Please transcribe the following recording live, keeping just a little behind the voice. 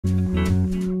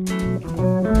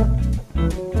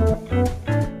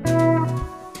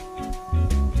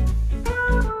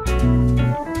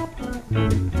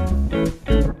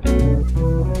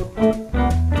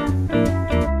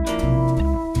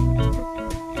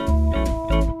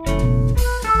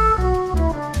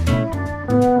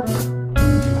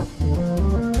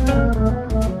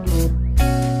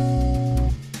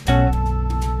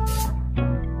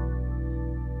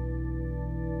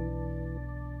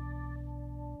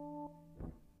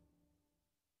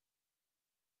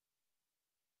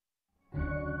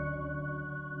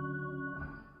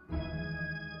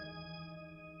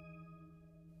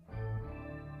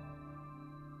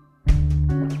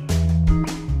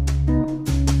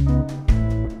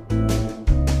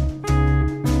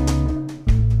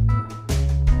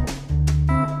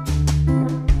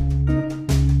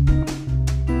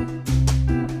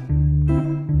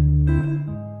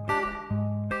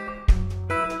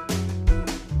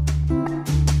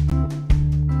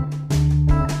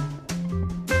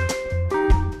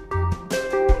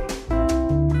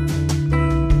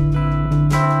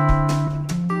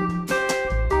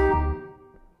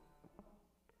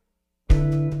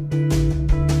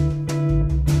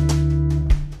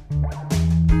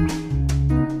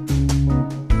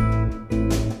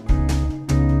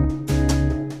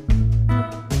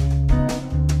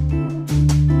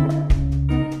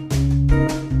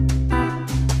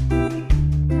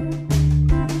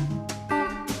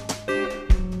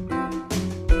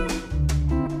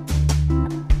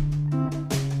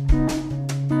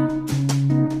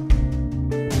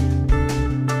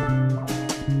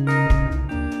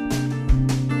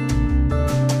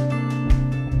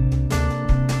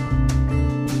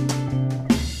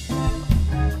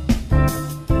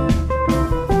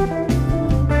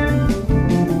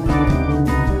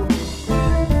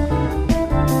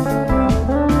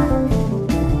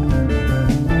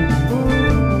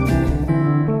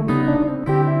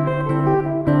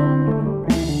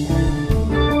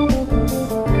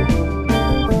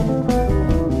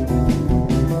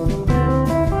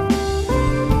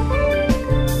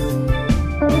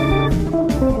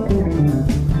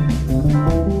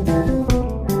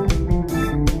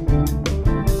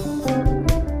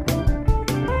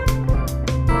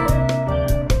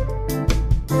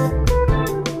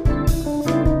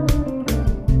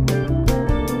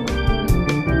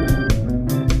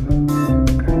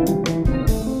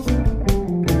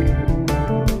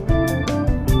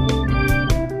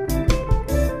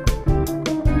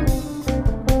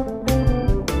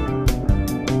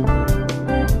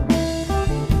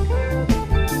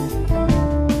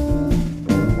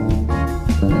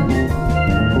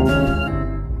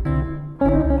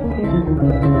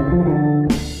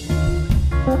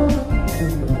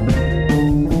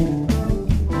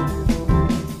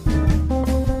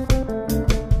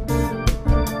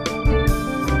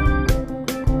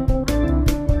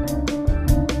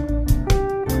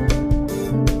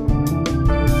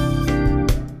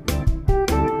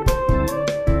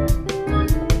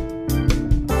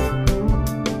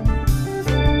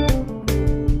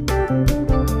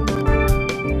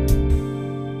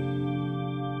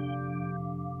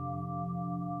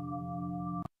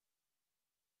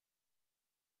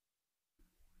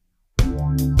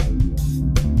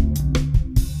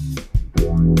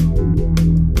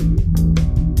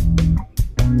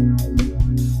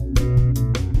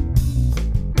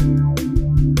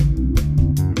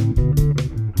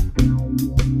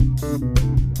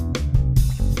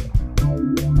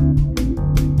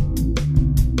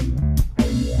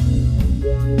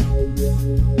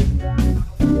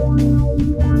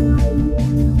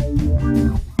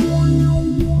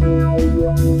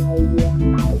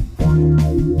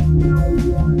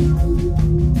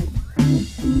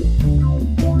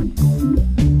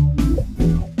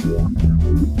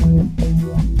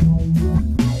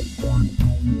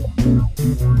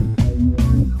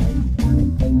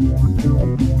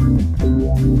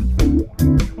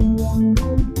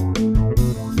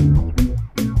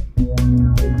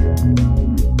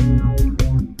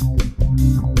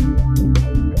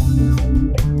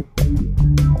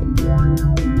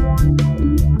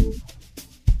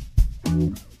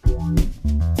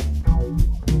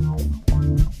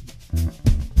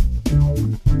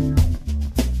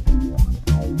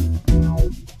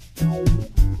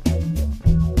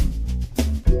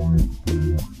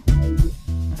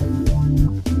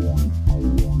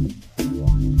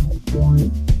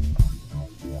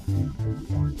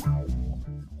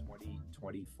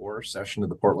2024 session of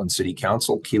the Portland City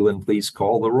Council. Keelan, please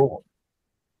call the roll.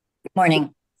 Good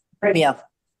morning. Rubio.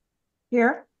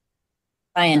 Here.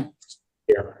 Ryan.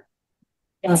 Here.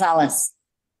 Gonzalez.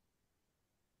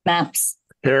 Maps.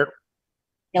 Here.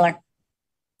 Miller.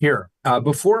 Here.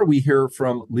 Before we hear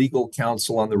from legal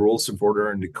counsel on the rules of order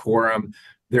and decorum,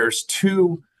 there's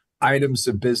two items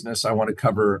of business I want to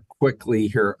cover quickly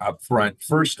here up front.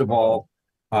 First of all,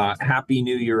 Happy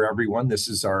New Year, everyone. This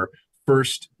is our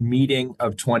first meeting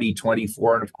of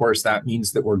 2024. And of course, that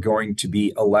means that we're going to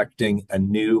be electing a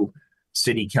new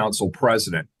city council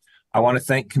president. I want to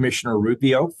thank Commissioner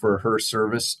Rubio for her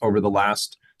service over the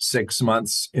last 6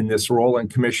 months in this role. And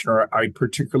Commissioner, I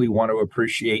particularly want to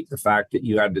appreciate the fact that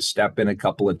you had to step in a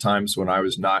couple of times when I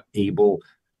was not able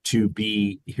to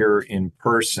be here in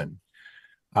person.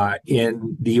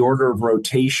 In the order of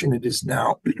rotation, it is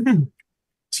now, it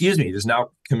is now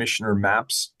Commissioner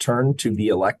Mapp's turn to be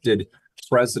elected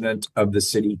president of the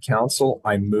city council.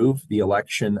 I move the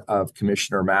election of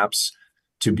Commissioner Mapp's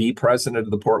to be president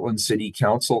of the Portland City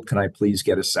Council. Can I please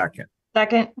get a second?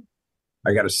 Second.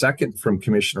 I got a second from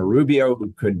Commissioner Rubio,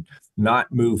 who could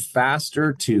not move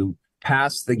faster to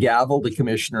pass the gavel to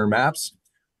Commissioner Mapp's.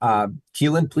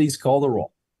 Keelan, please call the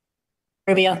roll.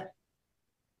 Rubio.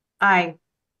 Aye.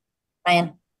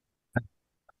 Ryan.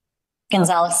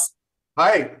 Gonzalez.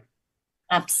 Aye.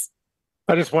 Maps.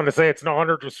 I just want to say it's an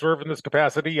honor to serve in this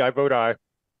capacity. I vote aye.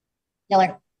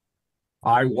 Miller.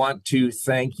 I want to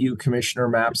thank you, Commissioner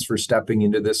Mapp's, for stepping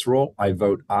into this role. I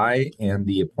vote aye, and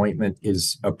the appointment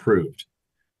is approved.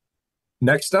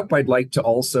 Next up, I'd like to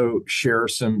also share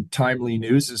some timely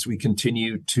news as we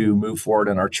continue to move forward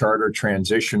in our charter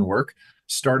transition work.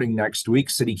 Starting next week,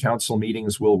 City Council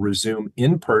meetings will resume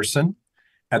in person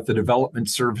at the Development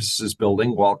Services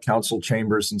Building while council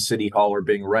chambers and City Hall are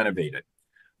being renovated.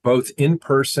 Both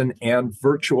in-person and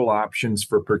virtual options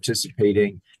for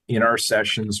participating in our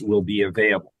sessions will be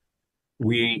available.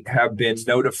 We have been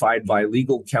notified by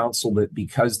legal counsel that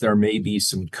because there may be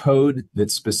some code that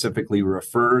specifically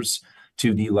refers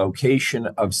to the location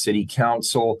of City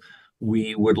Council,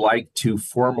 we would like to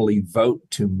formally vote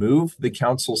to move the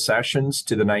council sessions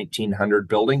to the 1900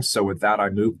 building. So with that, I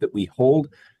move that we hold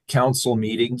council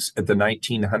meetings at the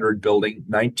 1900 building,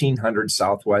 1900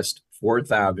 Southwest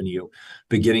 4th Avenue,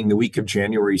 beginning the week of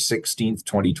January 16th,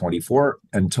 2024,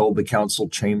 until the council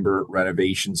chamber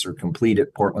renovations are complete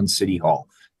at Portland City Hall.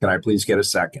 Can I please get a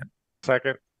second?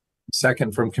 Second.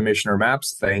 Second from Commissioner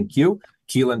Mapp's. Thank you.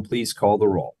 Keelan, please call the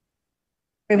roll.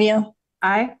 Rubio.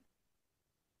 Aye.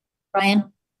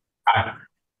 Ryan. Aye.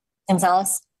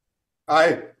 Gonzalez.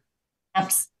 Aye.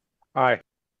 Maps. Aye.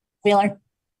 Wheeler.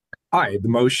 Aye, the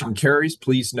motion carries.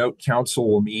 Please note council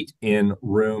will meet in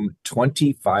room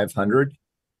 2500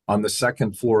 on the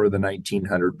second floor of the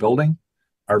 1900 building.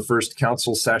 Our first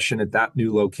council session at that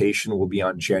new location will be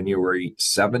on January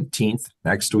 17th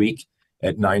next week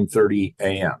at 9:30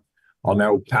 a.m. I'll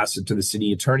now pass it to the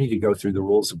city attorney to go through the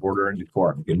rules of order and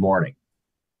decorum. Good morning.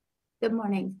 Good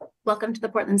morning. Welcome to the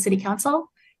Portland City Council.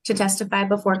 To testify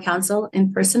before council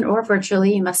in person or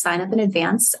virtually, you must sign up in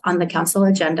advance on the council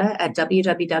agenda at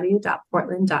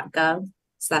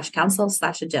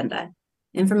www.portland.gov/council/agenda.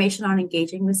 Information on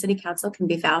engaging with City Council can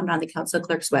be found on the council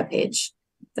clerk's webpage.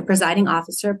 The presiding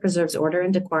officer preserves order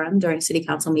and decorum during City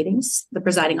Council meetings. The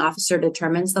presiding officer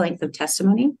determines the length of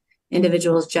testimony.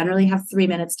 Individuals generally have 3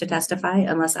 minutes to testify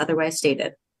unless otherwise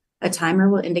stated. A timer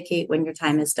will indicate when your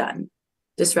time is done.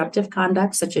 Disruptive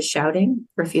conduct such as shouting,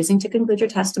 refusing to conclude your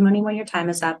testimony when your time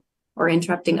is up, or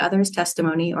interrupting others'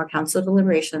 testimony or council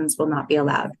deliberations will not be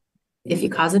allowed. If you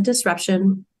cause a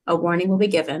disruption, a warning will be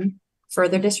given.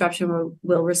 Further disruption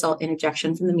will result in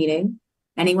ejection from the meeting.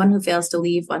 Anyone who fails to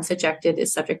leave once ejected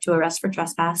is subject to arrest for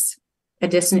trespass.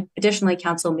 Additionally,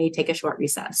 council may take a short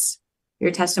recess.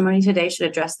 Your testimony today should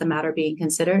address the matter being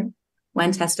considered.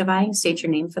 When testifying, state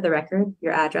your name for the record.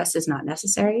 Your address is not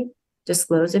necessary.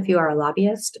 Disclose if you are a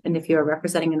lobbyist, and if you are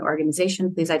representing an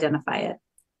organization, please identify it.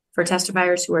 For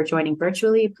testifiers who are joining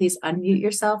virtually, please unmute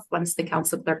yourself once the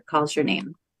council clerk calls your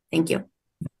name. Thank you.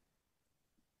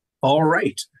 All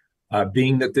right.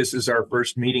 Being that this is our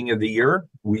first meeting of the year,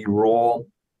 we roll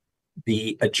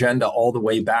the agenda all the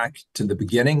way back to the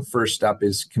beginning. First up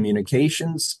is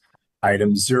communications,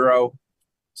 item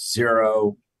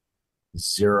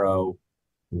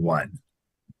 0001.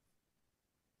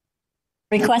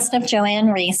 Request of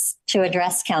Joanne Reese to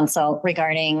address council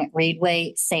regarding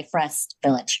Reedway Safe Rest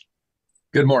Village.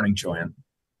 Good morning, Joanne.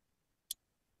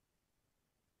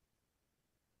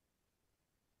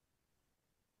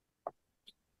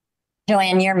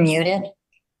 Joanne, you're muted.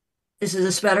 Is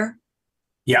this better?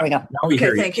 Yeah, There we go. now we hear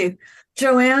Okay, you. thank you.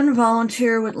 Joanne,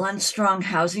 volunteer with Lentz Strong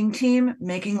Housing Team,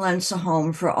 making Lentz a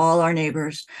home for all our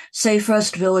neighbors. Safe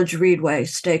Rest Village Reedway,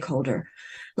 stakeholder.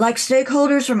 Like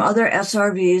stakeholders from other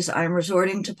SRVs, I'm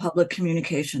resorting to public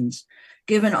communications.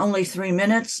 Given only 3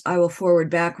 minutes, I will forward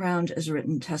background as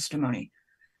written testimony.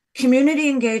 Community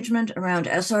engagement around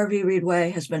SRV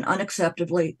Reedway has been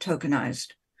unacceptably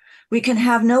tokenized. We can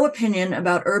have no opinion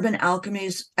about Urban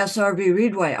Alchemy's SRV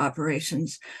Reedway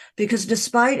operations because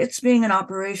despite its being in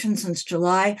operation since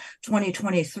July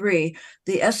 2023,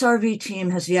 the SRV team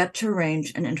has yet to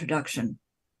arrange an introduction.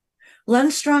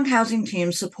 Lend Strong Housing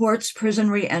Team supports prison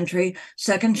reentry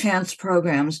second chance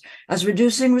programs as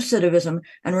reducing recidivism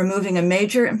and removing a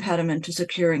major impediment to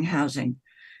securing housing.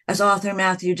 As author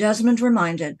Matthew Desmond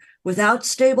reminded, without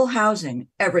stable housing,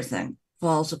 everything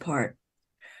falls apart.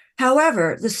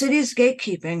 However, the city's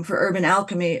gatekeeping for Urban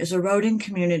Alchemy is eroding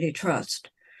community trust.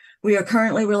 We are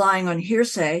currently relying on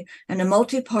hearsay and a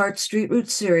multi-part Street Route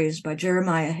series by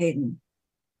Jeremiah Hayden.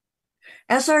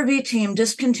 SRV team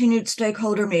discontinued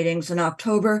stakeholder meetings in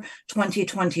October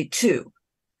 2022.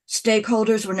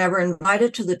 Stakeholders were never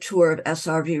invited to the tour of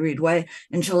SRV Reedway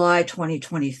in July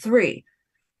 2023.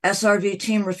 SRV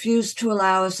team refused to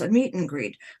allow us a meet and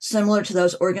greet, similar to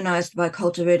those organized by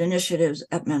Cultivate Initiatives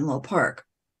at Menlo Park.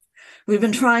 We've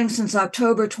been trying since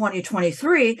October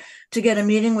 2023 to get a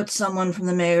meeting with someone from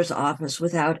the mayor's office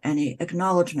without any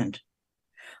acknowledgement.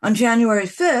 On January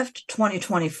 5th,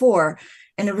 2024,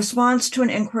 in a response to an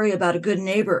inquiry about a good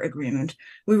neighbor agreement,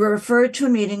 we were referred to a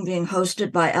meeting being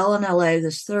hosted by LNLA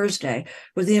this Thursday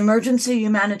with the emergency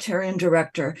humanitarian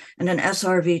director and an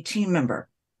SRV team member.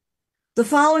 The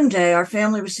following day, our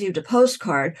family received a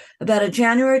postcard about a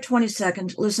January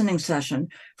 22nd listening session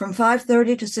from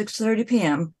 5:30 to 6:30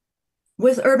 p.m.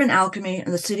 with Urban Alchemy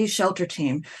and the city's shelter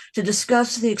team to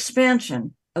discuss the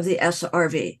expansion of the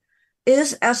SRV.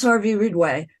 Is SRV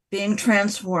Reedway being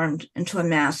transformed into a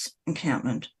mass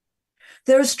encampment?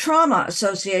 There is trauma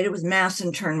associated with mass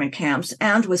internment camps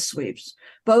and with sweeps,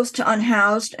 both to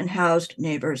unhoused and housed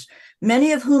neighbors,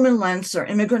 many of whom in Lentz are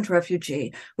immigrant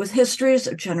refugee with histories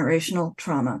of generational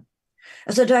trauma.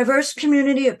 As a diverse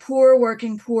community of poor,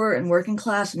 and working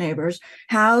class neighbors,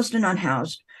 housed and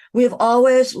unhoused, we have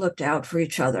always looked out for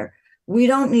each other. We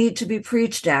don't need to be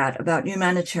preached at about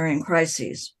humanitarian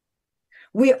crises.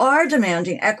 We are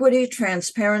demanding equity,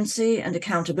 transparency, and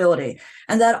accountability,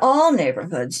 and that all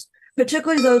neighborhoods,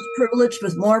 particularly those privileged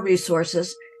with more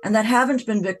resources and that haven't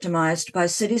been victimized by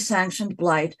city-sanctioned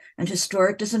blight and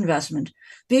historic disinvestment,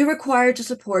 be required to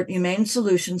support humane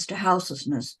solutions to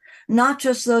houselessness, not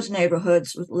just those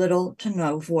neighborhoods with little to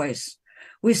no voice.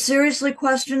 We seriously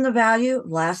question the value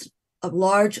of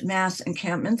large mass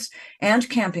encampments and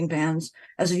camping bans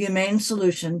as a humane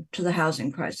solution to the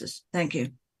housing crisis. Thank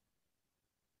you.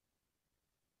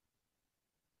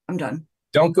 I'm done.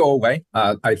 Don't go away.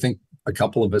 I think a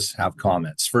couple of us have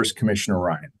comments. First, Commissioner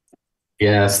Ryan.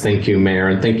 Yes, thank you, Mayor,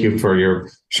 and thank you for your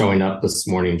showing up this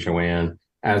morning, Joanne.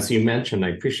 As you mentioned, I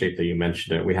appreciate that you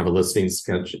mentioned it. We have a listening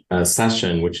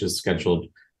session, which is scheduled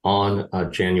on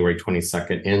January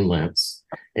 22nd in Lentz,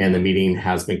 and the meeting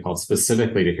has been called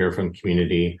specifically to hear from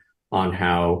community on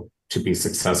how to be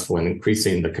successful in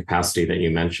increasing the capacity that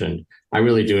you mentioned. I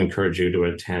really do encourage you to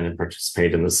attend and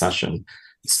participate in the session.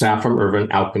 Staff from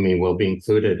Urban Alchemy will be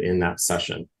included in that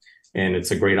session, and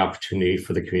it's a great opportunity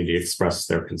for the community to express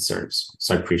their concerns.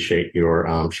 So I appreciate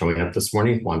your showing up this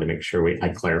morning. Wanted to make sure I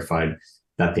clarified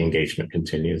that the engagement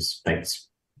continues. Thanks.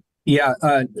 Yeah,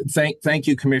 thank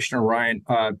you, Commissioner Ryan.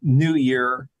 New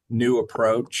year, new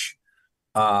approach.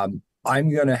 I'm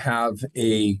going to have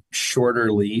a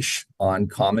shorter leash on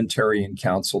commentary in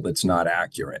council that's not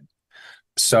accurate.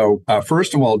 So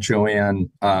first of all,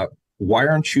 Joanne, why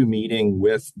aren't you meeting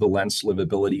with the Lentz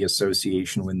Livability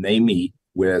Association when they meet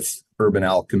with Urban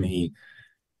Alchemy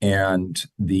and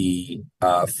the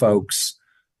folks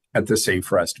at the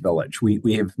Safe Rest Village?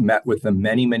 We have met with them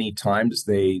many, many times.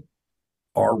 They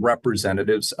are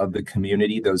representatives of the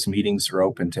community. Those meetings are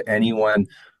open to anyone.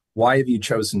 Why have you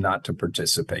chosen not to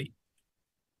participate?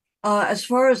 As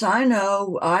far as I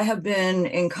know, I have been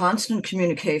in constant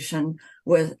communication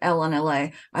with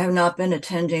LNLA. I have not been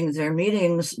attending their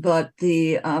meetings, but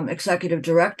the executive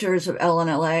directors of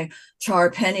LNLA,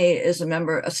 Char Penny is a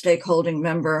stakeholding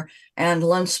member, and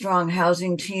Lentz Strong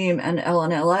Housing Team and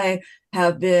LNLA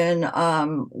have been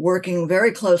working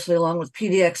very closely along with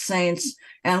PDX Saints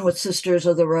and with Sisters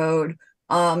of the Road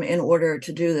in order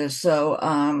to do this. So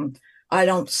I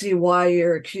don't see why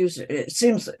you're it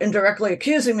seems indirectly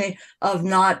accusing me of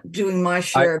not doing my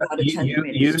share about attending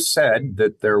meetings. You said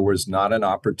that there was not an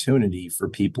opportunity for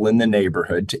people in the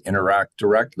neighborhood to interact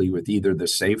directly with either the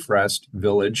Safe Rest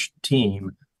Village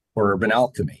team or Urban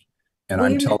Alchemy. And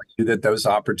I'm telling you that those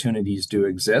opportunities do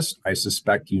exist. I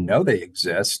suspect you know they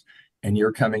exist, and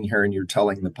you're coming here and you're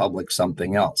telling the public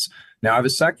something else. Now I have a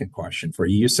second question for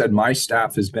you. You said my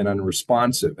staff has been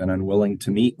unresponsive and unwilling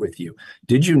to meet with you.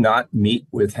 Did you not meet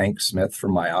with Hank Smith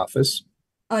from my office?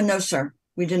 No, sir,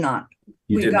 we did not.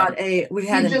 You We did got not. we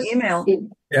had an email.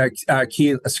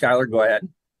 Skylar, go ahead.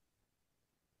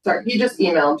 Sorry, he just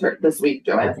emailed her this week,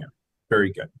 Joanne. Okay.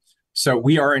 Very good. So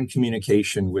we are in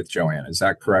communication with Joanne. Is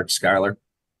that correct, Skylar?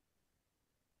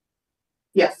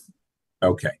 Yes.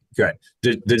 Okay, good.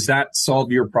 Does that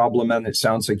solve your problem? And it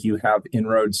sounds like you have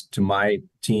inroads to my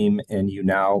team and you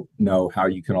now know how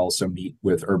you can also meet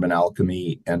with Urban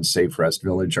Alchemy and Safe Rest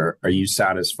Village. Are you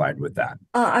satisfied with that?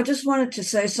 I just wanted to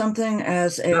say something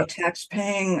as a Sure.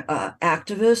 tax-paying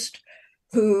activist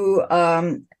who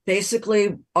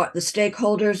basically the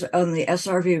stakeholders on the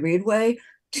SRV Reedway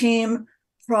team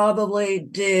probably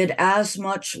did as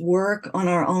much work on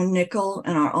our own nickel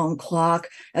and our own clock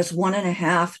as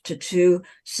 1.5 to 2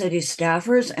 city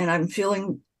staffers. And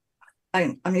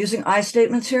I'm using I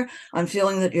statements here. I'm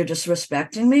feeling that you're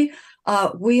disrespecting me.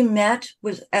 We met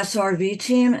with SRV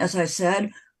team, as I said.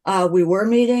 We were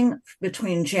meeting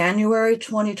between January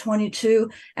 2022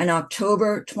 and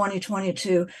October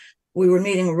 2022. We were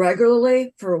meeting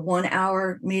regularly for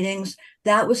 1-hour meetings.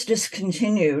 That was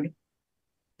discontinued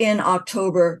in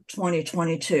October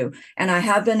 2022. And I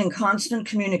have been in constant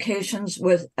communications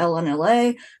with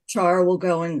LNLA. Char will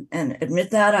go and admit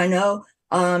that, I know,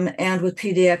 and with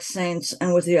PDX Saints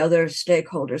and with the other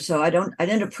stakeholders. So I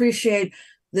didn't appreciate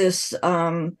this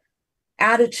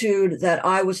attitude that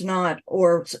I was not,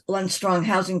 or Len Strong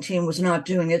Housing Team was not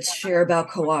doing its share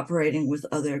about cooperating with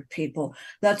other people.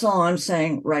 That's all I'm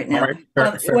saying right now. All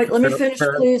right, Wait, let me finish,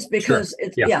 please, because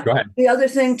it's, Yeah, go ahead. The other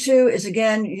thing too is,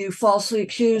 again, you falsely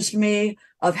accused me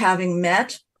of having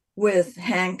met with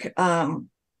Hank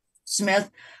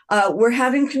Smith. We're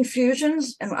having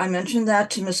confusions, and I mentioned that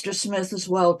to Mr. Smith as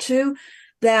well too,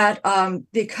 that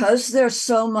because there's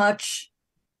so much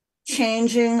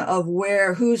changing of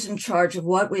who's in charge of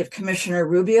what. We have Commissioner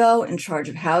Rubio in charge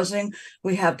of housing.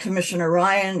 We have Commissioner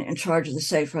Ryan in charge of the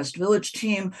Safe Rest Village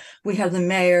team. We have the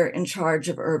mayor in charge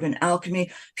of Urban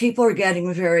Alchemy. People are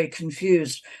getting very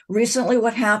confused. Recently,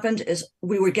 what happened is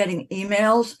we were getting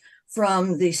emails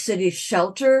from the city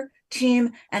shelter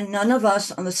team, and none of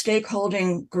us on the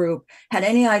stakeholding group had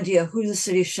any idea who the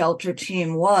city shelter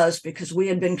team was, because we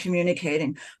had been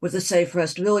communicating with the Safe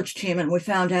Rest Village team, and we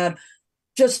found out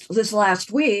just this last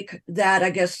week that I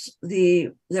guess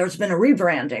there's been a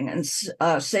rebranding,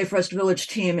 and Safe Rest Village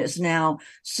team is now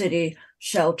City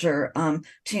Shelter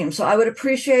team. So I would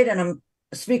appreciate, and I'm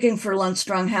speaking for Len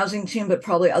Strong Housing Team, but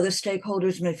probably other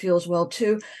stakeholders may feel as well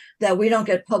too, that we don't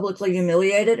get publicly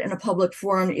humiliated in a public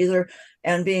forum either,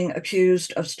 and being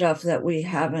accused of stuff that we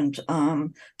haven't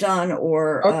done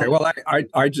or. Okay, well,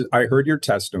 I heard your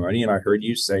testimony, and I heard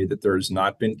you say that there has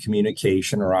not been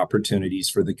communication or opportunities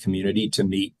for the community to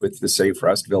meet with the Safe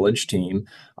Rest Village team.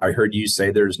 I heard you say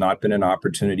there's not been an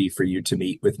opportunity for you to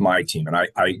meet with my team, and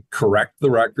I correct the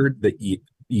record that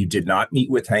you did not meet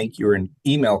with Hank. You were in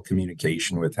email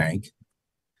communication with Hank.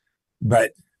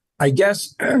 But I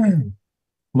guess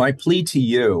my plea to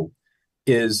you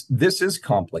is this is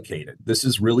complicated. This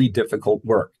is really difficult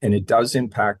work, and it does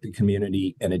impact the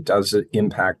community and it does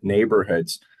impact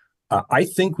neighborhoods. I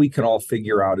think we can all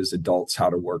figure out as adults how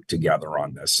to work together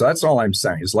on this. So that's all I'm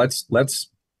saying is let's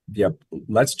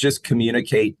just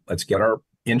communicate. Let's get our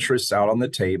interests out on the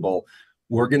table.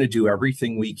 We're going to do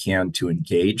everything we can to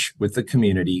engage with the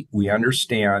community. We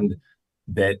understand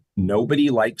that nobody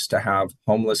likes to have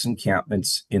homeless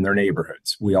encampments in their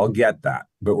neighborhoods. We all get that,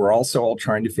 but we're also all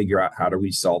trying to figure out how do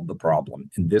we solve the problem.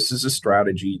 And this is a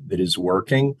strategy that is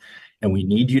working, and we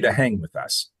need you to hang with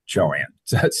us, Joanne.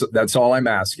 That's all I'm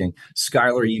asking.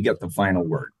 Skylar, you get the final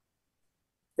word.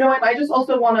 No, and I just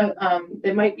also want to,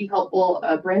 it might be helpful,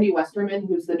 Brandy Westerman,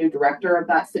 who's the new director of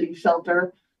that city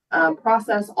shelter,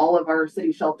 process all of our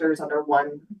city shelters under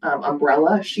one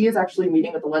umbrella. She is actually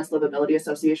meeting with the Lents Livability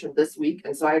Association this week,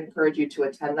 and so I encourage you to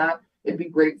attend that. It'd be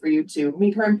great for you to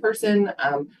meet her in person,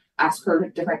 ask her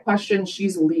different questions.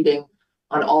 She's leading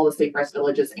on all the Safe Rest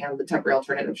Villages and the temporary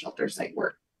alternative shelter site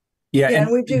work. Yeah,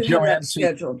 and we do Joanne, have that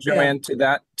scheduled. Joanne, to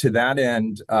that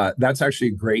end, that's actually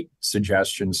a great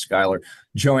suggestion, Skylar.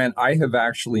 Joanne, I have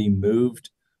actually moved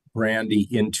Brandy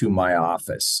into my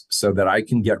office so that I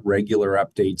can get regular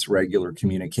updates, regular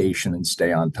communication, and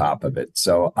stay on top of it.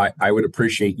 So I would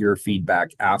appreciate your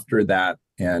feedback after that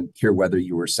and hear whether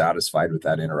you were satisfied with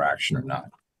that interaction or not.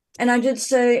 And I did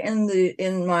say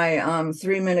in my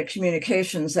 3-minute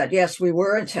communications that yes, we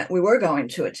were going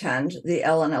to attend the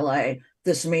LNLA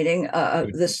this meeting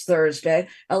this Thursday.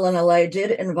 LNLA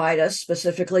did invite us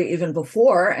specifically even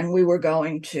before, and we were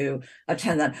going to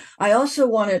attend that. I also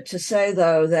wanted to say,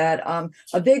 though, that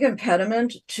a big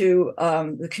impediment to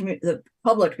the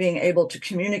public being able to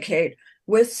communicate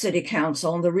with City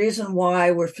Council, and the reason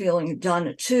why we're feeling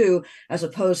done to, as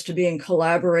opposed to being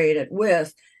collaborated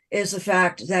with, is the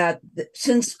fact that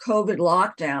since COVID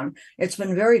lockdown, it's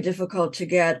been very difficult to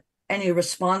get any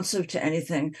responsive to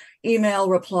anything, email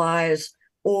replies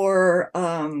or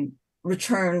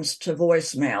returns to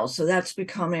voicemail. So that's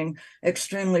becoming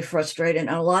extremely frustrating.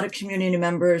 And a lot of community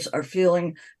members are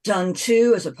feeling done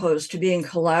to, as opposed to being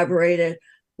collaborated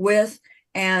with.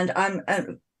 And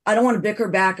I don't want to bicker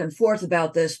back and forth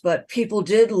about this, but people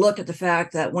did look at the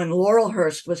fact that when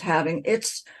Laurelhurst was having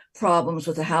its problems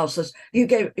with the houses, you're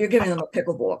giving them a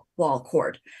pickleball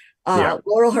court.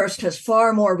 Laurelhurst has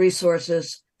far more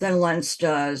resources than Lentz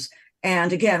does.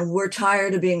 And again, we're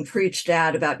tired of being preached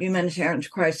at about humanitarian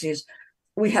crises.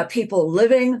 We have people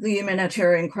living the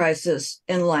humanitarian crisis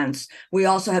in Lentz. We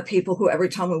also have people who, every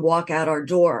time we walk out our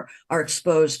door, are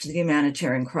exposed to the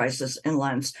humanitarian crisis in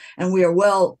Lentz. And we are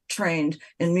well trained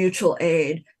in mutual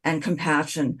aid and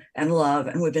compassion and love,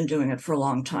 and we've been doing it for a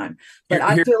long time. But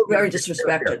I feel very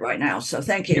disrespected right now. So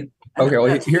thank you. Okay,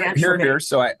 well, here.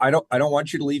 So I don't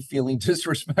want you to leave feeling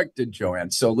disrespected,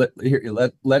 Joanne. So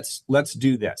let's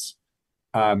do this.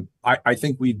 I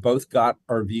think we've both got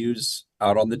our views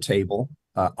out on the table.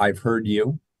 I've heard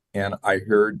you, and I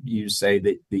heard you say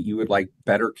that you would like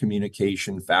better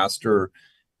communication, faster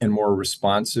and more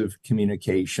responsive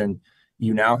communication.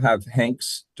 You now have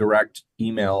Hank's direct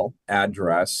email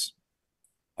address.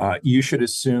 You should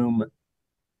assume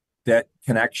that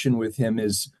connection with him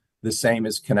is the same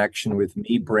as connection with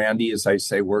me. Brandy, as I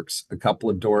say, works a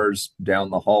couple of doors down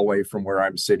the hallway from where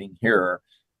I'm sitting here,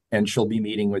 and she'll be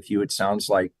meeting with you, it sounds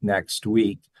like, next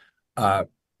week.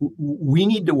 We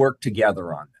need to work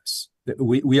together on this.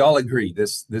 We all agree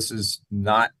this is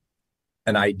not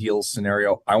an ideal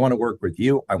scenario. I want to work with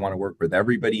you. I want to work with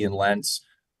everybody in Lentz.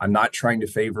 I'm not trying to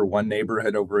favor one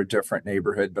neighborhood over a different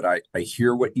neighborhood, but I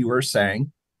hear what you are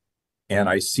saying, and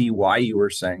I see why you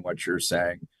are saying what you're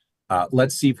saying.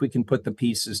 Let's see if we can put the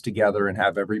pieces together and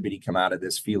have everybody come out of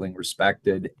this feeling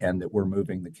respected and that we're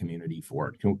moving the community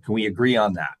forward. Can we agree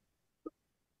on that?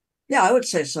 Yeah, I would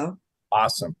say so.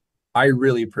 Awesome. I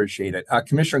really appreciate it.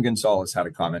 Commissioner Gonzalez had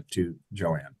a comment to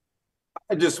Joanne.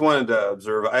 I just wanted to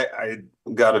observe, I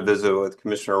got a visit with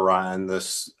Commissioner Ryan,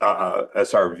 this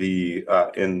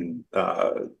SRV in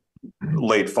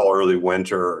late fall, early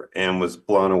winter, and was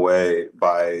blown away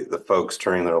by the folks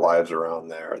turning their lives around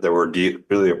there. They were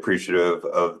really appreciative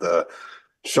of the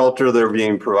shelter they're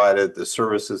being provided, the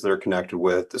services they're connected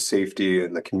with, the safety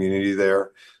and the community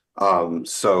there.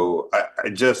 So I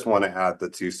just want to add the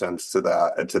 2 cents to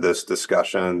that, to this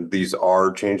discussion. These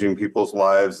are changing people's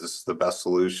lives. This is the best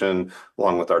solution,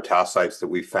 along with our task sites that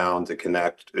we found to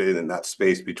connect in that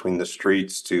space between the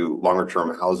streets to longer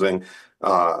term housing.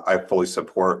 I fully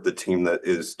support the team that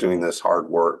is doing this hard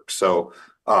work. So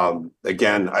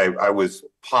again, I was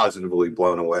positively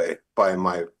blown away by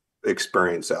my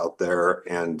experience out there,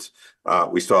 and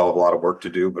we still have a lot of work to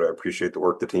do, but I appreciate the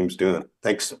work the team's doing.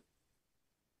 Thanks.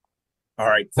 All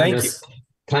right, thank you.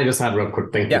 Can I just add real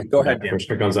quick? Thank you. Go ahead, Dan.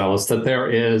 Commissioner Gonzalez, that there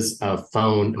is a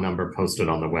phone number posted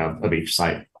on the web of each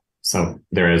site. So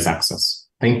there is access.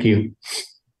 Thank you.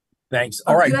 Thanks.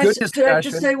 All right, good discussion. Could I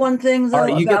just say one thing, though? All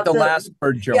right, you get the last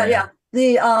word, Joanne. Yeah.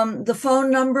 The phone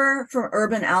number from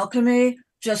Urban Alchemy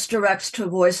just directs to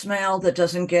voicemail that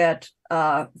doesn't get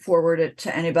forwarded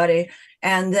to anybody.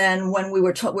 And then when we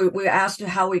were told, we asked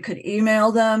how we could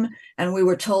email them, and we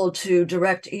were told to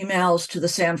direct emails to the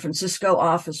San Francisco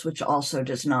office, which also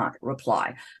does not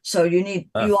reply. So you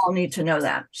all need to know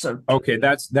that. So okay,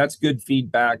 that's good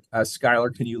feedback.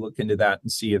 Skylar, can you look into that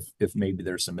and see if maybe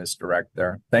there's a misdirect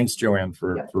there? Thanks, Joanne,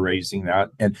 for raising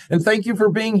that, and thank you for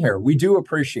being here. We do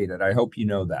appreciate it. I hope you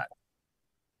know that.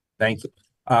 Thank you.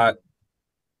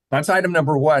 That's item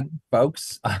number 1,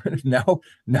 folks. Now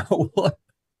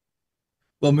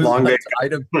we'll move on to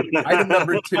item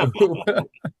number 2.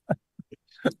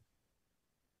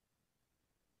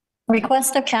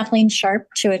 Request of Kathleen Sharp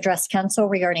to address council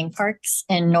regarding parks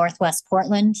in Northwest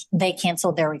Portland. They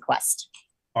canceled their request.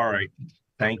 All right,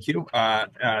 thank you.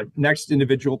 Next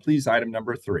individual, please. Item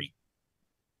number 3.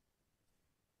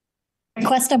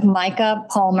 Request of Micah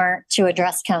Palmer to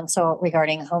address council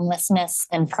regarding homelessness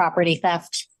and property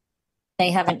theft. They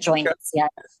haven't joined us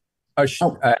yet.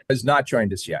 Has not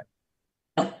joined us yet.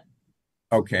 No.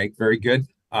 Okay, very good.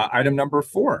 Item number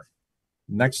 4.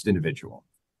 Next individual.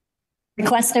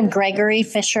 Request of Gregory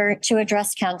Fisher to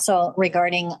address council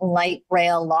regarding light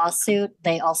rail lawsuit.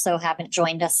 They also haven't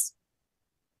joined us.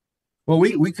 Well,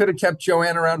 we could have kept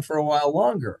Joanne around for a while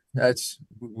longer.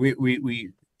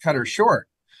 We cut her short.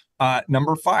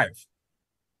 Number 5.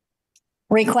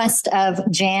 Request of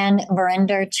Jan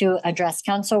Verinder to address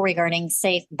council regarding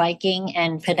safe biking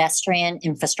and pedestrian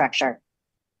infrastructure.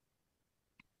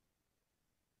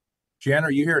 Jan,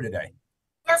 are you here today?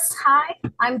 Yes, hi,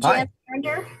 I'm Jan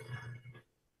Bender.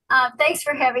 Thanks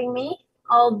for having me.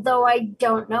 Although I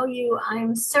don't know you,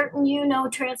 I'm certain you know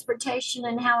transportation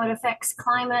and how it affects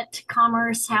climate,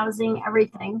 commerce, housing,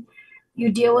 everything.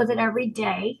 You deal with it every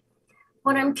day.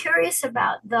 What I'm curious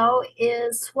about, though,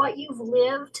 is what you've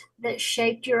lived that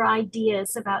shaped your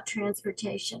ideas about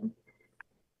transportation.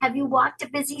 Have you walked a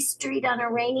busy street on a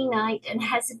rainy night and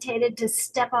hesitated to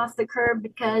step off the curb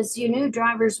because you knew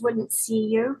drivers wouldn't see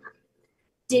you?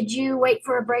 Did you wait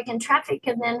for a break in traffic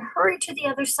and then hurry to the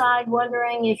other side,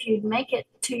 wondering if you'd make it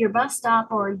to your bus stop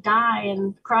or die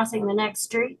in crossing the next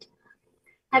street?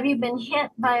 Have you been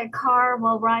hit by a car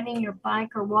while riding your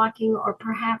bike or walking, or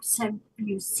perhaps have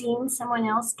you seen someone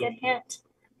else get hit?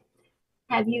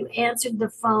 Have you answered the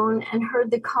phone and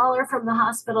heard the caller from the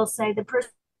hospital say the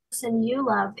person you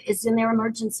love is in their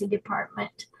emergency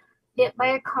department, hit by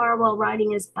a car while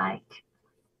riding his bike?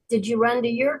 Did you run to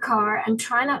your car and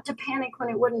try not to panic when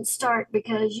it wouldn't start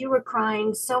because you were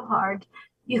crying so hard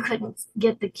you couldn't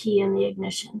get the key in the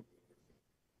ignition?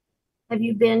 Have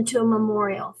you been to a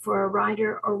memorial for a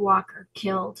rider or walker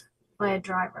killed by a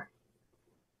driver?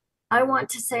 I want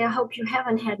to say I hope you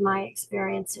haven't had my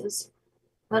experiences,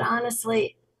 but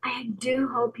honestly, I do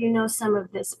hope you know some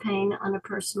of this pain on a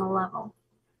personal level.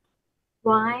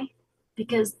 Why?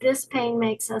 Because this pain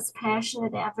makes us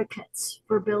passionate advocates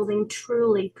for building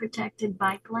truly protected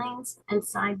bike lanes and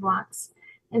sidewalks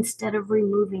instead of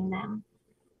removing them.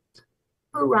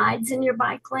 Who rides in your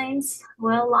bike lanes?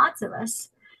 Well, lots of us.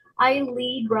 I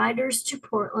lead riders to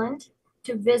Portland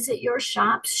to visit your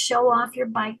shops, show off your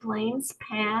bike lanes,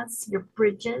 paths, your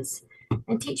bridges,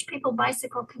 and teach people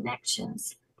bicycle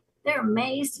connections. They're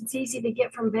amazed it's easy to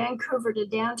get from Vancouver to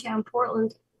downtown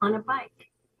Portland on a bike.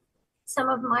 Some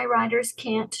of my riders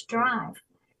can't drive.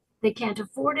 They can't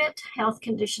afford it, health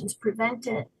conditions prevent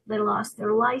it, they lost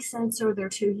their license, or they're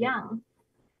too young.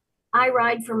 I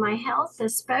ride for my health,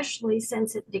 especially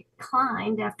since it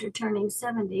declined after turning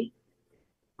 70.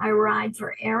 I ride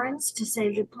for errands to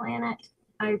save the planet.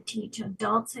 I teach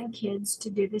adults and kids to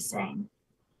do the same.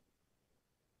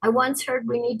 I once heard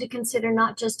we need to consider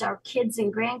not just our kids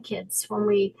and grandkids when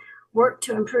we work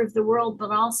to improve the world,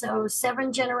 but also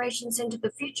 7 generations into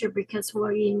the future, because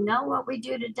we know what we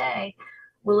do today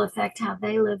will affect how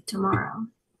they live tomorrow.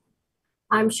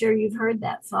 I'm sure you've heard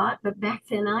that thought, but back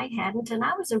then I hadn't, and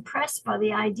I was impressed by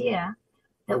the idea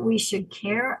that we should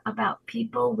care about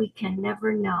people we can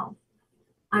never know.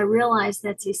 I realize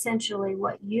that's essentially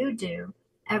what you do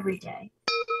every day.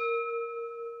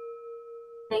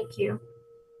 Thank you.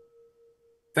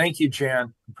 Thank you,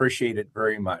 Jan. Appreciate it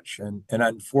very much. And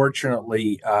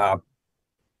unfortunately,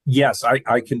 yes,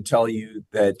 I can tell you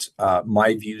that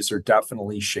my views are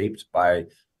definitely shaped by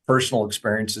personal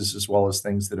experiences as well as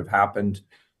things that have happened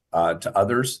to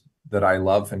others that I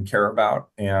love and care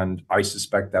about. And I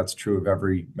suspect that's true of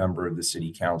every member of the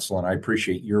City Council. And I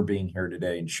appreciate your being here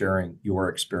today and sharing your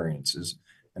experiences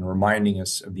and reminding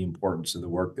us of the importance of the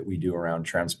work that we do around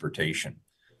transportation.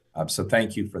 So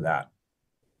thank you for that.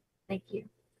 Thank you.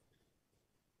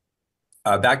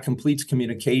 That completes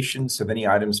communications. Have any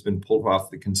items been pulled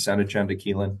off the consent agenda,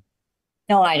 Keelan?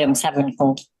 No items have been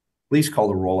pulled. Please call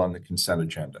the roll on the consent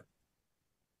agenda.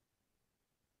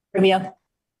 Rubio.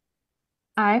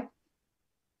 Aye.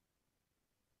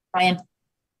 Ryan.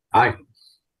 Aye.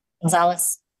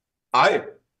 Gonzalez. Aye.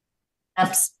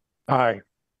 Epps. Aye.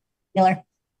 Miller.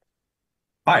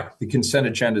 Aye, the consent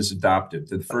agenda is adopted.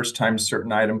 For the first time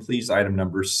certain item, please, item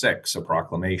number 6, a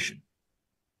proclamation.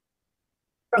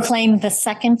 Proclaim the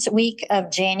second week of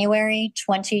January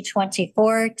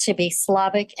 2024 to be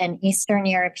Slavic and Eastern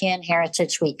European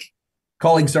Heritage Week.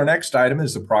 Colleagues, our next item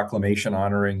is a proclamation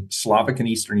honoring Slavic and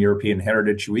Eastern European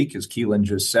Heritage Week, as Keelan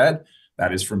just said.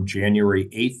 That is from January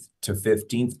 8th to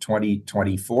 15th,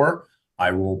 2024.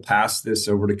 I will pass this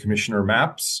over to Commissioner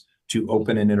Mapps to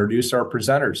open and introduce our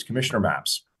presenters. Commissioner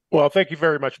Mapps. Well, thank you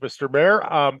very much, Mr.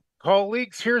 Mayor.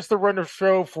 Colleagues, here's the run of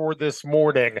show for this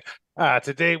morning.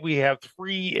 Today we have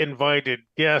 3 invited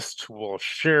guests who will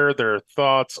share their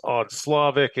thoughts on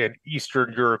Slavic and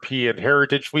Eastern European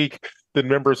Heritage Week. The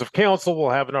members of council will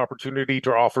have an opportunity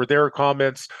to offer their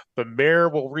comments. The mayor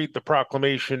will read the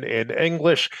proclamation in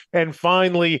English. And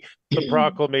finally, the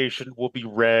proclamation will be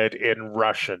read in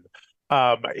Russian.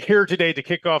 Here today to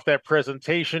kick off that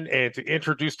presentation and to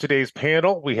introduce today's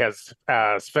panel, we have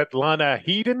Svetlana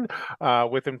Hedin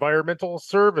with Environmental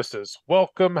Services.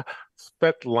 Welcome,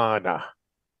 Svetlana.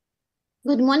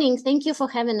 Good morning. Thank you for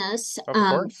having us. Of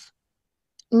course.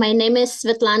 My name is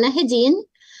Svetlana Hedin.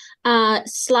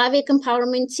 Slavic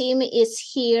Empowerment Team is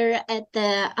here at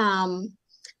the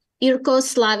IRCO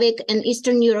Slavic and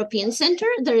Eastern European Center.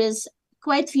 There is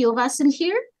quite a few of us in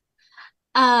here.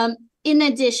 In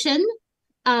addition,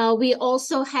 we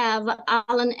also have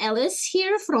Alan Ellis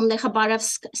here from the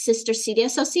Khabarovsk Sister City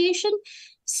Association.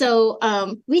 So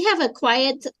we have a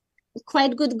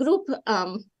quite good group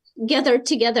gathered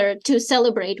together to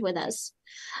celebrate with us.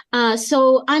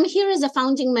 So I'm here as a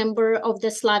founding member of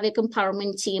the Slavic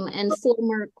Empowerment Team and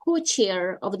former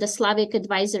co-chair of the Slavic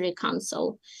Advisory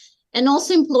Council, and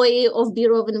also employee of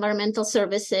Bureau of Environmental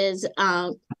Services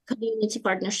Community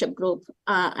Partnership Group.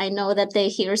 I know that they're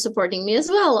here supporting me as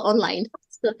well online.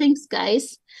 So thanks,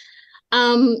 guys.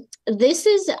 This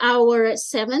is our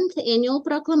 7th annual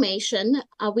proclamation.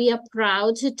 We are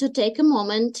proud to take a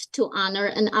moment to honor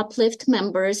and uplift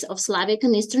members of Slavic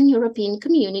and Eastern European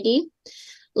community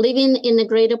living in the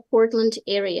greater Portland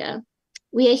area.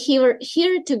 We are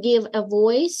here to give a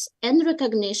voice and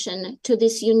recognition to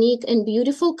this unique and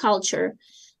beautiful culture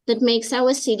that makes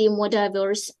our city more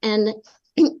diverse and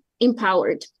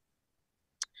empowered.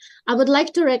 I would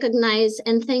like to recognize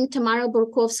and thank Tamara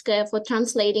Burkovskaya for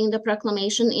translating the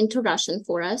proclamation into Russian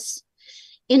for us.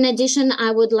 In addition,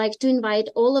 I would like to invite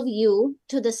all of you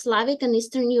to the Slavic and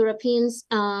Eastern European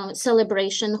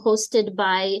celebration hosted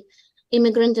by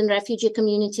Immigrant and Refugee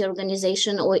Community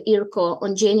Organization, or IRCO,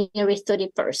 on January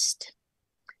 31st.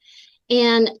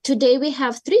 And today we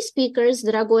have 3 speakers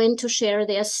that are going to share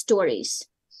their stories.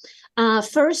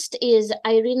 First is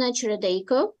Irina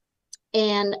Cheredeiko,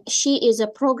 and she is a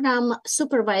program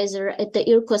supervisor at the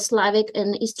IRCO Slavic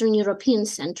and Eastern European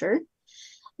Center.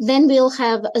 Then we'll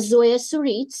have Zoya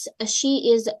Suritz.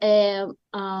 She is a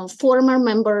former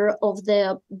member of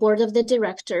the board of the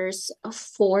directors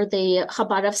for the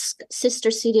Khabarovsk Sister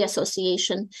City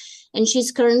Association, and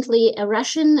she's currently a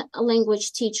Russian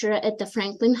language teacher at the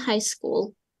Franklin High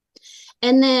School.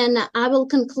 And then I will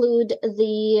conclude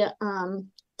the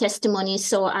testimony,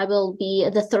 so I will be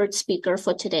the 3rd speaker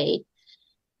for today.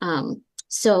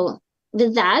 So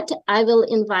with that, I will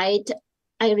invite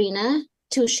Irina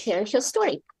to share her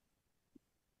story.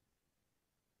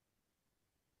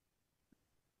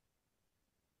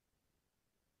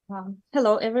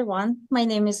 Hello, everyone. My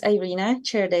name is Irina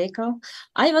Cheredeiko.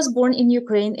 I was born in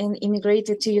Ukraine and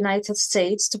immigrated to United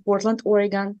States, to Portland,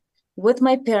 Oregon, with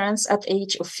my parents at the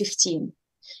age of 15.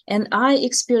 And I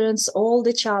experienced all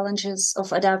the challenges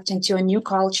of adapting to a new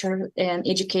culture and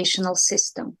educational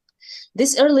system.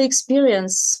 This early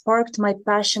experience sparked my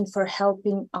passion for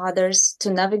helping others to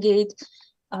navigate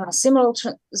similar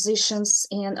transitions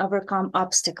and overcome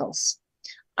obstacles.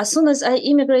 As soon as I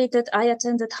immigrated, I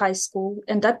attended high school,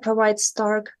 and that provides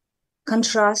stark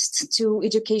contrast to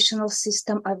educational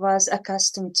system I was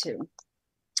accustomed to.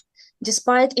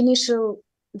 Despite initial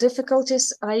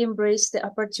difficulties, I embraced the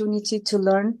opportunity to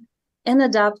learn and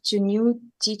adapt to new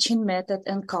teaching method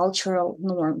and cultural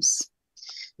norms.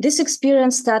 This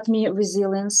experience taught me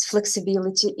resilience,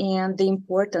 flexibility, and the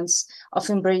importance of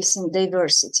embracing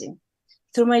diversity.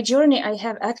 Through my journey, I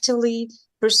have actively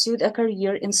pursued a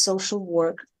career in social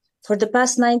work. For the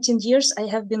past 19 years, I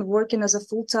have been working as a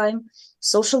full-time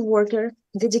social worker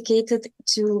dedicated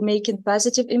to making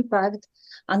positive impact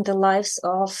on the lives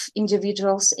of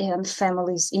individuals and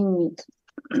families in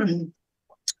need.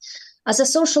 As a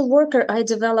social worker, I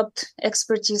developed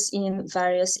expertise in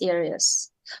various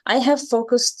areas. I have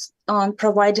focused on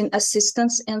providing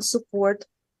assistance and support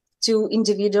to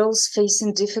individuals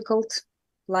facing difficult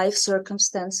life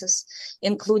circumstances,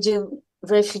 including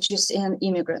refugees and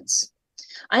immigrants.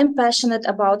 I'm passionate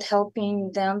about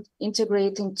helping them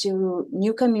integrate into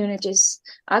new communities,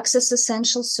 access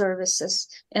essential services,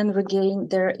 and regain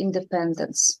their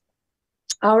independence.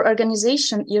 Our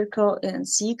organization, IRCO and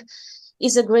SIG,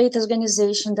 is a great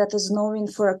organization that is known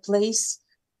for a place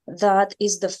that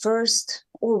is the first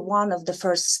or one of the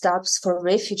first stops for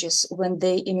refugees when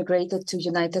they immigrated to the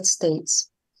United States.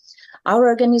 Our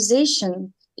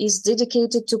organization is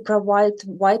dedicated to provide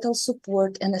vital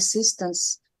support and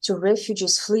assistance to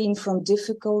refugees fleeing from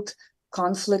difficult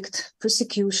conflict,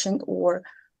 persecution, or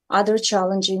other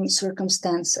challenging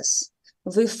circumstances.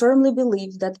 We firmly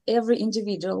believe that every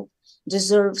individual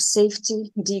deserves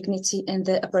safety, dignity, and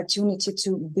the opportunity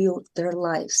to build their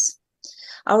lives.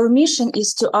 Our mission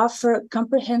is to offer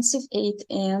comprehensive aid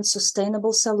and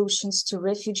sustainable solutions to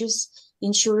refugees,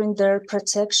 ensuring their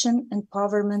protection,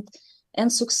 empowerment,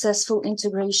 and successful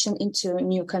integration into a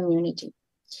new community.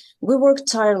 We work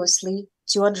tirelessly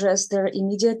to address their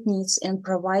immediate needs and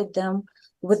provide them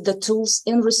with the tools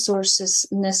and resources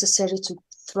necessary to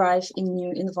thrive in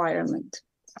new environment.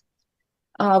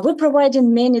 We're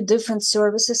providing many different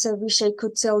services. I wish I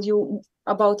could tell you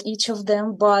about each of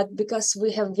them, but because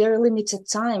we have very limited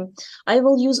time, I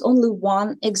will use only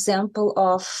one example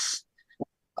of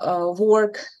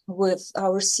work with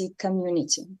our Sikh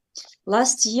community.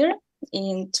 Last year,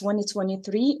 in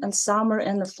 2023, in summer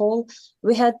and the fall,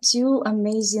 we had 2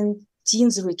 amazing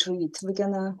teens retreat. We're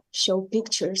gonna show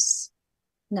pictures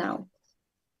now.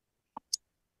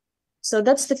 So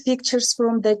that's the pictures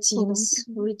from the teens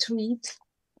retreat.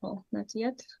 Oh, not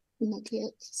yet. Not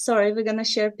yet. Sorry, we're gonna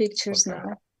share pictures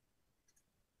now.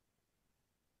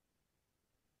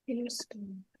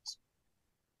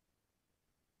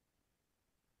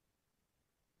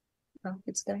 Oh,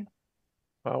 it's there.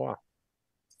 Oh, wow.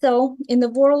 So, in the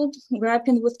world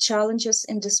grappling with challenges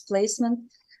and displacement,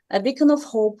 a beacon of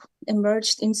hope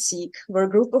emerged in Sikh, where a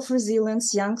group of resilient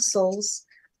young souls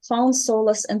found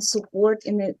solace and support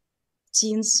in a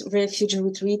teens refugee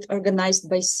retreat organized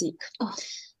by Sikh.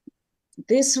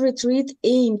 This retreat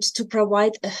aimed to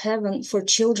provide a haven for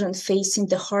children facing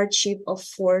the hardship of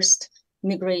forced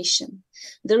migration.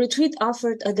 The retreat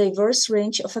offered a diverse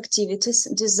range of activities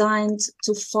designed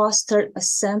to foster a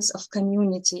sense of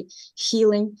community,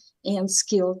 healing, and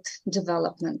skilled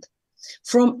development.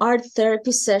 From art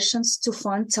therapy sessions to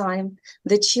fun time,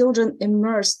 the children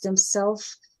immersed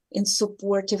themselves in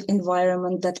supportive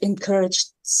environment that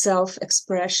encouraged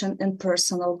self-expression and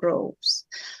personal growth.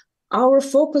 Our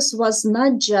focus was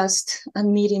not just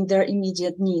on meeting their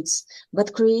immediate needs,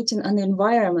 but creating an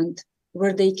environment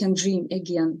where they can dream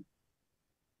again.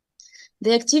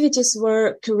 The activities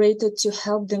were curated to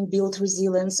help them build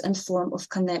resilience and form of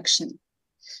connection.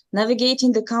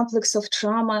 Navigating the complex of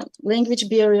trauma, language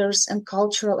barriers, and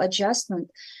cultural adjustment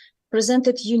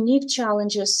presented unique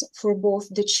challenges for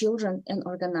both the children and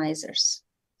organizers.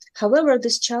 However,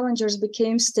 these challenges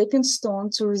became stepping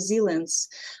stones to resilience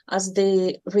as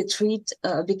the retreat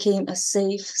became a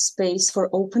safe space for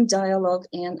open dialogue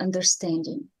and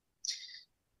understanding.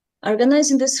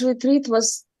 Organizing this retreat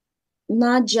was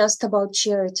not just about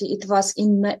charity, it was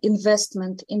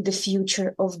investment in the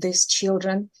future of these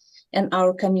children and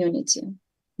our community.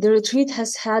 The retreat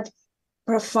has had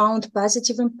profound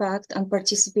positive impact on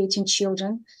participating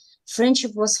children.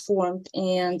 Friendship was formed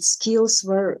and skills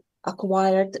were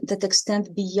acquired that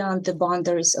extend beyond the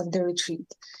boundaries of the retreat.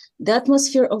 The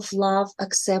atmosphere of love,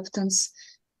 acceptance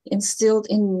instilled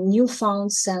in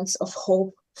newfound sense of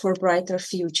hope for a brighter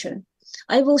future.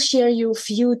 I will share you a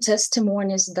few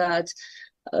testimonies that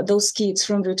those kids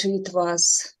from retreat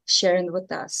was sharing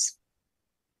with us.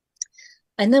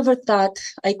 I never thought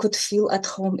I could feel at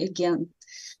home again,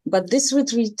 but this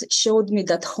retreat showed me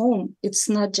that home, it's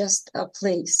not just a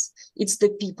place, it's the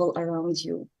people around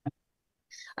you.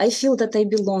 I feel that I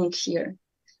belong here.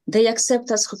 They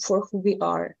accept us for who we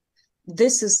are.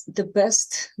 This is the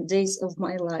best days of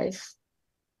my life.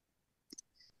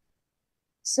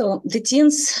 So the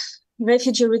teens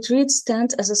refugee retreat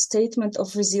stand as a statement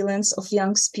of resilience of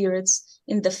young spirits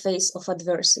in the face of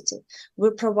adversity.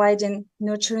 We're providing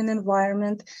nurturing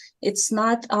environment. It's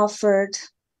not offered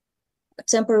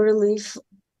temporary relief,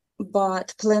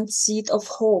 but plant seed of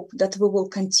hope that we will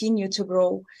continue to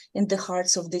grow in the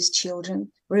hearts of these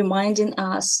children, reminding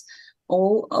us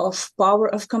all of power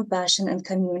of compassion and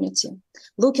community.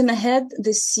 Looking ahead,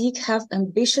 the Sikh have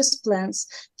ambitious plans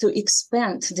to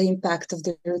expand the impact of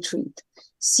the retreat.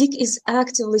 Sikh is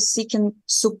actively seeking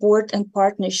support and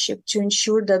partnership to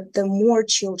ensure that the more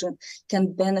children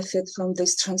can benefit from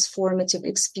this transformative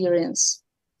experience.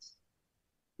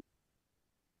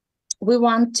 We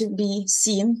want to be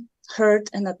seen, heard,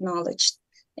 and acknowledged,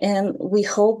 and we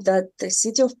hope that the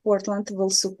City of Portland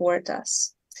will support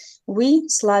us. We,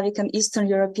 Slavic and Eastern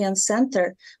European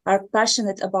Center, are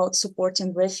passionate about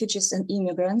supporting refugees and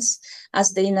immigrants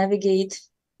as they navigate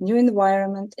new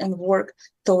environment and work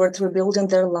toward rebuilding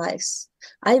their lives.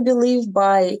 I believe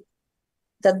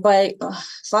that by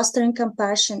fostering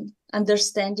compassion,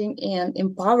 understanding, and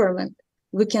empowerment,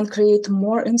 we can create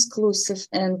more inclusive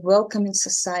and welcoming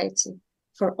society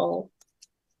for all.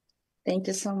 Thank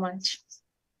you so much.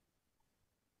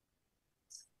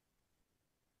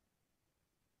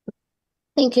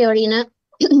 Thank you, Arina.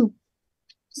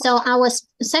 So our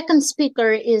second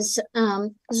speaker is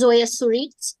Zoya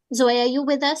Suritz. Zoya, are you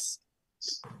with us?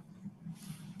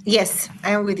 Yes,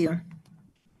 I am with you.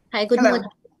 Hi, good Hello. morning.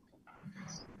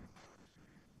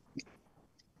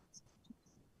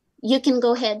 You can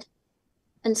go ahead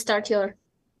and start your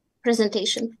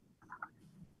presentation.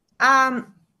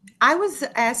 I was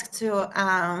asked to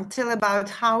tell about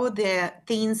how the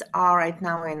things are right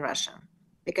now in Russia,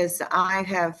 because I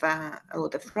have a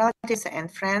lot of relatives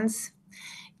and friends,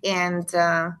 and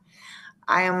I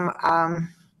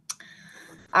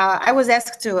was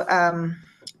asked to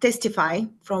testify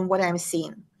from what I'm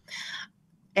seeing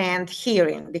and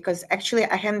hearing, because actually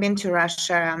I haven't been to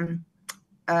Russia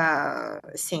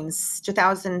since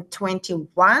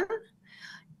 2021,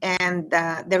 and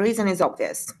the reason is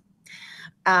obvious.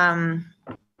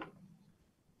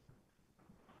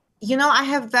 You know, I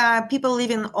have people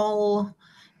living all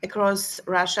across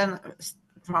Russia,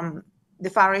 from the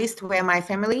Far East, where my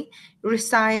family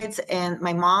resides, and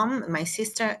my mom, my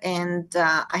sister, and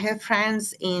I have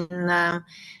friends in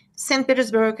St.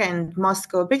 Petersburg and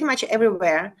Moscow, pretty much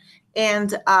everywhere.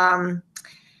 And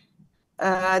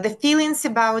the feelings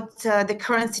about the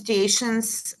current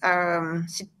situations,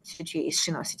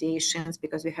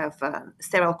 because we have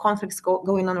several conflicts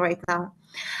going on right now,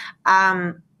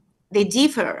 they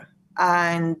differ.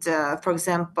 And for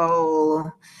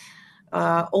example,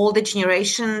 older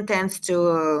generation tends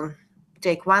to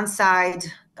take one side,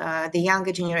 the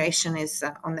younger generation is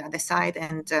on the other side.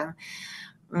 And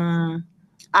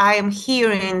I am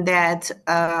hearing that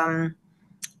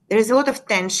there is a lot of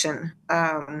tension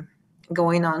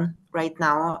going on right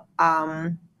now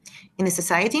in the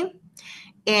society,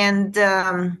 and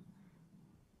a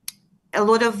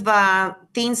lot of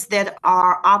things that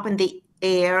are up in the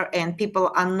air, and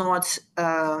people are not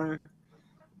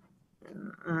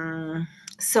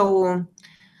so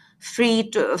free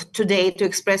today to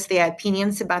express their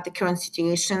opinions about the current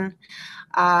situation,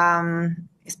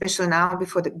 especially now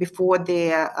before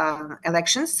the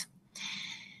elections.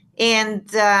 And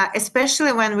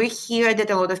especially when we hear that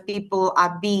a lot of people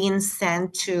are being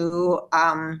sent to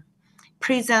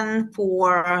prison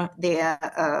for their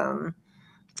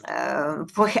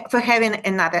for having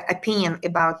another opinion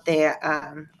about their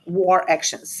war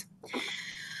actions.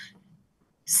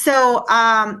 So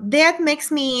that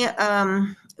makes me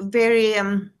very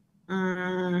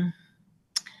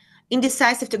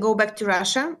indecisive to go back to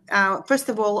Russia. First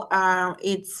of all,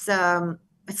 it's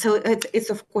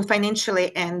of course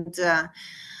financially and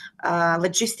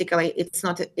logistically it's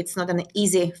not an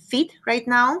easy fit right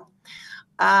now,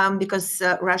 because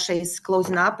Russia is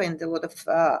closing up, and a lot of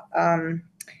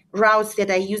routes that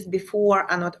I used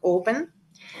before are not open.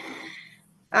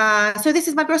 So this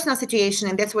is my personal situation,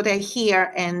 and that's what I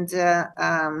hear, and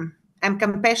I'm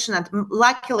compassionate.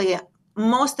 Luckily,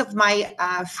 most of my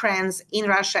friends in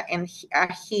Russia and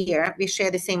are here. We share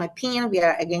the same opinion. We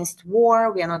are against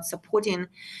war. We are not supporting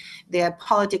the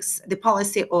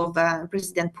policy of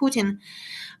President Putin.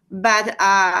 But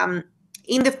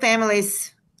in the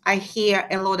families, I hear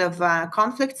a lot of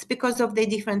conflicts because of the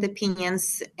different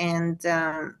opinions. And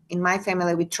in my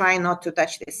family, we try not to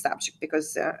touch this subject,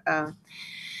 because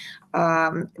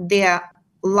their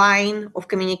line of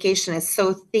communication is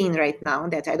so thin right now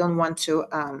that I don't want to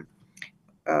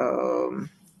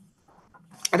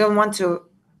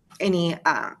any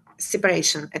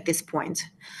separation at this point,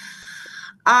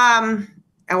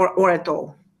 or at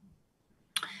all.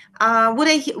 What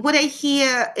I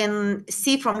hear and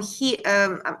see from here,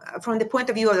 from the point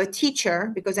of view of a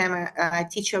teacher, because I'm a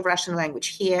teacher of Russian language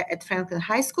here at Franklin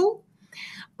High School,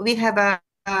 we have a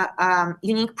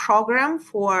unique program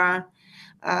for.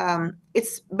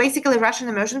 It's basically a Russian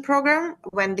immersion program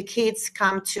when the kids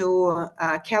come to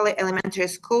Kelly Elementary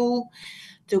School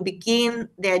to begin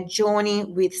their journey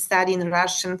with studying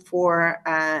Russian for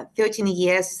 13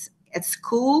 years at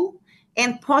school,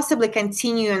 and possibly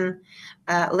continuing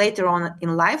later on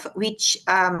in life, which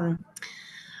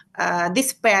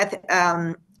this path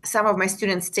some of my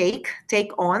students take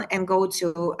on and go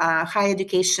to higher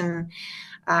education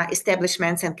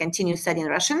establishments and continue studying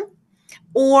Russian,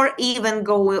 or even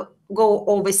go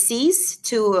overseas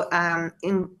to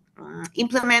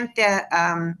implement their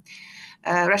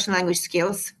Russian language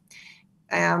skills.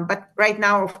 But right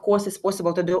now, of course, it's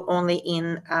possible to do only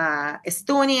in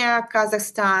Estonia,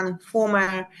 Kazakhstan,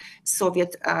 former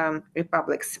Soviet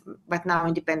republics, but now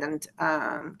independent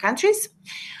countries.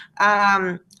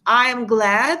 I am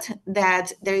glad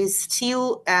that there is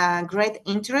still great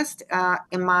interest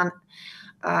among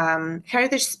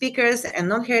heritage speakers and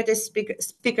non-heritage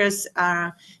speakers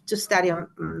to study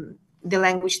the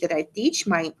language that I teach,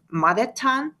 my mother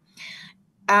tongue.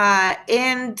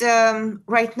 And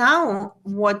right now,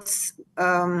 what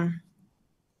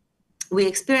we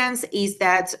experience is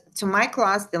that to my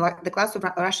class, the class of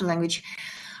Russian language,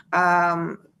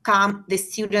 come the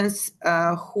students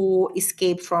who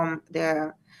escaped from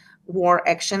the war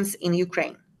actions in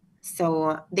Ukraine.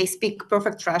 So they speak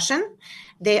perfect Russian.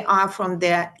 They are from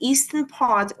the eastern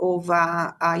part of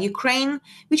Ukraine,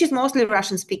 which is mostly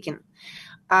Russian speaking.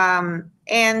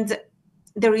 And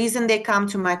the reason they come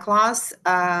to my class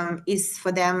is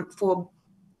for them for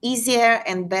easier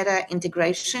and better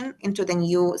integration into the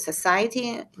new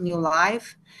society, new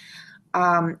life.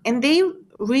 And they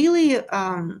really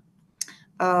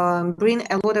bring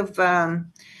a lot of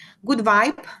good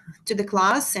vibe to the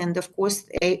class. And of course,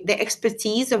 the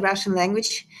expertise of Russian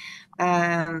language,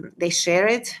 they share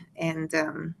it. And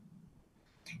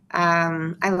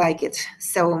I like it.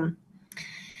 So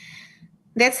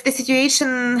that's the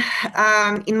situation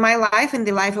in my life, in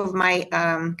the life of my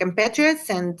compatriots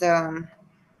and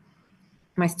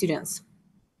my students.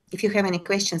 If you have any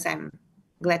questions, I'm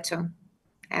glad to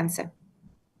answer.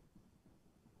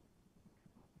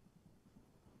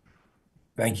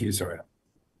 Thank you, Zoya.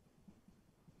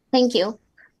 Thank you.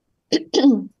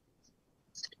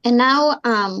 And now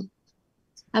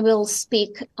I will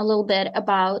speak a little bit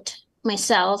about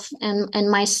myself and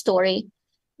my story.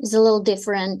 Is a little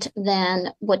different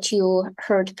than what you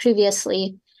heard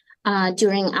previously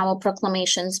during our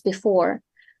proclamations before.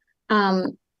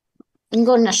 I'm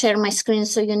going to share my screen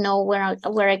so you know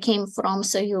where I came from,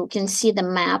 so you can see the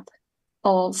map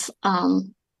of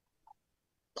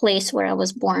place where I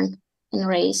was born and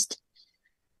raised.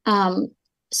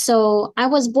 So I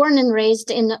was born and raised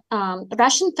in a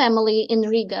Russian family in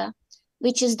Riga,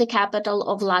 which is the capital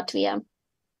of Latvia.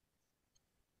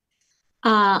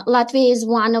 Latvia is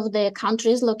one of the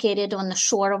countries located on the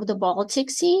shore of the Baltic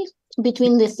Sea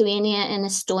between Lithuania and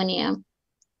Estonia.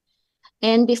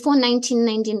 And before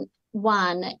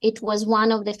 1991, it was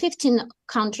one of the 15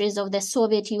 countries of the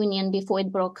Soviet Union before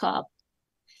it broke up.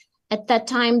 At that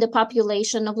time, the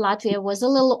population of Latvia was a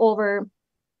little over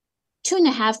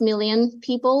 2.5 million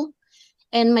people,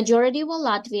 and majority were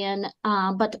Latvian,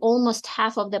 but almost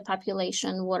half of the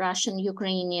population were Russian,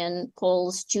 Ukrainian,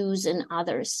 Poles, Jews, and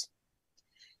others.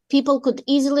 People could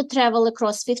easily travel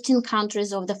across 15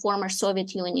 countries of the former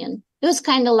Soviet Union. It was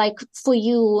kind of like for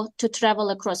you to travel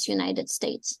across United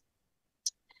States.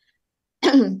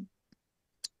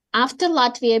 After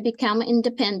Latvia became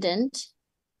independent,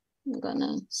 I'm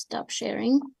gonna stop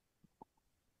sharing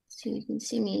so you can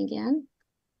see me again.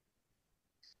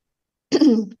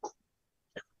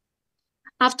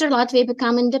 After Latvia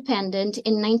became independent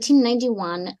in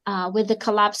 1991, with the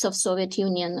collapse of Soviet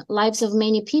Union, lives of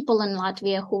many people in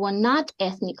Latvia who were not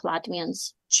ethnic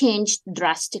Latvians changed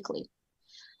drastically.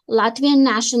 Latvian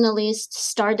nationalists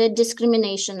started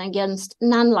discrimination against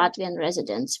non-Latvian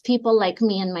residents, people like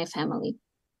me and my family.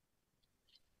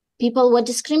 People were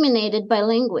discriminated by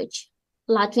language.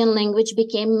 Latvian language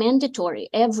became mandatory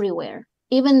everywhere,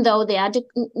 even though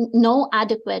no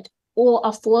adequate or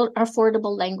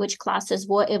affordable language classes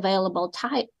were available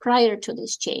prior to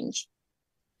this change.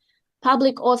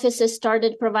 Public offices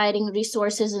started providing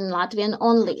resources in Latvian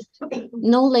only.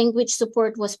 No language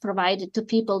support was provided to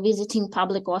people visiting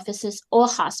public offices or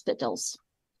hospitals.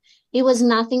 It was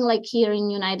nothing like here in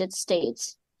the United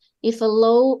States. If a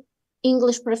low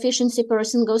English proficiency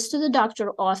person goes to the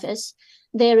doctor's office,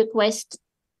 they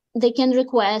can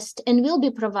request and will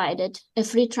be provided a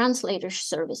free translator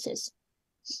services.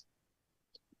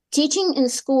 Teaching in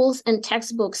schools and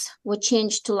textbooks were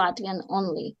changed to Latvian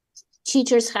only.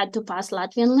 Teachers had to pass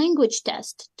Latvian language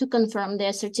test to confirm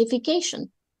their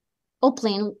certification or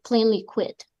plainly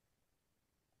quit.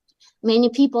 Many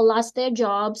people lost their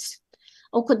jobs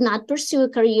or could not pursue a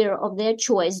career of their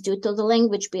choice due to the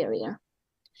language barrier.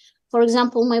 For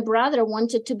example, my brother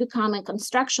wanted to become a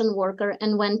construction worker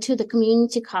and went to the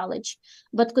community college,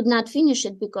 but could not finish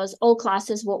it because all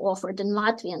classes were offered in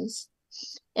Latvians.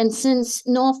 And since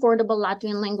no affordable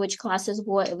Latvian language classes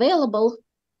were available,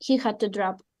 he had to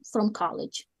drop from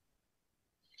college.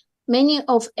 Many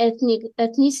of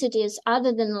ethnicities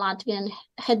other than Latvian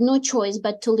had no choice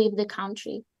but to leave the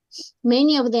country.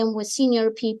 Many of them were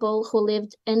senior people who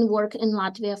lived and worked in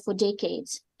Latvia for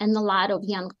decades, and a lot of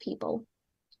young people.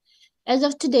 As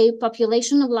of today,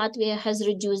 population of Latvia has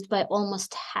reduced by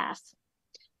almost half,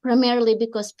 primarily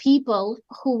because people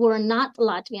who were not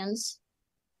Latvians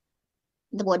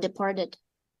were deported.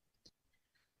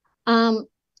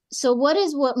 So what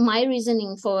is my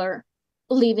reasoning for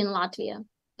leaving Latvia?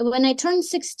 When I turned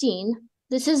 16,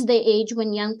 this is the age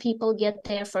when young people get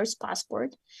their first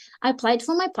passport. I applied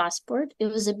for my passport. It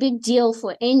was a big deal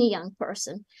for any young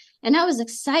person. And I was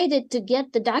excited to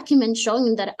get the document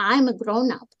showing that I'm a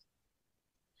grown-up.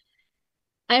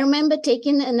 I remember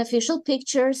taking an official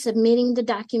picture, submitting the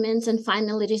documents, and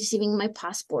finally receiving my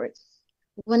passport.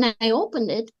 When I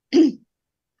opened it,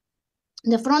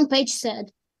 the front page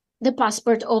said, "The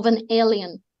passport of an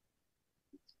alien."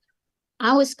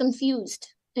 I was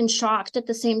confused and shocked at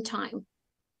the same time.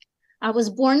 I was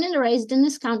born and raised in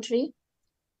this country.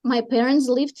 My parents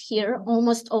lived here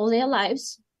almost all their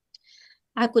lives.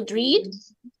 I could read,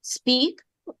 speak,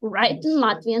 write in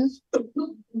Latvian.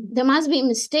 There must be a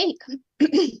mistake.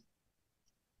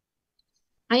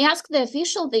 I asked the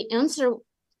official the answer,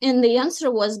 and the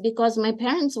answer was because my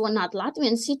parents were not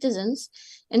Latvian citizens,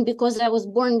 and because I was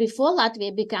born before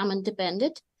Latvia became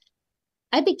independent,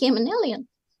 I became an alien.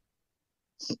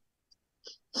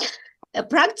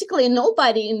 Practically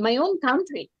nobody in my own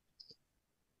country.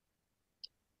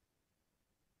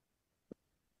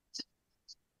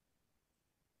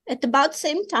 At about the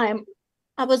same time,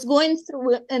 I was going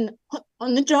through an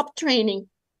on-the-job training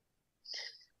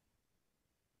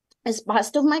as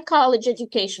part of my college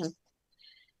education.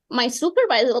 My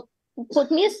supervisor put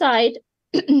me aside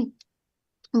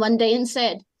one day and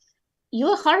said,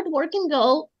 "You're a hardworking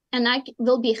girl, and I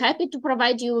will be happy to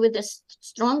provide you with a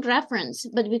strong reference,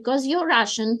 but because you're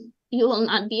Russian, you will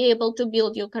not be able to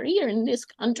build your career in this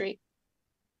country."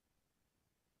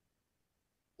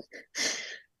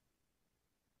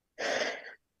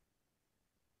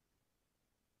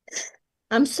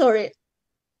 I'm sorry.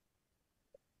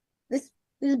 This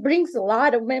brings a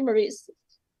lot of memories.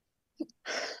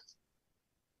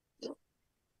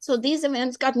 So these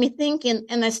events got me thinking,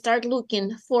 and I started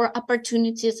looking for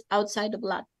opportunities outside of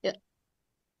Latvia.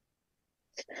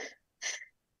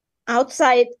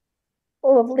 Outside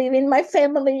of leaving my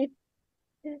family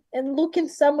and looking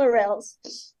somewhere else.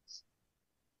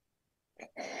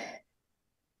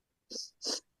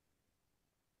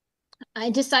 I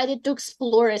decided to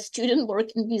explore a student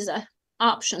working visa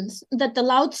options that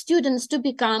allowed students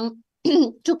to come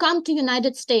to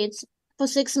United States for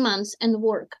 6 months and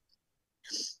work.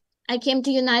 I came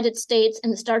to United States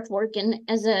and started working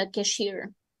as a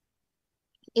cashier.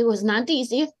 It was not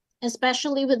easy,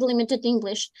 especially with limited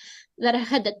English that I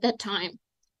had at that time.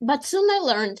 But soon I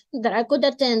learned that I could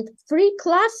attend free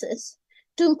classes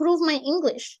to improve my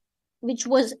English, which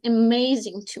was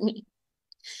amazing to me.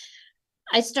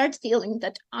 I started feeling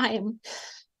that I'm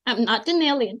not an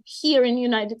alien here in the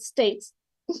United States,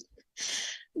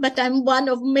 but I'm one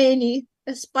of many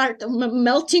as part of a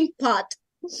melting pot.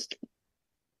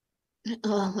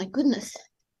 Oh my goodness.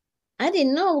 I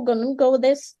didn't know we're gonna go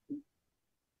this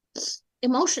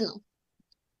emotional.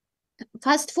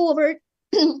 Fast forward,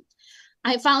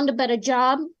 I found a better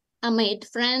job, I made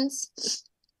friends,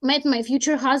 met my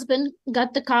future husband,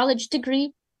 got the college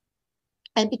degree,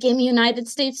 I became a United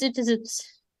States citizen.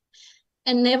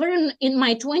 And never in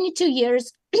my 22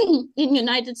 years in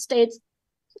United States,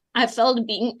 I felt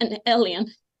being an alien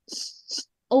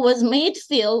or was made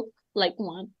feel like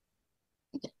one.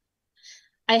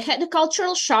 I had a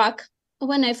cultural shock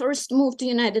when I first moved to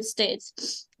United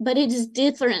States, but it is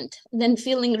different than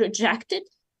feeling rejected,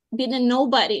 being a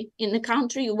nobody in the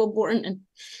country you were born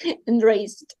and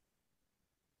raised.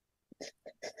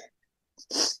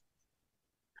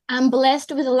 I'm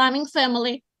blessed with a loving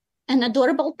family, an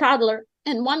adorable toddler,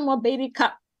 and one more baby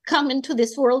come into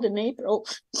this world in April.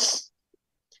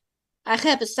 I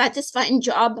have a satisfying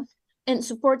job and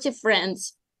supportive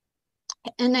friends.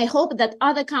 And I hope that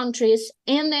other countries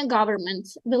and their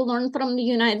governments will learn from the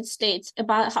United States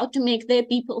about how to make their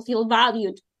people feel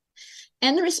valued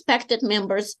and respected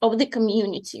members of the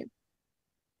community.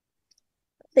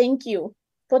 Thank you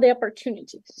for the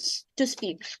opportunity to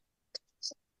speak.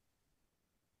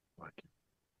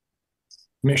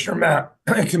 Commissioner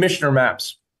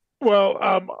Mapps. Well,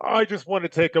 I just want to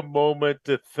take a moment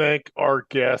to thank our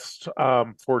guest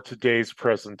for today's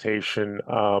presentation.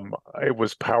 It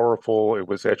was powerful. It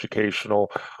was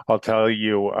educational. I'll tell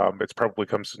you, it probably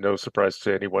comes to no surprise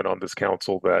to anyone on this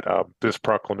council that this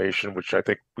proclamation, which I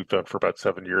think we've done for about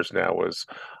 7 years now, is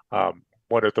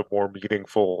one of the more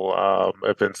meaningful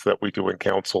events that we do in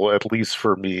council, at least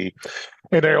for me.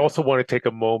 And I also want to take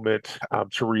a moment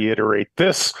to reiterate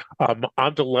this.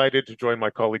 I'm delighted to join my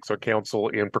colleagues on council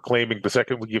in proclaiming the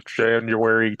second week of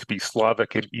January to be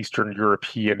Slavic and Eastern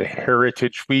European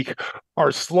Heritage Week.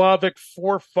 Our Slavic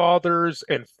forefathers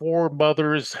and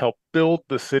foremothers helped build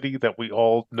the city that we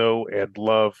all know and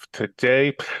love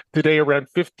today. Today, around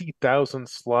 50,000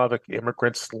 Slavic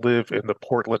immigrants live in the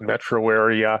Portland metro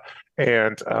area.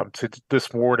 And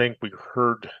this morning, we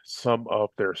heard some of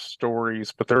their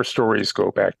stories, but their stories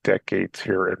go back decades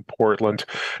here in Portland.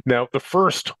 Now, the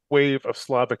first wave of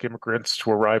Slavic immigrants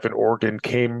to arrive in Oregon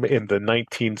came in the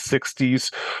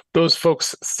 1960s. Those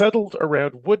folks settled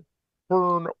around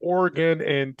Woodburn, Oregon,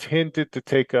 and tended to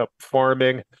take up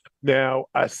farming. Now,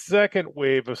 a second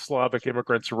wave of Slavic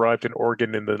immigrants arrived in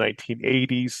Oregon in the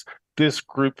 1980s. This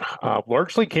group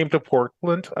largely came to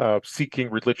Portland seeking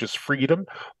religious freedom.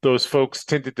 Those folks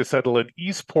tended to settle in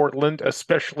East Portland,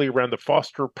 especially around the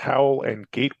Foster Powell and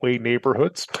Gateway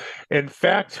neighborhoods. In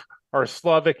fact, our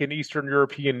Slavic and Eastern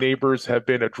European neighbors have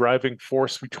been a driving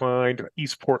force behind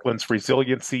East Portland's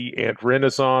resiliency and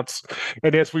renaissance.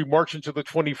 And as we march into the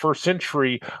 21st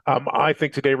century, I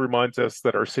think today reminds us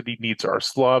that our city needs our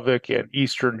Slavic and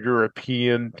Eastern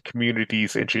European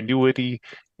communities' ingenuity,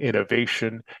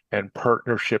 innovation, and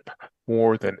partnership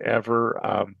more than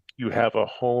ever. You have a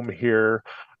home here.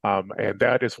 And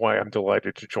that is why I'm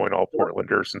delighted to join all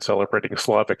Portlanders in celebrating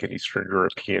Slavic and Eastern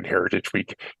European Heritage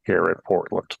Week here in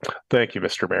Portland. Thank you,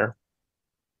 Mr. Mayor.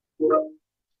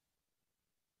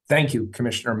 Thank you,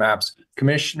 Commissioner Mapps.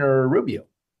 Commissioner Rubio.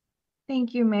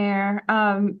 Thank you, Mayor.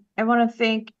 I want to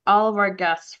thank all of our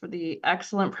guests for the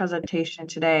excellent presentation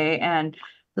today, and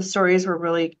the stories were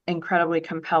really incredibly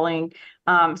compelling.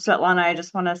 Svetlana, I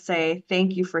just want to say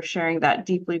thank you for sharing that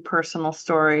deeply personal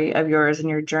story of yours and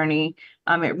your journey.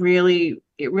 It really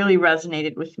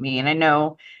resonated with me, and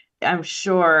I'm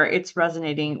sure it's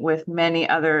resonating with many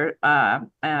other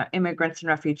immigrants and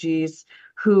refugees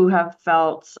who have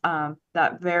felt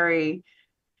that very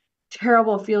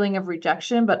terrible feeling of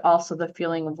rejection, but also the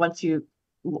feeling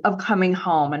of coming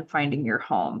home and finding your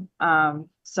home.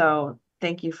 So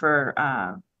thank you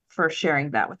for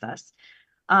sharing that with us.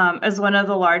 As one of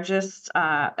the largest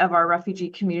of our refugee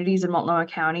communities in Multnomah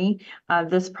County,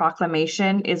 this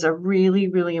proclamation is a really,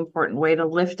 really important way to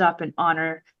lift up and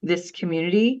honor this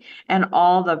community and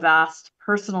all the vast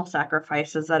personal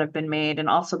sacrifices that have been made, and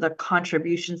also the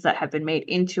contributions that have been made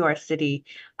into our city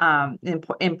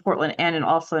in Portland and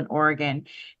also in Oregon.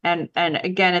 And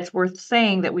again, it's worth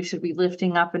saying that we should be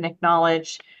lifting up and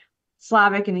acknowledge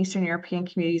Slavic and Eastern European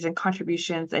communities and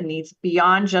contributions and needs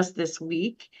beyond just this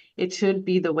week. It should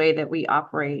be the way that we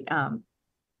operate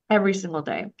every single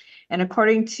day. And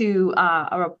according to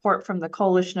a report from the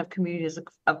Coalition of Communities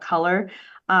of Color,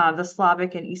 the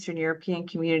Slavic and Eastern European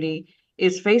community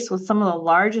is faced with some of the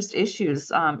largest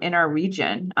issues in our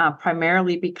region,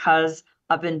 primarily because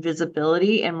of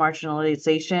invisibility and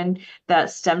marginalization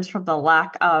that stems from the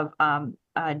lack of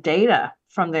data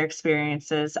from their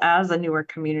experiences as a newer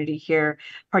community here,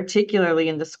 particularly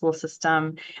in the school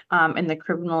system, in the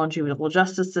criminal and juvenile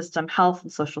justice system, health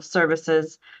and social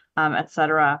services, et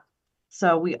cetera.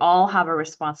 So we all have a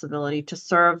responsibility to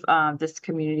serve this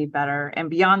community better. And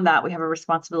beyond that, we have a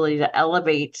responsibility to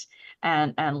elevate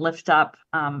and lift up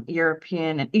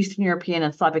European and Eastern European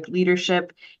and Slavic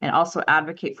leadership, and also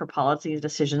advocate for policy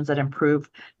decisions that improve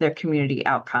their community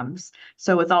outcomes.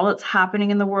 So with all that's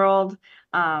happening in the world,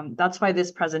 that's why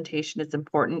this presentation is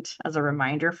important as a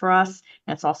reminder for us.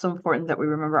 And it's also important that we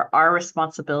remember our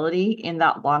responsibility in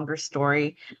that longer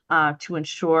story to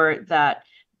ensure that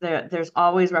there's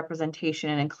always representation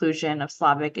and inclusion of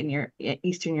Slavic and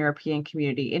Eastern European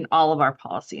community in all of our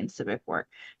policy and civic work.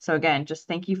 So again, just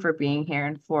thank you for being here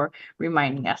and for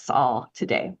reminding us all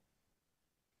today.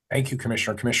 Thank you,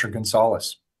 Commissioner. Commissioner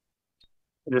Gonzalez.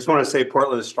 I just want to say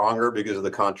Portland is stronger because of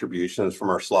the contributions from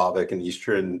our Slavic and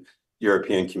Eastern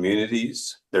European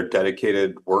communities. Their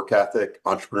dedicated work ethic,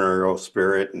 entrepreneurial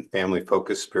spirit, and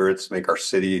family-focused spirits make our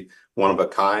city one of a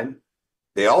kind.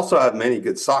 They also have many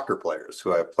good soccer players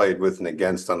who I've played with and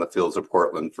against on the fields of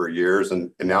Portland for years, and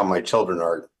now my children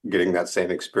are getting that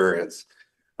same experience.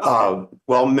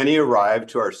 While many arrived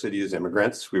to our city as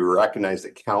immigrants, we recognize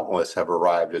that countless have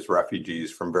arrived as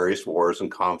refugees from various wars and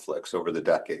conflicts over the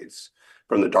decades,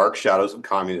 from the dark shadows of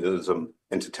communism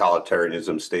and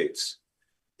totalitarianism states.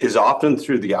 It is often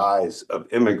through the eyes of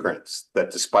immigrants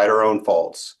that, despite our own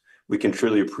faults, we can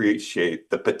truly appreciate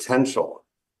the potential,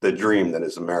 the dream that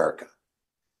is America.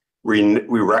 We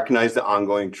recognize the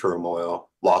ongoing turmoil,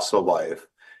 loss of life,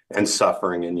 and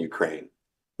suffering in Ukraine.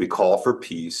 We call for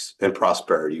peace and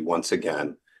prosperity once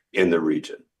again in the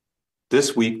region.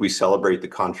 This week, we celebrate the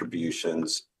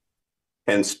contributions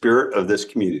and spirit of this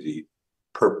community,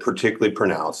 particularly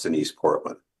pronounced in East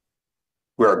Portland.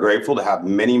 We are grateful to have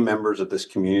many members of this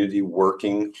community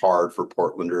working hard for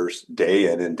Portlanders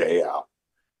day in and day out.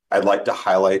 I'd like to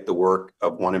highlight the work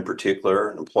of one in particular,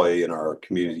 an employee in our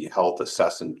community health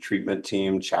assess and treatment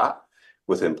team chat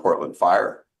within Portland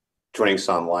Fire. Joining us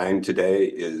online today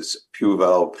is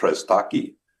Puvel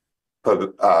Prestaki.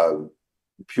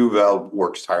 Puvel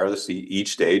works tirelessly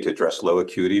each day to address low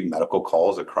acuity medical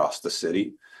calls across the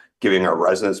city, giving our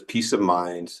residents peace of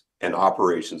mind and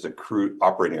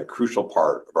operating a crucial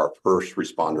part of our first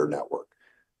responder network.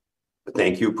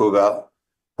 Thank you, Puvel.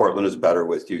 Portland is better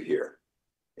with you here.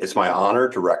 It's my honor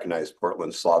to recognize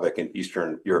Portland's Slavic and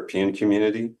Eastern European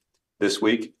community this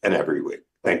week and every week.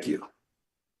 Thank you.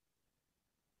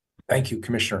 Thank you,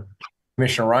 Commissioner.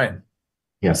 Commissioner Ryan.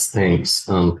 Yes, thanks.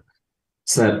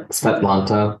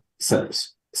 Svetlana,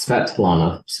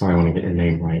 sorry, I want to get your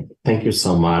name right. Thank you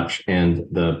so much. And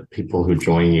the people who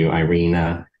join you,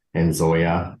 Irina and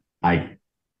Zoya, I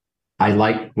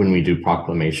like when we do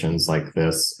proclamations like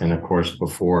this. And of course,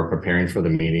 before preparing for the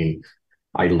meeting,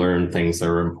 I learned things that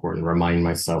are important. Remind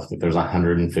myself that there's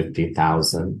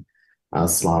 150,000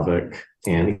 Slavic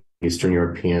and Eastern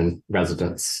European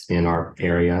residents in our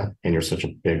area, and you're such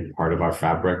a big part of our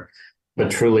fabric. But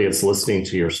truly, it's listening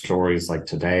to your stories like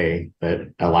today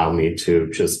that allow me to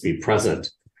just be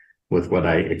present with what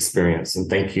I experience. And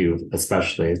thank you,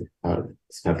 especially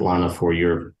Svetlana, for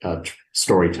your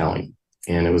storytelling.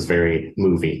 And it was very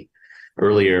moving.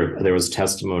 Earlier, there was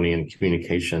testimony and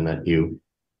communication that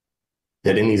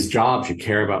in these jobs, you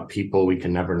care about people we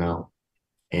can never know.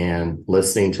 And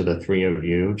listening to the three of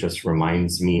you just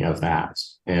reminds me of that.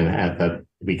 And at that,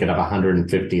 we could have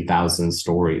 150,000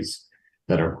 stories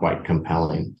that are quite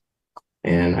compelling.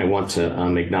 And I want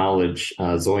to acknowledge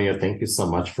Zoya. Thank you so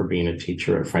much for being a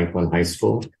teacher at Franklin High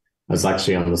School. I was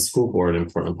actually on the school board in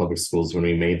Portland Public Schools when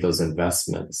we made those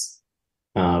investments.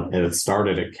 And it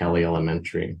started at Kelly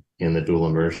Elementary in the dual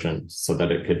immersion so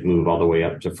that it could move all the way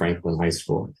up to Franklin High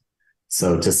School.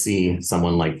 So to see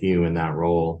someone like you in that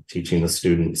role, teaching the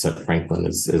students at Franklin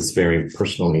is very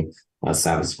personally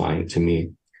satisfying to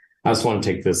me. I just want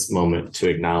to take this moment to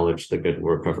acknowledge the good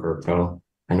work of ERCO.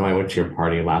 I know I went to your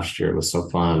party last year. It was so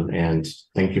fun. And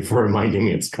thank you for reminding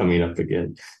me it's coming up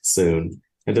again soon.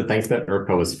 And to think that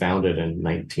ERCO was founded in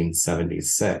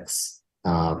 1976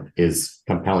 is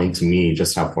compelling to me,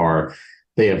 just how far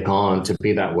they have gone to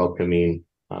be that welcoming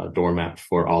doormat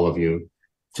for all of you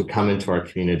to come into our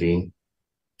community,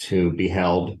 to be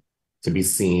held, to be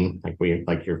seen,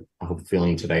 like you're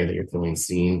feeling today, that you're feeling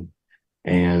seen,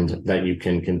 and that you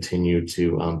can continue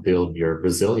to build your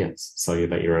resilience so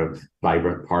that you're a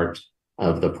vibrant part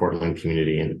of the Portland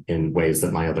community in ways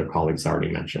that my other colleagues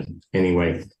already mentioned.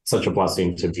 Anyway, such a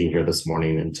blessing to be here this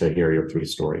morning and to hear your three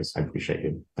stories. I appreciate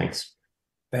you. Thanks.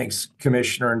 Thanks,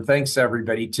 Commissioner, and thanks,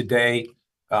 everybody. Today,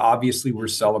 obviously, we're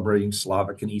celebrating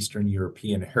Slavic and Eastern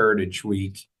European Heritage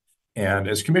Week. And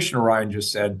as Commissioner Ryan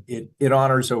just said, it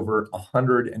honors over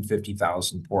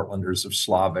 150,000 Portlanders of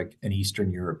Slavic and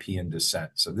Eastern European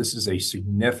descent. So this is a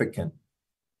significant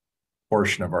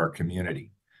portion of our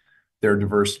community. Their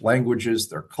diverse languages,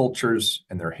 their cultures,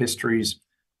 and their histories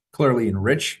clearly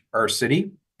enrich our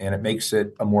city, and it makes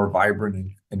it a more vibrant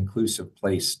and inclusive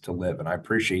place to live. And I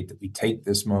appreciate that we take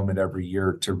this moment every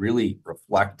year to really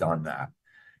reflect on that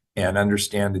and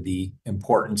understand the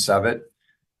importance of it.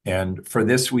 And for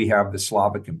this, we have the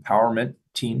Slavic Empowerment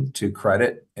team to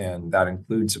credit, and that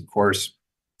includes, of course,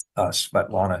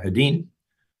 Svetlana Hedin,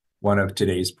 one of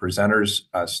today's presenters.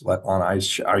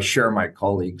 Svetlana, I share my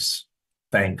colleagues'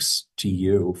 thanks to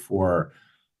you for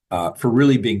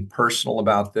really being personal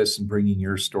about this and bringing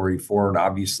your story forward.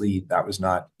 Obviously, that was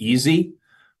not easy,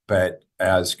 but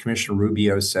as Commissioner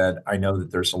Rubio said, I know that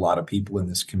there's a lot of people in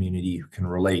this community who can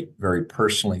relate very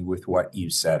personally with what you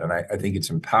said, and I think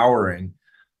it's empowering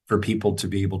for people to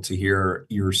be able to hear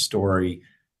your story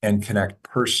and connect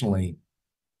personally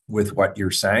with what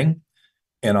you're saying.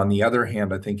 And on the other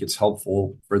hand, I think it's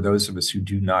helpful for those of us who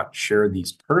do not share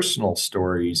these personal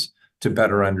stories to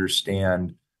better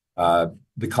understand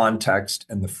the context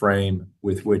and the frame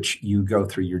with which you go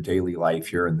through your daily life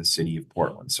here in the city of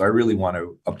Portland. So I really want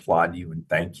to applaud you and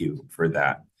thank you for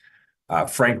that.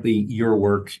 Frankly, your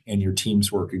work and your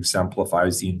team's work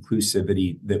exemplifies the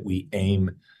inclusivity that we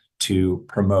aim to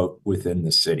promote within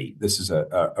the city. This is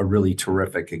a really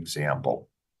terrific example.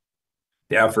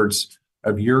 The efforts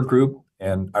of your group,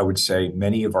 and I would say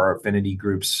many of our affinity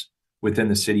groups within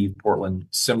the city of Portland,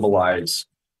 symbolize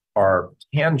our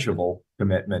tangible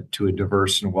commitment to a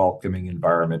diverse and welcoming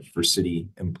environment for city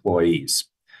employees.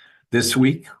 This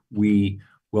week, we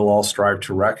will all strive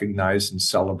to recognize and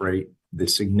celebrate the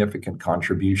significant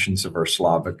contributions of our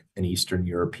Slavic and Eastern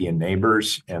European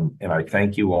neighbors. And I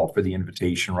thank you all for the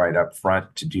invitation right up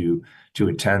front to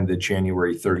attend the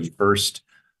January 31st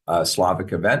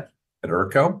Slavic event at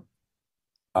ERCO.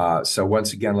 So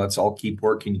once again, let's all keep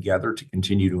working together to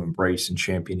continue to embrace and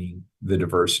championing the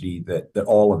diversity that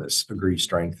all of us agree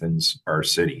strengthens our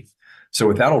city. So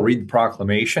with that, I'll read the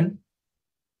proclamation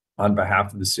on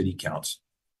behalf of the City Council.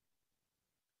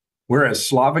 Whereas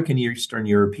Slavic and Eastern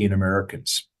European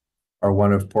Americans are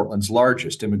one of Portland's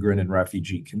largest immigrant and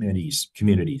refugee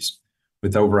communities,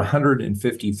 with over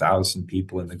 150,000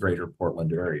 people in the greater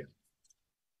Portland area.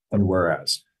 And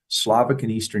whereas Slavic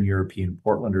and Eastern European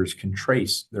Portlanders can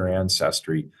trace their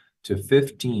ancestry to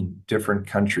 15 different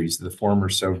countries of the former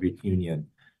Soviet Union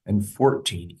and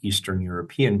 14 Eastern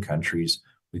European countries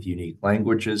with unique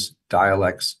languages,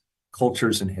 dialects,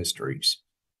 cultures, and histories.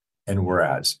 And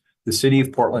whereas the City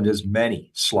of Portland has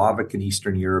many Slavic and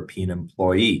Eastern European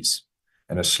employees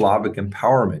and a Slavic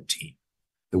empowerment team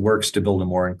that works to build a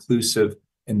more inclusive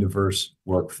and diverse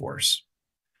workforce.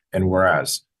 And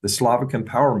whereas the Slavic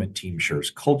empowerment team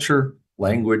shares culture,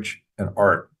 language, and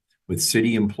art with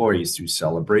city employees through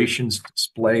celebrations,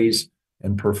 displays,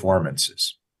 and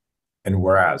performances. And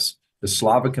whereas the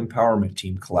Slavic empowerment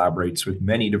team collaborates with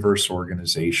many diverse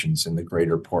organizations in the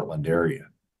greater Portland area.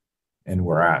 And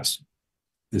whereas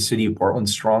the City of Portland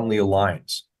strongly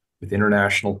aligns with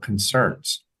international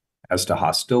concerns as to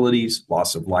hostilities,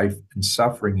 loss of life, and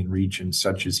suffering in regions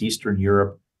such as Eastern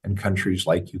Europe and countries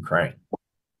like Ukraine.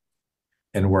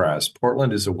 And whereas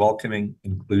Portland is a welcoming,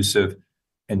 inclusive,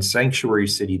 and sanctuary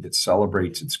city that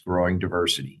celebrates its growing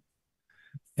diversity.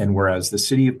 And whereas the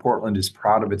City of Portland is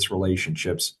proud of its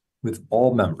relationships with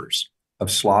all members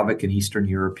of Slavic and Eastern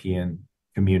European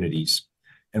communities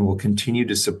and will continue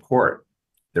to support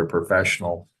their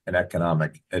professional and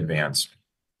economic advancement.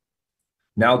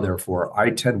 Now, therefore, I,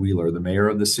 Ted Wheeler, the mayor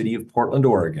of the City of Portland,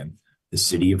 Oregon, the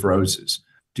City of Roses,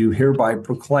 do hereby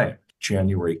proclaim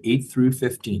January 8th through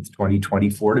 15th,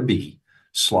 2024 to be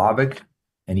Slavic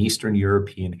and Eastern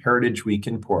European Heritage Week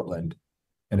in Portland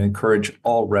and encourage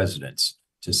all residents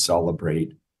to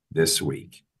celebrate this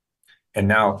week. And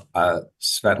now,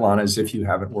 Svetlana, as if you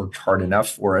haven't worked hard enough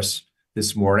for us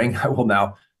this morning, I will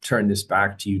now turn this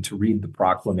back to you to read the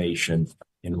proclamation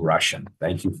in Russian.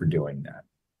 Thank you for doing that.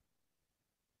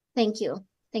 Thank you.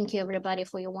 Thank you, everybody,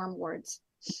 for your warm words.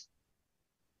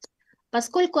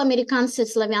 Поскольку американцы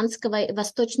славянского и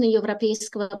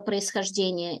восточноевропейского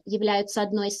происхождения являются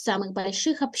одной из самых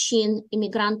больших общин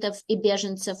иммигрантов и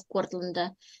беженцев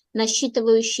Портленда,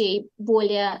 насчитывающей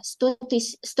более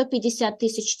 150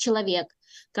 тысяч человек,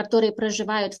 которые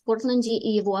проживают в Портленде и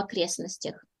его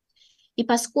окрестностях. И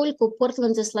поскольку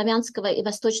Портленды славянского и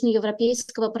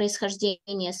восточноевропейского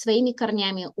происхождения своими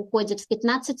корнями уходят в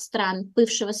 15 стран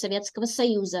бывшего Советского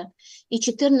Союза и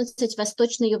 14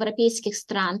 восточноевропейских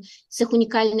стран с их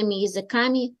уникальными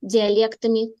языками,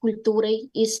 диалектами, культурой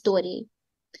и историей.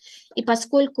 И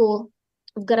поскольку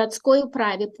в городской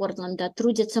управе Портленда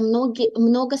трудятся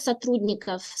много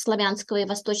сотрудников славянского и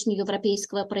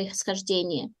восточноевропейского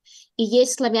происхождения. И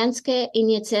есть славянская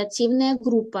инициативная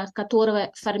группа,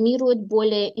 которая формирует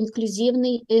более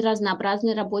инклюзивный и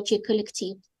разнообразный рабочий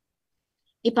коллектив.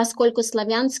 И поскольку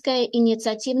славянская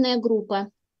инициативная группа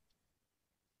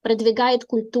продвигает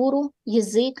культуру,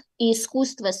 язык и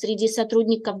искусство среди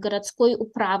сотрудников городской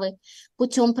управы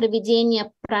путем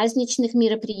проведения праздничных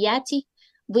мероприятий,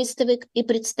 выставок и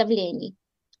представлений.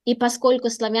 И поскольку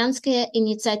славянская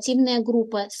инициативная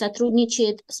группа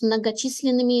сотрудничает с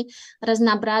многочисленными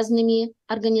разнообразными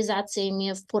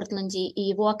организациями в Портленде и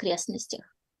его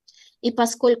окрестностях. И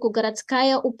поскольку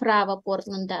городская управа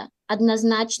Портленда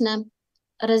однозначно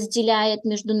разделяет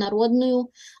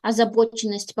международную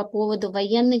озабоченность по поводу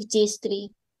военных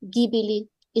действий, гибели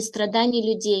и страданий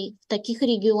людей в таких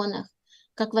регионах,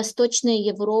 как Восточная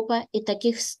Европа и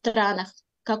таких странах,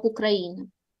 как Украина.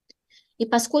 И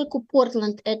поскольку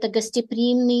Портленд – это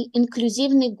гостеприимный,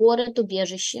 инклюзивный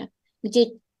город-убежище,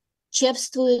 где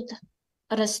чествует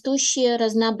растущее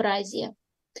разнообразие,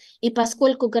 и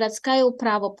поскольку городская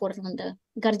управа Портленда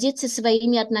гордится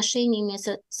своими отношениями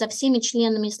со всеми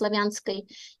членами славянской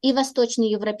и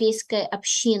восточноевропейской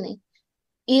общины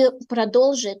и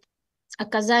продолжит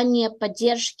оказание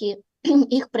поддержки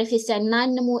их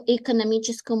профессиональному и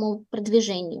экономическому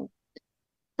продвижению.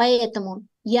 Поэтому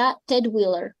я, Тед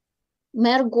Уиллер,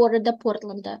 мэр города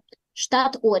Портленда,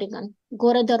 штат Орегон,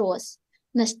 города Росс,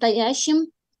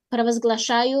 настоящим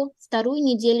провозглашаю вторую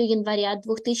неделю января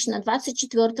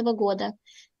 2024 года,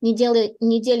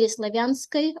 недели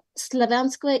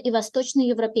славянского и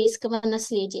восточноевропейского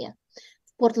наследия.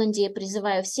 В Портленде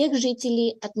призываю всех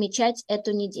жителей отмечать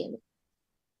эту неделю.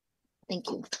 Thank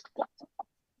you.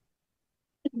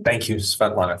 Thank you,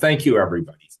 Svetlana. Thank you,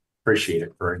 everybody. Appreciate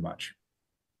it very much.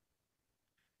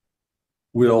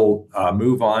 We'll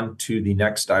move on to the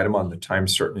next item on the time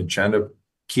certain agenda.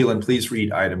 Keelan, please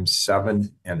read items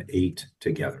 7 and 8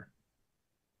 together.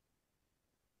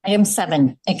 Item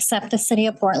 7, accept the City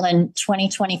of Portland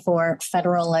 2024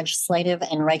 federal legislative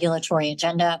and regulatory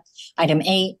agenda. Item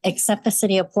 8, accept the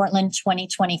City of Portland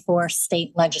 2024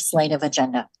 state legislative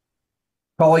agenda.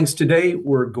 Colleagues, today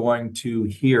we're going to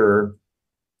hear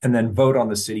and then vote on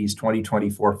the city's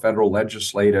 2024 federal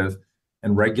legislative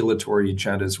and regulatory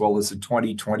agenda, as well as the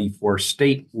 2024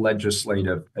 state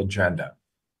legislative agenda.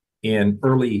 In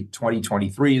early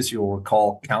 2023, as you'll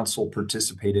recall, Council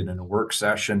participated in a work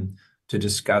session to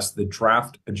discuss the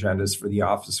draft agendas for the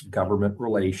Office of Government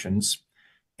Relations.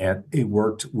 And it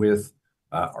worked with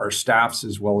our staffs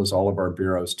as well as all of our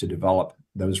bureaus to develop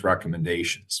those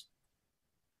recommendations.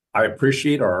 I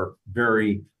appreciate our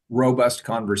very robust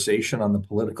conversation on the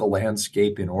political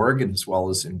landscape in Oregon, as well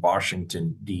as in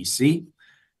Washington, D.C.,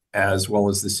 as well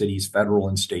as the city's federal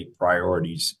and state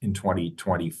priorities in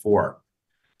 2024.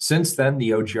 Since then, the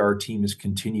OGR team has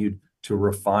continued to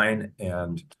refine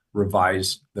and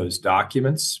revise those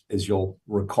documents. As you'll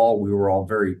recall, we were all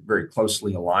very, very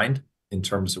closely aligned in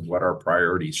terms of what our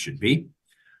priorities should be.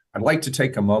 I'd like to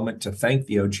take a moment to thank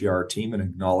the OGR team and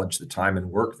acknowledge the time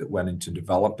and work that went into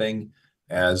developing,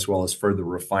 as well as further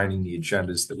refining the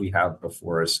agendas that we have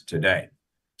before us today.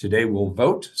 Today, we'll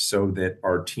vote so that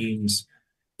our teams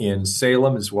in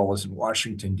Salem, as well as in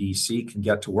Washington, D.C., can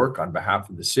get to work on behalf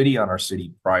of the city on our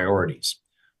city priorities.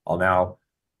 I'll now,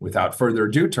 without further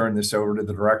ado, turn this over to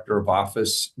the Director of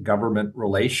Office Government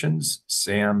Relations,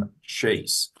 Sam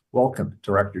Chase. Welcome,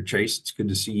 Director Chase. It's good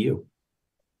to see you.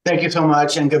 Thank you so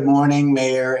much, and good morning,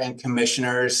 Mayor and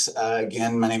Commissioners.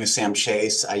 Again, my name is Sam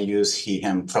Chase. I use he,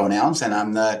 him pronouns, and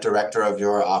I'm the Director of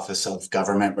your Office of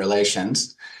Government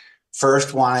Relations.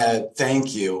 First, want to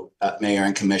thank you, Mayor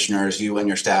and Commissioners. You and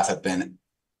your staff have been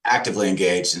actively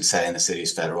engaged in setting the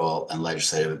city's federal and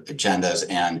legislative agendas.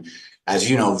 And as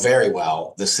you know very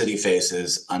well, the city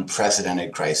faces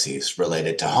unprecedented crises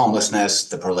related to homelessness,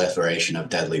 the proliferation of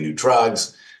deadly new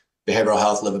drugs, behavioral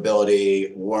health,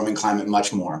 livability, warming climate,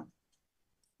 much more.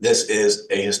 This is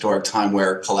a historic time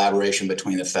where collaboration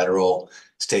between the federal,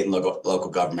 state, and local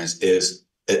governments is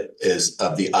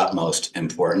of the utmost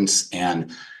importance.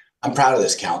 And I'm proud of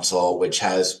this council, which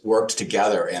has worked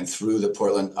together and through the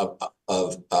Portland Office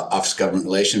of Government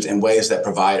Relations in ways that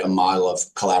provide a model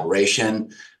of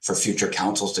collaboration for future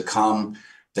councils to come,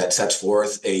 that sets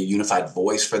forth a unified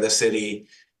voice for the city,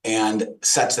 and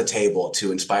sets the table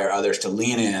to inspire others to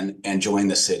lean in and join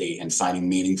the city in finding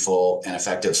meaningful and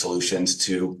effective solutions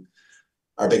to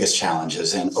our biggest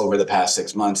challenges. And over the past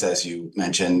 6 months, as you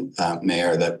mentioned,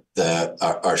 Mayor,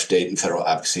 our state and federal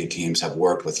advocacy teams have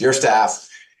worked with your staff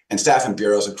and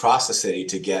bureaus across the city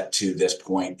to get to this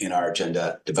point in our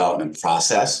agenda development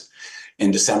process.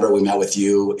 In December, we met with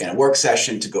you in a work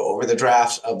session to go over the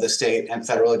drafts of the state and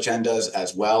federal agendas,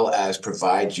 as well as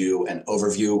provide you an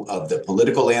overview of the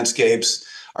political landscapes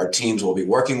our teams will be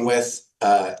working with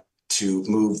to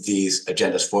move these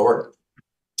agendas forward.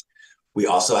 We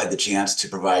also had the chance to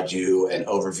provide you an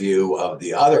overview of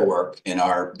the other work in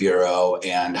our bureau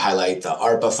and highlight the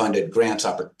ARPA-funded grants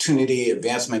opportunity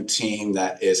advancement team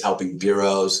that is helping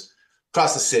bureaus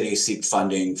across the city seek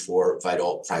funding for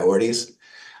vital priorities.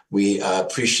 We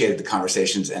appreciated the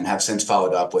conversations and have since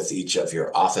followed up with each of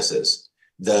your offices.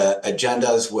 The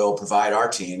agendas will provide our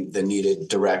team the needed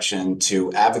direction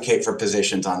to advocate for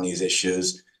positions on these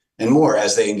issues and more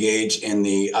as they engage in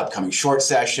the upcoming short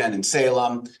session in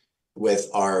Salem with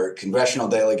our congressional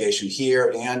delegation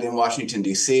here and in Washington,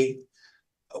 D.C.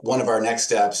 One of our next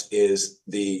steps is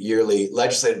the yearly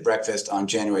legislative breakfast on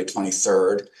January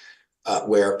 23rd.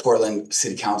 Where Portland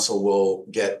City Council will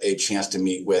get a chance to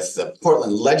meet with the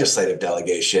Portland legislative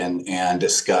delegation and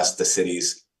discuss the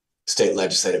city's state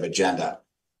legislative agenda.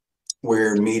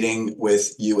 We're meeting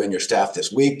with you and your staff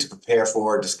this week to prepare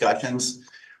for discussions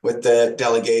with the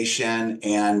delegation,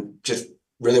 and just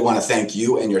really want to thank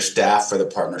you and your staff for the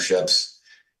partnerships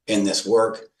in this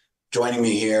work. Joining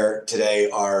me here today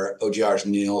are OGR's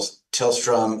Niels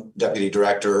Tillstrom, Deputy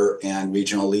Director and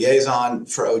Regional Liaison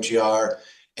for OGR,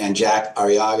 and Jack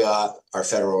Arriaga, our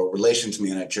Federal Relations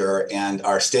Manager, and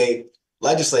our state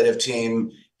legislative team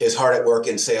is hard at work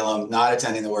in Salem, not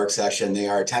attending the work session. They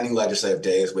are attending legislative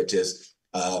days, which is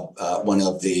one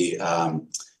of the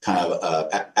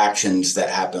actions that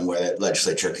happen where the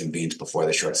legislature convenes before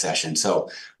the short session. So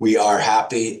we are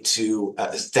happy to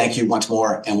thank you once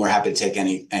more, and we're happy to take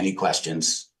any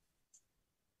questions.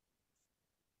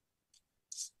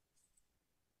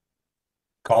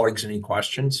 Colleagues, any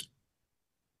questions?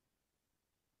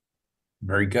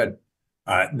 Very good.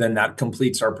 Then that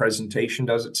completes our presentation,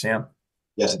 does it, Sam?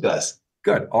 Yes, it does.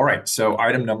 Good. All right. So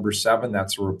item number 7,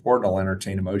 that's a report. I'll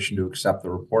entertain a motion to accept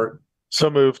the report. So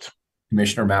moved.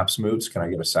 Commissioner Mapps moves. Can I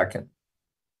get a second?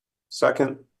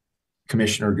 Second.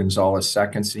 Commissioner Gonzalez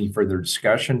seconds. Any further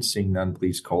discussion? Seeing none,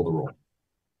 please call the roll.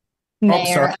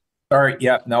 Mayor. Sorry.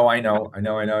 Yeah, no, I know.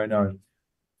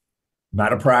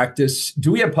 Not a practice.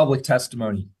 Do we have public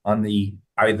testimony on the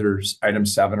either item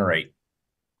 7 or 8?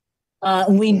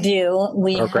 We do.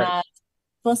 We Okay. have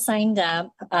people signed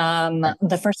up.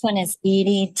 The first one is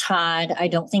Edie, Todd. I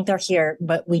don't think they're here,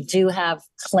 but we do have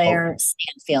Claire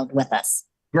Stanfield with us.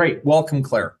 Great. Welcome,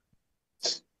 Claire.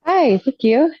 Hi, thank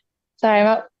you. Sorry, I'm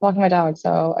out walking my dog,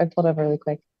 so I pulled over really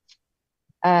quick.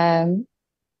 Um,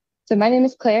 so my name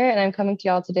is Claire, and I'm coming to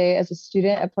y'all today as a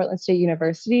student at Portland State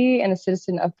University and a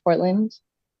citizen of Portland.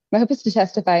 My hope is to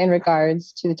testify in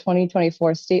regards to the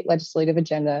 2024 state legislative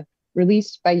agenda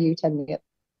released by you, Ted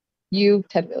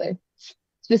Wheeler.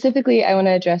 Specifically, I want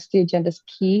to address the agenda's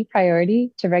key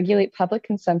priority to regulate public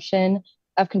consumption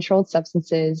of controlled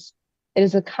substances. It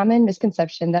is a common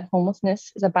misconception that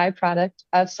homelessness is a byproduct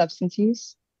of substance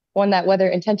use, one that, whether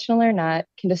intentional or not,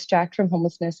 can distract from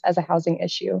homelessness as a housing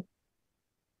issue.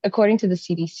 According to the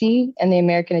CDC and the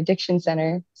American Addiction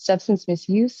Center, substance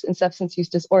misuse and substance use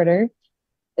disorder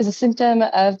is a symptom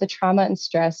of the trauma and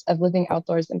stress of living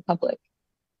outdoors in public.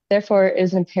 Therefore, it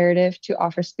is imperative to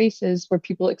offer spaces where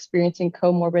people experiencing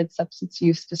comorbid substance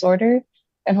use disorder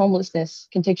and homelessness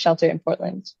can take shelter in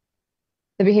Portland.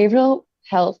 The Behavioral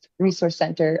Health Resource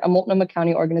Center, a Multnomah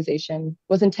County organization,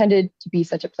 was intended to be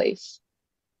such a place.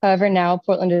 However, now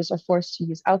Portlanders are forced to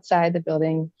use outside the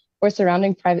building, where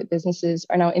surrounding private businesses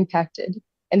are now impacted,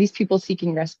 and these people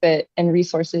seeking respite and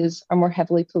resources are more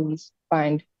heavily policed,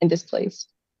 fined, and displaced.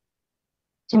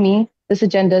 To me, this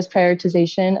agenda's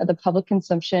prioritization of the public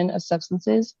consumption of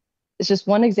substances is just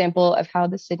one example of how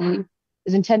the city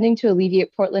is intending to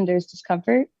alleviate Portlanders'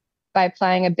 discomfort by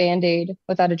applying a Band-Aid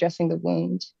without addressing the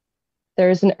wound. There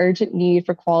is an urgent need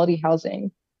for quality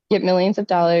housing, yet millions of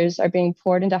dollars are being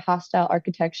poured into hostile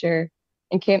architecture,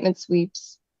 encampment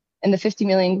sweeps, and the $50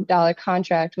 million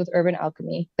contract with Urban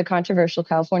Alchemy, the controversial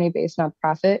California-based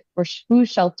nonprofit whose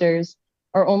shelters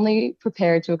are only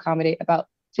prepared to accommodate about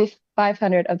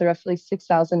 500 of the roughly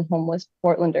 6,000 homeless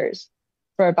Portlanders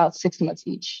for about 6 months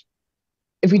each.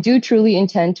 If we do truly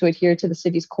intend to adhere to the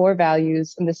city's core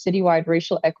values and the citywide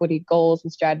racial equity goals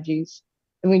and strategies,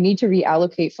 then we need to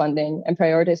reallocate funding and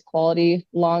prioritize quality,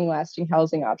 long-lasting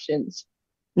housing options.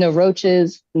 No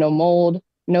roaches, no mold,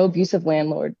 no abusive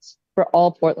landlords for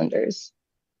all Portlanders.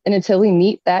 And until we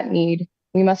meet that need,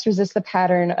 we must resist the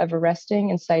pattern of arresting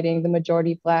and citing the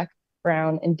majority Black,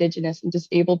 Brown, Indigenous, and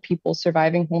disabled people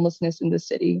surviving homelessness in the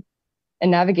city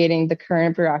and navigating the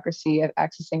current bureaucracy of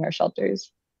accessing our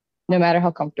shelters, no matter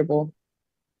how comfortable.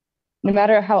 No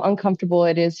matter how uncomfortable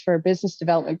it is for business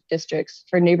development districts,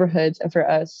 for neighborhoods, and for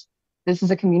us, this is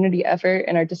a community effort,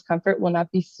 and our discomfort will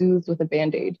not be soothed with a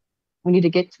Band-Aid. We need to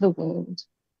get to the wound,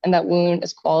 and that wound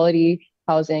is quality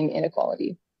housing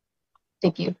inequality.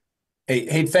 Thank you.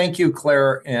 Hey, thank you,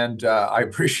 Claire, and I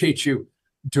appreciate you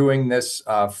doing this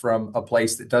from a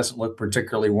place that doesn't look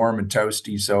particularly warm and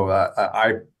toasty, so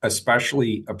I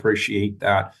especially appreciate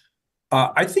that.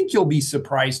 I think you'll be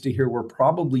surprised to hear we're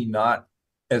probably not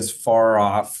as far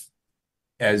off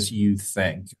as you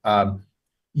think.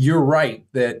 You're right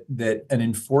that an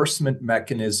enforcement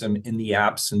mechanism in the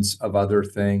absence of other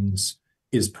things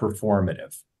is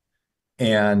performative.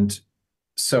 And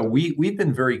so we've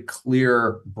been very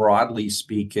clear, broadly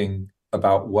speaking,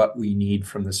 about what we need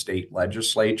from the state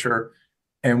legislature.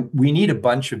 And we need a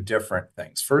bunch of different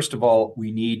things. First of all,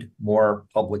 we need more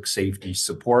public safety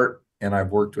support. And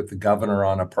I've worked with the governor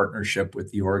on a partnership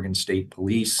with the Oregon State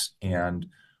Police and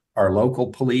our local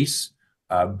police,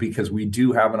 because we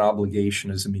do have an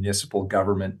obligation as a municipal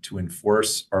government to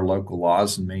enforce our local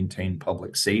laws and maintain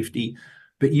public safety.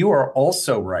 But you are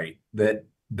also right that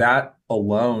that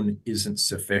alone isn't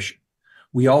sufficient.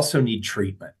 We also need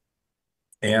treatment.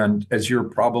 And as you're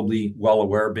probably well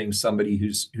aware, being somebody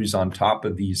who's on top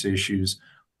of these issues,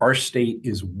 our state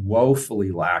is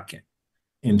woefully lacking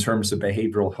in terms of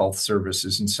behavioral health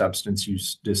services and substance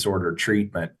use disorder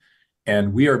treatment.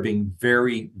 And we are being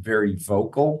very, very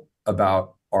vocal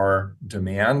about our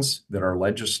demands that our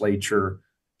legislature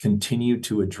continue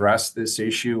to address this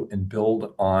issue and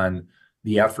build on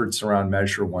the efforts around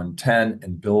Measure 110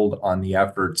 and build on the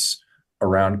efforts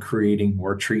around creating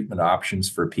more treatment options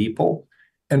for people.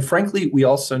 And frankly, we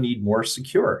also need more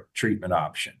secure treatment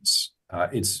options.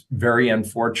 It's very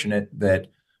unfortunate that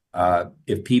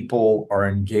if people are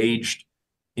engaged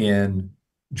in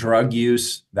drug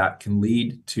use, that can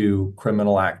lead to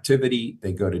criminal activity.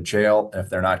 They go to jail. And if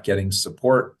they're not getting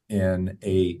support in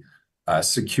a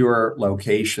secure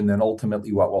location, then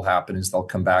ultimately what will happen is they'll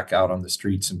come back out on the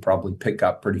streets and probably pick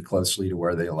up pretty closely to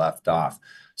where they left off.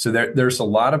 So there's a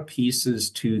lot of pieces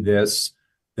to this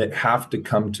that have to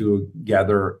come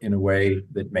together in a way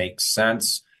that makes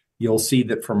sense. You'll see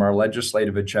that from our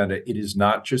legislative agenda, it is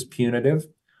not just punitive.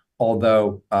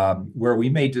 Although where we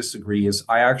may disagree is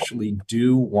I actually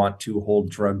do want to hold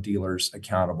drug dealers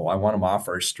accountable. I want them off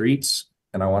our streets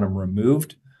and I want them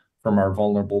removed from our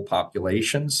vulnerable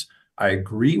populations. I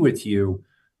agree with you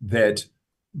that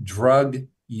drug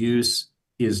use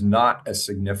is not a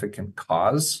significant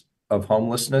cause of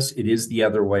homelessness, it is the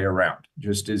other way around,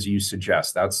 just as you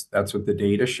suggest. That's what the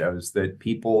data shows, that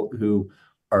people who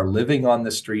are living on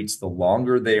the streets, the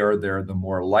longer they are there, the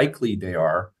more likely they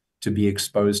are to be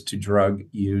exposed to drug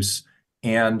use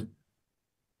and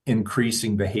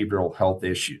increasing behavioral health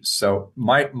issues. So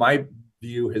my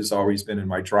view has always been, in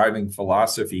my driving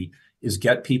philosophy, is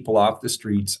get people off the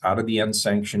streets, out of the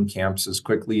unsanctioned camps as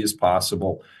quickly as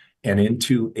possible, and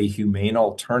into a humane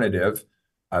alternative.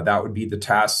 That would be the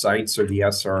task sites or the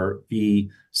SRV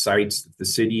sites that the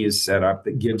city has set up,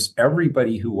 that gives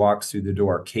everybody who walks through the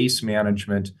door case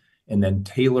management and then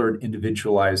tailored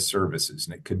individualized services.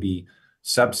 And it could be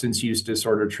substance use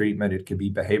disorder treatment, it could be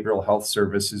behavioral health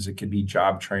services, it could be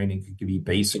job training, it could be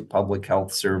basic public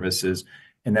health services,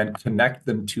 and then connect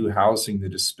them to housing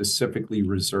that is specifically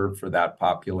reserved for that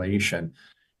population.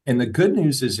 And the good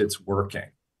news is it's working.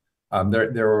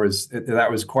 That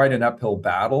was quite an uphill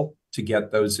battle to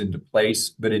get those into place,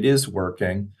 but it is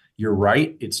working. You're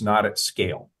right, it's not at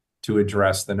scale to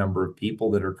address the number of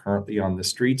people that are currently on the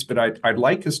streets, but I'd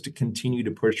like us to continue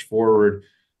to push forward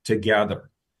together.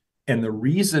 And the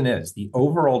reason is, the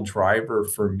overall driver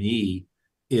for me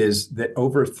is that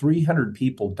over 300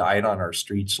 people died on our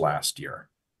streets last year,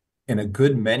 and a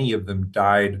good many of them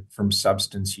died from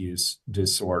substance use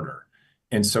disorder.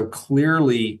 And so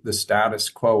clearly the status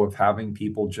quo of having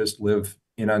people just live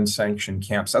in unsanctioned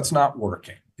camps, that's not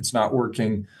working. It's not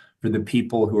working for the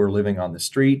people who are living on the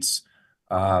streets.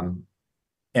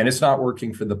 And it's not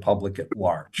working for the public at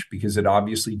large, because it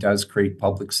obviously does create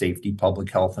public safety,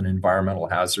 public health, and environmental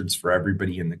hazards for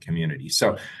everybody in the community.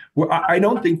 So I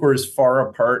don't think we're as far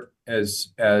apart as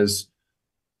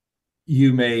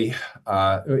you may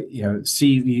see.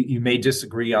 You may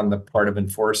disagree on the part of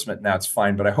enforcement, and that's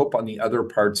fine. But I hope on the other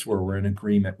parts where we're in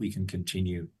agreement, we can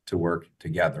continue to work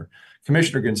together.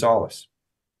 Commissioner Gonzalez.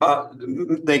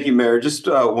 Thank you, Mayor. Just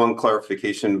one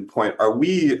clarification point. Are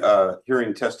we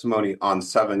hearing testimony on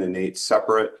 7 and 8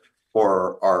 separate,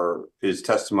 or is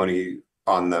testimony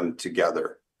on them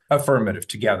together? Affirmative,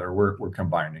 together. We're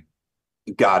combining.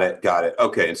 Got it.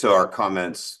 Okay, and so our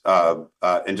comments,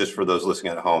 and just for those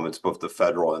listening at home, it's both the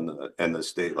federal and the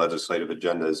state legislative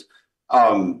agendas.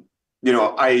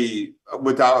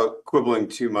 Without quibbling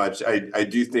too much, I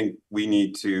do think we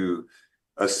need to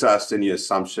assess any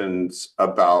assumptions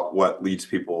about what leads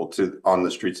people on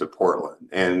the streets of Portland.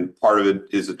 And part of it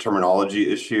is a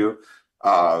terminology issue.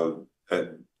 The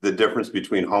difference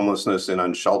between homelessness and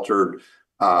unsheltered,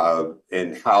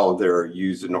 and how they're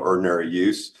used in ordinary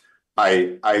use.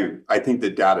 I think the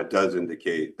data does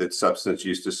indicate that substance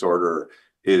use disorder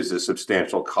is a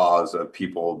substantial cause of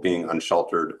people being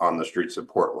unsheltered on the streets of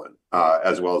Portland,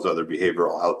 as well as other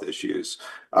behavioral health issues.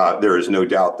 There is no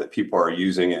doubt that people are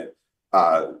using it,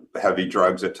 heavy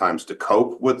drugs at times, to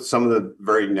cope with some of the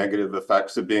very negative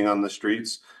effects of being on the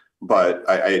streets. But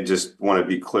I just want to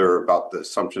be clear about the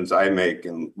assumptions I make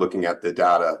in looking at the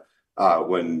data.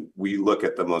 When we look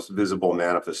at the most visible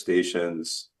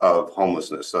manifestations of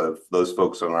homelessness, of those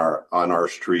folks on our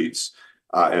streets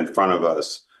in front of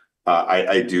us,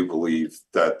 I do believe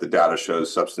that the data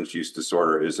shows substance use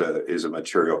disorder is a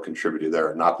material contributor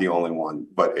there, not the only one,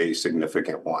 but a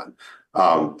significant one.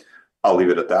 I'll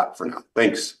leave it at that for now.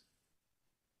 Thanks.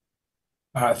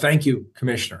 Thank you,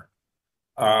 Commissioner.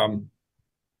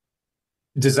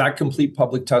 Does that complete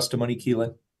public testimony,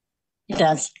 Keelan? It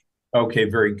does. Okay,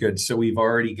 very good. So we've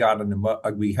already got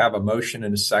we have a motion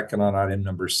and a second on item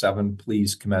number 7.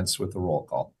 Please commence with the roll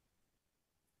call.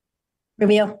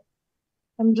 Rubio.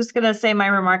 I'm just going to say my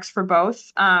remarks for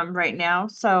both right now.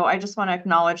 So I just want to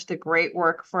acknowledge the great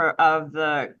work of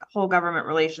the whole government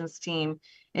relations team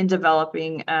in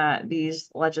developing these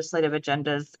legislative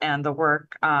agendas, and the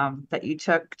work that you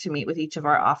took to meet with each of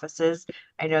our offices.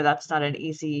 I know that's not an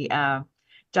easy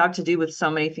job to do with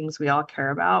so many things we all care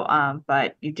about,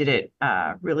 but you did it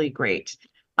really great.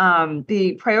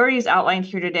 The priorities outlined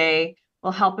here today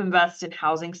will help invest in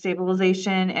housing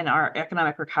stabilization and our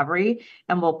economic recovery,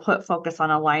 and will put focus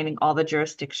on aligning all the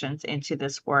jurisdictions into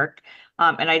this work.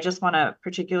 And I just want to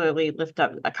particularly lift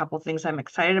up a couple of things I'm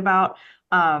excited about.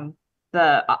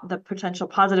 The potential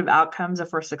positive outcomes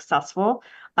if we're successful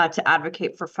to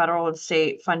advocate for federal and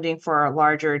state funding for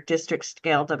larger district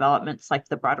scale developments like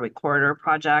the Broadway Corridor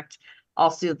project,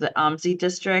 also the OMSI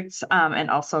districts,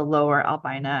 and also Lower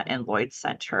Albina and Lloyd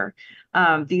Center.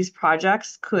 These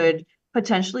projects could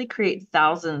potentially create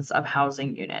thousands of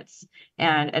housing units,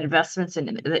 and investments in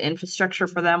the infrastructure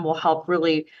for them will help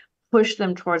really push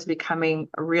them towards becoming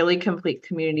really complete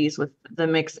communities with the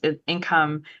mix of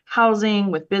income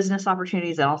housing, with business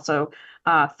opportunities, and also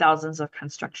thousands of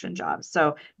construction jobs.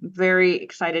 So very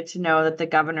excited to know that the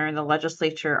governor and the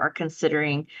legislature are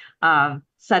considering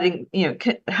setting,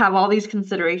 have all these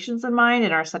considerations in mind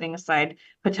and are setting aside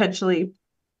potentially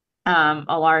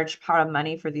a large pot of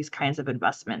money for these kinds of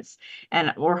investments.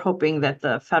 And we're hoping that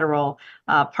the federal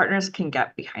partners can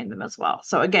get behind them as well.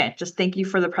 So again, just thank you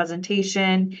for the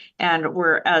presentation. And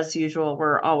as usual,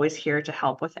 we're always here to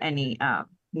help with any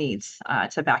needs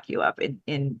to back you up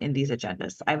in these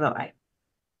agendas. I vote aye.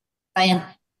 Ryan.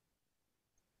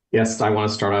 Yes, I want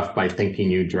to start off by thanking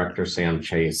you, Director Sam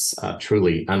Chase.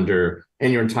 Truly, and your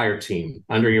entire team,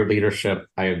 under your leadership,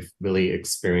 I have really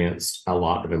experienced a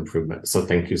lot of improvement. So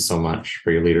thank you so much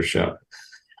for your leadership.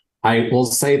 I will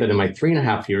say that in my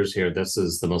 3.5 years here, this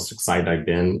is the most excited I've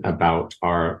been about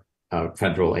our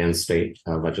federal and state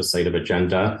legislative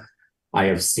agenda. I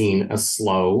have seen it's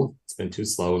been too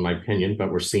slow in my opinion,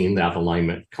 but we're seeing that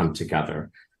alignment come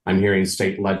together. I'm hearing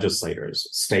state legislators,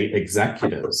 state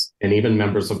executives, and even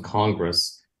members of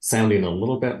Congress sounding a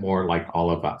little bit more like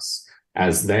all of us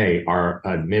as they are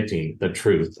admitting the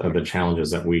truth of the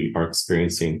challenges that we are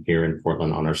experiencing here in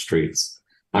Portland on our streets.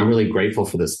 I'm really grateful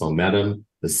for this momentum.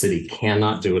 The city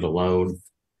cannot do it alone.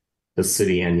 The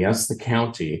city, and yes, the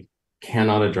county,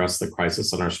 cannot address the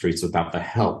crisis on our streets without the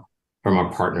help from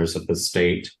our partners at the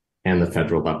state and the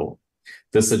federal level.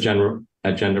 This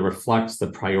agenda reflects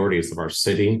the priorities of our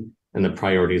city and the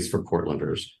priorities for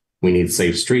Portlanders. We need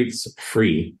safe streets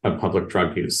free of public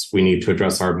drug use. We need to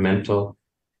address our mental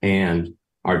and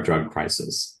our drug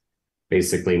crisis.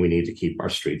 Basically, we need to keep our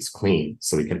streets clean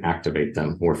so we can activate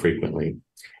them more frequently.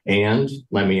 And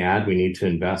let me add, we need to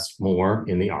invest more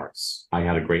in the arts. I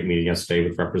had a great meeting yesterday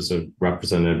with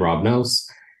Representative Rob Nose,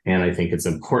 and I think it's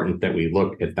important that we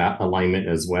look at that alignment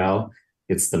as well.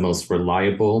 It's the most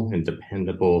reliable and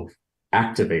dependable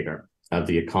activator of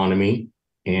the economy,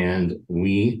 and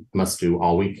we must do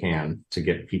all we can to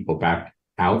get people back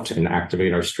out and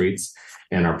activate our streets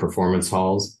and our performance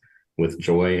halls with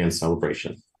joy and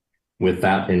celebration. With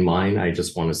that in mind, I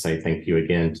just want to say thank you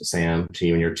again to Sam, to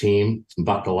you and your team.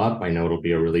 Buckle up. I know it'll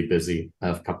be a really busy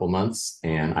couple months,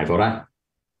 and I vote aye.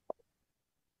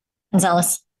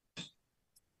 Gonzalez.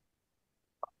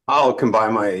 I'll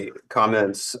combine my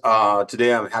comments.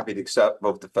 Today, I'm happy to accept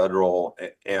both the federal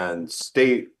and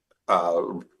state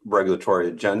regulatory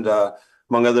agenda.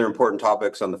 Among other important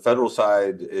topics on the federal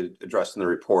side, addressed in the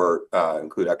report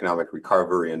include economic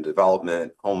recovery and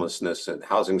development, homelessness and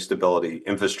housing stability,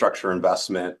 infrastructure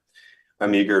investment.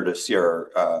 I'm eager to see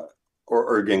our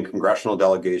Oregon congressional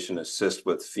delegation assist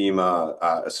with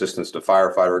FEMA assistance to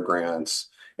firefighter grants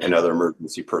and other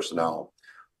emergency personnel.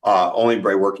 Only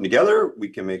by working together, we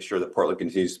can make sure that Portland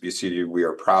continues to be a city we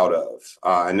are proud of.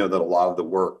 I know that a lot of the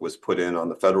work was put in on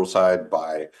the federal side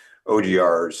by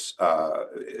OGRs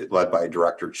led by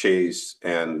Director Chase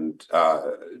and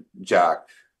Jack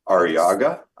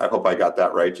Arriaga. I hope I got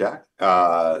that right, Jack.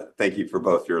 Thank you for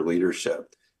both your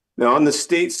leadership. Now, on the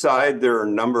state side, there are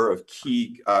a number of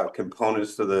key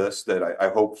components to this that I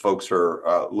hope folks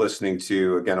are listening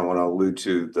to. Again, I want to allude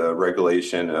to the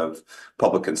regulation of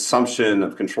public consumption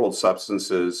of controlled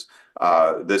substances.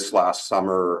 This last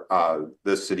summer,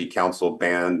 this city council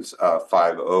banned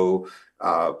 5.0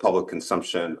 public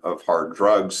consumption of hard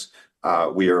drugs.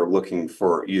 We are looking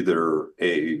for either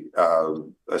a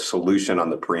solution on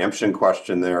the preemption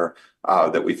question there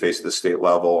that we face at the state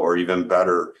level, or even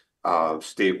better,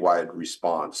 statewide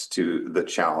response to the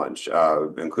challenge,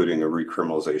 including a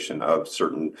recriminalization of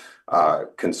certain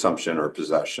consumption or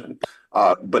possession.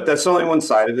 But that's only one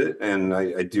side of it, and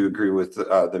I do agree with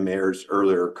the mayor's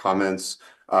earlier comments.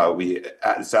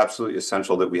 It's absolutely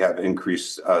essential that we have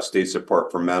increased state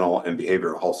support for mental and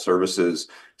behavioral health services,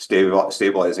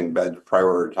 stabilizing beds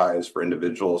prioritized for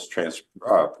individuals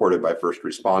transported by first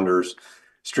responders,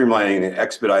 streamlining and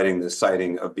expediting the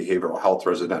siting of behavioral health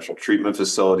residential treatment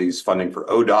facilities, funding for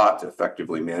ODOT to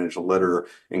effectively manage litter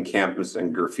in campus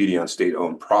and graffiti on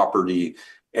state-owned property,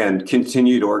 and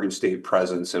continued Oregon State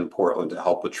presence in Portland to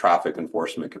help with traffic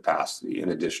enforcement capacity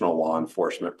and additional law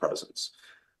enforcement presence.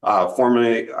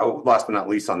 Formally, last but not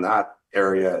least on that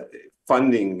area,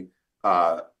 funding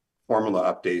formula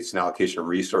updates and allocation of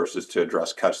resources to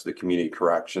address cuts to the community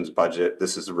corrections budget.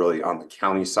 This is really on the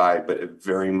county side, but it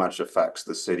very much affects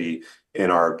the city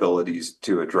in our abilities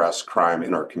to address crime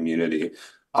in our community.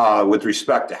 With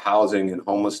respect to housing and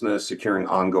homelessness, securing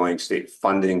ongoing state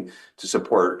funding to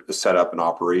support the setup and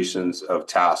operations of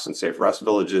TASK and Safe Rest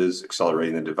villages,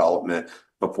 accelerating the development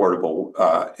affordable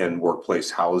and workplace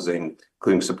housing,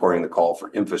 including supporting the call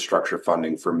for infrastructure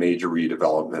funding for major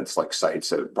redevelopments like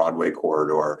sites at Broadway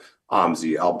Corridor,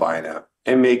 OMSI, Albina,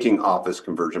 and making office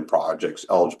conversion projects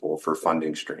eligible for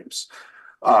funding streams.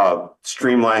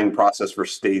 Streamlining process for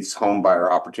states, home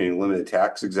buyer opportunity, limited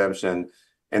tax exemption,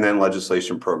 and then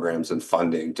legislation programs and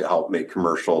funding to help make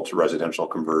commercial to residential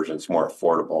conversions more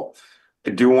affordable. I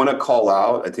do want to call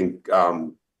out, I think,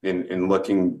 in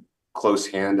looking close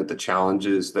hand at the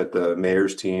challenges that the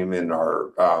mayor's team and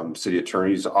our city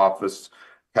attorney's office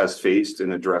has faced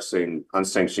in addressing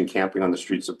unsanctioned camping on the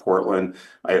streets of Portland.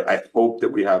 I hope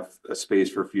that we have a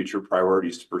space for future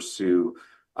priorities to pursue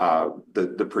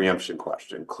the preemption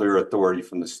question, clear authority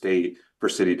from the state for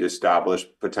city to establish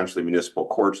potentially municipal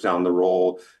courts down the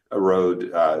road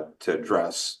to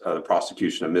address the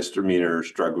prosecution of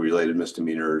misdemeanors, drug-related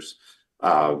misdemeanors,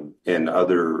 and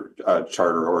other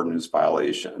charter ordinance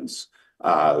violations.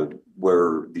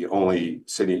 We're the only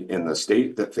city in the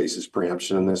state that faces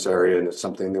preemption in this area, and it's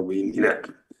something that we need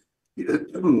to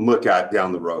look at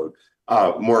down the road.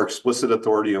 More explicit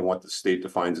authority on what the state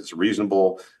defines as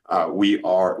reasonable. We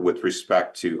are, with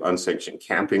respect to unsanctioned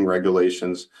camping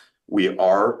regulations, we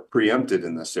are preempted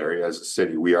in this area as a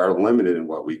city. We are limited in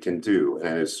what we can do,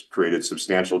 and it's created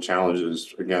substantial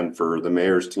challenges, again, for the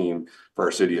mayor's team, for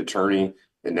our city attorney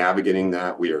in navigating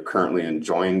that. We are currently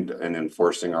enjoined and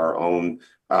enforcing our own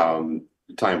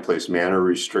time, place, manner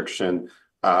restriction.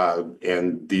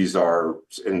 And these are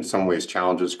in some ways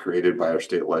challenges created by our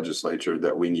state legislature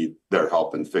that we need their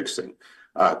help in fixing.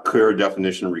 Clear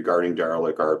definition regarding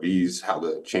derelict RVs, how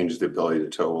that changes the ability to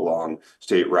tow along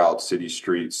state routes, city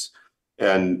streets,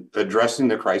 and addressing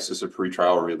the crisis of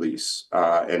pretrial release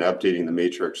and updating the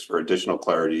matrix for additional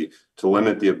clarity to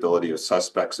limit the ability of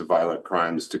suspects of violent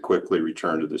crimes to quickly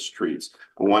return to the streets.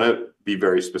 I want to be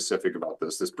very specific about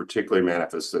this. This particularly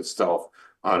manifests itself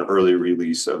on early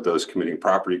release of those committing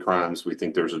property crimes. We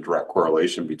think there's a direct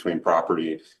correlation between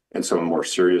property and some more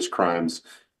serious crimes.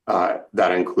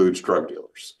 That includes drug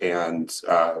dealers. And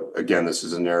again, this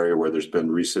is an area where there's been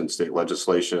recent state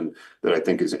legislation that I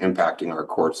think is impacting our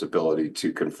court's ability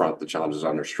to confront the challenges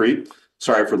on their street.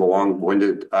 Sorry for the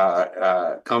long-winded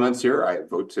comments here. I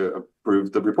vote to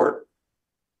approve the report.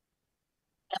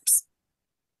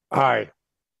 Aye.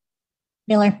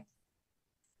 Miller.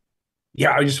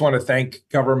 Yeah, I just want to thank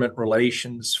Government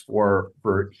Relations for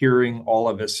hearing all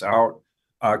of us out.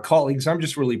 Colleagues, I'm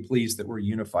just really pleased that we're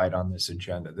unified on this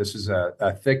agenda. This is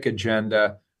a thick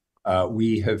agenda.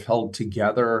 We have held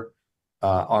together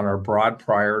on our broad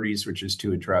priorities, which is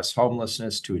to address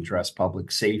homelessness, to address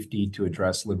public safety, to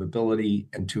address livability,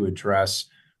 and to address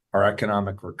our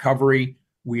economic recovery.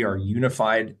 We are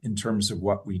unified in terms of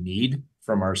what we need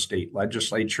from our state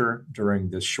legislature during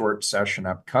this short session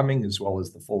upcoming, as well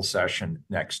as the full session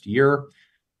next year.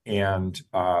 And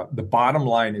the bottom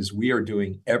line is we are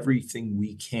doing everything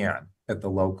we can at the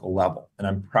local level. And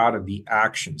I'm proud of the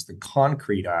actions, the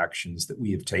concrete actions that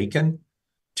we have taken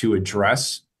to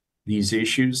address these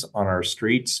issues on our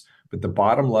streets. But the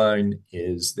bottom line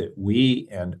is that we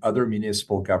and other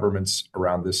municipal governments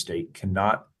around the state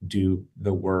cannot do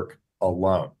the work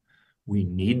alone. We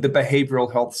need the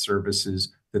behavioral health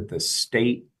services that the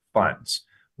state funds.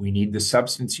 We need the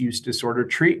substance use disorder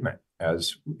treatment,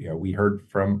 as you know, we heard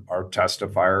from our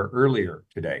testifier earlier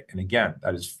today. And again,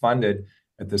 that is funded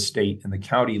at the state and the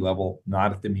county level,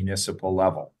 not at the municipal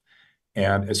level.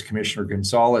 And as Commissioner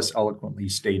Gonzalez eloquently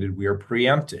stated, we are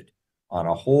preempted on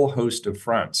a whole host of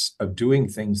fronts of doing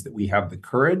things that we have the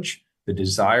courage, the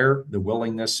desire, the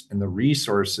willingness, and the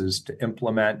resources to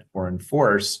implement or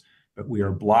enforce, but we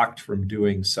are blocked from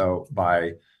doing so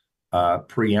by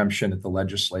preemption at the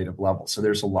legislative level. So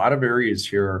there's a lot of areas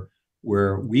here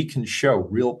where we can show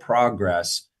real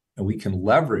progress and we can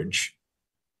leverage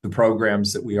the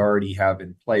programs that we already have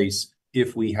in place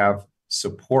if we have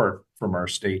support from our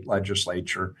state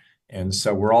legislature. And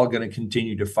so we're all going to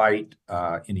continue to fight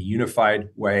in a unified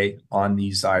way on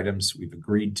these items. We've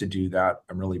agreed to do that.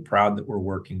 I'm really proud that we're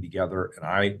working together, and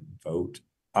I vote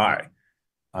aye.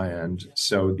 And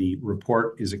so the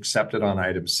report is accepted on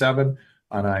item 7.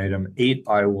 On item 8,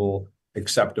 I will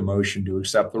accept a motion to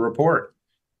accept the report.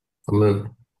 Move.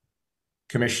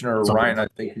 Commissioner Ryan, I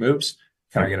think, moves.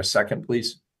 Can I get a second,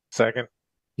 please? Second.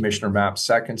 Commissioner Mapp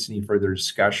seconds. Any further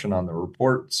discussion on the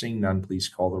report? Seeing none, please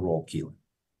call the roll. Keelan.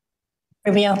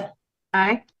 Rubio.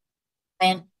 Aye.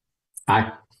 Ryan.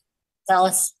 Aye.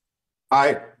 Gonzalez.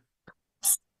 Aye.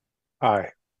 Aye.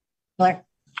 Miller.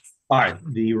 Aye.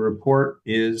 The report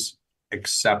is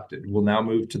accepted. We'll now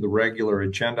move to the regular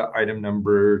agenda. Item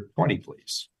number 20,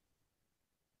 please.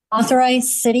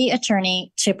 Authorize city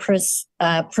attorney to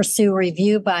pursue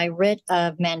review by writ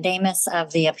of mandamus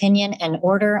of the opinion and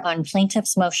order on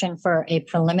plaintiff's motion for a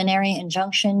preliminary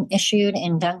injunction issued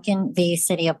in Duncan v.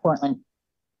 City of Portland.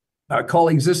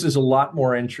 Colleagues, this is a lot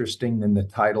more interesting than the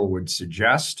title would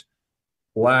suggest.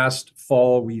 Last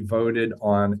fall, we voted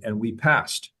on and we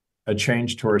passed a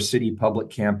change to our city public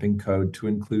camping code to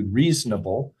include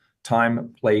reasonable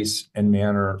time, place, and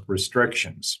manner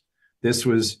restrictions. This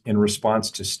was in response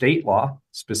to state law,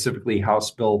 specifically House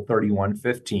Bill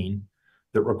 3115,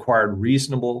 that required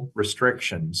reasonable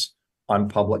restrictions on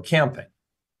public camping.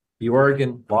 The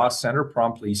Oregon Law Center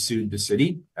promptly sued the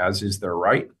city, as is their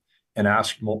right, and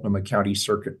asked Multnomah County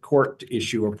Circuit Court to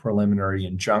issue a preliminary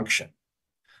injunction.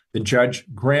 The judge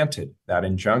granted that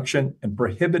injunction and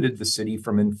prohibited the city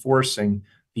from enforcing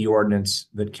the ordinance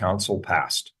that council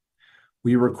passed.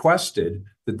 We requested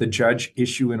that the judge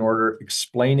issue an order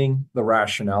explaining the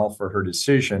rationale for her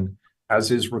decision, as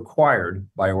is required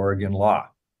by Oregon law.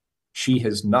 She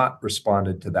has not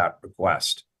responded to that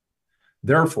request.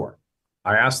 Therefore,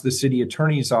 I asked the city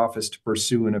attorney's office to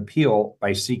pursue an appeal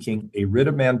by seeking a writ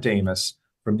of mandamus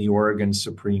from the Oregon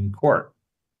Supreme Court.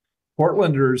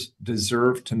 Portlanders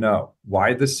deserve to know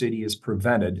why the city is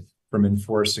prevented from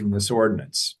enforcing this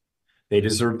ordinance. They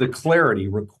deserve the clarity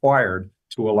required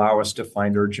to allow us to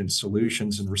find urgent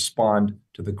solutions and respond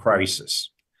to the crisis.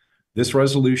 This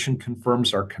resolution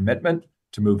confirms our commitment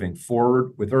to moving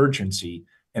forward with urgency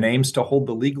and aims to hold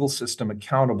the legal system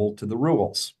accountable to the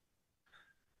rules.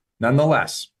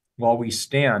 Nonetheless, while we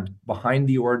stand behind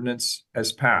the ordinance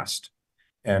as passed,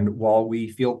 and while we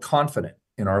feel confident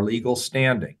in our legal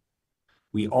standing,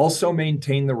 we also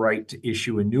maintain the right to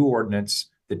issue a new ordinance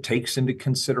that takes into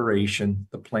consideration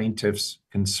the plaintiff's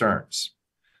concerns.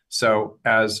 So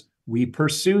as we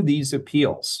pursue these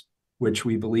appeals, which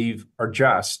we believe are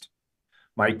just,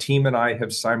 my team and I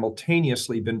have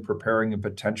simultaneously been preparing a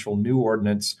potential new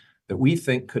ordinance that we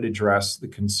think could address the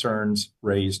concerns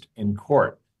raised in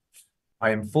court.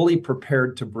 I am fully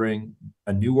prepared to bring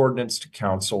a new ordinance to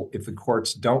council if the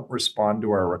courts don't respond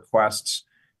to our requests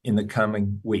in the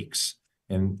coming weeks.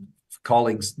 And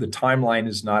colleagues, the timeline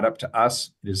is not up to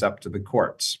us, it is up to the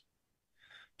courts.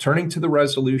 Turning to the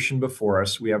resolution before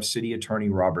us, we have City Attorney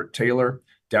Robert Taylor,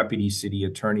 Deputy City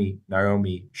Attorney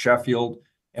Naomi Sheffield,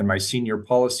 and my Senior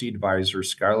Policy Advisor,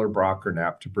 Skylar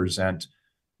Brockernap, to present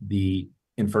the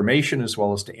information as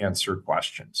well as to answer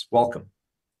questions. Welcome.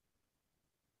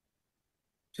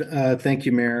 Thank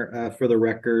you, Mayor. For the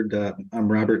record,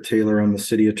 I'm Robert Taylor. I'm the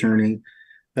City Attorney.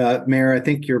 Mayor, I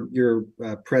think your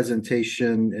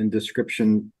presentation and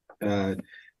description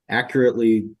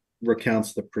accurately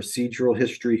recounts the procedural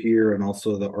history here and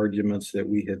also the arguments that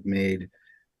we have made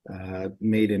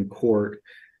in court.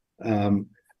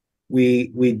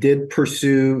 We did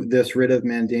pursue this writ of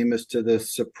mandamus to the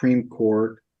Supreme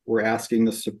Court. We're asking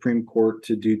the Supreme Court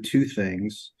to do two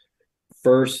things.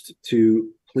 First,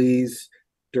 to please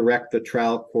direct the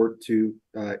trial court to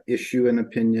issue an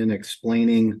opinion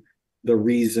explaining the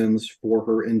reasons for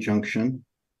her injunction.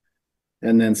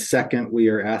 And then second, we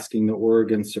are asking the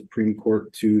Oregon Supreme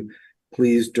Court to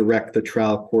please direct the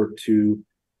trial court to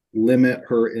limit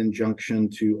her injunction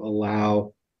to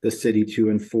allow the city to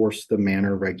enforce the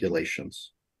manor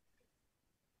regulations.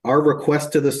 Our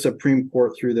request to the Supreme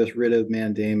Court through this writ of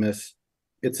mandamus,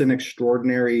 it's an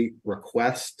extraordinary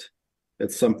request.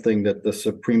 It's something that the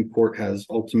Supreme Court has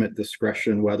ultimate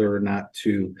discretion whether or not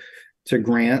to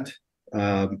grant.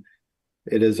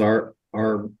 It is our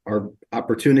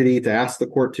opportunity to ask the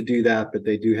court to do that, but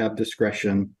they do have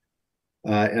discretion.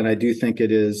 And I do think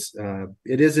it is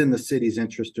in the city's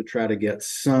interest to try to get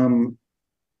some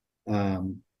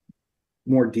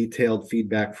more detailed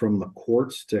feedback from the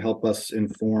courts to help us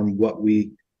inform what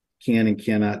we can and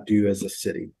cannot do as a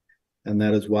city. And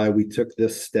that is why we took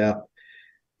this step.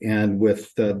 And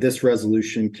with this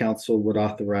resolution, council would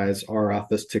authorize our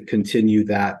office to continue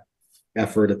that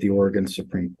effort at the Oregon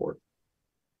Supreme Court.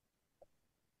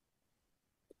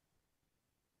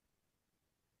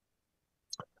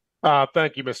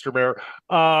 Thank you, Mr. Mayor.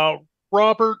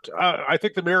 Robert, I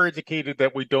think the mayor indicated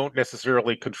that we don't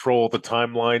necessarily control the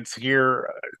timelines here.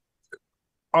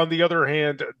 On the other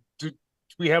hand, do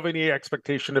we have any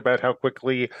expectation about how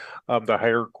quickly the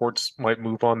higher courts might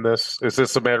move on this? Is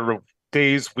this a matter of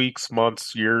days, weeks,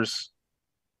 months, years?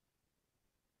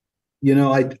 You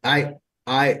know, it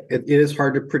is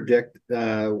hard to predict,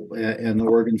 and the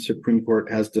Oregon Supreme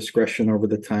Court has discretion over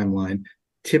the timeline.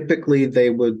 Typically, they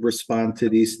would respond to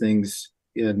these things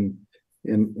in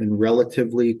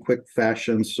relatively quick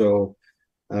fashion. So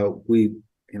every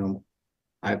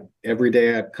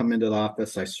day I come into the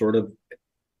office, I sort of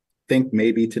think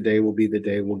maybe today will be the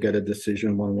day we'll get a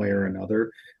decision one way or another,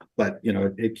 but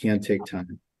it can take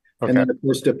time. And then, of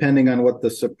course, depending on what the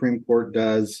Supreme Court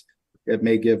does, it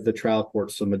may give the trial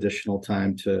court some additional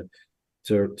time to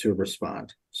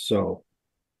respond. So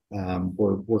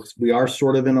we are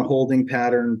sort of in a holding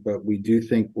pattern, but we do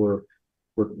think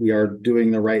we are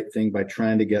doing the right thing by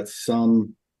trying to get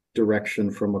some direction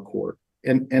from a court.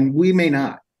 And we may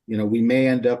not. We may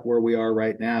end up where we are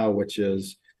right now, which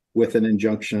is with an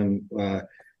injunction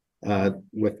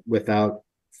without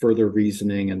further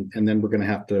reasoning, and then we're going to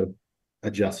have to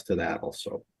adjust to that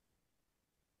also.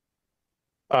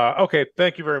 Okay,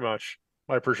 thank you very much.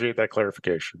 I appreciate that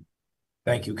clarification.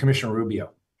 Thank you, Commissioner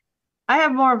Rubio. I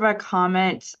have more of a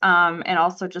comment and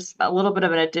also just a little bit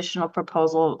of an additional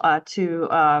proposal to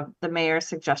the mayor's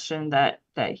suggestion that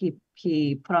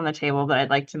he put on the table that I'd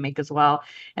like to make as well.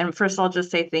 And first, I'll just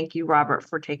say thank you, Robert,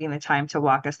 for taking the time to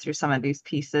walk us through some of these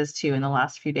pieces too in the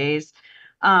last few days.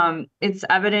 It's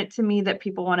evident to me that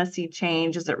people want to see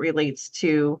change as it relates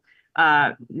to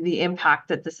the impact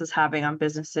that this is having on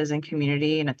businesses and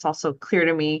community. And it's also clear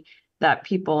to me that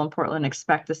people in Portland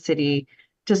expect the city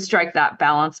to strike that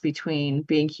balance between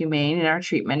being humane in our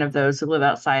treatment of those who live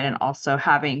outside and also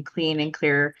having clean and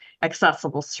clear,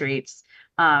 accessible streets.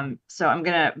 So I'm going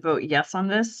to vote yes on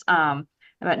this,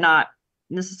 but not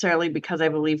necessarily because I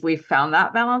believe we've found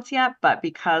that balance yet, but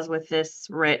because with this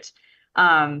writ,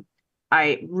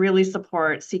 I really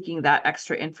support seeking that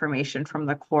extra information from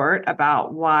the court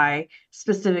about why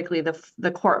specifically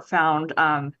the court found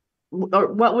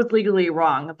or what was legally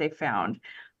wrong that they found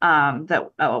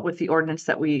that with the ordinance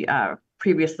that we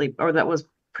previously or that was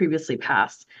previously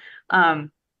passed.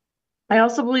 I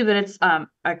also believe that it's a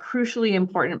crucially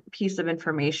important piece of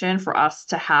information for us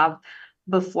to have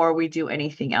before we do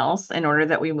anything else in order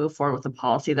that we move forward with a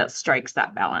policy that strikes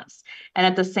that balance. And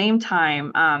at the same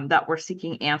time that we're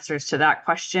seeking answers to that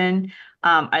question,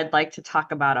 I'd like to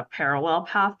talk about a parallel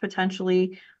path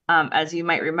potentially. As you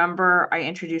might remember, I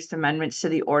introduced amendments to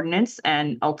the ordinance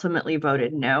and ultimately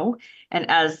voted no.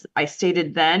 And as I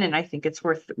stated then, and I think it's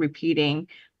worth repeating,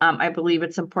 I believe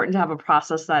it's important to have a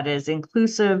process that is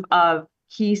inclusive of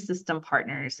key system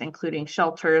partners, including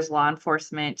shelters, law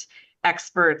enforcement,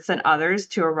 experts, and others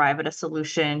to arrive at a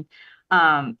solution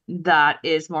that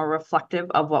is more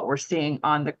reflective of what we're seeing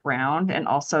on the ground and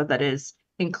also that is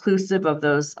inclusive of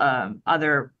those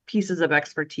other pieces of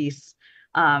expertise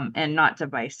and not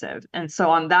divisive. And so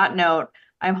on that note,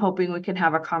 I'm hoping we can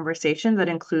have a conversation that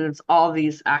includes all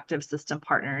these active system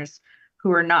partners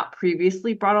who are not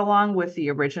previously brought along with the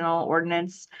original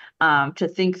ordinance to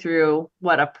think through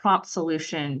what a prompt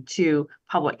solution to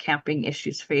public camping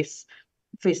issues face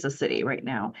the city right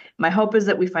now. My hope is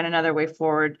that we find another way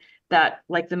forward that,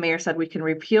 like the mayor said, we can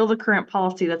repeal the current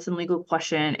policy that's in legal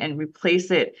question and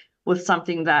replace it with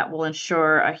something that will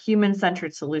ensure a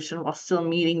human-centered solution while still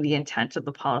meeting the intent of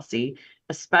the policy,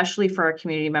 especially for our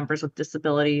community members with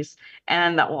disabilities,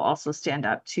 and that will also stand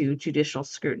up to judicial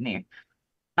scrutiny.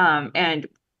 And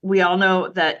we all know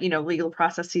that, legal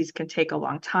processes can take a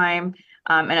long time.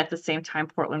 And at the same time,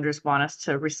 Portlanders want us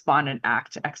to respond and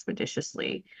act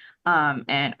expeditiously.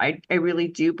 And I really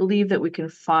do believe that we can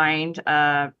find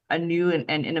a new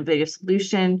and innovative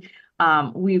solution.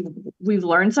 We've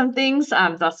learned some things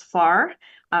thus far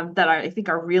that I think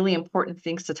are really important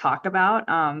things to talk about.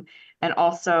 And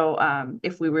also,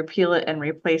 if we repeal it and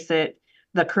replace it,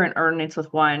 the current ordinance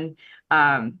with one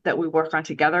that we work on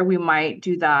together, we might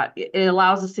do that. It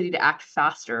allows the city to act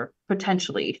faster,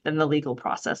 potentially, than the legal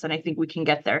process. And I think we can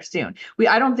get there soon.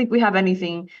 I don't think we have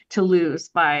anything to lose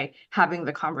by having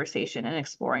the conversation and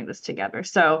exploring this together.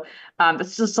 So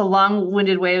it's just a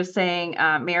long-winded way of saying,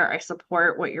 Mayor, I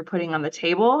support what you're putting on the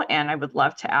table, and I would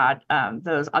love to add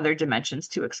those other dimensions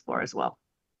to explore as well.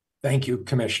 Thank you,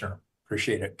 Commissioner.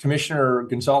 Appreciate it. Commissioner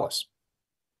Gonzalez.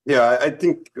 Yeah, I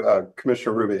think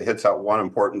Commissioner Rubio hits out one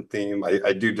important theme.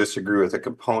 I do disagree with a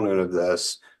component of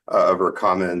this, of her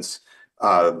comments.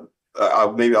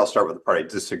 Maybe I'll start with the part I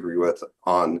disagree with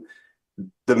on.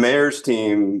 The mayor's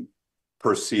team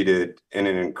proceeded in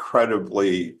an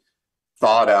incredibly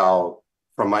thought out,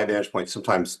 from my vantage point,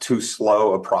 sometimes too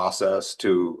slow a process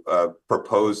to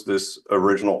propose this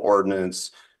original ordinance,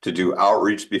 to do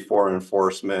outreach before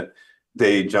enforcement.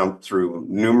 They jumped through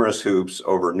numerous hoops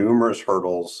over numerous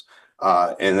hurdles,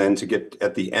 and then to get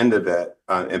at the end of it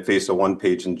and face a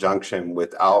one-page injunction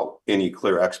without any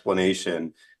clear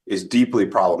explanation is deeply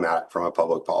problematic from a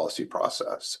public policy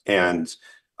process. And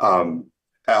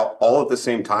all at the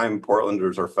same time,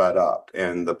 Portlanders are fed up,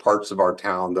 and the parts of our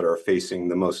town that are facing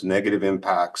the most negative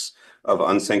impacts of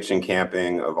unsanctioned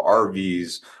camping, of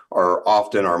RVs, are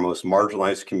often our most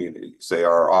marginalized communities. They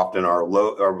are often our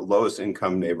lowest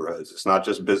income neighborhoods. It's not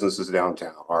just businesses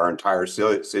downtown. Our entire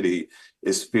city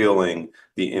is feeling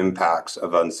the impacts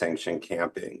of unsanctioned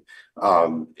camping.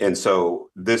 And so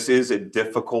this is a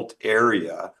difficult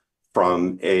area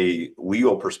from a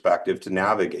legal perspective to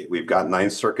navigate. We've got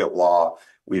Ninth Circuit law.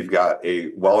 We've got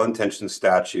a well-intentioned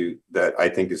statute that I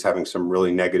think is having some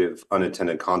really negative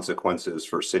unintended consequences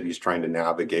for cities trying to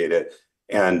navigate it.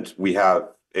 And we have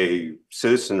a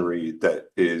citizenry that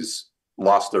is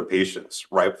lost their patience,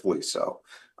 rightfully so.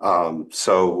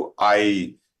 So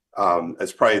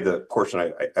it's probably the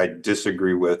portion I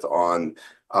disagree with on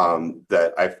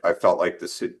that. I felt like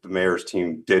the mayor's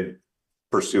team did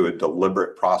pursue a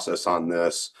deliberate process on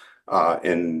this.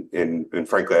 And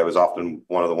frankly, I was often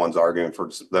one of the ones arguing for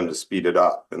them to speed it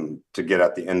up and to get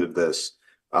at the end of this,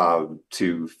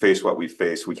 to face what we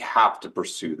face. We have to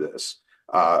pursue this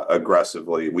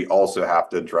aggressively. We also have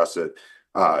to address it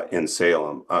in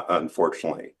Salem,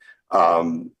 unfortunately.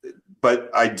 But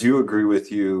I do agree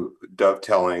with you,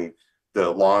 dovetailing the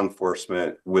law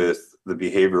enforcement with the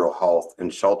behavioral health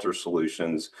and shelter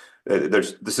solutions.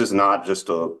 This is not just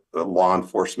a law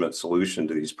enforcement solution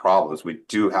to these problems. We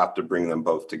do have to bring them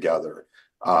both together.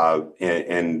 I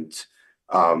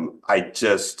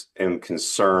just am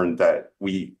concerned that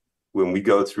when we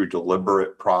go through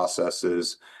deliberate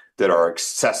processes that are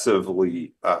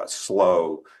excessively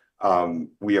slow,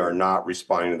 we are not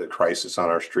responding to the crisis on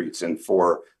our streets. And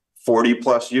for 40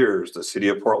 plus years, the city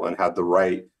of Portland had the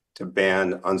right to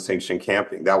ban unsanctioned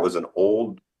camping. That was an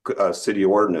old city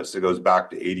ordinance that goes back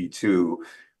to 82.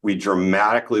 We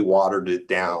dramatically watered it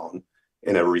down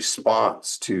in a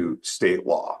response to state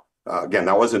law. Again,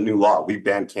 that wasn't new law. We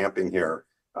banned camping here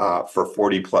for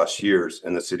 40 plus years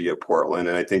in the city of Portland.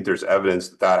 And I think there's evidence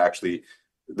that actually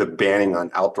the banning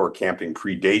on outdoor camping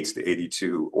predates the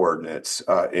 82 ordinance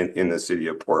in the city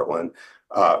of Portland.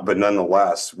 But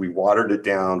nonetheless, we watered it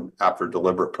down after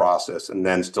deliberate process, and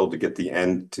then still to get the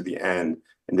end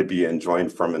and to be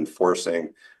enjoined from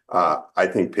enforcing. I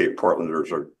think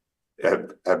Portlanders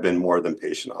have been more than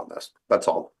patient on this. That's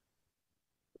all.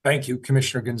 Thank you,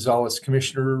 Commissioner Gonzalez.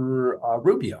 Commissioner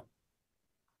Rubio.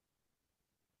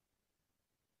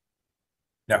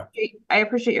 No. I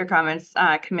appreciate your comments,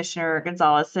 Commissioner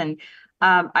Gonzalez, and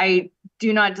I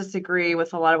do not disagree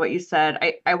with a lot of what you said.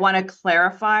 I want to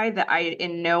clarify that I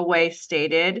in no way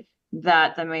stated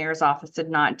that the mayor's office did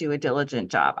not do a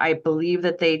diligent job. I believe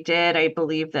that they did. I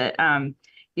believe that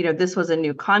this was a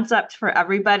new concept for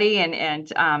everybody,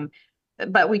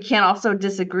 but we can't also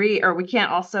disagree, or we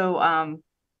can't also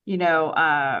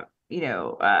deny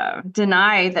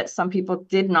that some people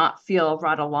did not feel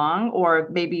brought along, or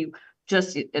maybe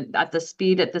just at the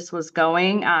speed that this was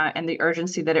going and the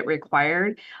urgency that it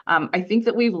required. I think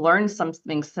that we've learned some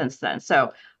things since then.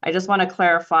 So I just want to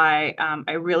clarify,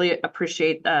 I really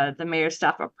appreciate the mayor's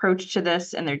staff approach to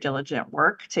this and their diligent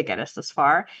work to get us this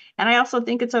far. And I also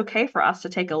think it's okay for us to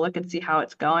take a look and see how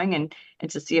it's going and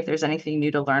to see if there's anything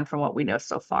new to learn from what we know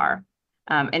so far,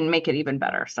 and make it even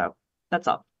better. So that's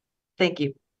all. Thank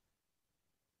you.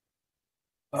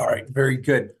 All right, very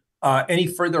good. Any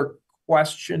further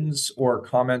questions or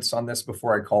comments on this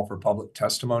before I call for public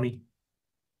testimony?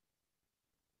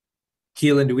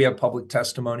 Keelan, do we have public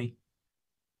testimony?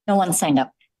 No one signed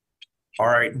up. All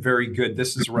right, very good.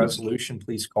 This is a resolution.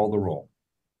 Please call the roll.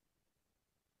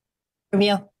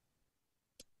 Rubio.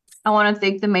 I want to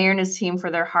thank the mayor and his team for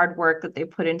their hard work that they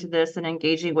put into this and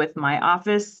engaging with my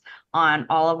office on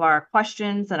all of our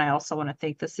questions. And I also want to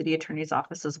thank the city attorney's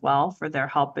office as well for their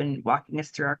help in walking us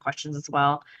through our questions as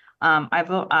well. I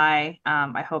vote aye.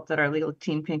 I hope that our legal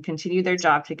team can continue their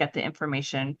job to get the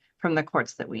information from the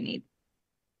courts that we need.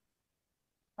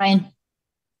 Ryan.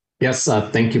 Yes,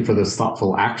 thank you for this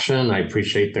thoughtful action. I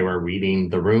appreciate they were reading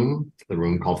the room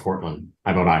called Portland.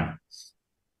 I vote aye.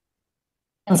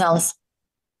 Gonzalez.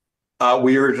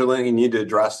 We urgently need to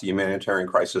address the humanitarian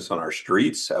crisis on our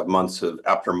streets.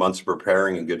 After months of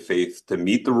preparing in good faith to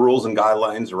meet the rules and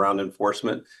guidelines around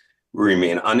enforcement, we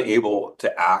remain unable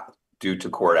to act due to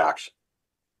court action.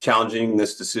 Challenging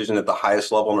this decision at the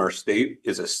highest level in our state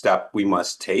is a step we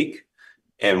must take,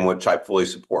 and which I fully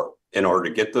support, in order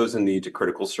to get those in need to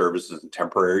critical services and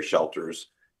temporary shelters,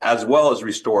 as well as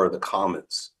restore the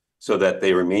commons so that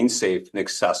they remain safe and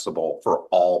accessible for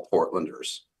all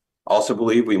Portlanders. I also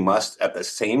believe we must at the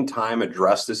same time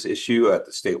address this issue at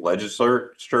the state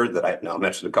legislature that I have now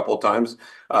mentioned a couple of times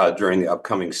during the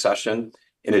upcoming session.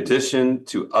 In addition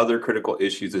to other critical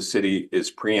issues, the city is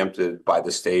preempted by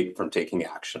the state from taking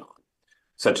action on,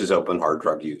 such as open hard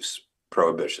drug use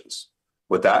prohibitions.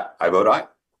 With that, I vote aye.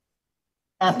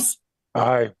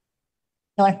 Aye.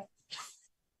 Miller.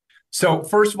 So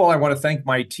first of all, I want to thank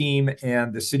my team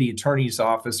and the city attorney's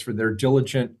office for their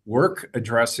diligent work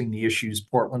addressing the issues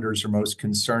Portlanders are most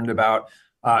concerned about.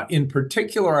 In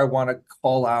particular, I want to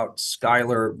call out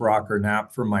Skylar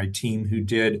Brocker-Knapp from my team, who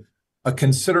did a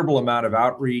considerable amount of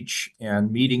outreach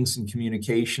and meetings and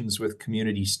communications with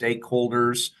community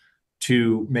stakeholders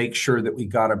to make sure that we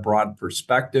got a broad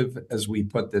perspective as we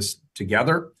put this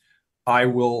together. I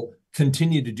will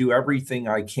continue to do everything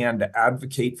I can to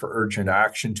advocate for urgent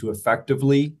action to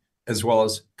effectively, as well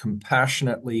as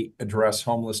compassionately, address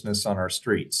homelessness on our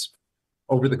streets.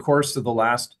 Over the course of the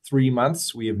last 3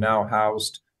 months, we have now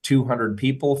housed 200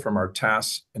 people from our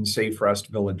TAS and Safe Rest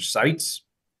Village sites.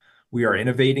 We are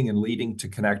innovating and leading to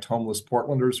connect homeless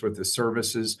Portlanders with the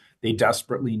services they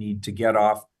desperately need to get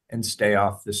off and stay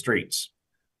off the streets.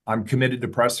 I'm committed to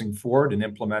pressing forward and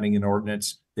implementing an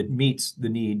ordinance that meets the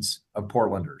needs of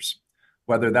Portlanders.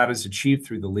 Whether that is achieved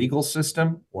through the legal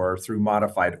system or through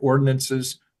modified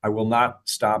ordinances, I will not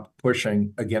stop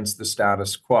pushing against the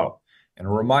status quo. And a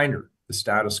reminder, the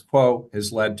status quo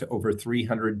has led to over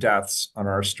 300 deaths on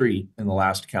our street in the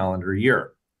last calendar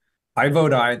year. I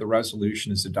vote aye. The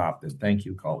resolution is adopted. Thank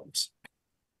you, colleagues.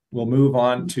 We'll move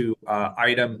on to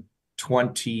item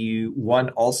 21,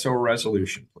 also a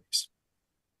resolution, please.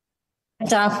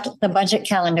 Adopt the budget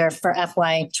calendar for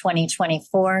FY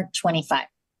 2024-25.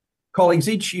 Colleagues,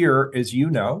 each year, as you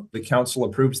know, the council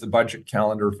approves the budget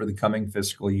calendar for the coming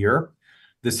fiscal year.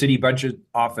 The City Budget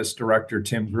Office Director,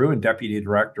 Tim Grew, and Deputy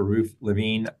Director, Ruth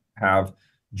Levine, have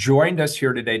joined us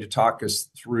here today to talk us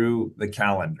through the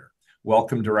calendar.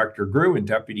 Welcome, Director Grew and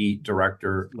Deputy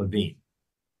Director Levine.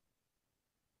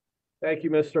 Thank you,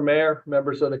 Mr. Mayor,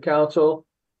 members of the council.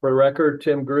 For the record,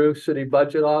 Tim Grew, City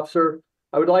Budget Officer.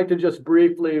 I would like to just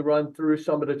briefly run through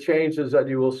some of the changes that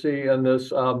you will see in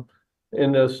this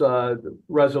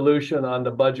resolution on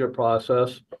the budget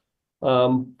process.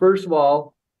 First of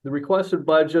all, the requested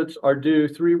budgets are due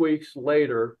 3 weeks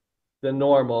later than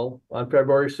normal on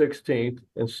February 16th,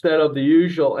 instead of the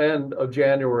usual end of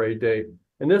January date.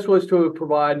 And this was to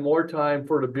provide more time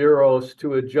for the bureaus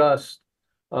to adjust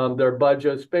their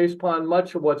budgets based upon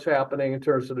much of what's happening in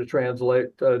terms of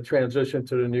the transition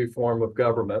to the new form of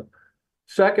government.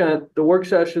 Second, the work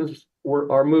sessions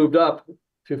are moved up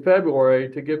to February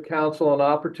to give council an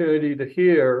opportunity to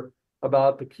hear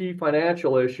about the key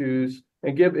financial issues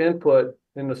and give input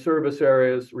in the service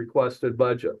areas requested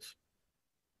budgets.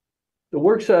 The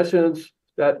work sessions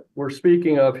that we're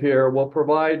speaking of here will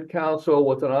provide council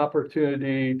with an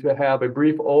opportunity to have a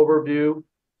brief overview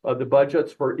of the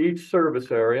budgets for each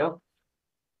service area.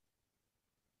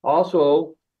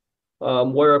 Also,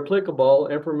 where applicable,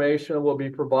 information will be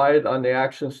provided on the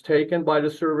actions taken by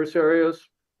the service areas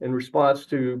in response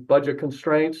to budget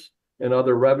constraints and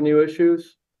other revenue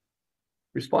issues.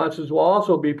 Responses will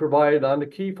also be provided on the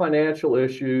key financial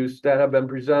issues that have been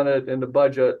presented in the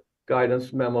budget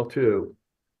guidance memo 2.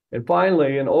 And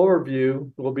finally, an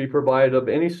overview will be provided of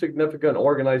any significant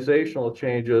organizational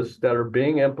changes that are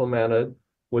being implemented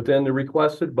within the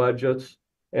requested budgets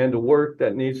and the work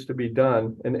that needs to be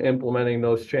done in implementing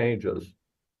those changes.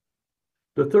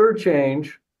 The third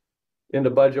change in the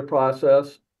budget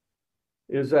process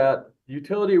is that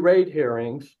utility rate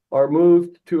hearings are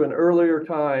moved to an earlier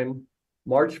time,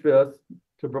 March 5th,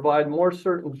 to provide more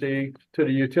certainty to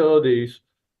the utilities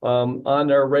on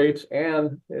their rates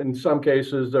and, in some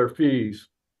cases, their fees.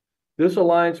 This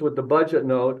aligns with the budget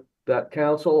note that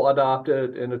council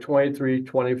adopted in the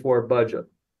 23-24 budget.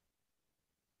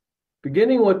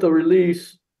 Beginning with the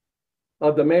release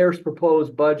of the mayor's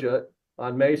proposed budget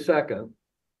on May 2nd,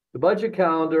 the budget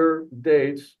calendar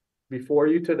dates before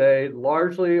you today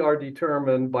largely are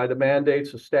determined by the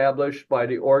mandates established by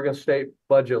the Oregon State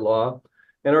Budget Law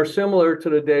and are similar to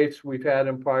the dates we've had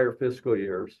in prior fiscal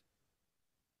years.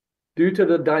 Due to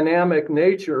the dynamic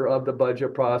nature of the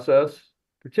budget process,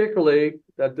 particularly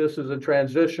that this is a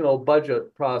transitional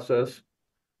budget process,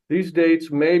 these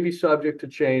dates may be subject to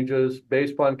changes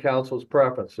based upon council's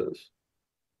preferences.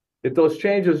 If those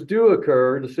changes do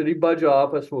occur, the City Budget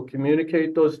Office will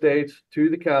communicate those dates to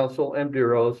the council and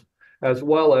bureaus, as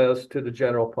well as to the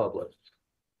general public.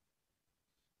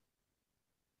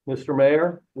 Mr.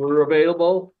 Mayor, we're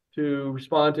available to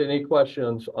respond to any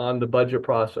questions on the budget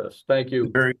process. Thank you.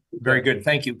 Very, very good.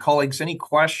 Thank you. Colleagues, any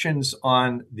questions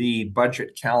on the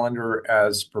budget calendar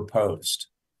as proposed?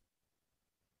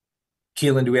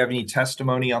 Keelan, do we have any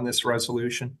testimony on this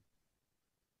resolution?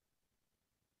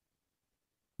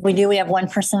 We do. We have one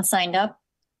person signed up.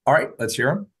 All right, let's hear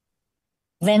him.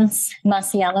 Vince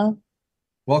Masiello.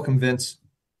 Welcome, Vince.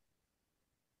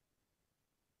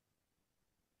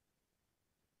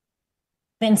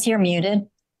 Vince, you're muted.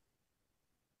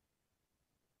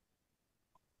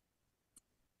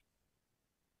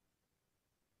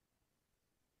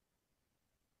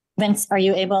 Vince, are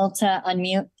you able to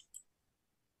unmute?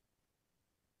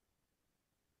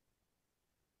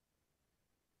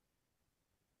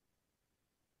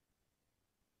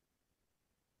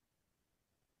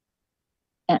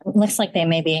 It looks like they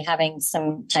may be having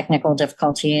some technical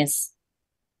difficulties.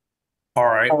 All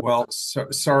right, well,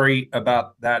 sorry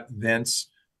about that, Vince.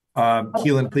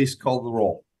 Keelan, please call the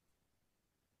roll.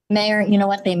 Mayor, you know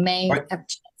what? They may have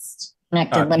just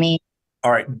connected. Let me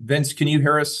All right, Vince, can you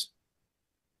hear us?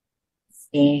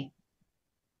 see.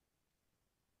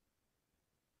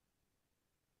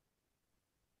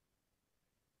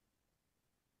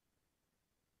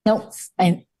 Nope,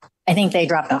 I think they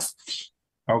dropped off.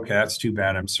 Okay, that's too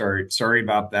bad. I'm sorry. Sorry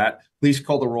about that. Please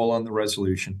call the roll on the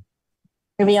resolution.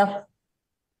 Rubio.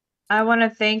 I want to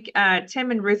thank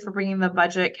Tim and Ruth for bringing the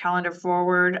budget calendar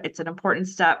forward. It's an important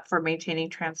step for maintaining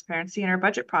transparency in our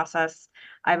budget process.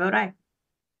 I vote aye.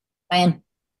 Ryan.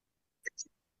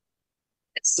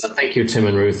 So thank you, Tim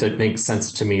and Ruth. It makes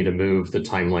sense to me to move the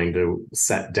timeline to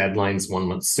set deadlines 1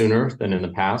 month sooner than in the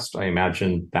past. I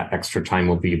imagine that extra time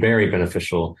will be very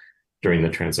beneficial during the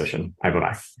transition. I vote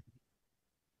aye.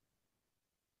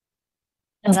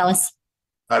 Gonzalez.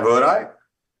 I vote aye.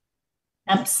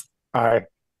 Epps. Aye.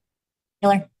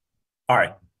 Miller. All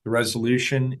right, the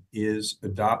resolution is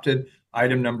adopted.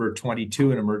 Item number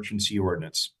 22, an emergency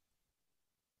ordinance.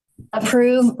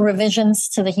 Approve revisions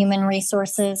to the Human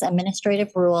Resources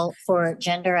Administrative Rule for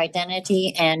gender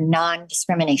identity and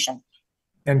non-discrimination.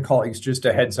 And colleagues, just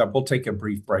a heads up, we'll take a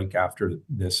brief break after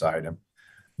this item.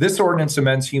 This ordinance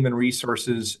amends Human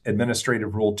Resources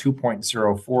Administrative Rule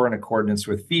 2.04 in accordance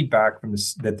with feedback from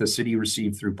that the city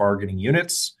received through bargaining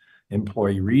units,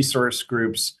 employee resource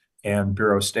groups, and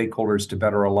Bureau stakeholders to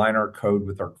better align our code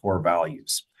with our core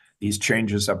values. These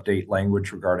changes update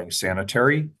language regarding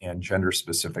sanitary and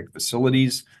gender-specific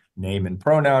facilities, name and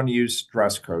pronoun use,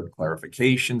 dress code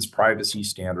clarifications, privacy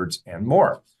standards, and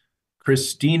more.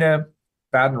 Christina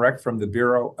Badenreck from the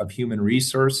Bureau of Human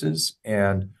Resources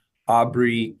and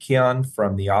Aubrey Kian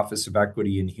from the Office of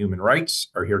Equity and Human Rights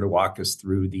are here to walk us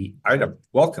through the item.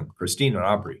 Welcome, Christine and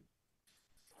Aubrey.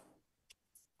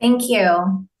 Thank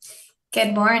you.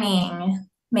 Good morning,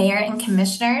 Mayor and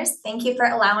Commissioners. Thank you for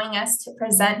allowing us to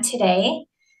present today.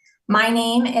 My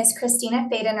name is Christina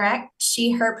Badenreck,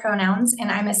 she, her pronouns,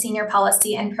 and I'm a Senior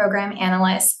Policy and Program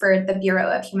Analyst for the Bureau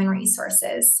of Human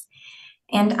Resources.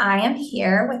 And I am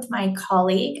here with my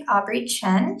colleague, Aubrey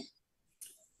Chen,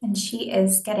 and she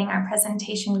is getting our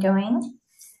presentation going.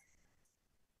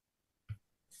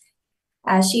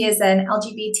 She is an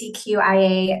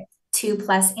LGBTQIA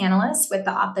 2+ analyst with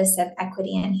the Office of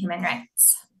Equity and Human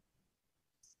Rights.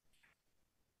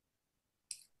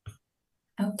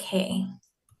 Okay.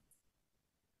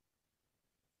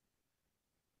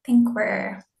 I think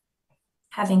we're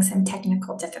having some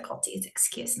technical difficulties,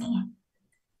 excuse me.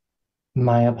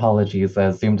 My apologies.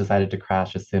 Zoom decided to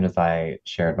crash as soon as I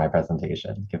shared my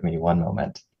presentation. Give me one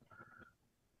moment.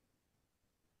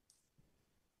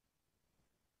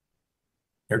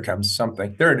 Here comes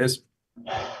something. There it is.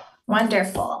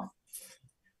 Wonderful.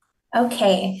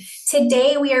 Okay,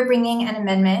 today we are bringing an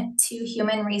amendment to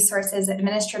Human Resources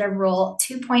Administrative Rule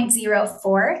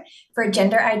 2.04 for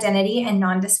gender identity and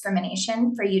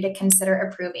non-discrimination for you to consider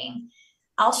approving.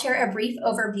 I'll share a brief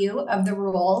overview of the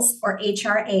rules, or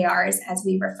HRARs as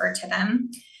we refer to them,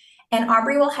 and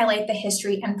Aubrey will highlight the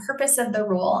history and purpose of the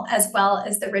rule as well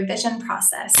as the revision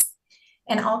process.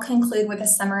 And I'll conclude with a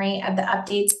summary of the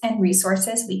updates and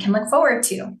resources we can look forward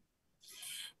to.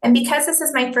 And because this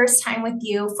is my first time with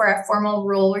you for a formal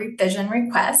rule revision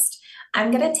request,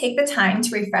 I'm going to take the time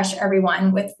to refresh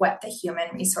everyone with what the Human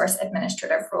Resource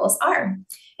Administrative Rules are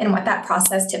and what that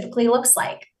process typically looks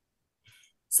like.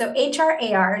 So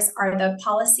HRARs are the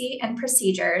policy and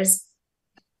procedures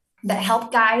that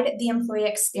help guide the employee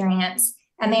experience,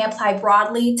 and they apply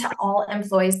broadly to all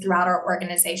employees throughout our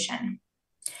organization.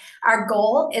 Our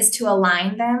goal is to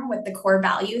align them with the core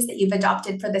values that you've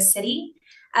adopted for the city,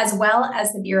 as well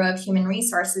as the Bureau of Human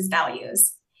Resources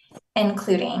values,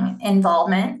 including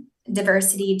involvement,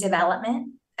 diversity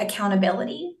development,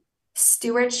 accountability,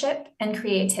 stewardship, and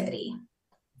creativity.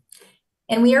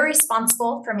 And we are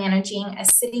responsible for managing a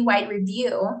citywide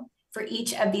review for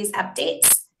each of these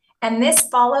updates. And this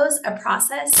follows a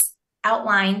process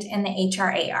outlined in the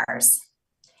HRARs.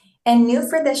 And new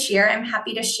for this year, I'm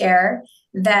happy to share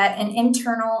that an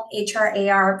internal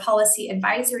HRAR policy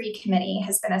advisory committee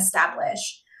has been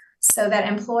established so that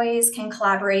employees can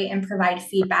collaborate and provide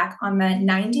feedback on the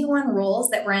 91 rules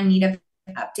that were in need of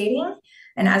updating.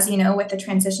 And as you know, with the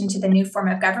transition to the new form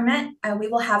of government, we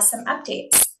will have some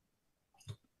updates.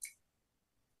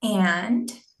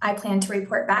 And I plan to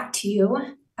report back to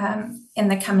you in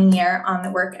the coming year on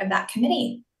the work of that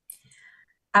committee.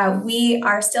 We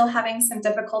are still having some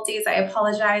difficulties. I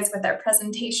apologize with our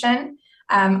presentation.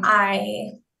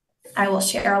 I will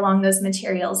share along those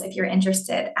materials if you're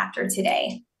interested after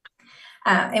today.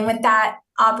 And with that,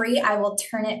 Aubrey, I will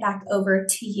turn it back over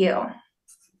to you.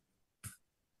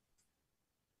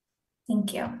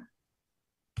 Thank you.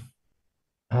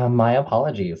 My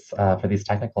apologies for these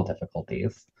technical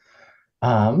difficulties.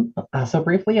 So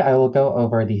briefly, I will go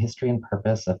over the history and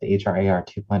purpose of the HRAR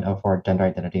 2.04 gender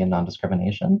identity and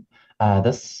non-discrimination.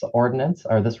 This ordinance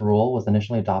or this rule was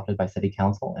initially adopted by City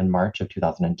Council in March of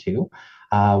 2002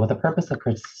 with the purpose of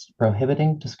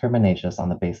prohibiting discrimination on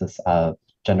the basis of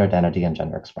gender identity and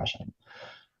gender expression.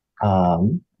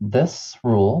 This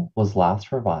rule was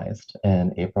last revised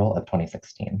in April of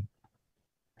 2016.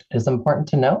 It is important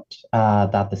to note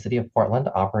that the City of Portland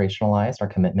operationalized our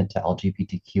commitment to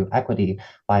LGBTQ equity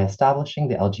by establishing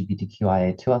the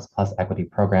LGBTQIA2S+ equity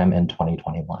program in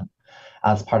 2021.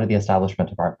 As part of the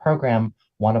establishment of our program,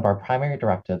 one of our primary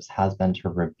directives has been to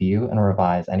review and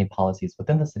revise any policies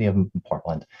within the City of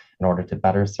Portland in order to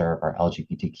better serve our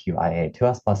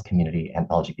LGBTQIA2S+ community and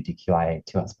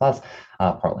LGBTQIA2S+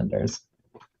 Portlanders.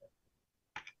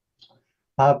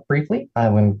 Briefly,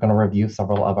 I'm going to review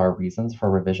several of our reasons for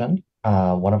revision.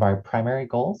 One of our primary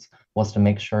goals was to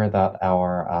make sure that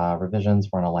our revisions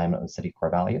were in alignment with city core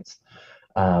values.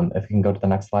 If you can go to the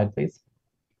next slide, please.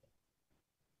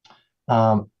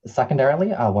 Secondarily,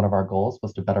 one of our goals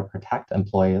was to better protect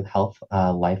employee health,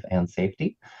 life, and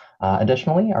safety.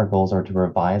 Additionally, our goals are to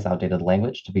revise outdated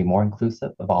language to be more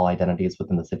inclusive of all identities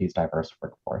within the city's diverse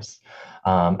workforce.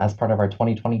 As part of our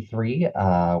 2023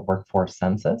 workforce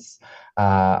census,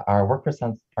 our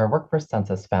workforce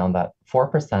census found that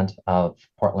 4% of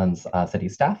Portland's city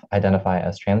staff identify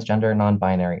as transgender,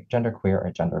 non-binary, genderqueer,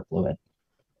 or gender fluid.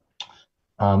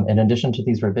 In addition to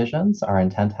these revisions, our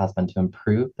intent has been to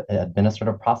improve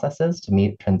administrative processes to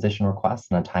meet transition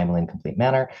requests in a timely and complete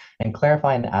manner, and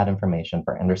clarify and add information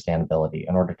for understandability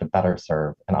in order to better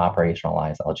serve and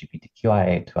operationalize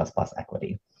LGBTQIA2S+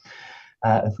 equity.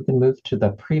 If we can move to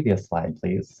the previous slide,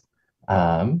 please.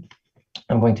 I'm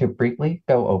going to briefly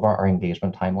go over our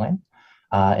engagement timeline.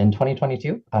 In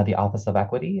 2022, the Office of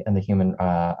Equity and Human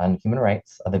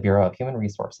Rights of the Bureau of Human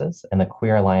Resources and the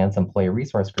Queer Alliance Employee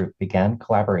Resource Group began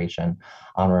collaboration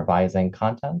on revising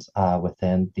content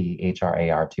within the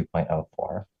HRAR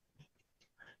 2.04.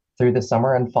 Through the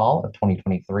summer and fall of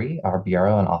 2023, our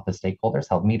Bureau and office stakeholders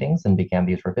held meetings and began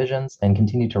these revisions and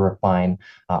continue to refine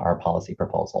our policy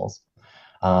proposals.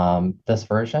 This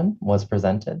version was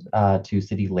presented to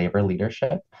City Labor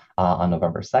Leadership on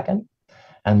November 2nd.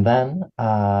 And then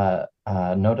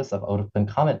notice of open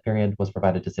comment period was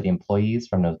provided to city employees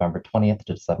from November 20th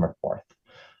to December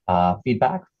 4th.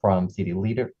 Feedback from city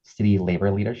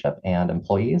labor leadership and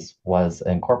employees was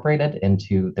incorporated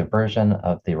into the version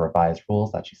of the revised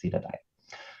rules that you see today.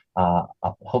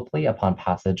 Hopefully, upon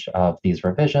passage of these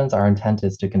revisions, our intent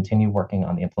is to continue working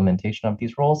on the implementation of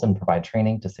these rules and provide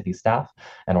training to city staff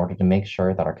in order to make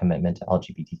sure that our commitment to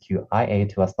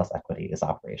LGBTQIA2S+ equity is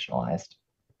operationalized.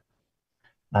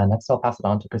 Next, I'll pass it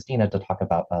on to Christina to talk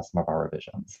about some of our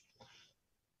revisions.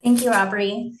 Thank you,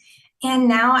 Aubrey. And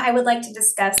now I would like to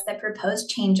discuss the proposed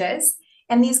changes.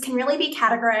 And these can really be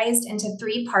categorized into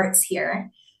three parts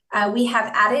here. We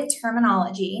have added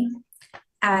terminology,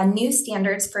 new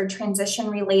standards for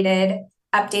transition-related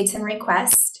updates and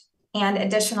requests, and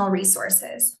additional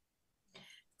resources.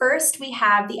 First, we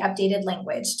have the updated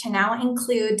language to now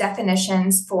include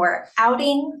definitions for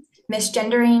outing,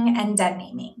 misgendering, and dead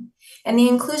naming. And the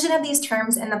inclusion of these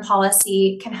terms in the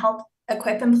policy can help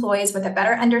equip employees with a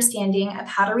better understanding of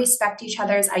how to respect each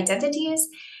other's identities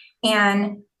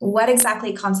and what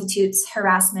exactly constitutes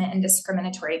harassment and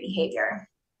discriminatory behavior.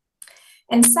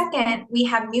 And second, we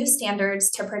have new standards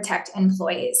to protect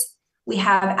employees. We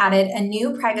have added a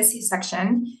new privacy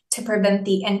section to prevent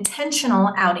the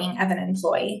intentional outing of an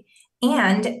employee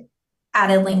and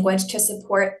added language to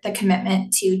support the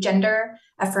commitment to gender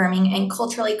affirming and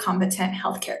culturally competent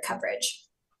healthcare coverage,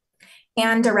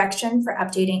 and direction for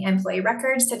updating employee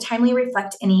records to timely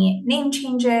reflect any name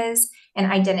changes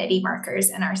and identity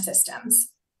markers in our systems.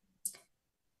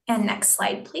 And next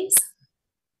slide, please.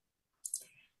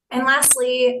 And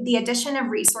lastly, the addition of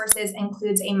resources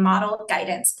includes a model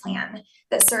guidance plan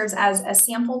that serves as a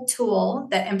sample tool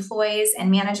that employees and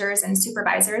managers and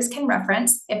supervisors can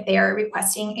reference if they are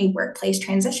requesting a workplace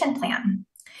transition plan.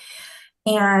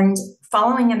 And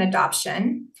following an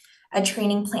adoption, a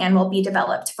training plan will be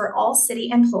developed for all city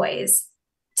employees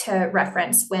to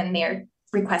reference when they're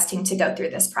requesting to go through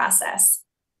this process.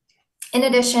 In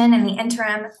addition, in the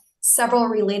interim, several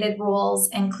related rules,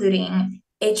 including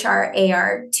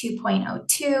HRAR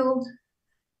 2.02,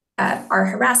 our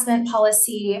harassment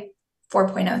policy,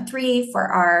 4.03 for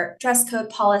our dress code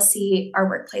policy, our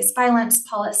workplace violence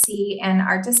policy, and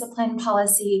our discipline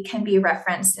policy can be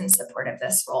referenced in support of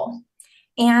this rule.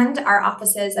 And our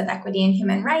offices of Equity and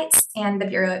Human Rights and the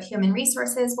Bureau of Human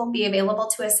Resources will be available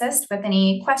to assist with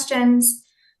any questions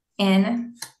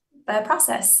in the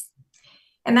process.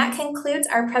 And that concludes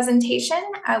our presentation.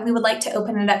 We would like to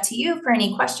open it up to you for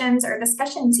any questions or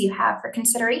discussions you have for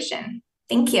consideration.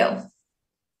 Thank you.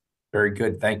 Very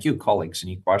good. Thank you, colleagues.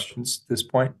 Any questions at this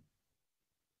point?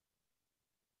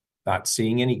 Not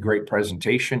seeing any. Great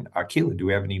presentation. Keila, do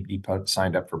we have anybody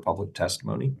signed up for public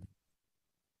testimony?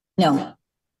 No.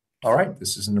 All right.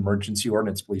 This is an emergency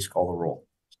ordinance. Please call the roll.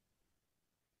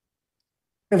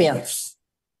 Rubio.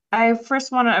 I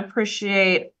first want to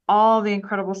appreciate all the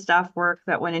incredible staff work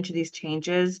that went into these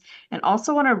changes, and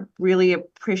also want to really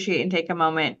appreciate and take a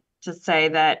moment to say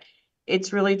that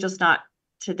it's really just not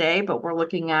today, but we're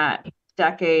looking at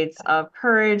decades of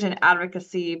courage and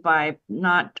advocacy by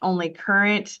not only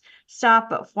current staff,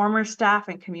 but former staff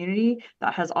and community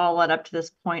that has all led up to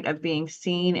this point of being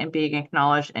seen and being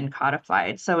acknowledged and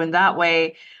codified. So in that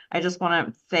way, I just want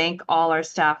to thank all our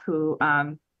staff who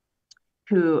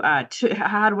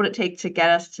had what it takes to get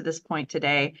us to this point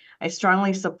today. I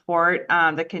strongly support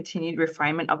the continued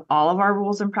refinement of all of our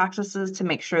rules and practices to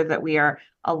make sure that we are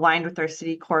aligned with our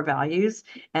city core values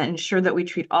and ensure that we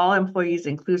treat all employees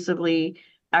inclusively,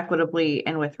 equitably,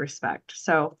 and with respect.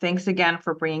 So thanks again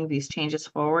for bringing these changes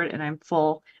forward, and I'm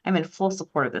in full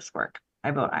support of this work.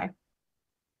 I vote aye.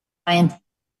 Ryan.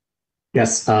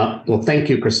 Yes, well, thank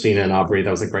you, Christina and Aubrey.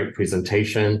 That was a great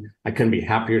presentation. I couldn't be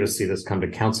happier to see this come to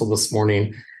council this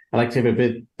morning. I'd like to give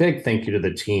a big thank you to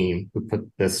the team who put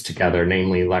this together,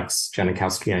 namely Lex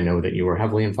Janikowski. I know that you were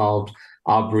heavily involved,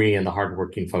 Aubrey, and the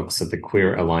hardworking folks at the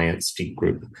Queer Alliance Deep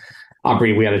Group.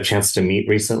 Aubrey, we had a chance to meet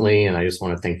recently, and I just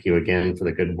want to thank you again for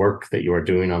the good work that you are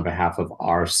doing on behalf of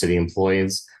our city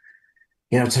employees.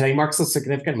 You know, today marks a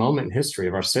significant moment in history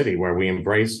of our city where we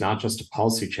embrace not just a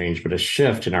policy change, but a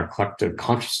shift in our collective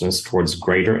consciousness towards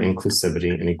greater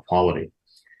inclusivity and equality.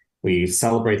 We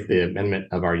celebrate the amendment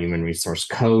of our Human Resource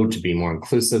Code to be more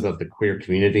inclusive of the queer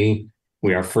community.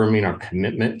 We are affirming our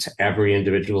commitment to every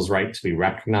individual's right to be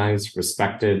recognized,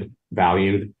 respected,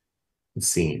 valued, and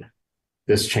seen.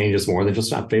 This change is more than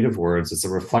just an update of words. It's a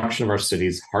reflection of our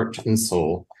city's heart and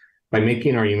soul. By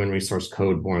making our Human Resource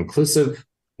Code more inclusive,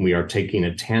 we are taking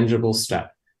a tangible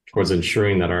step towards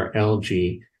ensuring that our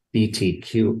LGBTQI+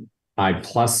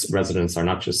 residents are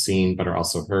not just seen, but are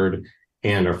also heard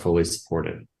and are fully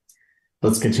supported.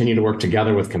 Let's continue to work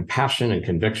together with compassion and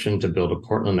conviction to build a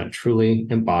Portland that truly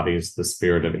embodies the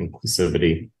spirit of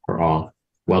inclusivity for all.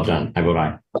 Well done. I vote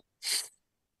aye.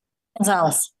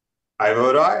 Gonzalez. I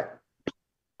vote aye.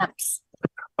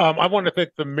 I want to thank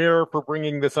the mayor for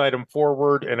bringing this item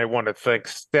forward, and I want to thank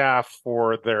staff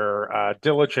for their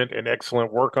diligent and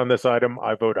excellent work on this item.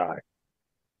 I vote aye.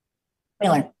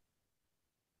 Wheeler.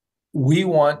 We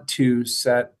want to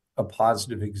set a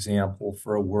positive example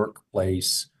for a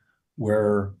workplace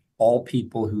where all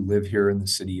people who live here in the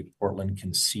city of Portland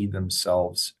can see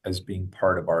themselves as being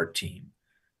part of our team.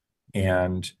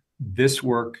 And this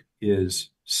work is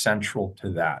central to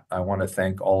that. I want to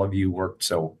thank all of you who worked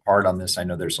so hard on this. I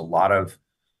know there's a lot of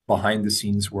behind the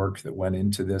scenes work that went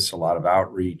into this, a lot of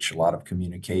outreach, a lot of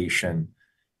communication,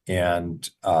 and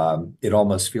it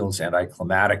almost feels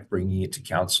anticlimactic bringing it to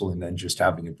council and then just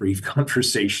having a brief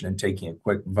conversation and taking a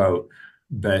quick vote.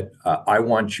 But I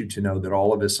want you to know that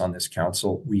all of us on this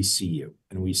council, we see you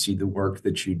and we see the work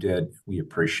that you did. We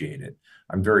appreciate it.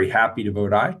 I'm very happy to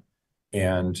vote aye,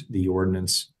 and the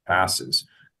ordinance passes.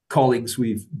 Colleagues,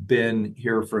 we've been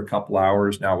here for a couple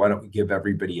hours now. Why don't we give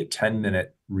everybody a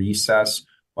 10-minute recess?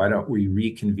 Why don't we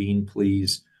reconvene,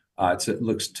 please? It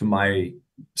looks to my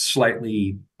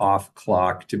slightly off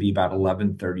clock to be about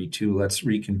 11:32. Let's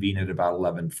reconvene at about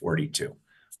 11:42.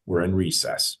 We're in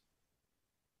recess.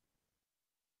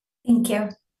 Thank you.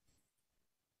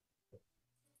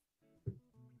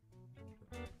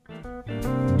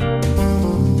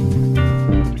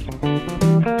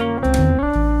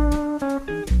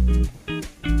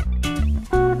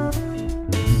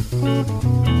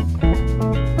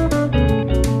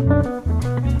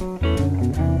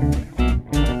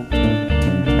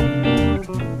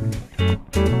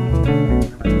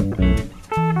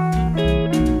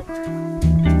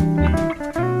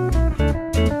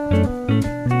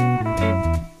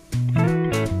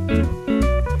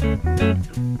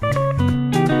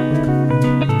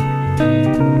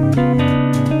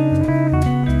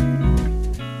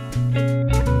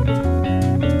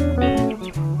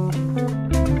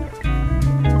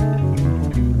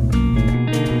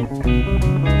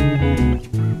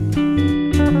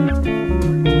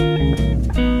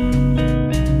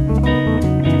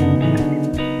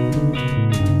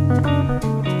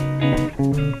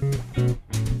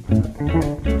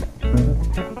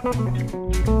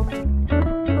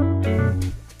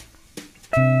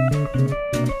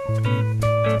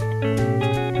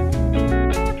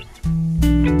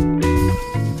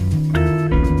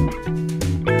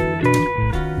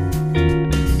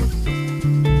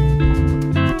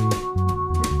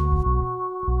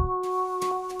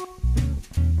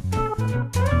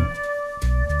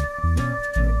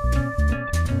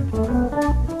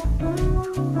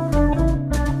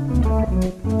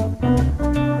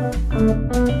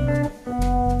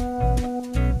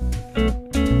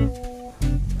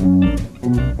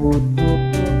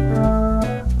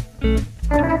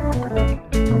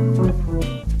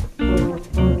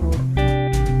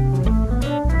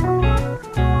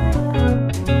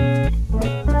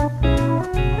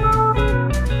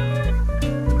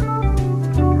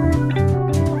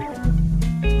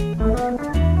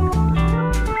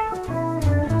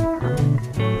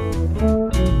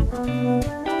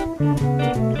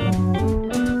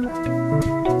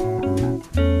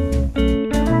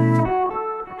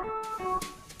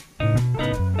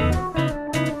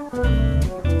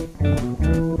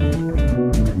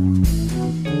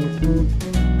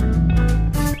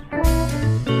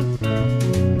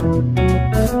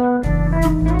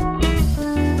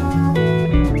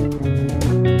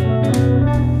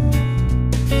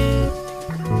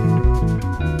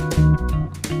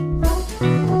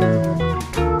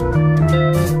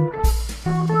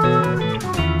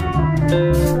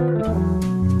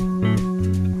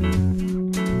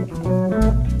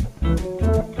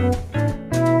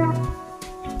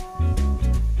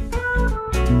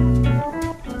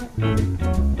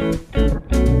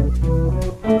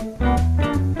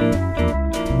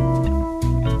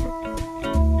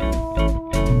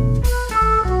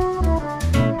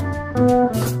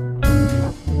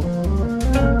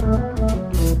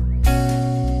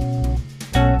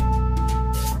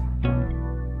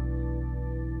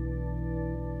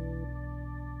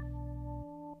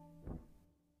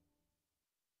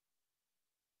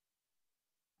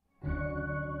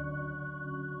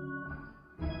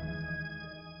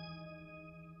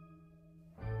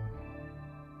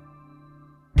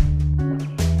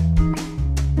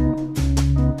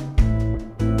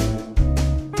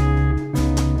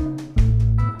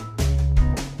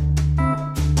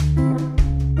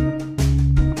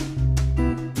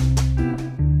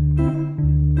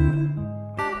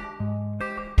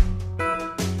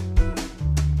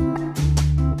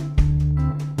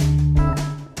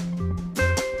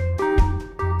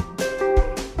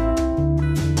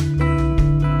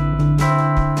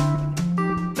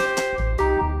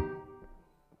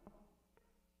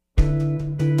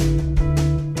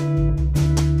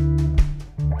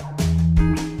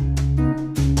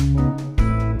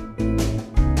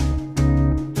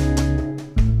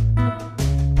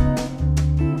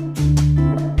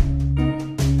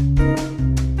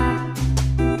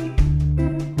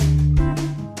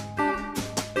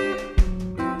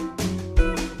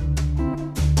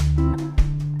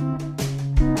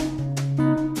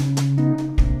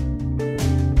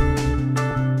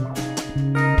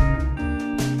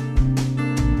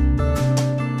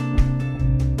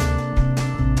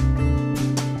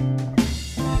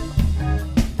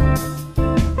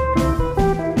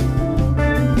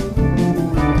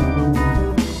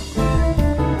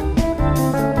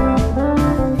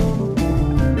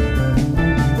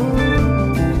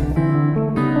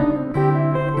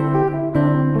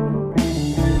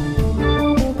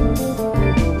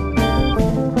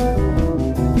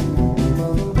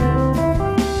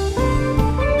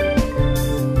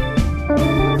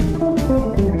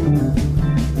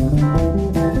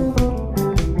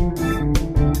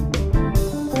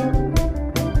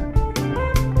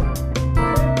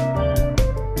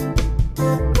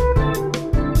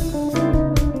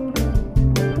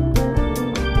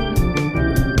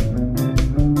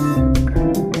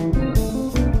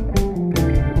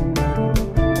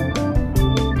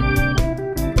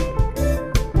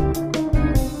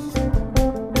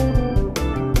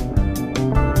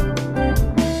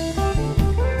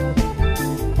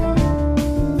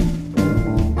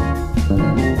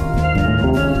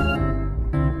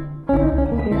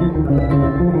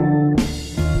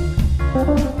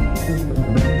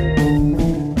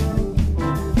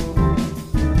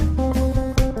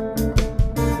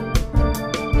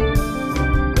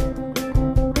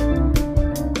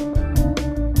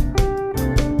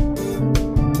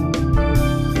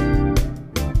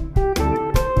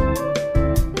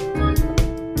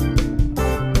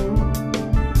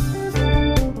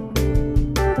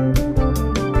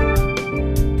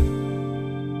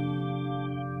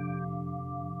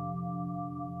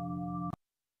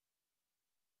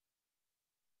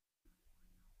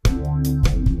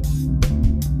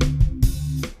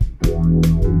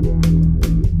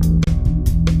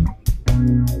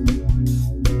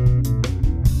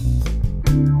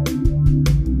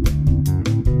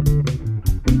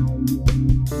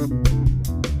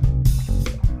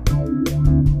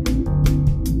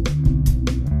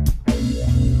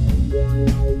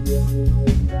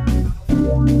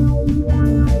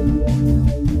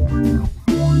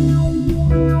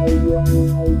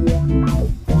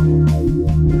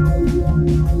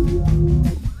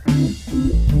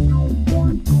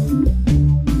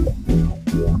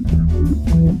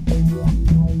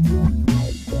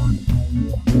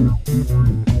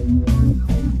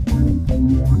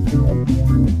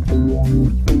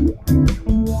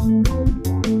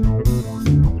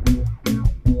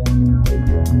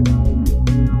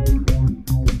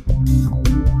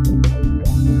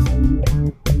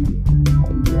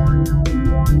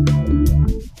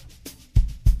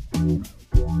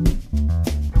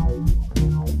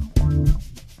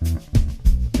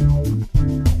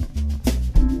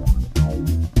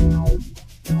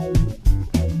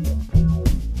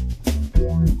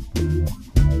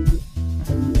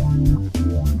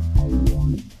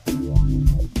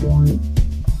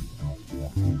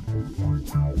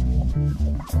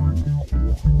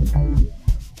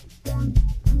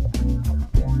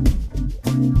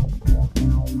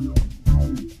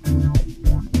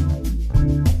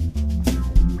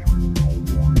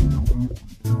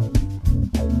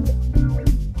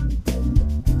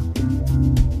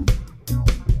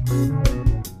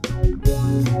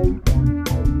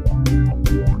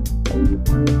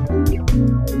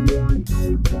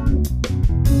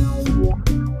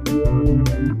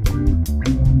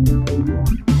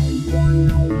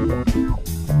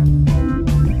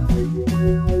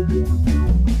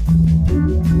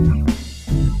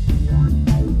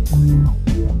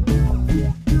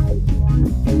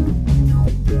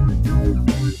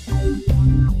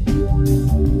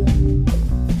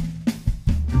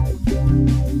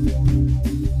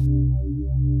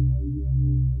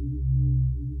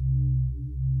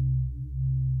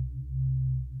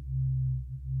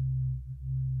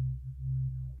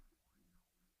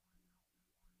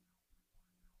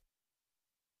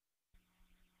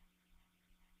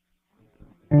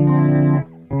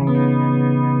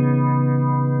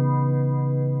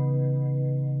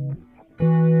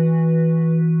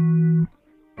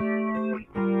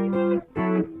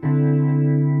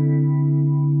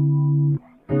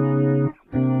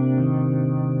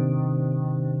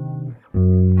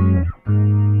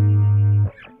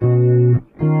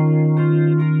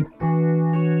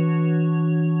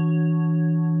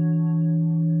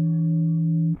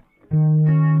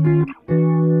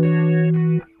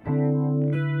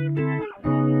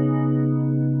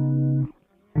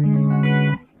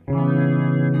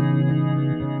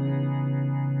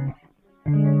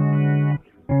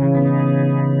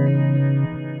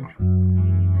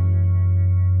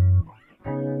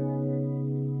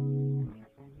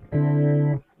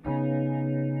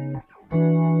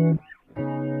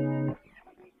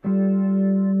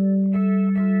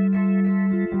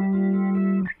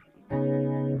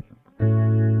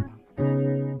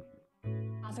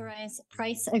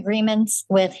 Price agreements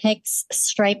with Hicks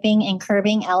Striping and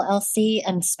Curbing LLC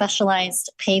and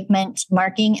Specialized Pavement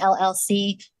Marking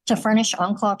LLC to furnish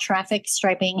on-call traffic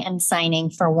striping and signing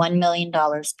for $1 million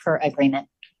per agreement.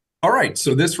 All right,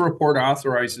 so this report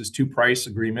authorizes 2 price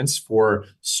agreements for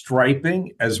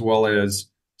striping as well as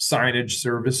signage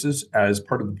services as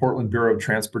part of the Portland Bureau of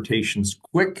Transportation's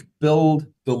Quick Build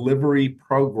Delivery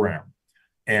Program.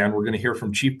 And we're going to hear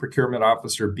from Chief Procurement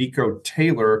Officer Biko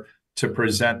Taylor to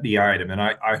present the item. And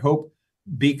I hope,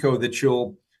 Biko, that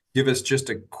you'll give us just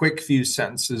a quick few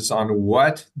sentences on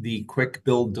what the Quick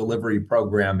Build Delivery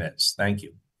Program is. Thank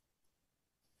you.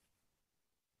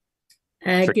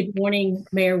 Good morning,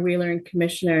 Mayor Wheeler and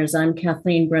Commissioners. I'm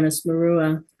Kathleen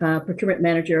Brenes-Marua, Procurement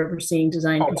Manager overseeing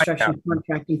design, construction,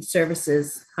 contracting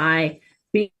services. Hi,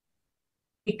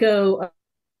 Biko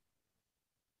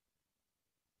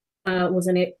was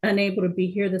unable to be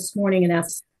here this morning and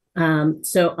asked.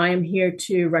 So I am here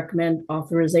to recommend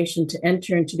authorization to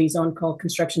enter into these on-call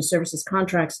construction services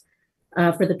contracts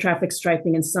for the traffic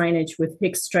striping and signage with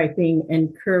Hicks Striping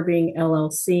and Curbing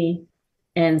LLC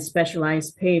and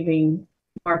Specialized Paving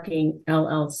Marking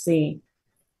LLC.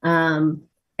 And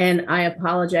I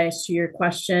apologize to your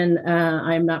question.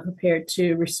 I'm not prepared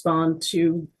to respond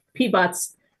to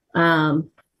PBOT's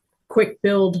Quick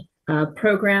Build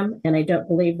program, and I don't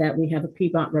believe that we have a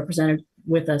PBOT representative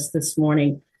with us this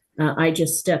morning. I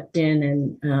just stepped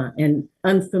in and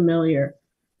unfamiliar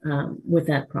with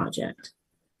that project.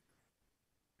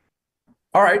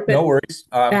 All right, no worries.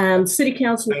 City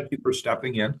Council. Thank you for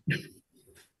stepping in.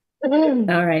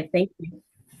 All right, thank you.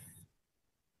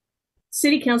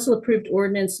 City Council approved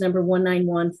ordinance number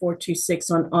 191426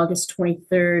 on August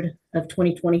 23rd of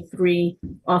 2023,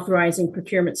 authorizing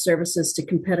procurement services to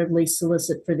competitively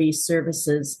solicit for these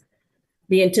services.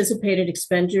 The anticipated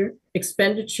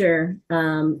expenditure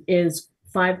is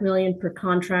 $5 million per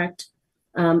contract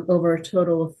over a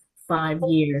total of 5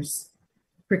 years.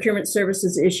 Procurement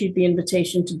Services issued the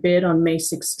invitation to bid on May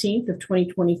 16th of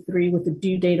 2023 with a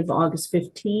due date of August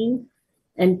 15,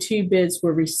 and 2 bids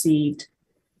were received.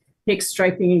 Hicks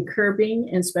Striping and Curbing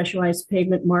and Specialized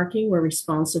Pavement Marking were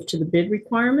responsive to the bid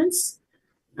requirements.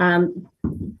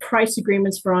 Price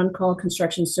agreements for on-call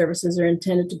construction services are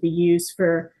intended to be used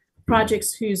for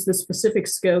projects whose the specific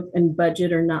scope and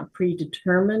budget are not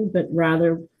predetermined, but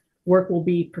rather work will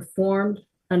be performed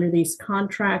under these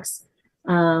contracts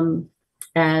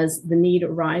as the need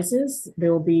arises. They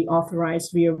will be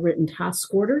authorized via written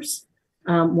task orders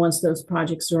once those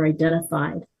projects are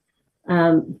identified.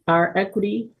 Our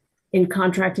equity in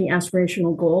contracting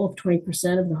aspirational goal of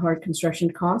 20% of the hard construction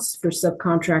costs for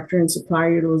subcontractor and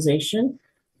supplier utilization,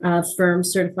 firms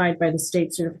certified by the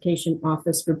State Certification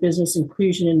Office for Business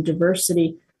Inclusion and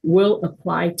Diversity will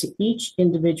apply to each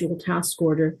individual task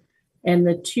order. And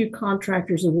the two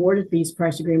contractors awarded these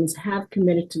price agreements have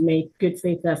committed to make good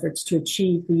faith efforts to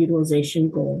achieve the utilization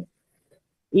goal.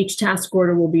 Each task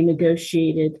order will be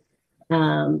negotiated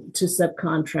to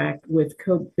subcontract with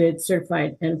co-bid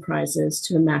certified enterprises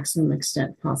to the maximum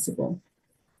extent possible.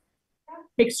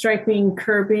 Pick Striping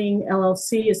Curbing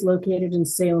LLC is located in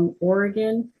Salem,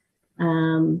 Oregon.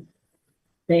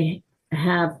 They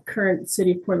have current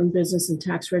City of Portland business and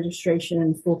tax registration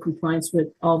and full compliance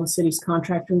with all the city's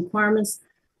contracting requirements,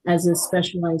 as is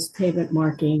Specialized Pavement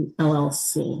Marking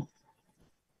LLC.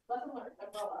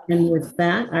 And with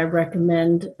that, I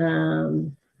recommend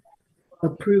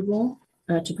approval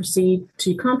to proceed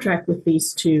to contract with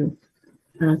these two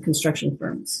construction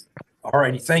firms. All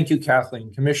righty. Thank you,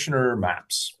 Kathleen. Commissioner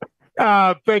Maps.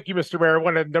 Thank you, Mr. Mayor. I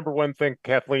want to, number one, thank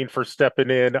Kathleen for stepping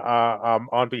in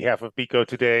on behalf of BECO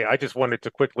today. I just wanted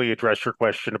to quickly address your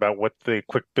question about what the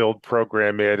Quick Build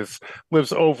program is.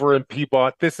 Lives over in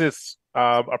Peabody. This is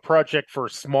a project for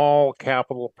small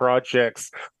capital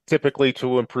projects, typically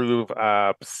to improve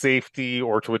safety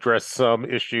or to address some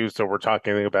issues. So we're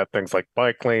talking about things like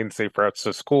bike lanes, safe routes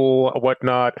to school,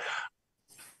 whatnot.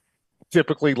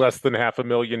 Typically less than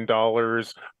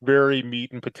 $500,000, very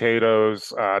meat and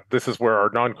potatoes. This is where our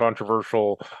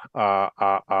non-controversial,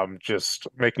 just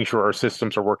making sure our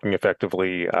systems are working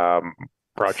effectively,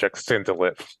 projects tend to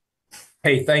live.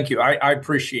 Hey, thank you. I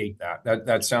appreciate that.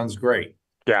 That sounds great.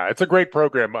 Yeah, it's a great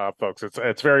program, folks.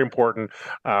 It's very important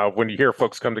when you hear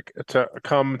folks come to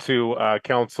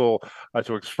council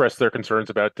to express their concerns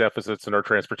about deficits in our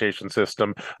transportation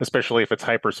system, especially if it's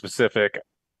hyper specific.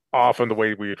 Often the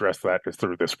way we address that is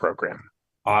through this program.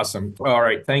 Awesome. All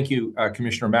right. Thank you,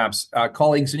 Commissioner Maps.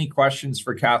 Colleagues, any questions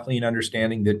for Kathleen,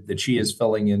 understanding that she is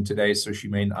filling in today, so she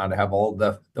may not have all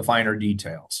the finer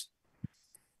details?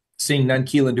 Seeing none,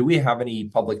 Keelan, do we have any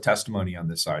public testimony on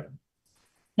this item?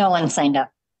 No one signed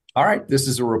up. All right. This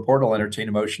is a report. I'll entertain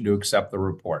a motion to accept the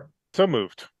report. So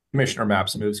moved. Commissioner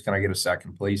Maps moves. Can I get a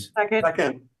second, please?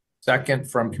 Second.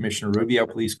 Second from Commissioner Rubio.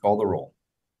 Please call the roll.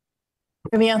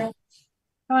 Rubio.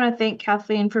 I want to thank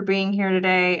Kathleen for being here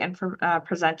today and for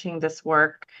presenting this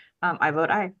work. I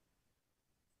vote aye.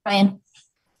 Ryan.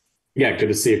 Yeah, good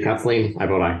to see you, Kathleen. I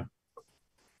vote aye.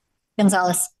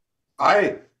 Gonzalez.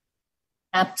 Aye.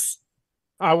 Maps.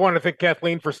 I want to thank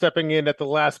Kathleen for stepping in at the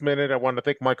last minute. I want to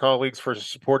thank my colleagues for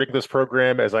supporting this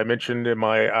program. As I mentioned in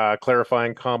my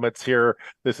clarifying comments here,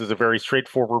 this is a very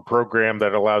straightforward program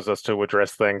that allows us to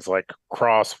address things like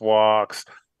crosswalks,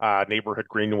 neighborhood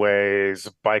greenways,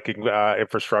 biking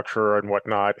infrastructure and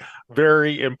whatnot.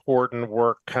 Very important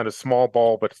work, kind of small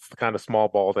ball, but it's the kind of small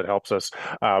ball that helps us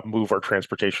move our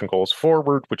transportation goals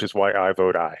forward, which is why I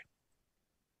vote aye.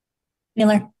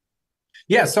 Miller.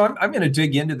 Yeah, so I'm going to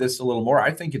dig into this a little more.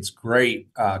 I think it's great,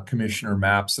 Commissioner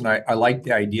Maps, and I like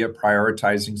the idea of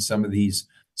prioritizing some of these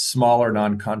smaller,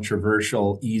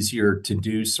 non-controversial, easier to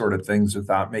do sort of things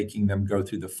without making them go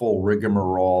through the full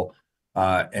rigmarole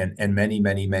and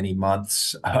many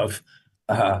months of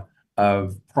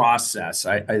process.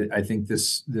 I think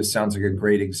this sounds like a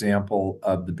great example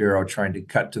of the Bureau trying to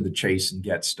cut to the chase and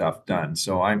get stuff done.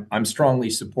 So I'm strongly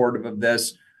supportive of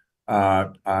this.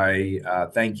 I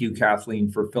thank you, Kathleen,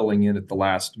 for filling in at the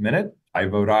last minute. I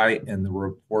vote aye, and the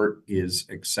report is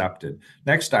accepted.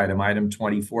 Next item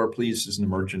 24, please, is an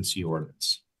emergency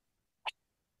ordinance.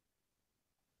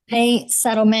 Pay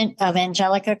settlement of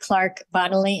Angelica Clark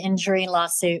bodily injury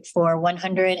lawsuit for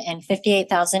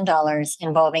 $158,000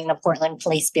 involving the Portland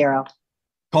Police Bureau.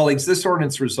 Colleagues, this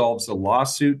ordinance resolves a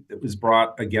lawsuit that was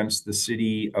brought against the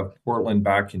city of Portland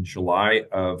back in July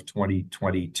of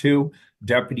 2022.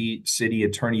 Deputy City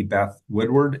Attorney Beth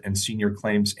Woodward and Senior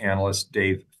Claims Analyst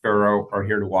Dave Farrow are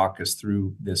here to walk us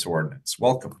through this ordinance.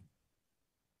 Welcome.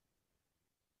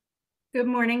 Good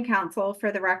morning, Council.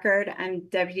 For the record, I'm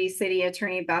Deputy City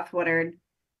Attorney Beth Woodward.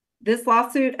 This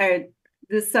lawsuit,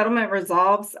 this settlement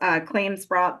resolves claims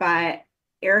brought by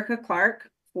Erica Clark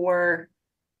for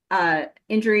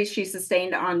injuries she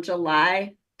sustained on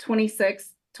July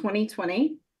 26,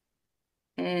 2020.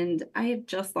 And I have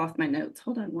just lost my notes.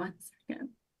 Hold on one second.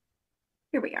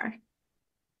 Here we are.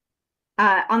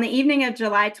 On the evening of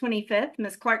July 25th,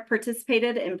 Ms. Clark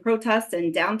participated in protests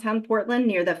in downtown Portland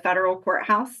near the federal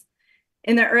courthouse.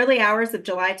 In the early hours of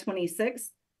July 26th,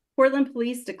 Portland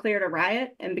police declared a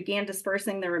riot and began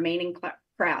dispersing the remaining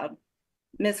crowd.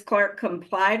 Ms. Clark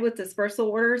complied with dispersal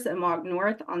orders and walked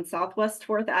north on Southwest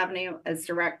 4th Avenue as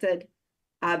directed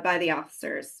by the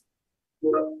officers.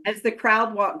 As the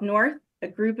crowd walked north, a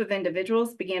group of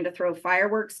individuals began to throw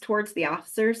fireworks towards the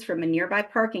officers from a nearby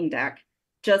parking deck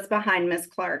just behind Ms.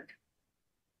 Clark.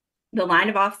 The line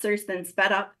of officers then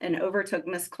sped up and overtook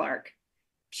Ms. Clark.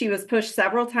 She was pushed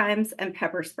several times and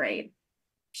pepper sprayed.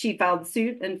 She filed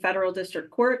suit in federal district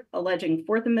court alleging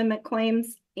Fourth Amendment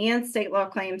claims and state law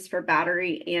claims for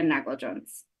battery and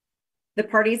negligence. The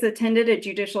parties attended a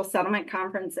judicial settlement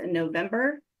conference in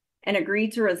November and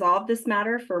agreed to resolve this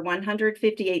matter for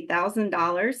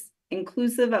 $158,000,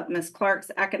 inclusive of Ms.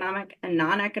 Clark's economic and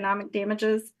non-economic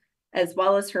damages, as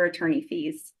well as her attorney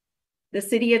fees. The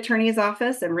city attorney's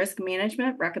office and risk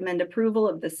management recommend approval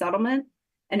of the settlement.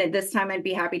 And at this time, I'd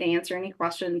be happy to answer any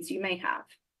questions you may have.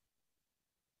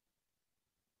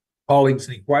 Colleagues,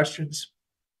 any questions?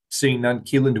 Seeing none,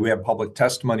 Keelan, do we have public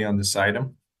testimony on this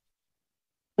item?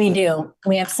 We do.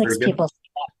 We have 6 Very good. people.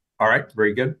 All right,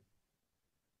 very good.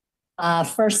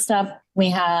 First up, we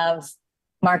have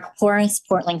Mark Porras,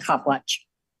 Portland Cop Watch.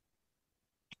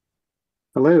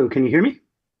 Hello, can you hear me?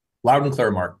 Loud and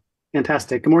clear, Mark.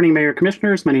 Fantastic. Good morning, Mayor,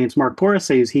 Commissioners. My name is Mark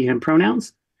Porras. I use he, him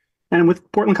pronouns. And I'm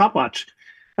with Portland Cop Watch.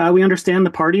 We understand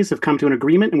the parties have come to an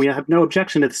agreement and we have no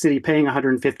objection to the city paying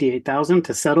 $158,000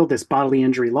 to settle this bodily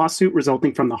injury lawsuit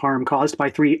resulting from the harm caused by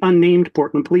 3 unnamed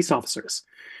Portland police officers.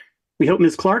 We hope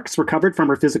Ms. Clark's recovered from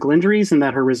her physical injuries and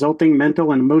that her resulting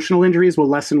mental and emotional injuries will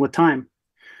lessen with time.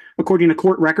 According to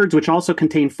court records, which also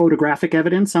contain photographic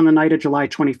evidence, on the night of July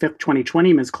 25th,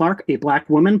 2020, Ms. Clark, a Black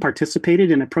woman,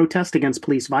 participated in a protest against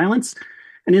police violence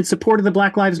and in support of the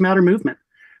Black Lives Matter movement.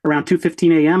 Around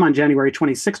 2:15 a.m. on January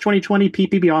 26, 2020,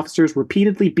 PPB officers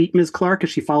repeatedly beat Ms. Clark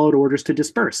as she followed orders to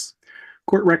disperse.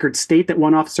 Court records state that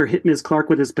one officer hit Ms. Clark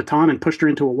with his baton and pushed her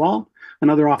into a wall.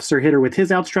 Another officer hit her with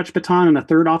his outstretched baton, and a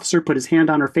third officer put his hand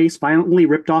on her face, violently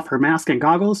ripped off her mask and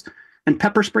goggles, and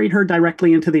pepper sprayed her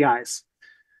directly into the eyes.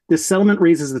 This settlement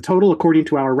raises the total, according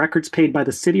to our records paid by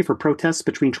the city for protests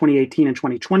between 2018 and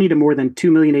 2020, to more than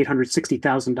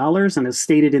 $2,860,000, and as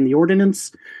stated in the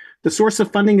ordinance, the source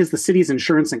of funding is the city's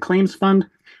insurance and claims fund,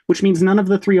 which means none of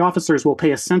the 3 officers will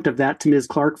pay a cent of that to Ms.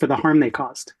 Clark for the harm they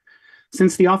caused.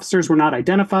 Since the officers were not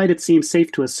identified, it seems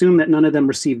safe to assume that none of them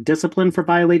received discipline for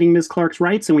violating Ms. Clark's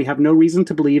rights, and we have no reason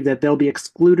to believe that they'll be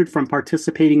excluded from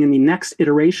participating in the next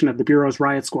iteration of the Bureau's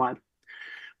riot squad.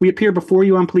 We appear before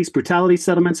you on police brutality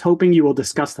settlements, hoping you will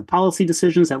discuss the policy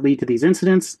decisions that lead to these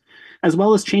incidents, as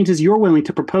well as changes you're willing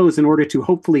to propose in order to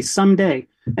hopefully someday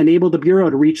enable the Bureau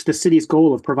to reach the city's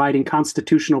goal of providing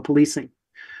constitutional policing.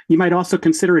 You might also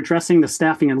consider addressing the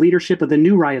staffing and leadership of the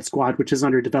new riot squad, which is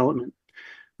under development.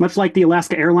 Much like the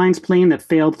Alaska Airlines plane that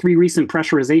failed 3 recent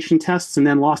pressurization tests and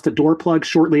then lost a door plug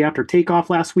shortly after takeoff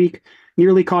last week,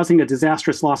 nearly causing a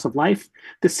disastrous loss of life,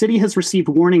 the city has received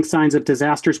warning signs of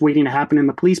disasters waiting to happen in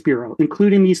the police bureau,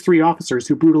 including these 3 officers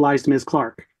who brutalized Ms.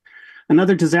 Clark.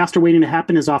 Another disaster waiting to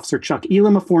happen is Officer Chuck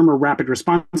Elam, a former Rapid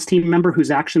Response Team member whose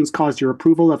actions caused your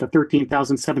approval of a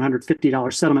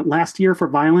 $13,750 settlement last year for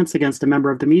violence against a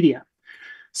member of the media.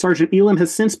 Sergeant Elam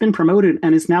has since been promoted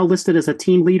and is now listed as a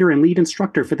team leader and lead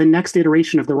instructor for the next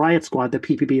iteration of the riot squad that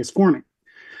PPB is forming.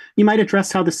 You might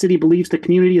address how the city believes the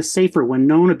community is safer when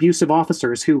known abusive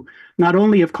officers who not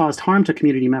only have caused harm to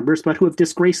community members, but who have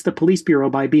disgraced the police bureau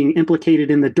by being implicated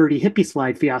in the dirty hippie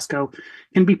slide fiasco,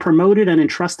 can be promoted and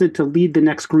entrusted to lead the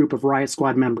next group of riot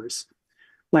squad members.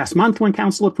 Last month, when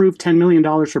council approved $10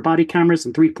 million for body cameras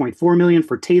and $3.4 million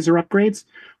for taser upgrades,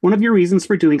 one of your reasons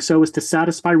for doing so was to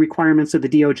satisfy requirements of the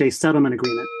DOJ settlement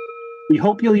agreement. We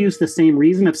hope you'll use the same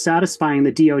reason of satisfying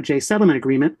the DOJ settlement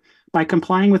agreement by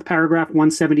complying with paragraph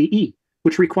 170E,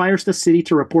 which requires the city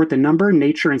to report the number,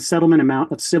 nature, and settlement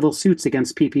amount of civil suits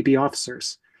against PPB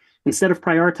officers. Instead of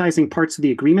prioritizing parts of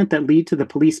the agreement that lead to the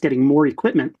police getting more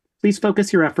equipment, please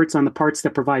focus your efforts on the parts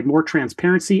that provide more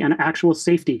transparency and actual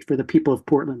safety for the people of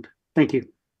Portland. Thank you.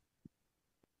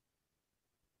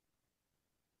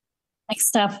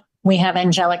 Next up, we have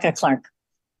Angelica Clark.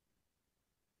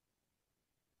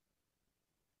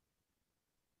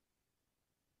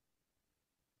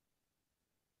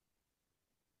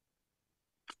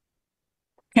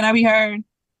 Can I be heard?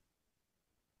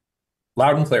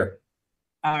 Loud and clear.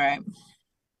 All right.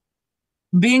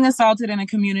 Being assaulted in a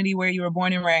community where you were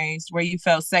born and raised, where you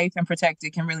felt safe and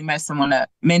protected, can really mess someone up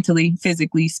mentally,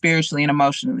 physically, spiritually, and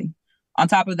emotionally. On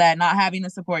top of that, not having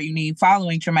the support you need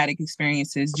following traumatic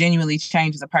experiences genuinely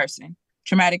changes a person.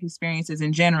 Traumatic experiences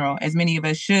in general, as many of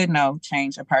us should know,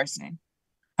 change a person.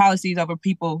 Policies over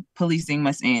people policing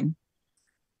must end.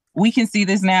 We can see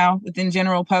this now within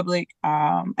general public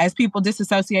as people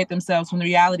disassociate themselves from the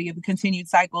reality of the continued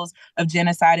cycles of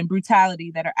genocide and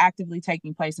brutality that are actively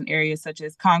taking place in areas such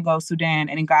as Congo, Sudan,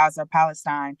 and in Gaza,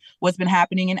 Palestine, what's been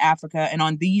happening in Africa and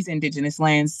on these indigenous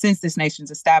lands since this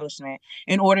nation's establishment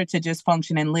in order to just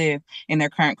function and live in their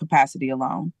current capacity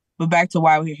alone. But back to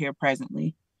why we're here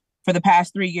presently. For the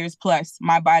past 3 years plus,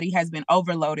 my body has been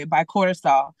overloaded by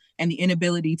cortisol and the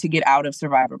inability to get out of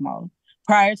survivor mode.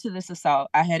 Prior to this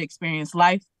assault, I had experienced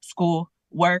life, school,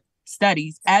 work,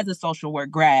 studies as a social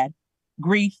work grad,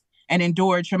 grief, and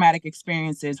endured traumatic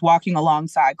experiences walking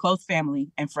alongside close family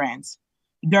and friends.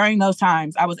 During those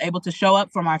times, I was able to show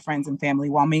up for my friends and family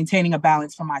while maintaining a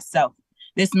balance for myself.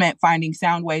 This meant finding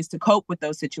sound ways to cope with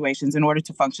those situations in order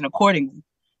to function accordingly.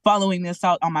 Following the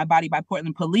assault on my body by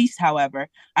Portland police, however,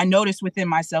 I noticed within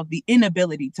myself the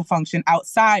inability to function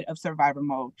outside of survivor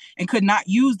mode and could not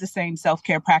use the same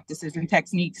self-care practices and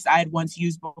techniques I had once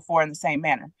used before in the same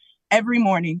manner. Every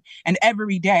morning and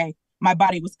every day, my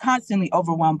body was constantly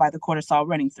overwhelmed by the cortisol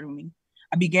running through me.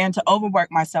 I began to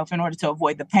overwork myself in order to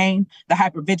avoid the pain, the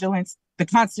hypervigilance, the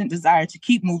constant desire to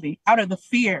keep moving out of the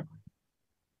fear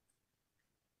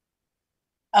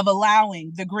of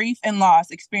allowing the grief and loss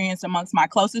experienced amongst my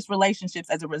closest relationships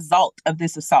as a result of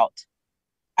this assault.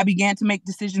 I began to make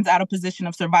decisions out of position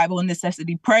of survival and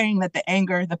necessity, praying that the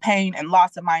anger, the pain, and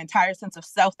loss of my entire sense of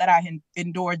self that I had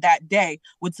endured that day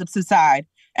would subside,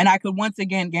 and I could once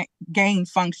again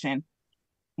function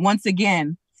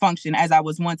as I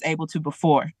was once able to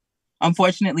before.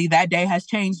 Unfortunately, that day has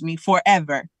changed me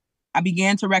forever. I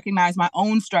began to recognize my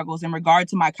own struggles in regard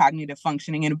to my cognitive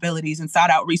functioning and abilities and sought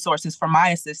out resources for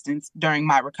my assistance during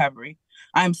my recovery.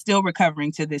 I am still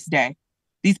recovering to this day.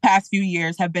 These past few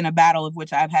years have been a battle of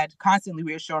which I've had to constantly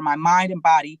reassure my mind and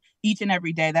body each and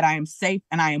every day that I am safe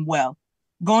and I am well.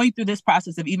 Going through this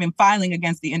process of even filing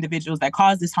against the individuals that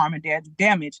caused this harm and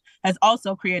damage has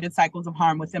also created cycles of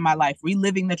harm within my life,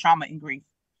 reliving the trauma and grief.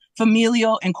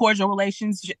 Familial and cordial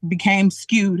relations became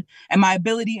skewed, and my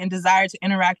ability and desire to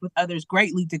interact with others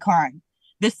greatly declined.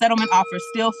 This settlement offer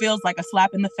still feels like a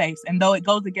slap in the face, and though it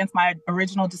goes against my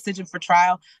original decision for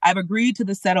trial, I've agreed to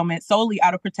the settlement solely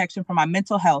out of protection for my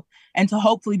mental health and to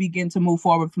hopefully begin to move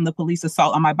forward from the police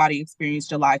assault on my body experienced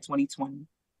July 2020.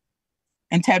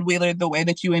 And Ted Wheeler, the way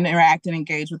that you interact and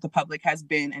engage with the public has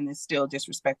been and is still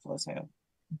disrespectful as hell.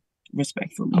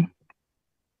 Respectfully.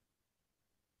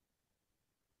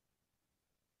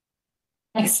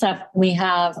 Next up, we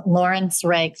have Lawrence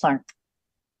Ray Clark.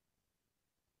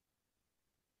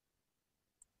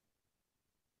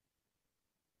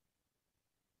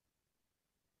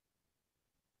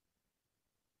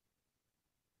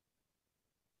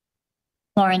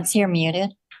 Lawrence, you're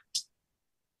muted.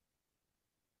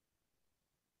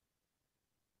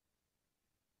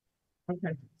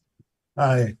 Okay.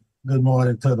 Hi, good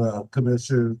morning to the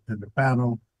commissioner and the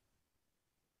panel.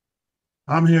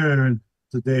 I'm here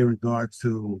today in regards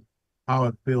to how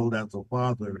it feels as a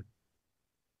father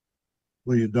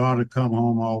when your daughter come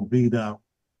home all beat up,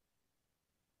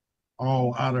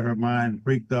 all out of her mind,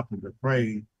 freaked up and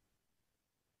afraid.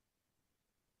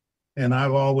 And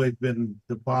I've always been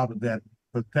the father that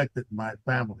protected my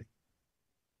family.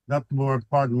 Nothing more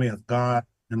important to me is God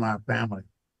and my family.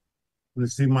 To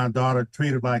see my daughter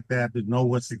treated like that, to know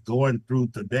what she's going through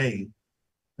today,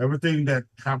 everything that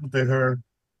happened to her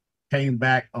came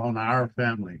back on our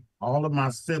family. All of my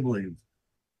siblings,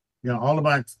 all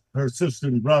of her sisters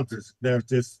and brothers, there's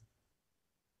this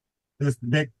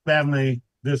big family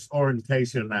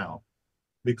disorientation now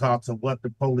because of what the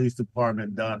police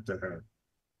department done to her.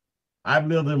 I've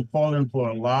lived in Portland for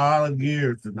a lot of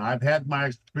years, and I've had my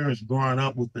experience growing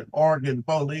up with the Oregon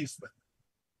policemen.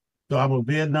 So I'm a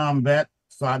Vietnam vet,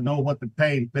 so I know what the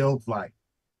pain feels like.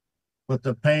 But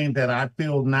the pain that I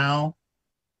feel now,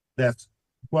 that's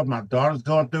what my daughter's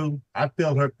going through, I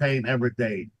feel her pain every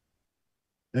day.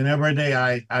 And every day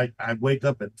I wake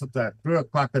up at 3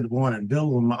 o'clock in the morning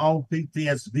dealing with my own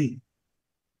PTSD.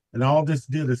 And all this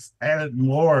did is added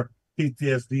more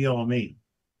PTSD on me.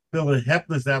 Feeling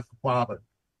helpless as a father.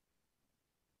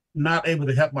 Not able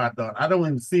to help my daughter. I don't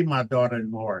even see my daughter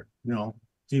anymore.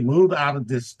 She moved out of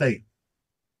this state,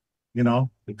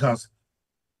 because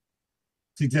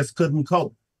she just couldn't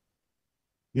cope.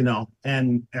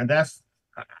 And that's,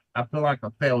 I feel like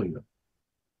a failure.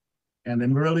 And it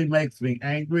really makes me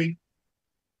angry.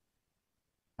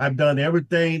 I've done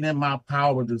everything in my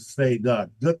power to say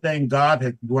God. Good thing God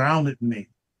has grounded me.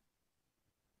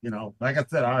 You know, like I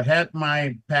said, I had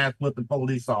my past with the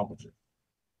police officers.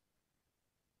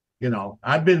 You know,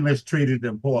 I've been mistreated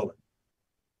in Portland.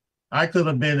 I could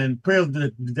have been in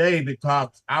prison today because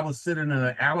I was sitting in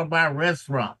an alibi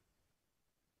restaurant.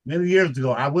 Many years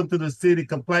ago, I went to the city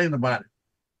complaining about it.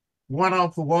 One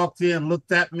officer walked in,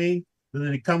 looked at me, and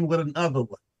then he come with another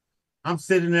one. I'm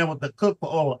sitting there with the cook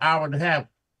for an hour and a half,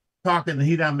 talking, and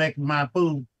he not making my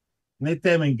food. And they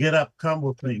tell me, get up, come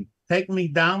with me. Take me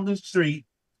down the street,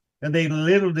 and they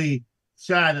literally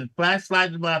shine a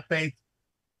flashlight in my face.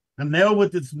 And there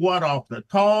with this water off, the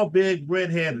tall, big,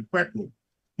 red-headed freckle.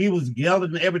 He was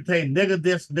yelling everything, nigga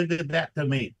this, nigga that to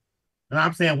me. And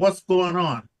I'm saying, what's going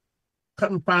on?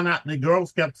 Couldn't find out. The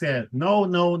girls kept saying, no,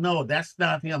 no, no, that's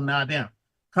not him, not him.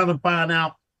 Couldn't find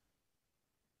out.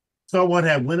 Someone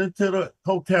had went into the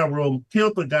hotel room,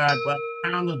 killed the guy, but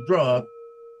found the drug.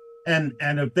 And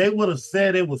if they would have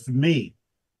said it was me,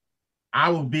 I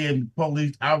would be in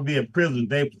police, I would be in prison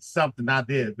today for something I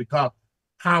did, because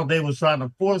how they was trying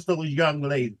to force those young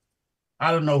ladies.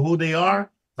 I don't know who they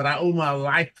are, but I owe my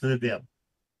life to them.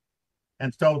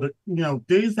 And so,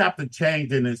 things have to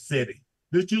change in this city.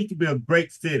 This used to be a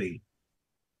great city.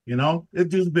 You know,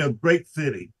 it used to be a great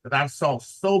city, but I saw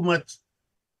so much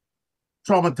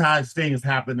traumatized things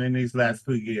happen in these last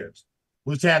 2 years,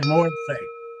 which had more to say.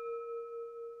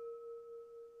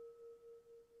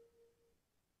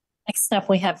 Next up,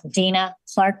 we have Dina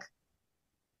Clark.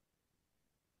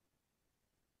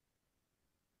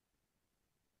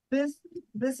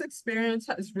 This experience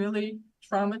has really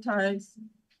traumatized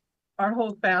our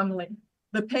whole family.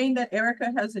 The pain that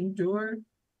Erica has endured,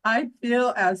 I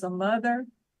feel as a mother,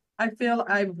 I feel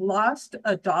I've lost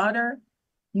a daughter.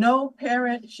 No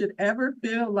parent should ever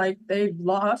feel like they've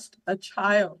lost a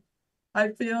child. I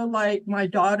feel like my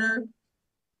daughter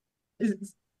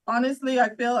is, honestly,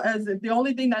 I feel as if the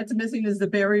only thing that's missing is the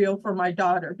burial for my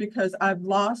daughter, because I've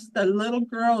lost the little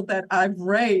girl that I've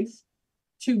raised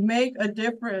to make a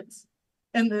difference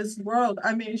in this world.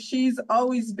 I mean, she's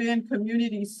always been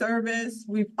community service.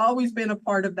 We've always been a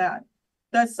part of that.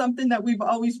 That's something that we've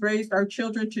always raised our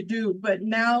children to do. But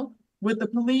now with the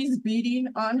police beating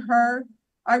on her,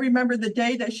 I remember the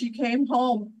day that she came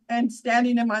home and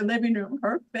standing in my living room,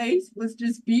 her face was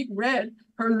just beet red.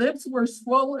 Her lips were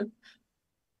swollen.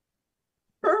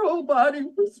 Her whole body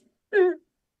was red.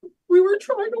 We were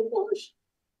trying to wash.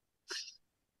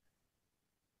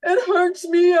 It hurts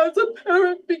me as a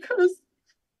parent because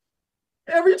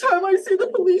every time I see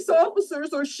the police officers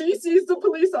or she sees the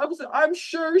police officer, I'm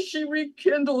sure she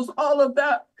rekindles all of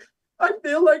that. I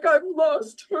feel like I've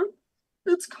lost her.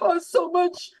 It's caused so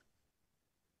much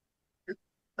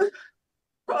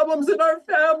problems in our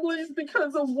families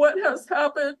because of what has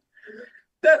happened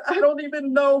that I don't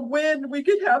even know when we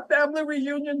could have family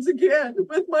reunions again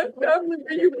with my family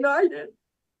reunited.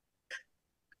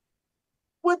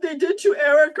 What they did to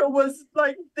Erica was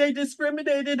like they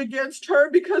discriminated against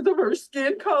her because of her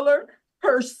skin color,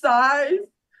 her size,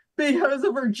 because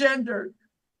of her gender.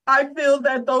 I feel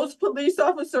that those police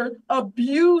officers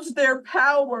abused their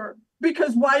power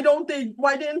because why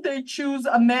didn't they choose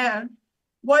a man?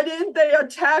 Why didn't they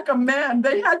attack a man?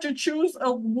 They had to choose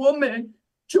a woman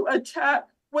to attack.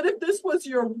 What if this was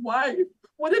your wife?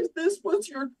 What if this was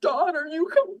your daughter? You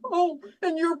come home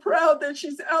and you're proud that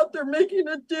she's out there making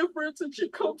a difference and she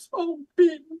comes home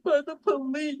beaten by the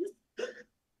police.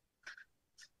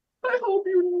 I hope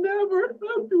you never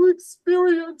have to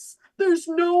experience. There's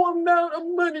no amount of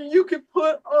money you can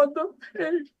put on the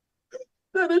pain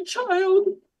that a child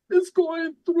is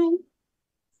going through.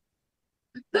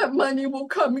 That money will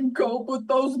come and go, but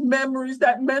those memories,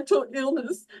 that mental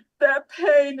illness, that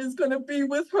pain is going to be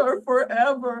with her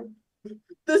forever.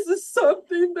 This is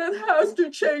something that has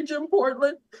to change in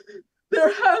Portland.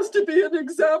 There has to be an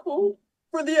example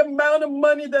for the amount of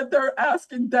money that they're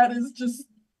asking. That's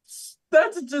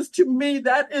just to me,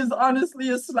 that is honestly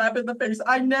a slap in the face.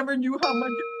 I never knew how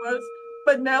much it was,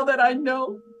 but now that I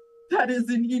know, that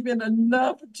isn't even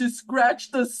enough to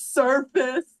scratch the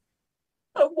surface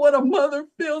of what a mother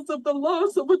feels of the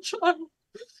loss of a child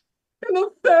in a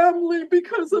family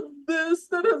because of this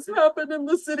that has happened in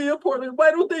the city of Portland.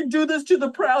 Why don't they do this to the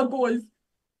Proud Boys?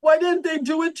 Why didn't they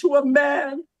do it to a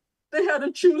man? They had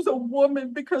to choose a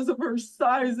woman because of her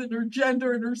size and her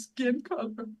gender and her skin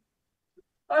color.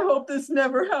 I hope this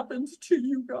never happens to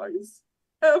you guys,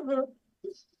 ever.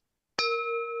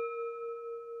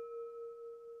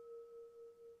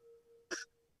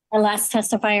 Our last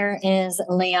testifier is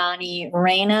Leonie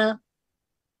Reyna.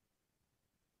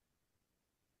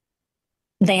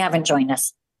 They haven't joined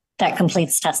us. That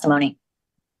completes testimony.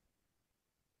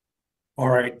 All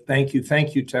right. Thank you.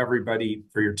 Thank you to everybody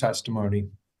for your testimony.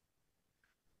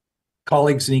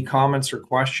 Colleagues, any comments or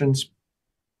questions?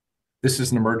 This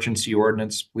is an emergency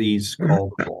ordinance. Please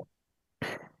call the roll.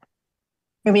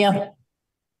 Rubio.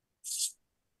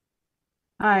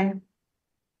 Aye.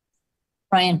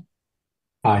 Ryan.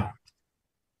 Aye.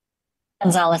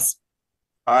 Gonzalez.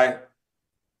 Aye.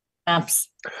 Maps.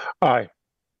 Aye.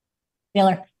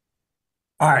 Wheeler.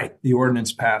 Aye, the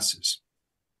ordinance passes.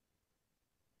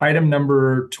 Item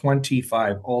number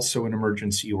 25, also an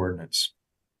emergency ordinance.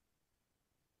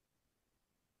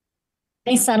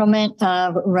 A settlement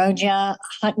of Roja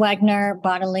Hutwagner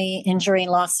bodily injury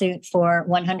lawsuit for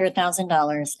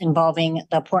 $100,000 involving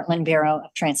the Portland Bureau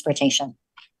of Transportation.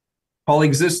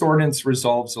 Colleagues, this ordinance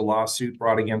resolves a lawsuit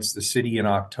brought against the city in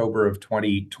October of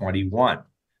 2021.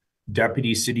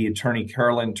 Deputy City Attorney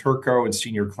Carolyn Turco and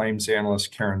Senior Claims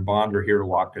Analyst Karen Bond are here to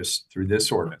walk us through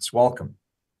this ordinance. Welcome.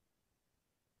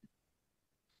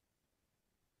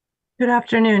 Good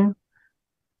afternoon.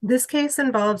 This case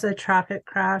involves a traffic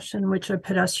crash in which a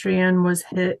pedestrian was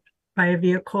hit by a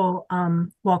vehicle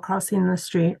while crossing the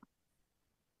street.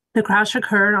 The crash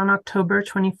occurred on October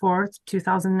 24th,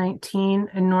 2019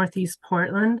 in Northeast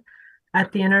Portland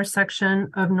at the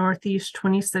intersection of Northeast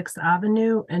 26th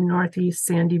Avenue and Northeast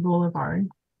Sandy Boulevard.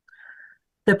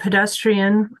 The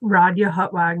pedestrian, Radya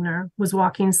Hutwagner, was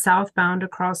walking southbound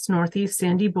across Northeast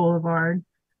Sandy Boulevard,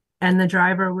 and the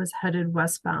driver was headed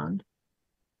westbound.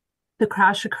 The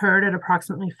crash occurred at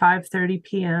approximately 5:30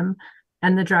 p.m.,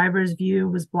 and the driver's view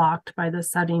was blocked by the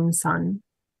setting sun.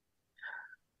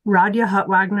 Radya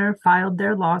Hutwagner filed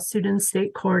their lawsuit in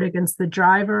state court against the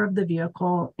driver of the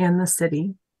vehicle and the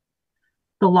city.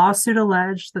 The lawsuit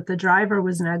alleged that the driver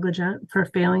was negligent for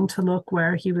failing to look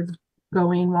where he was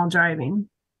going while driving.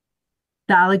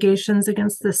 The allegations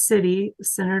against the city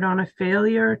centered on a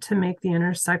failure to make the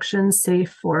intersection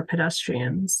safe for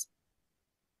pedestrians.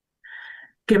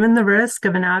 Given the risk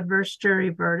of an adverse jury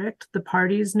verdict, the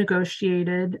parties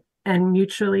negotiated and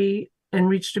reached a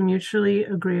mutually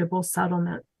agreeable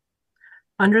settlement.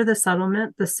 Under the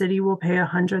settlement, the city will pay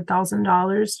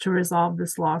 $100,000 to resolve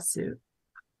this lawsuit.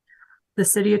 The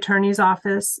city attorney's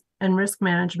office and risk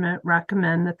management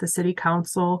recommend that the city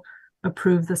council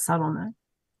approve the settlement.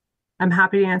 I'm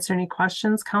happy to answer any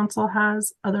questions council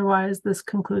has. Otherwise, this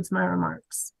concludes my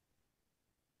remarks.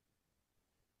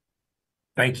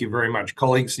 Thank you very much.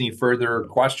 Colleagues, any further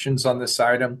questions on this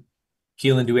item?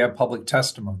 Keelan, do we have public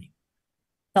testimony?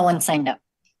 No one signed up.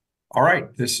 All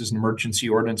right, this is an emergency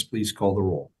ordinance. Please call the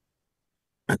roll.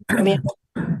 Rubio.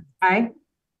 Aye.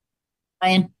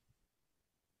 Ryan.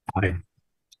 Aye.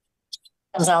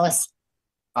 Gonzalez.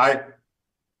 Aye.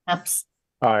 Maps.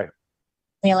 Aye.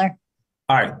 Wheeler.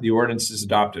 Aye, the ordinance is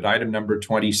adopted. Item number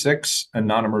 26, a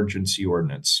non-emergency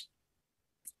ordinance.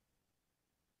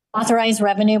 Authorize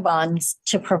revenue bonds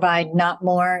to provide not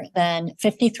more than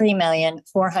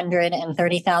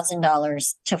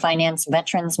 $53,430,000 to finance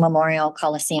Veterans Memorial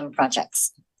Coliseum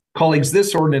projects. Colleagues,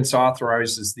 this ordinance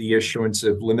authorizes the issuance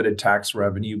of limited tax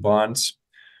revenue bonds.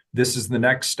 This is the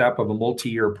next step of a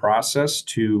multi-year process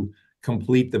to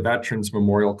complete the Veterans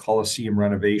Memorial Coliseum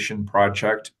renovation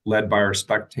project led by our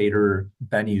Spectator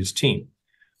Venues team.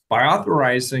 By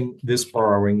authorizing this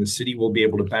borrowing, the city will be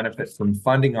able to benefit from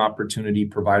funding opportunity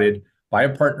provided by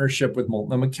a partnership with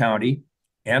Multnomah County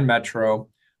and Metro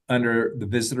under the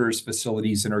Visitors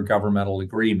Facilities Intergovernmental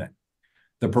Agreement.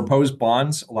 The proposed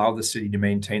bonds allow the city to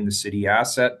maintain the city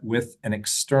asset with an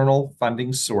external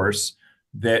funding source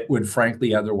that would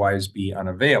frankly otherwise be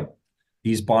unavailable.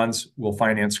 These bonds will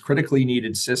finance critically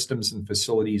needed systems and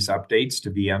facilities updates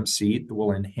to VMC that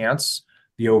will enhance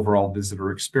the overall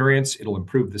visitor experience. It'll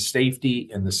improve the safety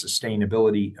and the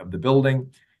sustainability of the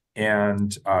building.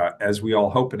 And as we all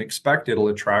hope and expect, it'll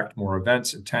attract more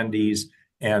events, attendees,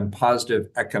 and positive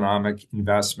economic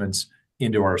investments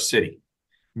into our city.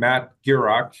 Matt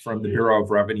Gierach from the Bureau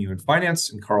of Revenue and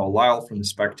Finance and Carl Lyle from the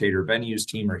Spectator Venues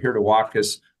team are here to walk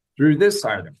us through this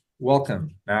item.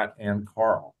 Welcome, Matt and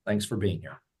Carl. Thanks for being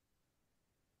here.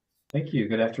 Thank you.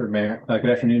 Good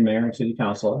afternoon, Mayor and City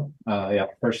Council.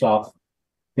 First off,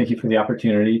 thank you for the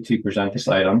opportunity to present this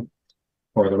item.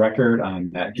 For the record,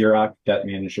 I'm Matt Gierach, Debt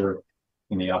Manager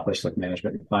in the Office of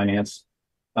Management and Finance.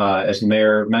 As the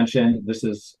Mayor mentioned, this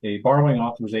is a borrowing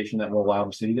authorization that will allow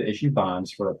the city to issue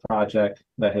bonds for a project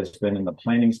that has been in the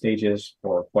planning stages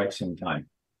for quite some time.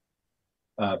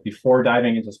 Before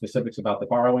diving into specifics about the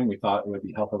borrowing, we thought it would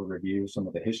be helpful to review some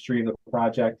of the history of the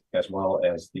project as well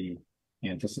as the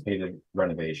anticipated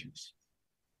renovations.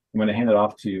 I'm going to hand it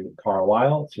off to Carl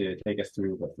Lyle to take us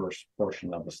through the first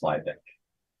portion of the slide deck.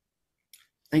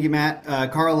 Thank you,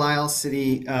 Matt. Carl Lyle,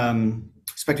 City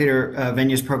Spectator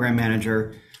Venues Program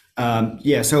Manager.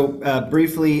 So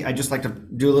briefly, I'd just like to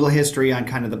do a little history on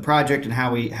kind of the project and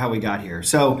how we got here.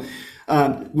 So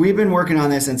we've been working on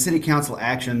this, and city council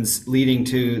actions leading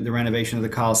to the renovation of the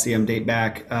Coliseum date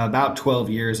back about 12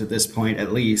 years at this point,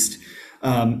 at least.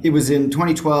 It was in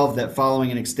 2012 that,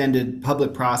 following an extended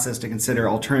public process to consider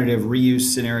alternative reuse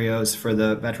scenarios for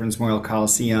the Veterans Memorial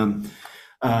Coliseum,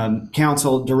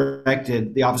 council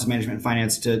directed the Office of Management and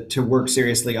Finance to work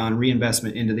seriously on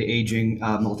reinvestment into the aging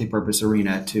multipurpose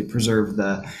arena to preserve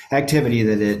the activity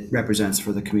that it represents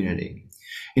for the community.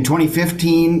 In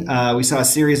 2015, we saw a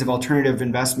series of alternative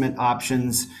investment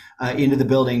options into the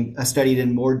building studied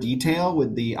in more detail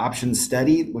with the options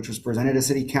study, which was presented to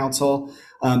City Council.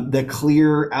 The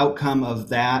clear outcome of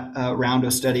that round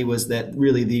of study was that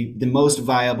really the most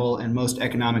viable and most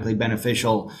economically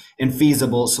beneficial and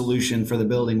feasible solution for the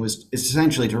building was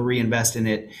essentially to reinvest in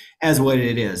it as what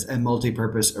it is, a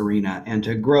multipurpose arena, and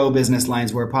to grow business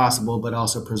lines where possible, but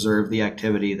also preserve the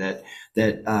activity that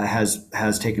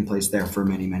has taken place there for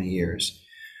many, many years.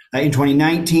 In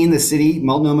 2019, the city,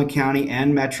 Multnomah County,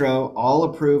 and Metro all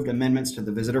approved amendments to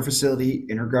the visitor facility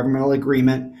intergovernmental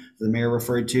agreement the mayor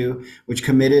referred to, which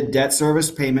committed debt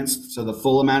service payments, so the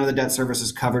full amount of the debt service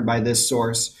is covered by this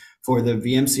source, for the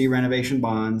VMC renovation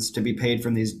bonds to be paid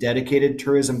from these dedicated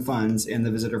tourism funds in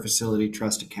the visitor facility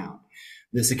trust account.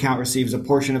 This account receives a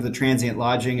portion of the transient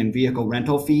lodging and vehicle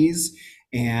rental fees,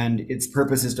 and its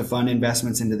purpose is to fund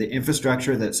investments into the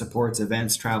infrastructure that supports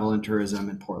events, travel, and tourism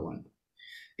in Portland.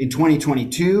 In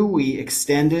 2022, we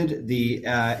extended the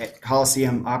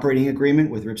Coliseum operating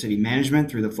agreement with Rip City Management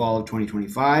through the fall of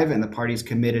 2025, and the parties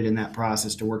committed in that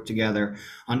process to work together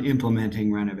on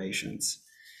implementing renovations.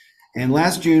 And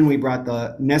last June, we brought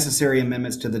the necessary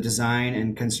amendments to the design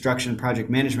and construction project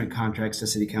management contracts to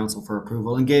City Council for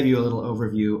approval, and gave you a little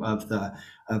overview of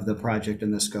the project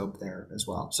and the scope there as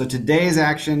well. So today's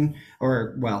action,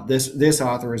 this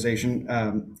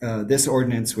authorization, this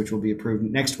ordinance, which will be approved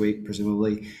next week,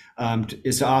 presumably,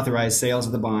 is to authorize sales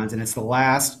of the bonds, and it's the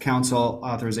last council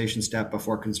authorization step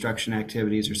before construction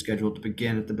activities are scheduled to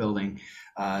begin at the building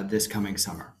this coming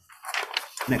summer.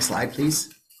 Next slide,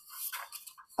 please.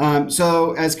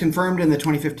 So as confirmed in the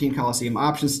 2015 Coliseum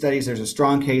options studies, there's a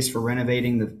strong case for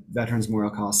renovating the Veterans Memorial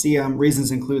Coliseum.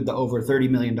 Reasons include the over $30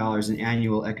 million in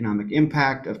annual economic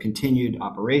impact of continued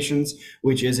operations,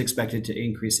 which is expected to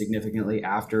increase significantly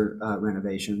after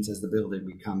renovations as the building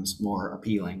becomes more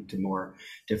appealing to more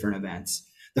different events.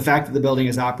 The fact that the building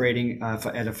is operating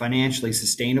at a financially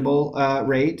sustainable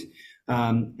rate,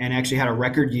 and actually had a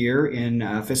record year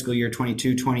in fiscal year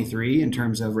 22-23 in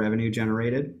terms of revenue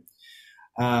generated.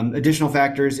 Additional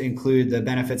factors include the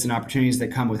benefits and opportunities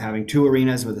that come with having two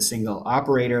arenas with a single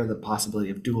operator, the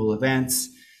possibility of dual events,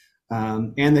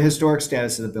 and the historic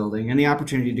status of the building, and the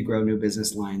opportunity to grow new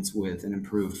business lines with an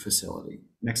improved facility.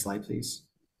 Next slide, please.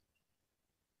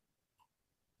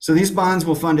 So these bonds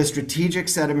will fund a strategic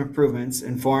set of improvements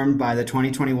informed by the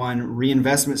 2021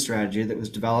 reinvestment strategy that was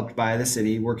developed by the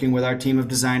city, working with our team of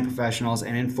design professionals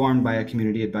and informed by a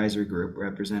community advisory group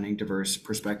representing diverse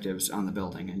perspectives on the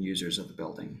building and users of the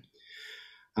building.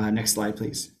 Next slide,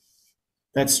 please.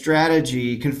 That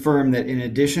strategy confirmed that in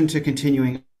addition to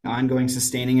continuing ongoing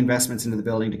sustaining investments into the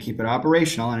building to keep it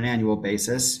operational on an annual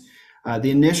basis,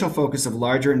 the initial focus of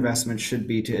larger investments should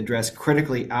be to address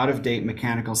critically out-of-date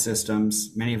mechanical systems,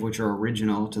 many of which are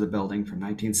original to the building from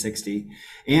 1960,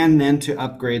 and then to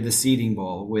upgrade the seating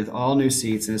bowl with all new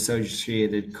seats and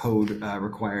associated code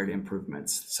required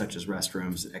improvements, such as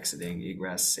restrooms, exiting,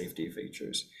 egress, safety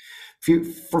features.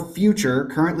 For future,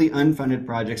 currently unfunded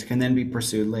projects can then be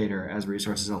pursued later as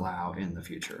resources allow in the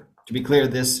future. To be clear,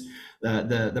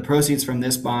 the proceeds from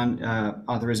this bond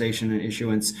authorization and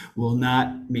issuance will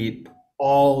not meet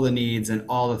all the needs and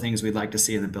all the things we'd like to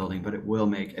see in the building, but it will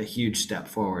make a huge step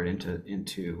forward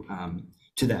into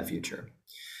that future.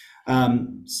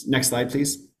 Next slide,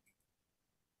 please.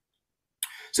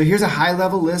 So here's a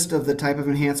high-level list of the type of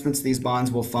enhancements these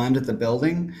bonds will fund at the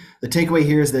building. The takeaway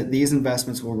here is that these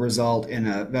investments will result in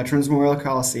a Veterans Memorial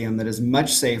Coliseum that is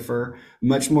much safer,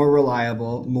 much more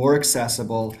reliable, more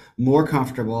accessible, more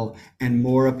comfortable, and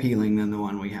more appealing than the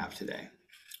one we have today.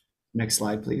 Next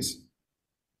slide, please.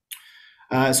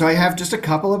 So I have just a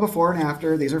couple of before and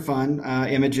after. These are fun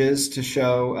images to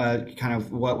show kind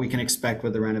of what we can expect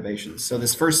with the renovations. So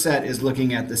this first set is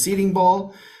looking at the seating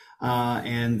bowl.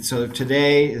 And so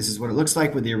today, this is what it looks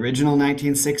like with the original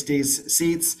 1960s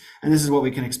seats. And this is what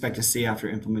we can expect to see after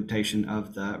implementation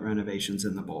of the renovations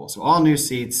in the bowl. So all new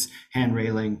seats, hand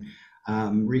railing,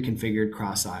 reconfigured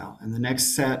cross aisle. And the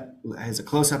next set has a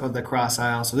close-up of the cross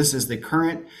aisle. So this is the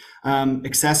current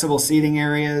accessible seating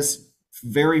areas,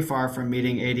 very far from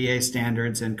meeting ADA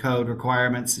standards and code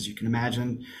requirements, as you can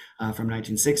imagine, from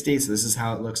 1960. So this is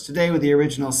how it looks today with the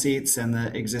original seats and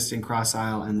the existing cross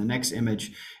aisle. And the next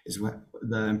image is what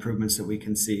the improvements that we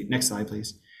can see. Next slide,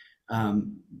 please.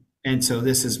 And so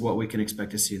this is what we can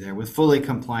expect to see there with fully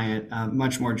compliant,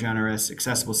 much more generous,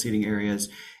 accessible seating areas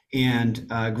and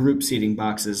group seating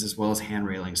boxes, as well as hand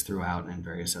railings throughout and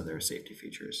various other safety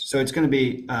features. So it's going to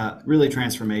be really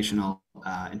transformational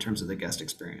in terms of the guest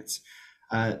experience.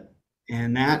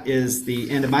 And that is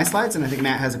the end of my slides. And I think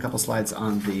Matt has a couple slides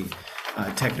on the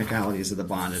technicalities of the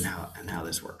bond and how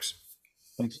this works.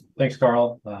 Thanks,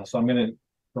 Carl. So I'm going to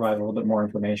provide a little bit more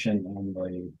information on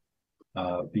the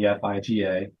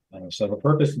VFIGA. So the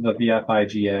purpose of the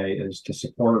VFIGA is to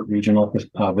support regional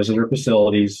visitor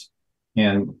facilities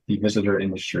and the visitor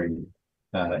industry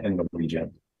in the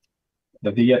region.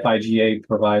 The VFIGA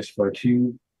provides for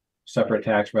 2 separate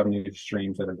tax revenue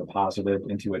streams that are deposited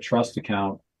into a trust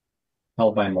account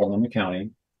held by Multnomah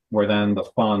County, where then the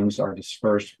funds are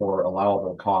dispersed for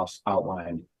allowable costs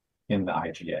outlined in the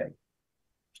IGA.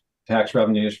 Tax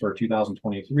revenues for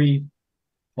 2023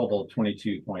 totaled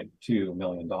 $22.2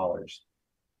 million.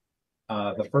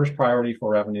 The first priority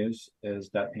for revenues is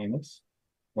debt payments,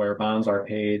 where bonds are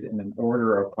paid in an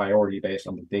order of priority based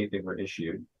on the date they were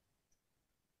issued.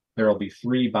 There will be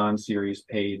 3 bond series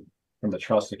paid from the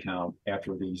trust account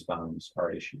after these bonds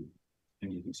are issued.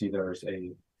 And you can see there's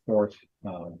a 4th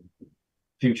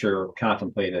future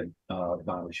contemplated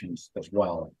bond issuance as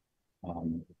well.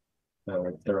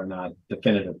 There are not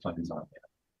definitive plans on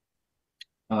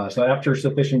that. So after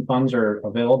sufficient funds are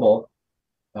available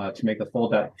to make the full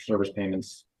debt service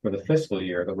payments for the fiscal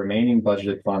year, the remaining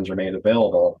budgeted funds are made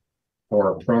available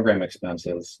for program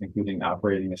expenses, including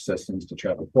operating assistance to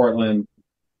Traffic Portland,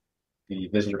 the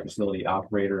visitor facility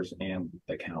operators, and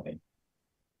the county.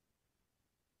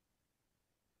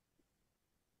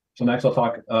 So next I'll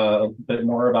talk a bit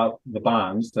more about the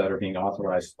bonds that are being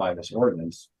authorized by this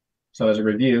ordinance. So as a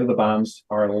review, the bonds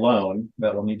are a loan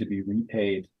that will need to be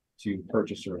repaid to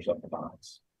purchasers of the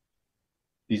bonds.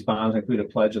 These bonds include a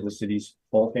pledge of the city's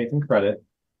full faith and credit,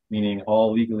 meaning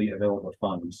all legally available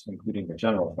funds, including the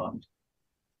general fund.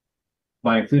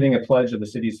 By including a pledge of the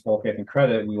city's full faith and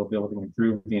credit, we will be able to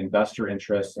improve the investor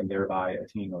interest and thereby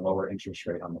attain a lower interest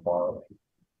rate on the borrowing.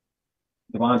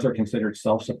 The bonds are considered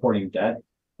self-supporting debt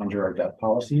under our debt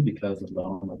policy because the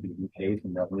loan will be repaid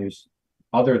from revenues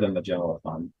other than the general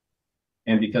fund,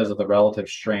 and because of the relative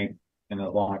strength and the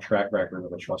long track record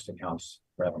of the trust account's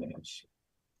revenues.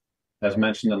 As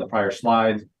mentioned in the prior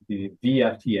slide, the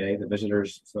VFTA, the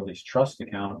Visitors Facilities Trust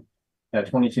Account, had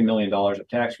 $22 million of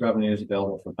tax revenues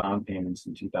available for bond payments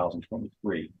in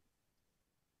 2023.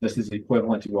 This is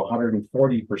equivalent to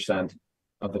 140%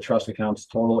 of the trust account's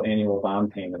total annual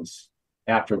bond payments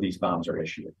after these bonds are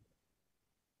issued.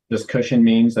 This cushion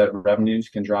means that revenues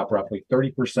can drop roughly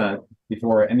 30%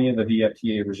 before any of the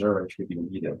VFTA reserves would be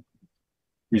needed.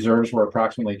 Reserves were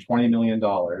approximately $20 million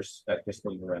at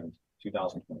fiscal year end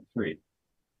 2023.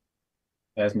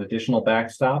 As an additional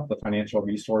backstop, the financial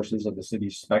resources of the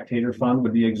city's spectator fund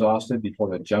would be exhausted before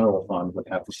the general fund would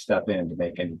have to step in to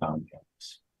make any bond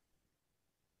payments.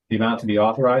 The amount to be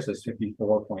authorized is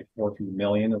 $54.43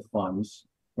 million of funds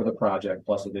for the project,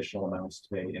 plus additional amounts to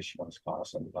pay issuance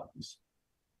costs on the bonds.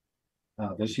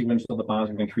 This issuance of the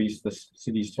bonds would increase the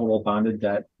city's total bonded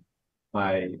debt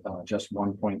by just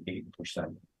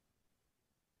 1.8%.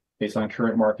 Based on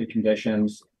current market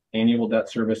conditions, annual debt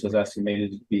service is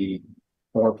estimated to be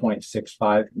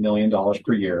 $4.65 million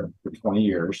per year for 20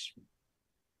 years.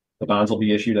 The bonds will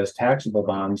be issued as taxable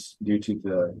bonds due to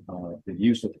the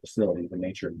use of the facility, the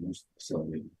nature of the use of the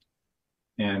facility.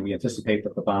 And we anticipate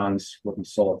that the bonds will be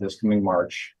sold this coming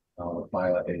March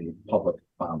via a public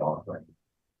bond offering.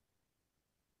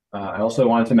 I also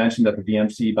wanted to mention that the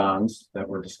VMC bonds that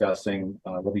we're discussing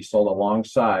will be sold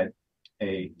alongside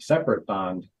a separate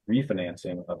bond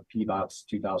refinancing of PBOT's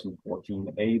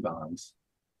 2014A bonds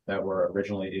that were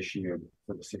originally issued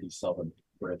for the city's Sullivan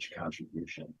Bridge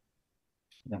contribution.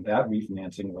 And that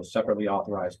refinancing was separately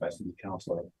authorized by City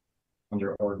Council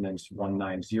under Ordinance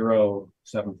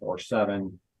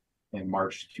 190747 in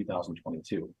March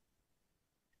 2022.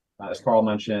 As Carl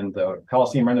mentioned, the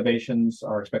Coliseum renovations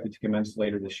are expected to commence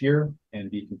later this year and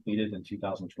be completed in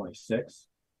 2026.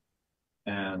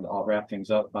 And I'll wrap things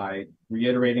up by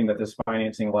reiterating that this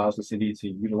financing allows the city to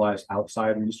utilize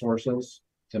outside resources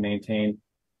to maintain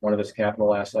one of its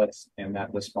capital assets, and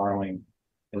that this borrowing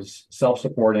is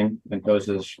self-supporting and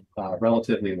poses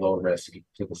relatively low risk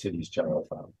to the city's general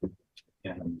fund.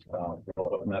 And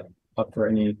we'll open that up for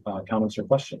any comments or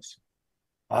questions.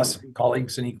 Awesome.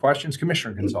 Colleagues, any questions?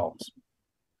 Commissioner Gonzalez.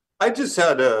 I just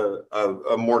had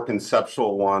a more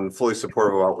conceptual one, fully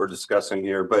supportive of what we're discussing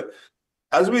here. But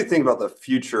as we think about the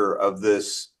future of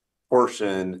this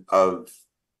portion of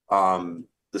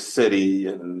the city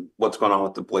and what's going on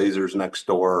with the Blazers next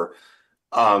door,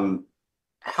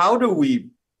 how do we,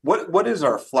 what is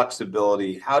our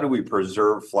flexibility? How do we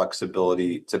preserve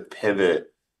flexibility to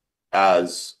pivot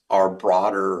as our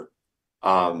broader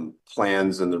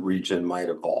plans in the region might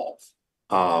evolve?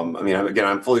 I mean, again,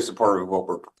 I'm fully supportive of what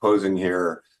we're proposing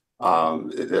here.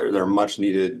 They're much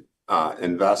needed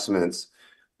investments.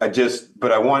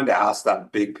 But I wanted to ask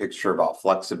that big picture about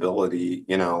flexibility,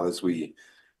 you know, as we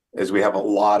have a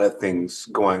lot of things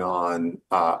going on,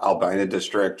 Albina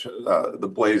District, the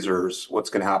Blazers, what's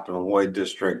going to happen in Lloyd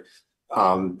District.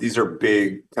 These are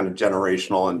big kind of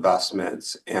generational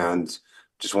investments, and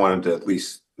just wanted to at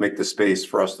least make the space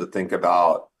for us to think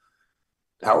about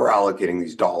how we're allocating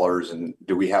these dollars, and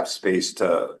do we have space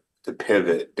to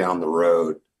pivot down the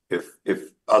road if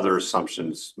other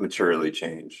assumptions materially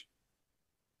change?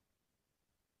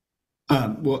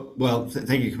 Thank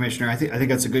you, Commissioner. I think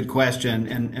that's a good question,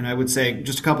 and I would say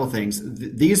just a couple of things.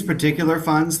 These particular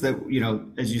funds that, you know,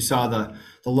 as you saw the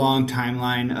long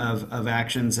timeline of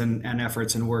actions and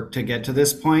efforts and work to get to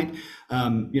this point,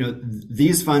 you know,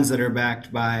 these funds that are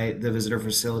backed by the Visitor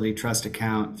Facility Trust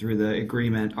account through the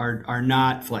agreement are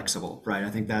not flexible, right? I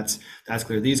think that's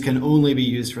clear. These can only be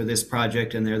used for this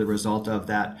project, and they're the result of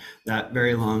that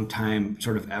very long time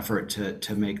sort of effort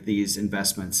to make these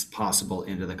investments possible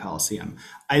into the Coliseum.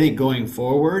 I think going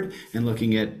forward and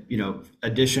looking at, you know,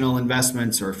 additional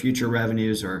investments or future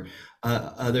revenues or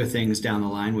other things down the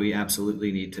line, we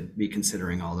absolutely need to be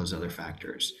considering all those other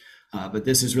factors. But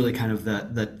this is really kind of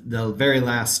the very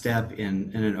last step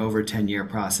in an over 10-year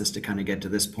process to kind of get to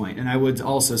this point. And I would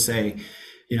also say,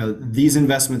 you know, these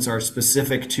investments are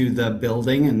specific to the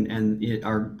building and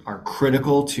are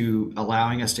critical to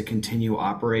allowing us to continue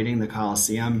operating the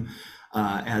Coliseum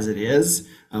as it is.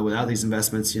 Without these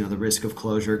investments, you know, the risk of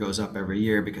closure goes up every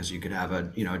year because you could have a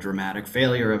dramatic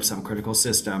failure of some critical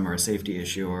system or a safety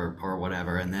issue or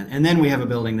whatever. And then we have a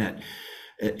building that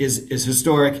is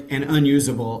historic and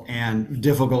unusable and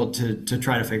difficult to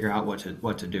try to figure out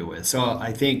what to do with. So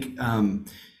I think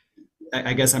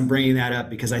I guess I'm bringing that up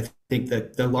because I think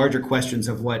that the larger questions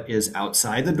of what is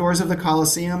outside the doors of the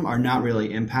Coliseum are not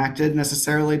really impacted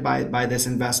necessarily by this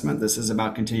investment. This is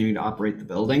about continuing to operate the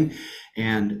building,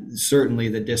 and certainly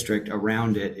the district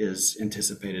around it is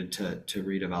anticipated to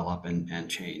redevelop and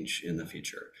change in the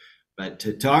future. But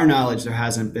to our knowledge, there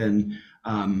hasn't been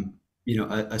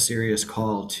a serious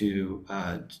call to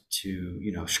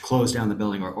close down the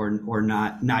building or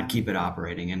not keep it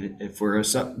operating. And if we're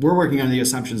working on the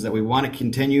assumptions that we want to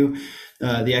continue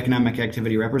the economic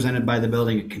activity represented by the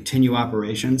building and continue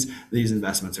operations, these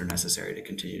investments are necessary to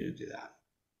continue to do that.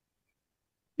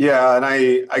 Yeah, and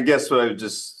I guess what I would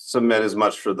just submit as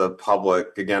much for the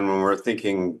public, again, when we're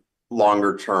thinking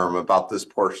longer term about this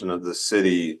portion of the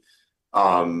city,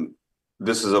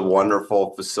 this is a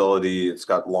wonderful facility. It's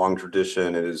got long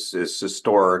tradition. It's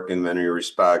historic in many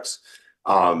respects.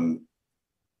 But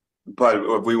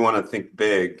if we want to think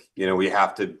big, you know, we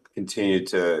have to continue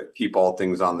to keep all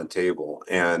things on the table.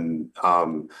 And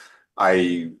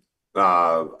I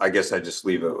guess I just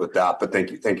leave it with that. But thank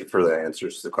you for the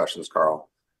answers to the questions, Carl.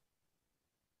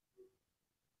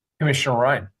 Commissioner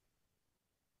Ryan.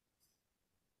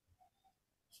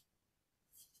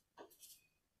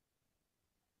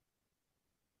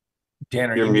 Dan,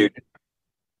 are you muted?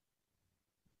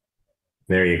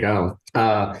 There you go.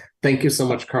 Thank you so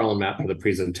much, Carl and Matt, for the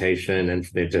presentation and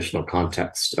for the additional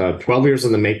context. 12 years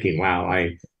in the making. Wow.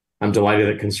 I'm delighted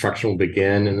that construction will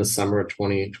begin in the summer of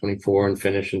 2024 and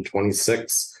finish in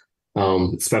 26.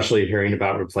 Especially hearing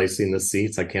about replacing the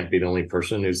seats. I can't be the only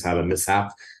person who's had a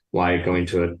mishap while going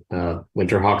to a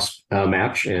Winterhawks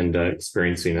match and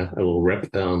experiencing a little rip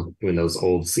in those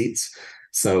old seats.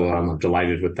 So I'm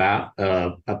delighted with that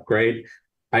upgrade.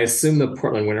 I assume the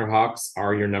Portland Winterhawks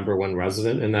are your #1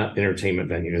 resident in that entertainment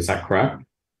venue. Is that correct?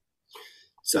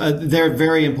 So they're a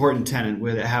very important tenant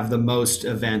where they have the most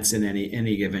events in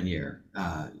any given year.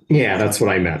 Yeah, that's what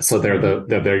I meant. So they're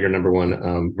your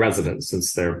 #1 resident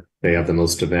since they have the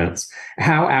most events.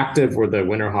 How active were the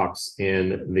Winterhawks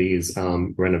in these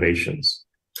renovations?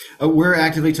 We're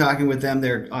actively talking with them.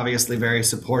 They're obviously very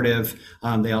supportive.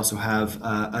 They also have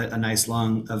a nice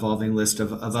long evolving list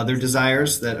of other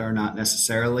desires that are not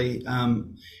necessarily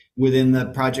within the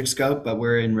project scope, but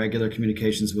we're in regular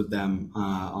communications with them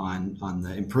on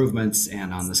the improvements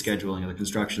and on the scheduling of the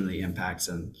construction, the impacts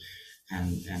and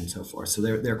so forth. So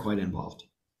they're quite involved.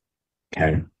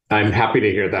 Okay. I'm happy to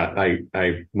hear that.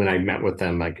 When I met with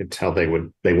them, I could tell they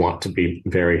want to be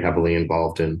very heavily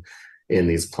involved in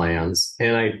these plans.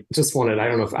 And I just wanted, I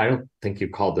don't think you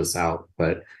called this out,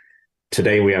 but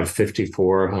today we have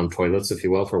 54 toilets, if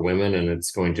you will, for women, and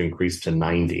it's going to increase to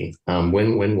 90.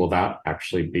 When will that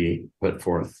actually be put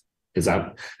forth? Is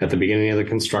that at the beginning of the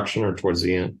construction or towards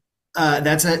the end?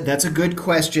 That's a good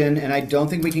question, and I don't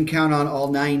think we can count on all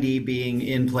 90 being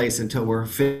in place until we're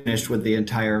finished with the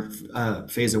entire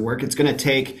phase of work. It's going to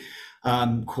take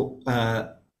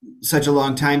such a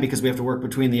long time because we have to work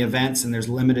between the events, and there's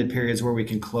limited periods where we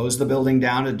can close the building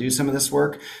down to do some of this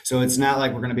work. So it's not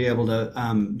like we're going to be able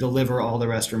to deliver all the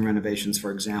restroom renovations,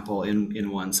 for example,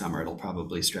 in one summer. It'll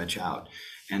probably stretch out.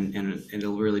 And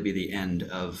it'll really be the end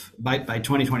of by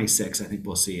 2026. I think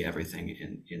we'll see everything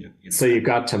in. So you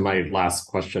got to my last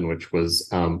question, which was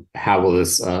how will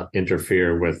this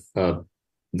interfere with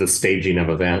the staging of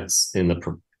events in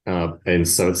the and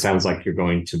so it sounds like you're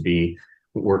going to be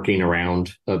working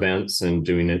around events and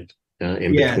doing it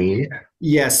in between.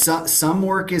 Yes, some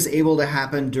work is able to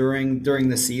happen during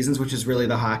the seasons, which is really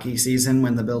the hockey season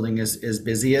when the building is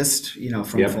busiest. From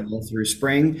fall through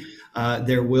spring.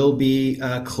 There will be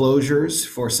closures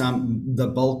for the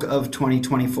bulk of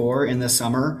 2024 in the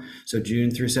summer, so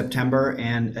June through September,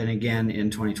 and again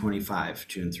in 2025,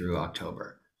 June through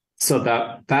October. So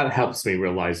that helps me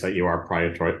realize that you are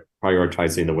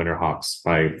prioritizing the Winter Hawks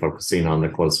by focusing on the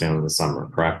close down in the summer,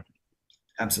 correct?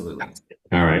 Absolutely.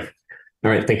 All right.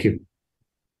 Thank you.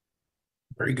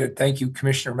 Very good. Thank you,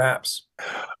 Commissioner Mapps.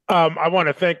 I want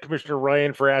to thank Commissioner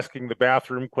Ryan for asking the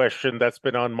bathroom question. That's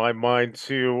been on my mind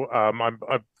too.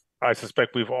 I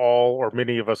suspect we've all, or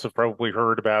many of us, have probably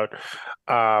heard about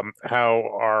how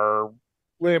our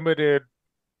limited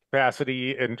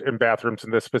capacity in bathrooms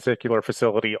in this particular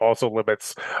facility also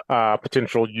limits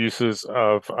potential uses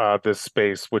of this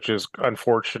space, which is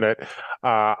unfortunate.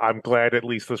 I'm glad at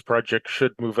least this project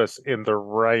should move us in the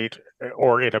right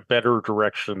or in a better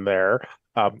direction there.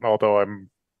 Although I'm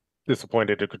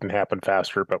disappointed it couldn't happen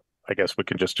faster, but I guess we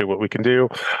can just do what we can do.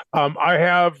 I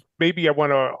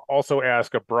want to also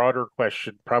ask a broader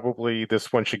question. Probably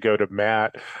this one should go to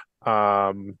Matt.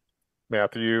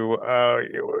 Matthew,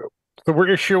 so we're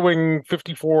issuing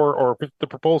 54, or the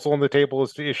proposal on the table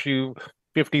is to issue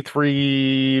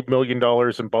 $53 million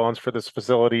in bonds for this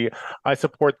facility. I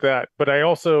support that, but I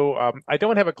also I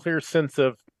don't have a clear sense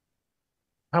of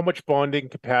how much bonding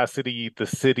capacity the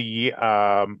city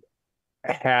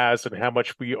has and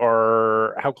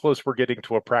how close we're getting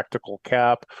to a practical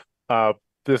cap.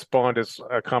 This bond is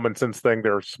a common sense thing.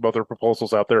 There are some other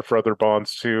proposals out there for other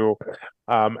bonds too.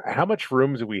 How much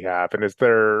room do we have? And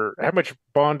how much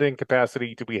bonding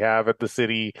capacity do we have at the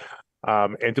city?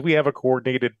 And do we have a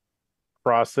coordinated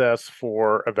process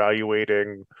for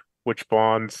evaluating which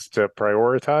bonds to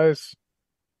prioritize?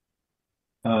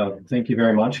 Thank you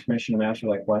very much, Commissioner Mapps,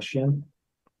 for that question.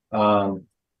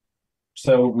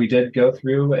 So we did go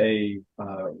through a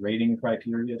rating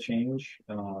criteria change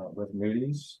with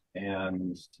Moody's,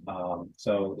 and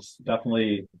so it's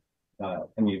definitely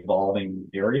an evolving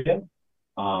area.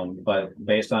 But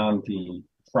based on the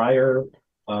prior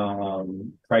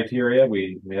criteria,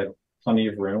 we had plenty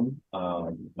of room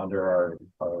under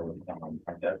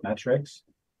our debt metrics.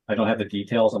 I don't have the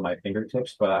details on my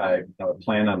fingertips, but I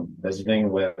plan on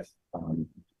visiting with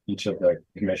each of the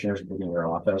commissioners within your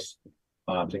office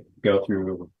to go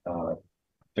through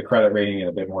the credit rating in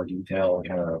a bit more detail and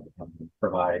kind of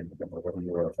provide a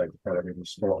review of the credit rating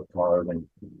scorecard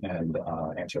and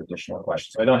answer additional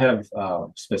questions. I don't have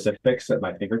specifics at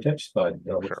my fingertips, but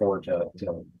I look forward to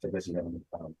visiting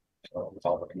with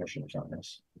all the commissioners on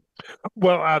this.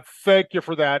 Well, thank you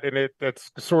for that. And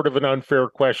that's sort of an unfair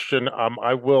question.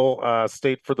 I will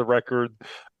state for the record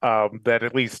that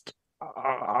at least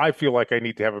I feel like I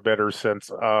need to have a better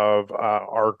sense of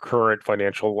our current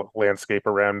financial landscape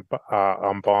around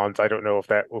bonds. I don't know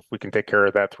if we can take care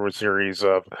of that through a series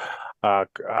of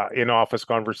in-office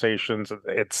conversations.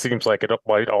 It seems like it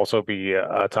might also be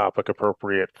a topic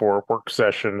appropriate for a work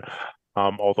session.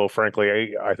 Although,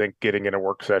 frankly, I think getting in a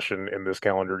work session in this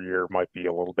calendar year might be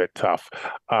a little bit tough.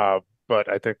 But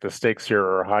I think the stakes here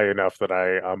are high enough that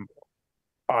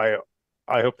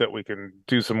I hope that we can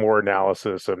do some more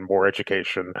analysis and more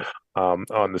education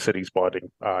on the city's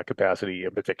bonding capacity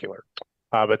in particular.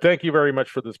 But thank you very much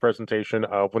for this presentation.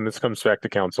 When this comes back to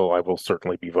council, I will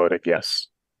certainly be voting yes.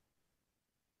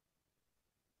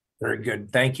 Very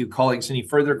good. Thank you, colleagues. Any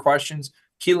further questions?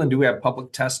 Keelan, do we have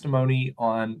public testimony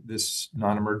on this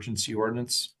non-emergency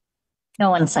ordinance? No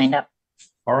one signed up.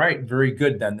 All right, very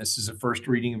good then. This is a first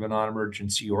reading of a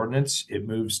non-emergency ordinance. It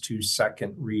moves to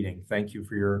second reading. Thank you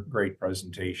for your great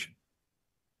presentation.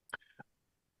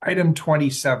 Item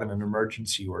 27, an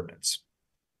emergency ordinance.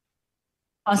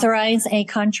 Authorize a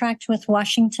contract with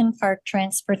Washington Park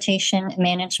Transportation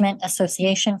Management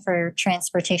Association for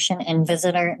transportation and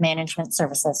visitor management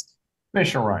services.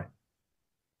 Commissioner Ryan.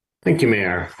 Thank you,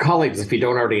 Mayor. Colleagues, if you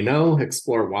don't already know,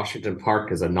 Explore Washington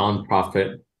Park is a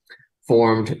nonprofit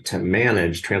formed to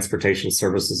manage transportation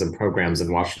services and programs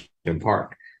in Washington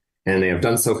Park, and they have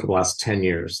done so for the last 10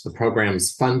 years. The program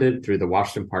is funded through the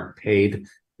Washington Park Paid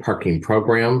Parking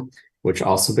Program, which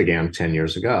also began 10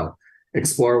 years ago.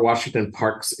 Explore Washington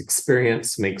Park's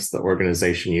experience makes the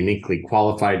organization uniquely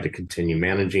qualified to continue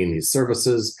managing these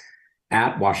services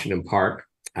at Washington Park.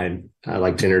 I'd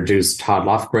like to introduce Todd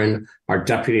Lofgren, our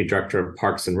Deputy Director of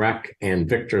Parks and Rec, and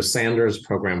Victor Sanders,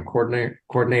 Program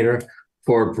Coordinator,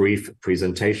 for a brief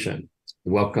presentation.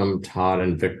 Welcome, Todd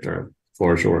and Victor. The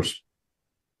floor is yours.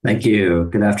 Thank you.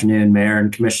 Good afternoon, Mayor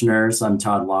and Commissioners. I'm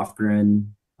Todd Lofgren,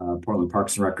 Portland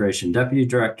Parks and Recreation Deputy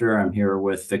Director. I'm here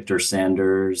with Victor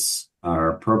Sanders,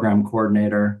 our Program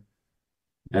Coordinator.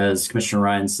 As Commissioner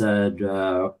Ryan said,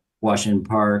 Washington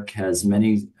Park has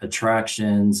many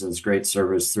attractions, has great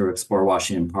service through Explore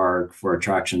Washington Park for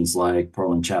attractions like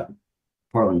Portland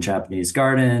Japanese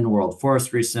Garden, World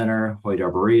Forestry Center, Hoyt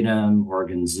Arboretum,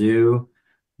 Oregon Zoo.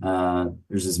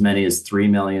 There's as many as 3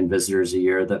 million visitors a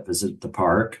year that visit the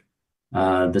park.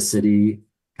 The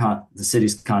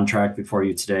city's contract before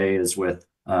you today is with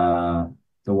the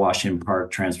Washington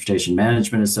Park Transportation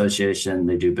Management Association.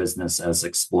 They do business as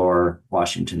Explore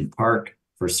Washington Park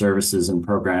for services and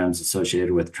programs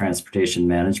associated with transportation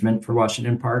management for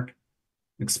Washington Park.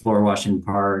 Explore Washington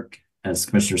Park, as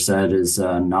Commissioner said, is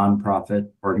a nonprofit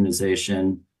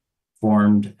organization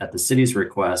formed at the city's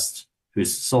request,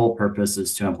 whose sole purpose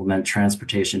is to implement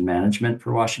transportation management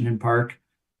for Washington Park.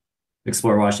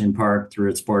 Explore Washington Park, through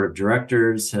its board of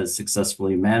directors, has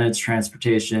successfully managed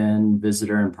transportation,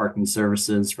 visitor, and parking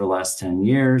services for the last 10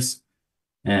 years.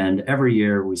 And every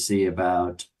year we see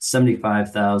about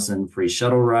 75,000 free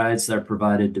shuttle rides that are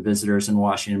provided to visitors in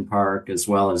Washington Park, as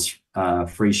well as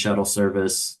free shuttle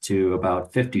service to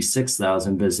about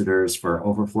 56,000 visitors for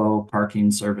overflow parking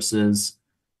services.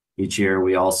 Each year,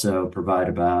 we also provide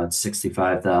about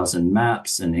 65,000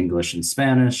 maps in English and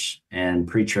Spanish and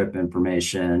pre-trip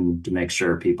information to make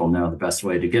sure people know the best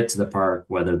way to get to the park,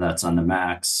 whether that's on the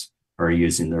MAX or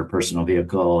using their personal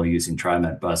vehicle, using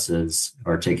TriMet buses,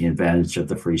 or taking advantage of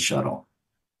the free shuttle.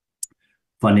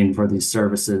 Funding for these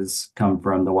services come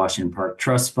from the Washington Park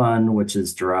Trust Fund, which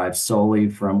is derived solely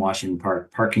from Washington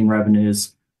Park parking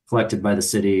revenues collected by the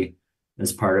city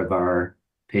as part of our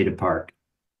Pay to Park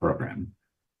program.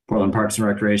 Portland Parks and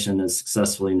Recreation has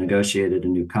successfully negotiated a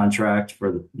new contract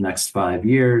for the next 5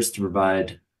 years to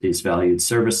provide these valued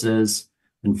services.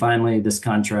 And finally, this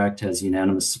contract has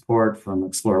unanimous support from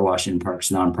Explore Washington Park's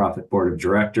nonprofit board of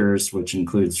directors, which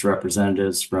includes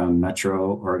representatives from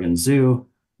Metro Oregon Zoo,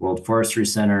 World Forestry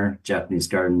Center, Japanese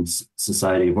Garden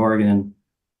Society of Oregon,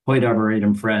 Hoyt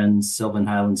Arboretum Friends, Sylvan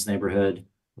Highlands Neighborhood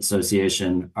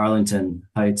Association, Arlington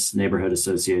Heights Neighborhood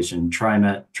Association,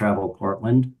 TriMet, Travel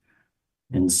Portland.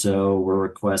 And so we're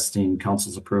requesting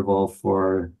council's approval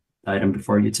for the item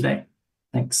before you today.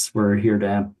 Thanks. We're here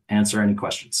to answer any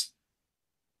questions.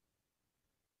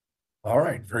 All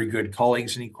right, very good.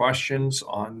 Colleagues, any questions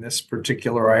on this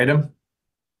particular item?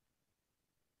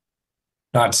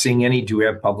 Not seeing any. Do we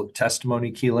have public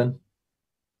testimony, Keelan?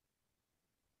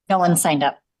 No one signed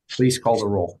up. Please call the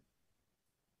roll.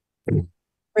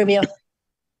 Rubio.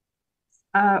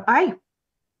 Aye.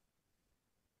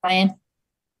 Ryan.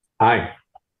 Aye.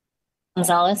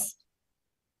 Gonzalez.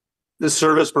 This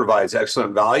service provides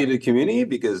excellent value to the community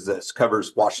because this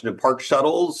covers Washington Park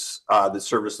shuttles, that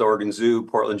service the Oregon Zoo,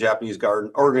 Portland Japanese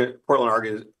Garden,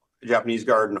 Portland Japanese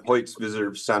Garden, Hoyt's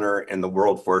Visitor Center, and the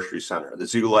World Forestry Center. The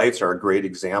zoo lights are a great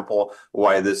example of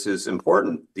why this is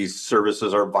important. These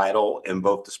services are vital in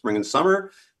both the spring and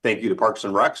summer. Thank you to Parks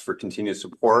and Recs for continued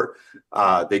support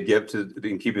they give to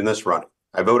in keeping this running.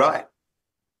 I vote aye.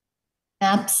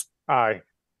 Maps. Aye.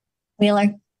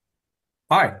 Wheeler.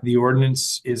 Aye, the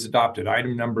ordinance is adopted.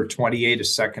 Item number 28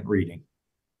 is second reading.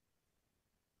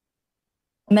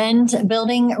 Amend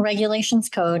Building Regulations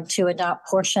Code to adopt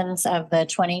portions of the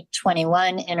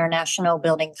 2021 International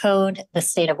Building Code, the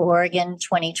State of Oregon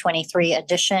 2023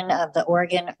 edition of the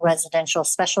Oregon Residential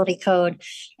Specialty Code,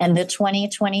 and the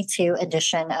 2022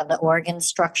 edition of the Oregon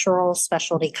Structural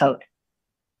Specialty Code.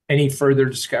 Any further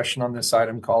discussion on this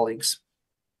item, colleagues?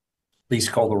 Please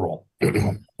call the roll.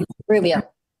 Rubio.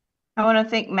 I want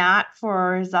to thank Matt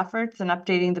for his efforts in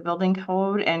updating the building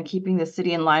code and keeping the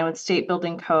city in line with state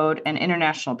building code and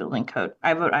international building code.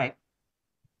 I vote aye.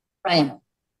 Ryan.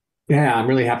 Yeah, I'm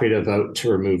really happy to vote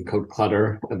to remove code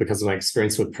clutter. Because of my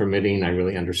experience with permitting, I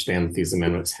really understand that these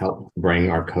amendments help bring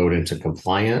our code into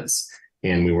compliance,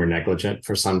 and we were negligent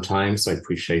for some time. So I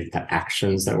appreciate the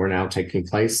actions that were now taking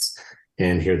place.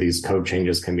 And here these code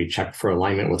changes can be checked for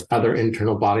alignment with other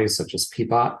internal bodies such as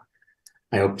PBOT.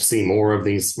 I hope to see more of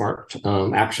these smart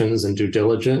actions and due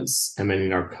diligence.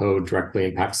 Amending our code directly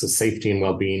impacts the safety and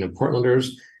well-being of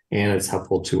Portlanders, and it's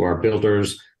helpful to our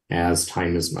builders as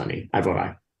time is money. I vote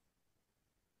aye.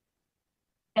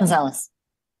 Gonzalez.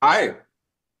 Aye.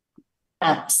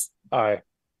 Maps. Aye.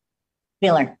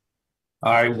 Wheeler.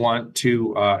 I want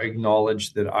to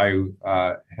acknowledge that I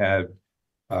have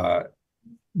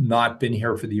not been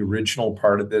here for the original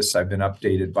part of this. I've been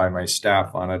updated by my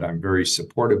staff on it. I'm very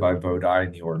supportive. I vote aye,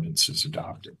 and the ordinance is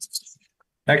adopted.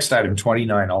 Next item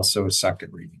 29, also a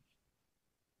second reading.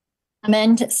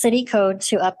 Amend city code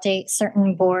to update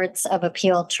certain boards of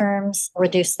appeal terms,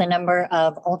 reduce the number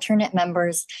of alternate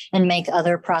members, and make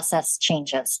other process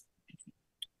changes.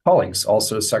 Colleagues,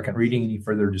 also a second reading. Any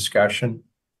further discussion?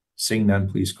 Seeing none,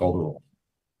 please call the roll.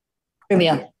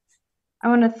 Rubio. I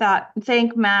want to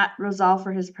thank Matt Rosal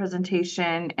for his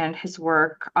presentation and his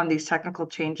work on these technical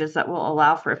changes that will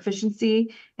allow for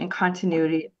efficiency and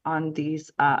continuity on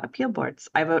these appeal boards.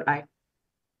 I vote aye.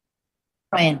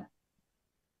 Ryan.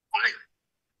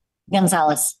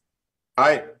 Gonzalez.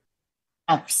 Aye.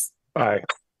 Epps. Aye.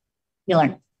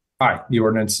 Wheeler. Aye, the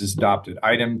ordinance is adopted.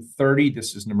 Item 30,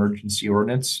 this is an emergency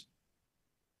ordinance.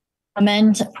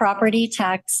 Amend property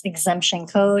tax exemption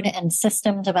code and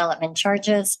system development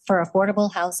charges for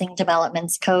affordable housing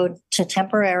developments code to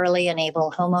temporarily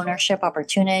enable homeownership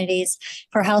opportunities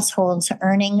for households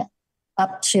earning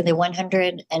up to the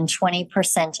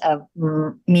 120% of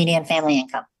median family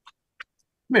income.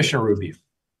 Commissioner Rubio.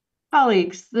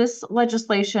 Colleagues, this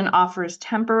legislation offers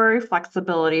temporary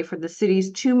flexibility for the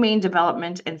city's two main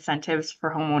development incentives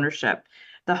for homeownership: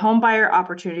 the Homebuyer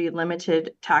Opportunity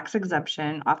Limited Tax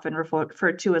Exemption, often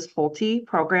referred to as HOLTE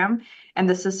program, and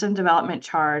the System Development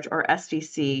Charge, or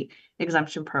SDC,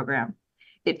 exemption program.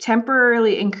 It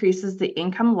temporarily increases the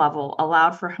income level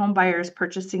allowed for homebuyers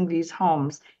purchasing these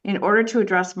homes in order to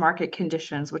address market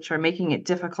conditions, which are making it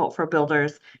difficult for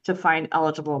builders to find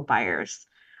eligible buyers.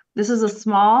 This is a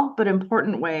small but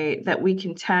important way that we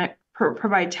can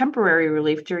provide temporary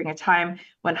relief during a time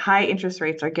when high interest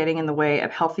rates are getting in the way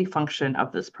of healthy function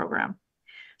of this program.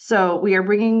 So we are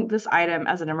bringing this item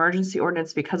as an emergency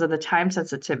ordinance because of the time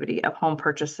sensitivity of home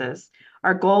purchases.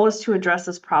 Our goal is to address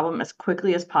this problem as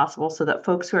quickly as possible so that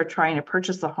folks who are trying to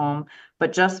purchase a home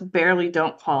but just barely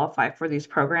don't qualify for these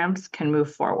programs can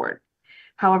move forward.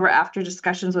 However, after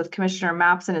discussions with Commissioner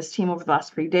Maps and his team over the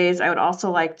last few days, I would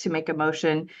also like to make a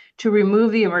motion to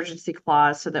remove the emergency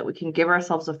clause so that we can give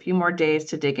ourselves a few more days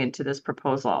to dig into this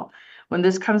proposal. When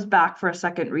this comes back for a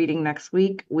second reading next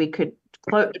week, we could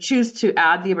choose to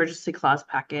add the emergency clause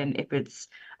back in if it's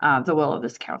the will of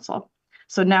this council.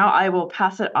 So now I will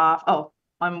pass it off. Oh,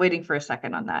 I'm waiting for a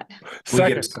second on that. We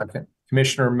get a second.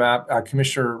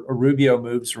 Commissioner Rubio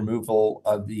moves removal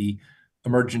of the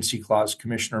emergency clause.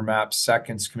 Commissioner Maps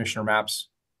seconds. Commissioner Maps.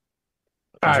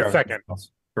 Second.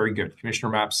 Very good.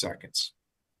 Commissioner Maps seconds.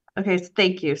 Okay,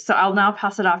 thank you. So I'll now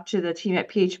pass it off to the team at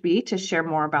PHB to share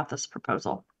more about this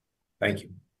proposal. Thank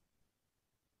you.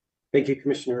 Thank you,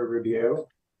 Commissioner Rubio.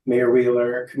 Mayor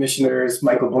Wheeler, Commissioners,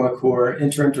 Michael Bonacour,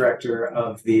 Interim Director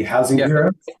of the Housing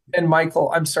Bureau. And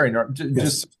Michael, I'm sorry, Norm,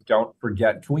 just don't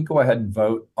forget, can we go ahead and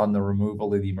vote on the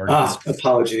removal of the emergency?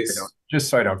 Apologies. Just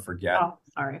so I don't forget. Oh,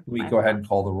 sorry. Can we go ahead and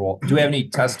call the roll? Do we have any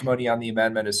testimony on the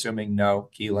amendment, assuming no?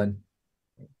 Keelan?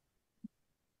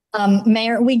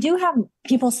 Mayor, we do have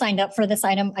people signed up for this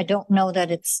item. I don't know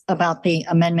that it's about the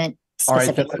amendment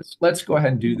specifically. All right, let's go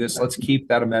ahead and do this. Let's keep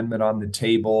that amendment on the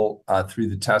table through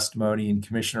the testimony. And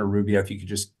Commissioner Rubio, if you could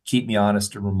just keep me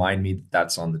honest and remind me that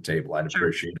that's on the table, I'd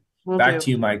appreciate it. Back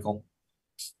to you, Michael.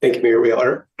 Thank you, Mayor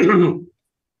Wheeler.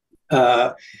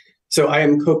 So I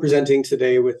am co-presenting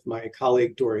today with my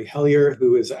colleague, Dory Hellier,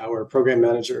 who is our program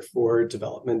manager for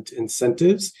development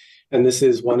incentives. And this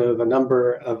is one of a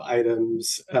number of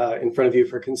items in front of you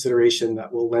for consideration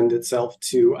that will lend itself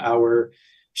to our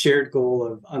shared goal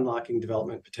of unlocking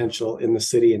development potential in the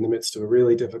city in the midst of a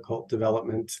really difficult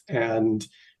development and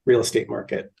real estate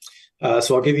market.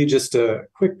 So I'll give you just a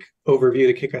quick overview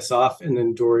to kick us off, and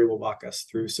then Dory will walk us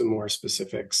through some more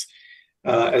specifics.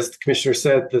 As the Commissioner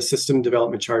said, the System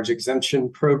Development Charge Exemption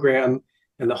Program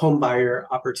and the Homebuyer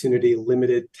Opportunity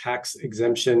Limited Tax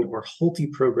Exemption, or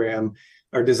HOLTE program,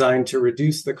 are designed to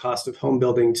reduce the cost of home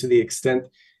building to the extent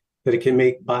that it can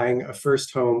make buying a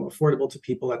first home affordable to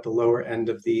people at the lower end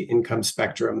of the income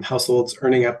spectrum. Households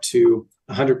earning up to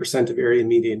 100% of area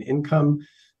median income,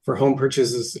 for home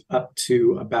purchases up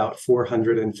to about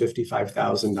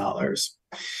 $455,000.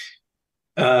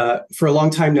 For a long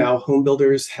time now, home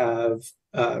builders have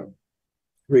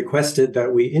requested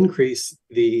that we increase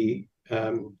the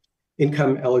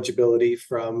income eligibility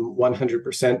from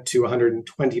 100% to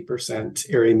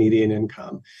 120% area median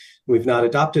income. We've not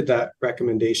adopted that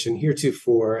recommendation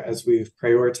heretofore, as we've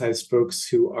prioritized folks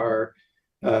who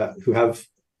have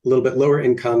a little bit lower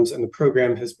incomes, and the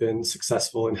program has been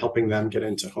successful in helping them get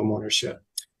into homeownership.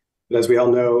 But as we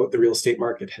all know, the real estate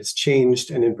market has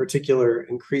changed, and in particular,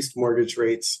 increased mortgage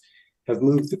rates have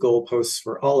moved the goalposts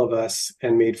for all of us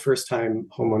and made first-time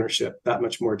homeownership that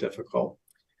much more difficult.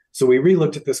 So we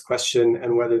re-looked at this question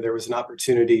and whether there was an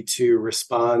opportunity to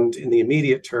respond in the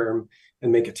immediate term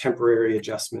and make a temporary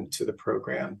adjustment to the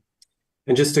program.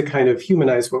 And just to kind of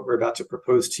humanize what we're about to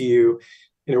propose to you,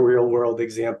 in a real world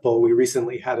example, we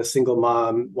recently had a single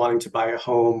mom wanting to buy a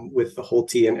home with the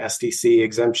HOLTE and SDC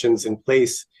exemptions in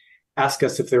place ask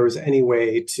us if there was any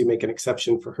way to make an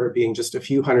exception for her being just a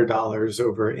few $100s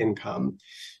over income.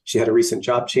 She had a recent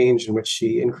job change in which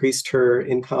she increased her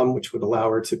income, which would allow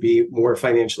her to be more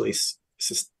financially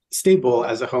stable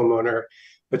as a homeowner,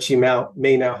 but she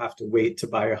may now have to wait to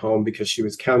buy a home because she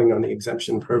was counting on the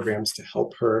exemption programs to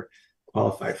help her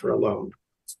qualify for a loan.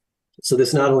 So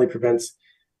this not only prevents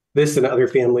this and other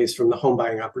families from the home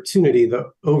buying opportunity, the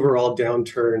overall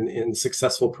downturn in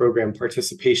successful program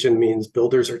participation means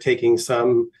builders are taking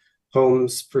some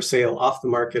homes for sale off the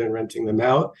market and renting them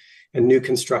out, and new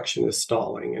construction is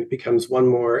stalling. And it becomes one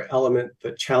more element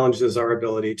that challenges our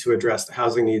ability to address the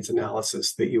housing needs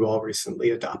analysis that you all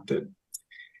recently adopted.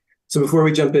 So before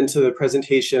we jump into the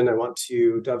presentation, I want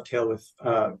to dovetail with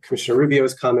Commissioner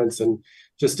Rubio's comments and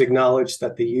just acknowledge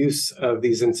that the use of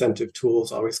these incentive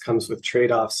tools always comes with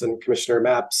trade-offs, and Commissioner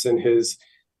Mapps and his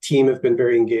team have been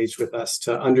very engaged with us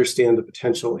to understand the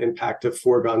potential impact of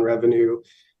foregone revenue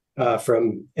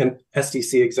from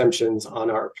SDC exemptions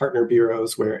on our partner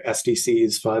bureaus, where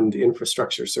SDCs fund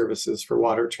infrastructure services for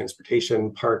water,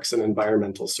 transportation, parks, and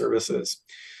environmental services.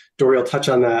 Dory will touch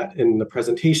on that in the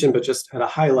presentation, but just at a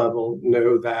high level,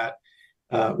 know that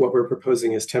what we're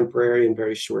proposing is temporary and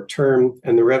very short term,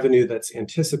 and the revenue that's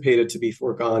anticipated to be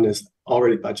foregone is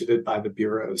already budgeted by the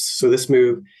bureaus. So this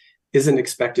move isn't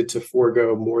expected to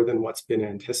forego more than what's been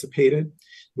anticipated.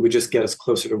 It would just get us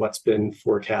closer to what's been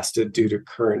forecasted due to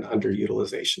current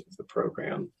underutilization of the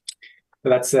program.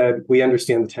 That said, we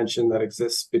understand the tension that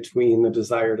exists between the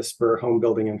desire to spur home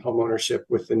building and home ownership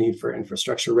with the need for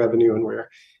infrastructure revenue, and we're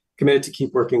committed to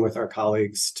keep working with our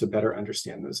colleagues to better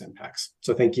understand those impacts.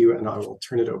 So thank you, and I will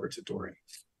turn it over to Dory.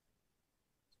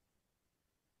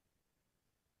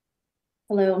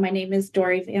 Hello, my name is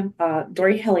Dory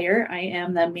Hillier. I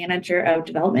am the Manager of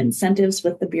Development Incentives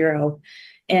with the Bureau.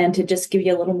 And to just give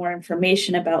you a little more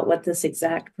information about what this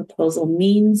exact proposal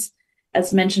means,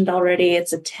 as mentioned already,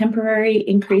 it's a temporary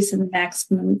increase in the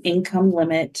maximum income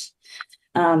limit.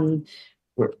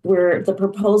 Where the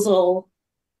proposal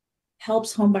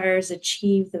helps homebuyers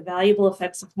achieve the valuable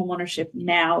effects of homeownership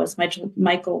now, as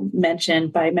Michael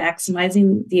mentioned, by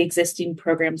maximizing the existing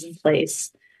programs in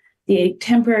place. The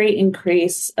temporary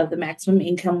increase of the maximum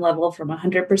income level from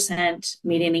 100%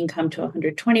 median income to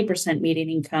 120% median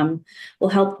income will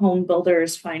help home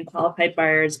builders find qualified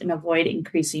buyers and avoid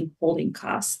increasing holding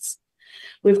costs.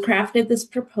 We've crafted this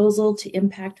proposal to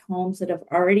impact homes that have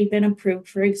already been approved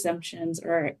for exemptions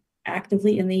or are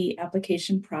actively in the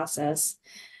application process,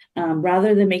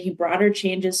 rather than making broader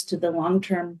changes to the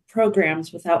long-term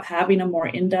programs without having a more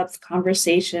in-depth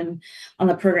conversation on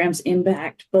the program's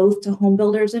impact, both to home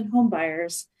builders and home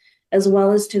buyers, as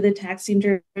well as to the taxing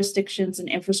jurisdictions and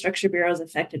infrastructure bureaus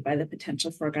affected by the potential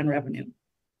foregone revenue.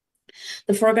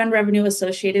 The foregone revenue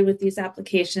associated with these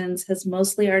applications has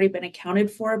mostly already been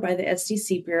accounted for by the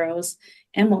SDC bureaus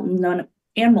and Multnomah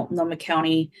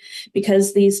County,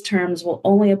 because these terms will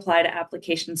only apply to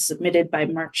applications submitted by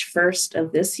March 1st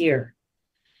of this year.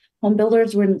 Home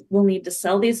builders will need to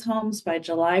sell these homes by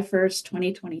July 1st,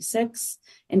 2026,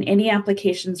 and any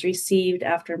applications received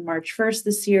after March 1st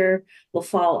this year will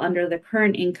fall under the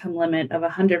current income limit of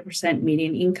 100%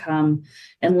 median income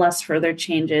unless further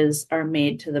changes are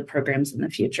made to the programs in the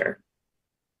future.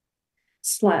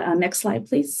 Next slide,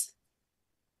 please.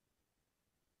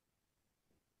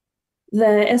 The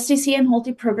SDC and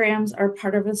HOLTE programs are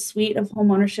part of a suite of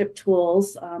homeownership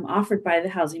tools offered by the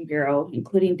Housing Bureau,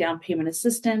 including down payment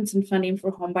assistance and funding for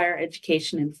homebuyer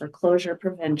education and foreclosure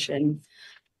prevention.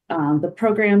 The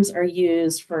programs are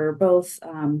used for both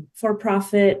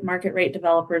for-profit, market rate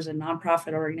developers and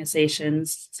nonprofit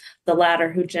organizations, the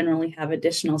latter who generally have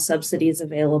additional subsidies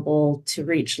available to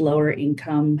reach lower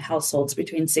income households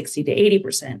between 60 to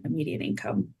 80% of median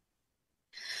income.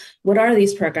 What are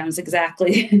these programs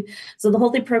exactly? So the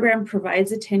Holte program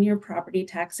provides a 10-year property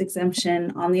tax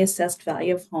exemption on the assessed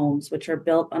value of homes which are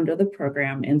built under the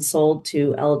program and sold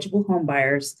to eligible home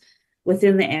buyers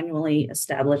within the annually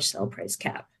established sale price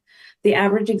cap. The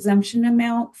average exemption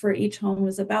amount for each home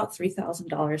was about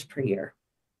 $3,000 per year.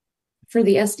 For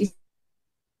the SDC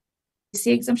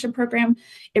exemption program,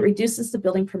 it reduces the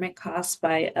building permit costs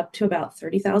by up to about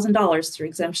 $30,000 through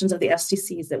exemptions of the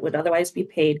FCCs that would otherwise be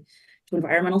paid to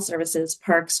environmental services,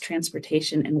 parks,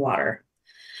 transportation, and water.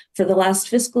 For the last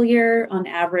fiscal year, on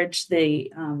average,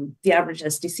 the average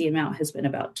SDC amount has been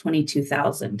about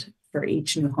 $22,000 for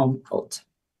each new home built.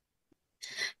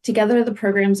 Together, the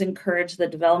programs encourage the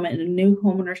development of new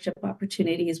homeownership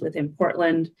opportunities within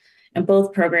Portland, and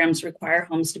both programs require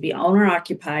homes to be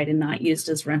owner-occupied and not used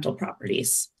as rental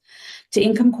properties. To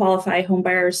income qualify,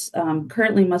 homebuyers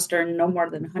currently must earn no more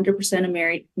than 100%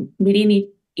 of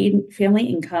median family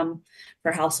income for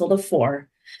a household of 4,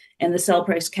 and the sale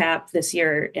price cap this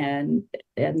year and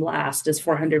last is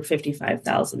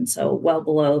 $455,000, so well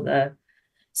below the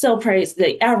sale price,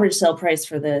 the average sale price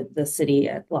for the city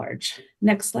at large.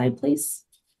 Next slide, please.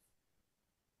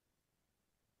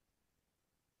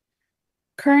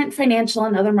 Current financial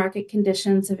and other market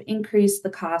conditions have increased the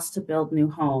cost to build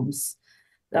new homes,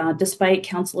 despite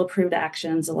council-approved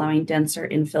actions allowing denser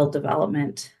infill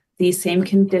development. These same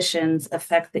conditions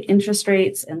affect the interest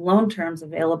rates and loan terms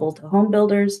available to home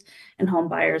builders and home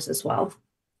buyers as well.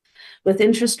 With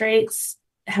interest rates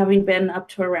having been up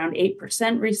to around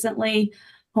 8% recently,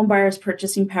 home buyers'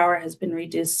 purchasing power has been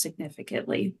reduced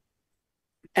significantly.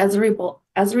 As a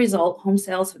result, home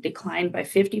sales have declined by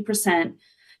 50%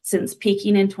 since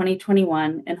peaking in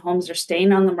 2021, and homes are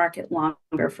staying on the market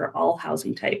longer for all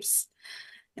housing types.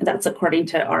 And that's according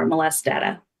to RMLS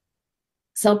data.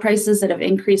 Sale prices that have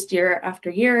increased year after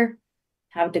year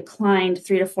have declined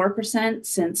 3 to 4%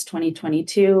 since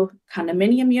 2022.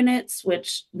 Condominium units,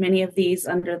 which many of these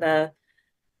under the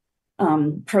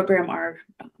program are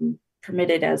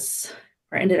permitted as,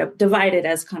 or ended up divided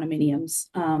as condominiums,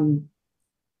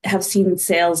 have seen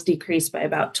sales decrease by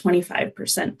about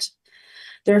 25%.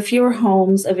 There are fewer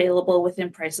homes available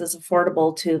within prices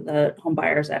affordable to the home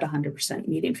buyers at 100%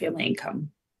 median family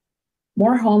income.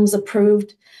 More homes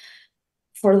approved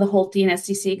for the Holte and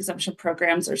SDC exemption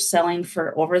programs are selling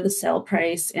for over the sale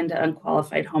price into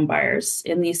unqualified home buyers.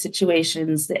 In these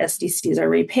situations, the SDCs are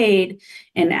repaid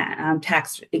and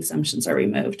tax exemptions are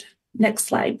removed. Next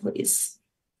slide, please.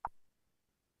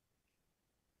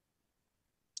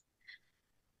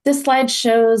 This slide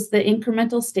shows the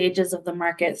incremental stages of the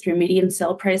market through median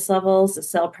sale price levels, the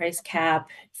sale price cap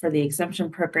for the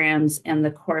exemption programs, and the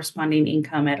corresponding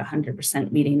income at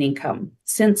 100% median income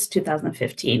since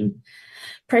 2015.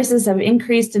 Prices have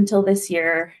increased until this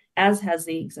year, as has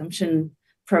the exemption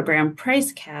program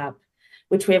price cap,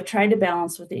 which we have tried to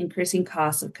balance with the increasing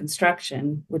costs of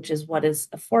construction, which is what is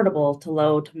affordable to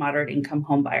low to moderate income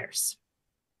home buyers.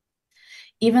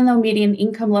 Even though median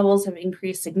income levels have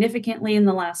increased significantly in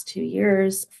the last 2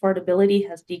 years, affordability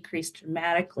has decreased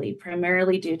dramatically,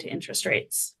 primarily due to interest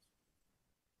rates.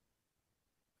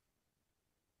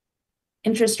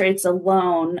 Interest rates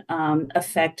alone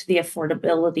affect the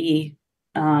affordability,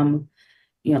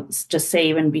 just say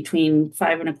even between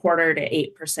 5.25%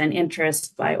 to 8%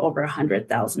 interest by over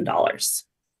 $100,000.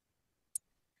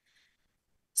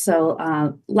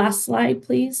 So last slide,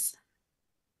 please.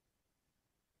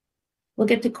 We'll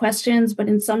get to questions, but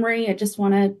in summary, I just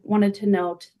wanted to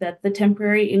note that the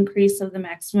temporary increase of the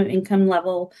maximum income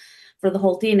level for the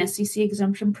Holte and SDC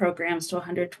exemption programs to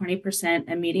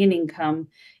 120% of median income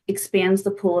expands the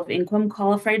pool of income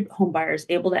qualified homebuyers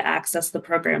able to access the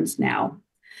programs now.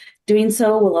 Doing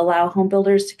so will allow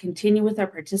homebuilders to continue with our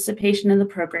participation in the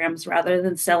programs rather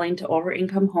than selling to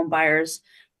over-income homebuyers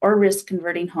or risk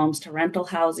converting homes to rental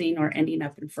housing or ending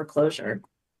up in foreclosure.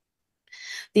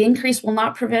 The increase will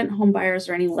not prevent homebuyers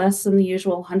earning less than the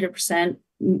usual 100%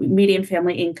 median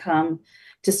family income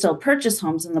to still purchase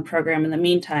homes in the program in the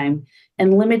meantime,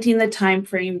 and limiting the time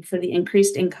frame for the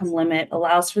increased income limit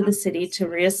allows for the city to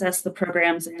reassess the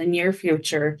programs in the near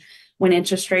future when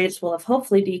interest rates will have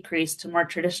hopefully decreased to more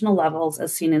traditional levels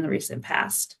as seen in the recent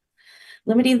past.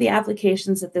 Limiting the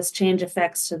applications that this change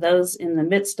affects to those in the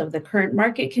midst of the current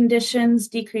market conditions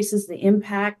decreases the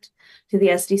impact to the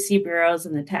SDC bureaus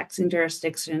and the taxing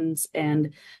jurisdictions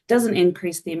and doesn't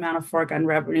increase the amount of foregone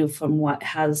revenue from what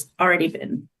has already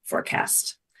been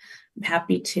forecast. I'm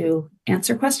happy to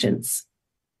answer questions.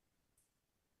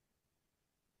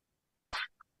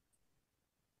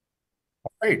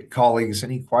 All right, colleagues,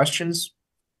 any questions?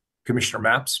 Commissioner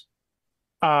Mapps?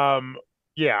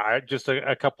 Yeah, just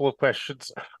a couple of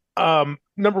questions.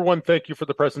 Number one, thank you for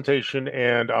the presentation.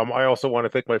 And I also want to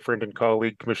thank my friend and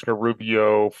colleague, Commissioner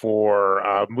Rubio,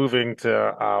 for moving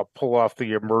to pull off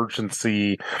the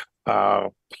emergency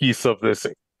piece of this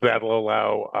that'll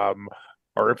allow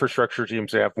our infrastructure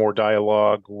teams to have more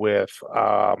dialogue with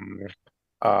the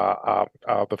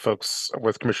folks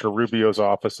with Commissioner Rubio's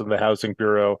office and the Housing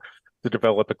Bureau to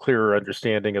develop a clearer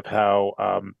understanding of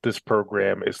how this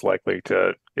program is likely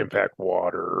to impact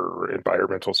water,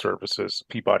 environmental services,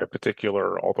 Peabody in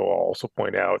particular, although I'll also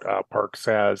point out Parks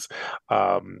has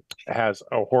a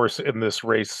horse in this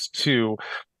race too.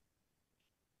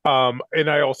 And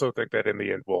I also think that in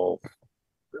the end we'll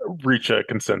reach a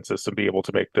consensus and be able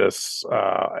to make this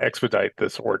expedite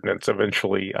this ordinance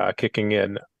eventually kicking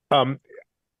in.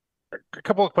 A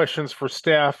couple of questions for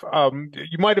staff.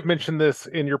 You might have mentioned this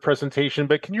in your presentation,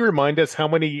 but can you remind us how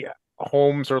many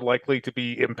homes are likely to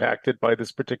be impacted by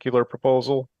this particular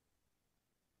proposal?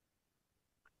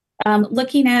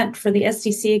 Looking at for the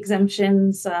SDC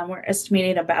exemptions, we're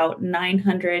estimating about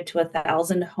 900 to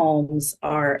 1,000 homes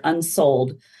are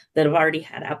unsold that have already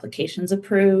had applications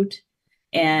approved.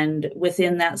 And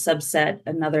within that subset,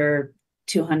 another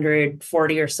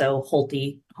 240 or so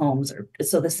Holte homes, or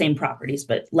so the same properties,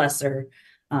 but lesser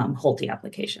Holte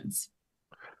applications.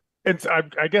 And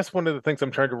I guess one of the things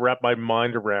I'm trying to wrap my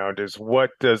mind around is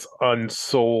what does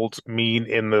unsold mean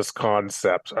in this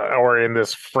concept or in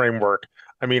this framework?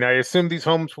 I mean, I assume these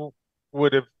homes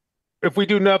would have, if we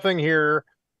do nothing here,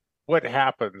 what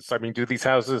happens? I mean, do these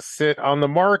houses sit on the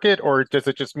market, or does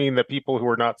it just mean that people who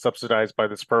are not subsidized by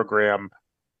this program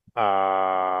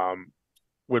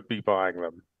would be buying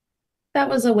them? That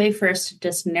was a way for us to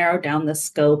just narrow down the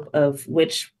scope of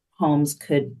which homes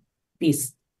could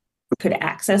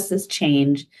access this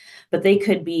change, but they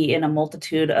could be in a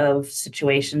multitude of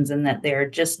situations in that they're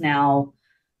just now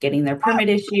getting their permit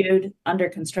issued, under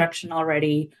construction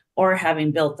already, or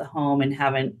having built the home and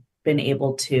haven't been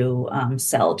able to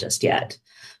sell just yet.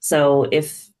 So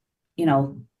if,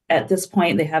 at this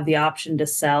point they have the option to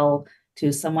sell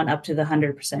to someone up to the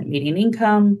 100% median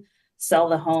income, sell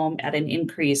the home at an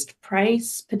increased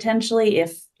price, potentially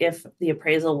if the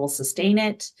appraisal will sustain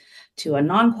it, to a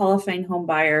non-qualifying home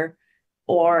buyer,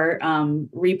 or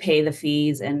repay the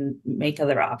fees and make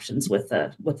other options with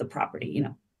the property,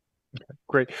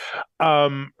 Great.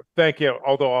 Thank you.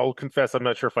 Although I'll confess, I'm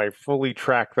not sure if I fully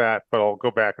track that, but I'll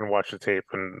go back and watch the tape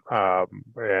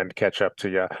and catch up to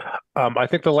you. I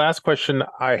think the last question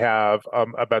I have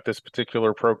about this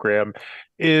particular program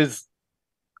is,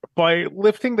 by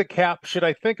lifting the cap, should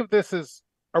I think of this as,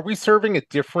 are we serving a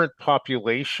different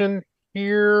population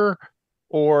here,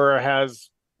 or has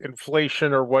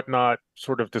inflation or whatnot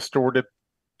sort of distorted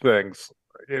things?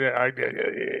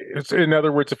 In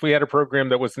other words, if we had a program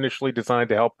that was initially designed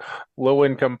to help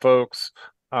low-income folks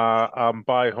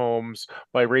buy homes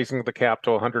by raising the cap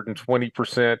to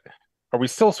 120%, are we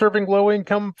still serving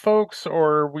low-income folks,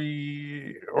 or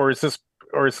is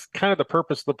kind of the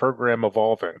purpose of the program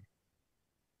evolving?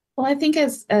 Well, I think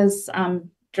as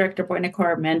Director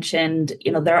Boynikor mentioned,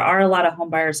 there are a lot of home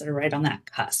buyers that are right on that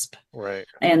cusp. Right.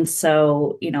 And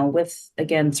so, with,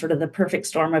 again, sort of the perfect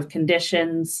storm of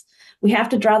conditions, we have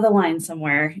to draw the line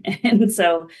somewhere. And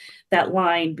so that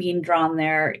line being drawn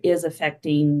there is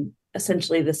affecting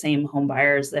essentially the same home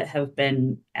buyers that have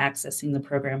been accessing the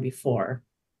program before.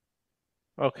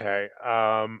 Okay.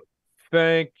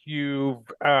 Thank you.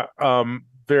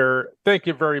 Thank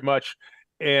you very much.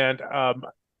 And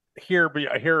here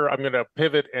I'm going to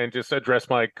pivot and just address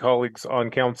my colleagues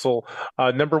on council.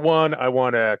 Number one, I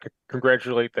want to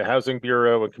congratulate the Housing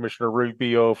Bureau and Commissioner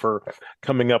Rubio for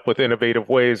coming up with innovative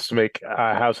ways to make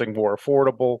housing more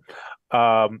affordable.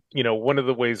 One of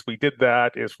the ways we did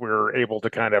that is we're able to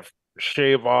kind of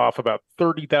shave off about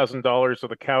 $30,000 of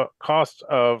the cost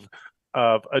of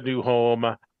a new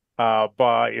home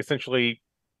by essentially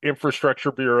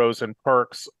infrastructure bureaus and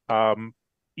parks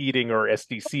eating our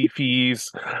SDC fees.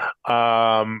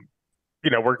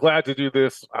 We're glad to do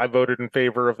this. I voted in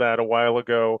favor of that a while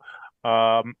ago.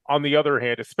 On the other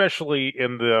hand, especially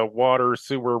in the water,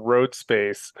 sewer, road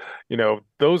space,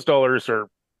 those dollars are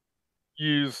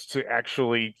used to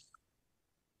actually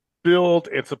build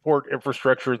and support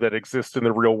infrastructure that exists in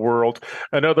the real world.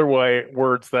 In other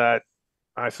words, that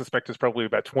I suspect it's probably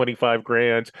about 25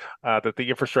 grand that the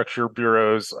infrastructure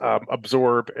bureaus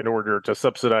absorb in order to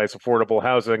subsidize affordable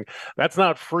housing. That's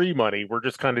not free money. We're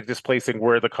just kind of displacing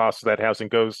where the cost of that housing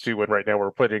goes to. And right now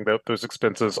we're putting those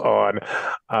expenses on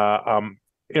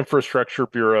infrastructure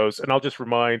bureaus. And I'll just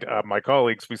remind my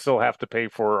colleagues, we still have to pay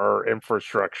for our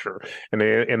infrastructure. And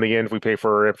in the end, we pay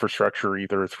for our infrastructure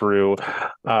either through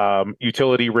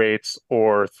utility rates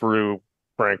or through,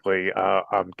 frankly,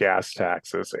 gas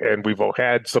taxes. And we've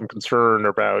had some concern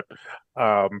about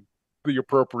the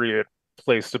appropriate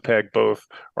place to peg both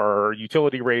our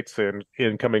utility rates, and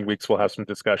in coming weeks we'll have some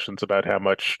discussions about how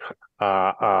much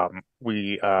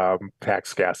we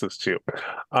tax gases too.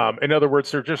 In other words,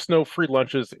 there are just no free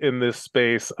lunches in this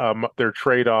space. There are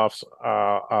trade-offs.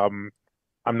 I'm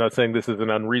not saying this is an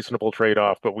unreasonable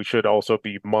trade-off, but we should also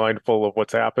be mindful of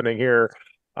what's happening here,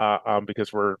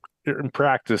 because we're in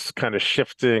practice kind of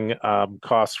shifting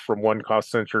costs from one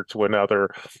cost center to another,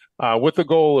 with the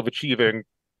goal of achieving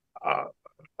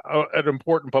an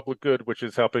important public good, which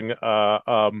is helping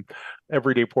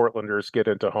everyday Portlanders get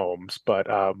into homes. But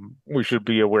we should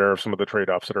be aware of some of the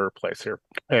trade-offs that are in place here.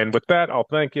 And with that, I'll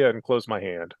thank you and close my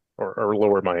hand, or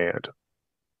lower my hand.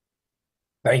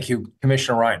 Thank you,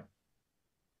 Commissioner Ryan.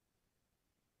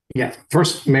 Yeah,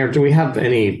 first, Mayor, do we have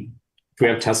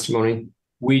testimony?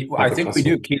 I think we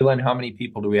do. Keelan, how many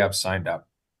people do we have signed up?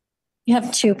 You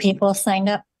have 2 people signed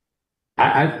up.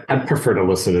 I'd prefer to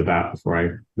listen to that before I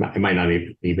might not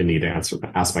even need to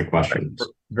ask my questions.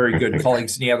 Very good.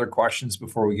 Colleagues, any other questions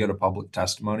before we go to public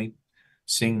testimony?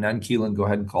 Seeing none, Keelan, go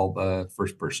ahead and call the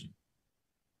first person.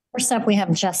 First up, we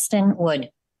have Justin Wood.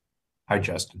 Hi,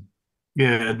 Justin.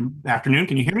 Good afternoon.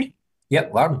 Can you hear me?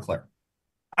 Yep, loud and clear.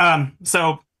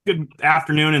 So good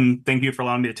afternoon, and thank you for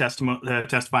allowing me to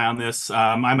testify on this.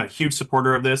 I'm a huge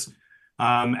supporter of this.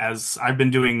 As I've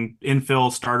been doing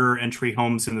infill starter entry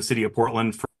homes in the city of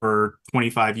Portland for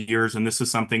 25 years, and this is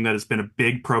something that has been a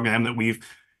big program that we've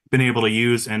been able to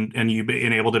use, and you've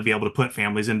been able to put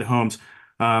families into homes.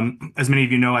 As many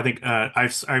of you know, I think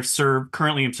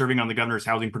currently I'm serving on the Governor's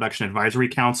Housing Production Advisory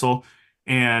Council.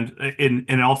 And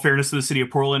in all fairness to the city of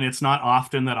Portland, it's not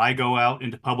often that I go out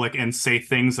into public and say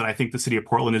things that I think the city of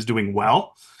Portland is doing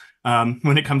well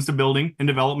when it comes to building and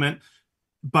development.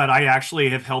 But I actually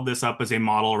have held this up as a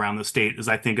model around the state, as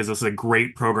I think this is a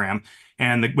great program.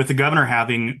 And with the governor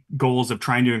having goals of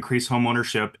trying to increase home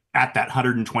ownership at that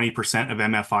 120% of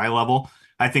MFI level,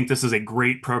 I think this is a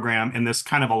great program. And this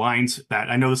kind of aligns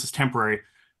that. I know this is temporary,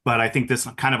 but I think this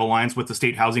kind of aligns with the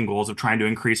state housing goals of trying to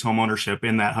increase home ownership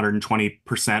in that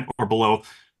 120% or below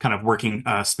kind of working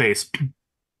space.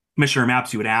 Commissioner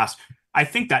Mapps, you would ask, I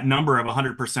think that number of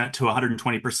 100% to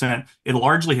 120%, it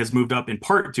largely has moved up in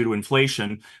part due to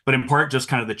inflation, but in part just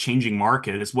kind of the changing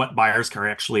market is what buyers are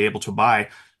actually able to buy.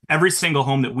 Every single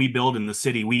home that we build in the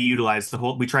city, we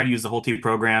try to use the Whole T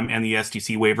program and the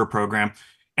SDC waiver program.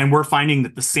 And we're finding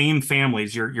that the same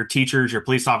families, your teachers, your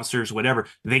police officers, whatever,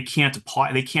 they can't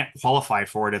qualify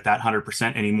for it at that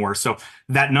 100% anymore. So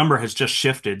that number has just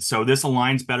shifted. So this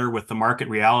aligns better with the market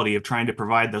reality of trying to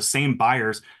provide those same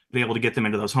buyers, be able to get them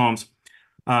into those homes.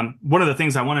 One of the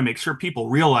things I want to make sure people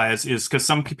realize is, because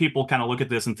some people kind of look at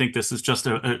this and think this is just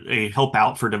a help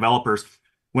out for developers.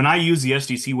 When I use the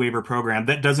SDC waiver program,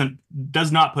 that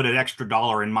does not put an extra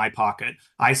dollar in my pocket.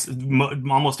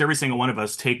 Almost every single one of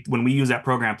us when we use that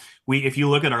program, if you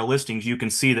look at our listings, you can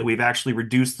see that we've actually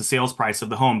reduced the sales price of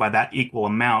the home by that equal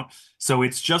amount. So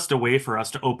it's just a way for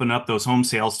us to open up those home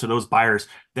sales to those buyers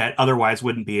that otherwise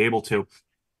wouldn't be able to.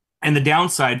 And the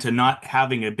downside to not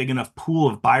having a big enough pool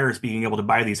of buyers being able to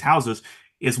buy these houses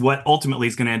is what ultimately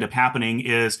is going to end up happening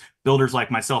is builders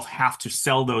like myself have to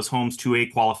sell those homes to a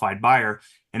qualified buyer.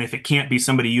 And if it can't be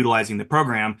somebody utilizing the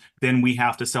program, then we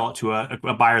have to sell it to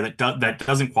a buyer that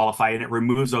doesn't qualify, and it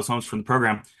removes those homes from the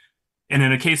program. And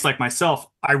in a case like myself,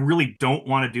 I really don't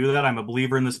want to do that. I'm a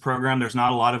believer in this program. There's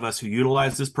not a lot of us who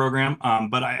utilize this program,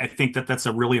 but I think that that's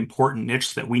a really important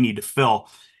niche that we need to fill.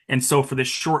 And so for the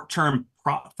short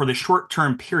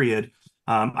term period,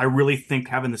 I really think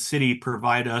having the city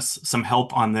provide us some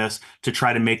help on this to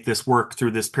try to make this work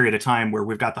through this period of time where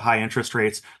we've got the high interest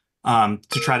rates, to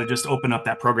try to just open up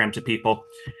that program to people.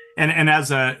 And as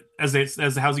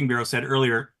the Housing Bureau said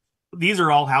earlier, these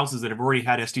are all houses that have already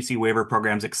had SDC waiver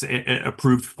programs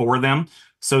approved for them.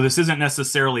 So this isn't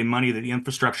necessarily money that the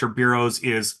infrastructure bureaus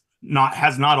has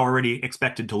not already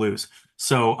expected to lose.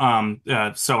 So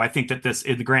I think that this,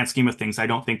 in the grand scheme of things, I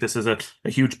don't think this is a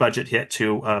huge budget hit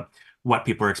to what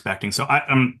people are expecting. So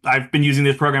I've been using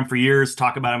this program for years,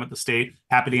 talk about them at the state.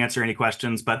 Happy to answer any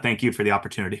questions, but thank you for the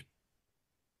opportunity.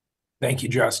 Thank you,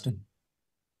 Justin.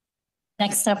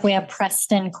 Next up, we have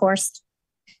Preston Korst.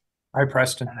 Hi,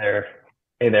 Preston.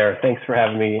 Hey there. Thanks for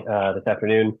having me this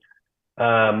afternoon.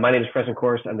 My name is Preston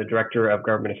Course. I'm the Director of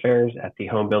Government Affairs at the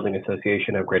Home Building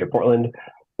Association of Greater Portland.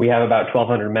 We have about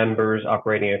 1,200 members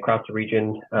operating across the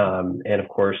region. And of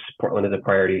course, Portland is a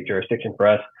priority jurisdiction for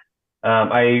us.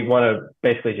 I want to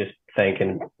basically just thank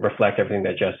and reflect everything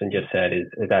that Justin just said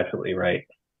is absolutely right.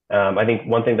 I think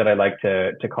one thing that I'd like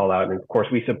to call out, and of course,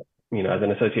 as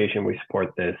an association, we support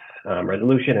this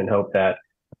resolution and hope that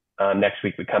next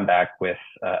week we come back with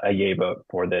a yay vote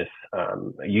for this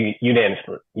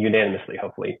unanimously,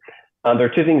 hopefully. There are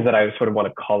two things that I sort of want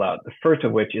to call out. The first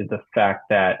of which is the fact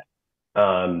that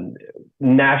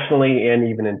nationally and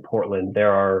even in Portland,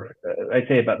 there are, I'd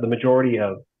say about the majority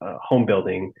of home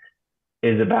building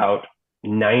is about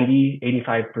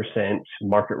 85%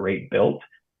 market rate built.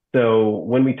 So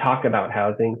when we talk about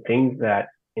housing, things that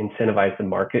incentivize the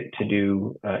market to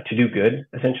do good,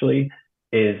 essentially,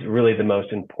 is really the most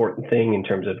important thing in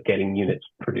terms of getting units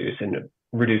produced and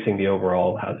reducing the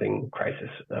overall housing crisis.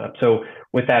 So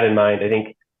with that in mind, I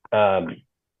think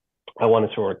I want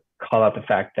to sort of call out the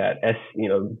fact that as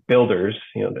builders,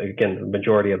 again, the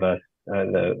majority of us,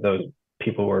 those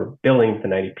people who are building the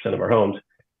 90% of our homes,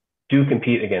 do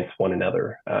compete against one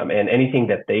another. And anything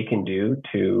that they can do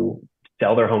to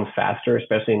sell their homes faster,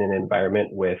 especially in an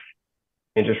environment with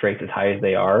interest rates as high as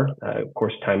they are. Of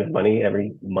course, time is money.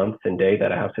 Every month and day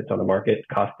that a house sits on the market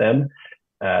costs them.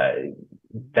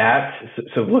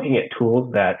 So looking at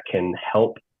tools that can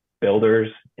help builders,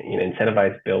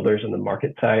 incentivize builders on the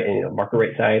market side and market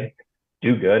rate side,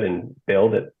 do good and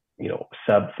build at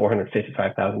sub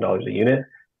 $455,000 a unit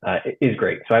is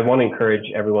great. So I want to encourage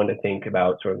everyone to think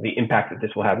about sort of the impact that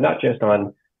this will have, not just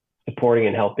on supporting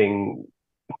and helping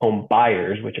home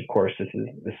buyers, which of course this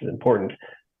is important,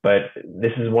 but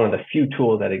this is one of the few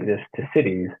tools that exist to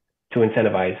cities to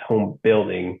incentivize home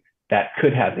building that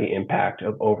could have the impact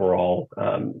of overall,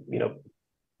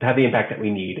 have the impact that we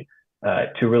need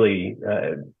to really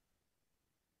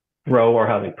grow our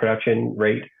housing production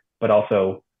rate, but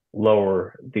also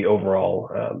lower the overall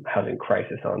housing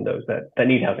crisis on those that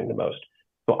need housing the most.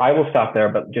 So I will stop there,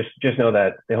 but just know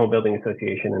that the Home Building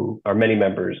Association and our many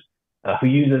members who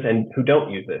use this and who don't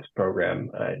use this program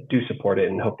do support it,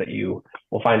 and hope that you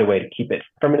will find a way to keep it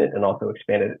permanent and also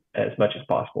expand it as much as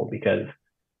possible, because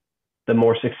the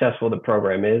more successful the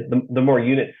program is, the more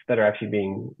units that are actually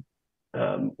being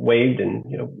waived and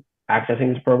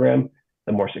accessing this program,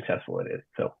 the more successful it is.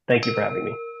 So thank you for having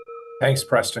me. Thanks,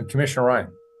 Preston. Commissioner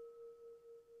Ryan.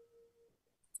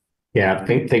 Yeah,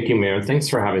 thank you, Mayor. Thanks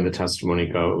for having the testimony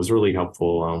go. It was really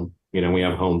helpful. We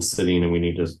have homes sitting and we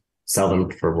need to sell them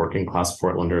for working class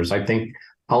Portlanders. I think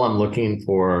all I'm looking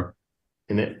for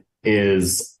in it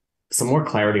is some more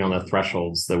clarity on the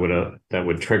thresholds that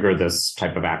would trigger this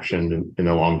type of action in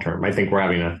the long term. I think we're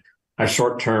having a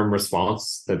short-term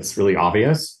response that's really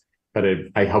obvious, but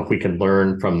I hope we can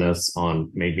learn from this on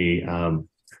maybe,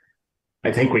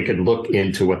 I think we could look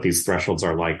into what these thresholds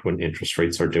are like when interest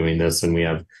rates are doing this and we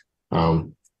have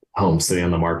homes sitting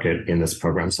on the market in this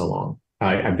program so long.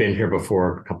 I've been here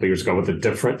before a couple of years ago with a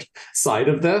different side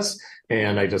of this,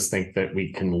 and I just think that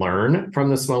we can learn from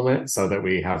this moment so that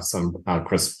we have some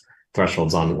crisp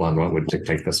thresholds on what would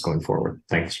dictate this going forward.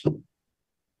 Thanks.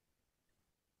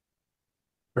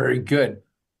 Very good.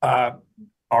 All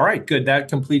right, good. That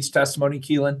completes testimony,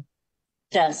 Keelan?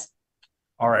 Yes.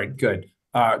 All right, good.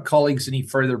 Colleagues, any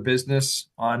further business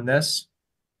on this?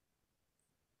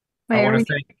 I want to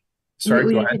thank. Sorry,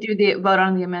 we go need ahead. to do the vote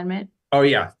on the amendment. Oh,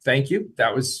 yeah. Thank you.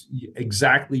 That was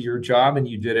exactly your job, and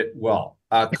you did it well.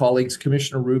 Colleagues,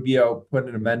 Commissioner Rubio put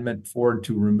an amendment forward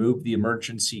to remove the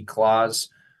emergency clause.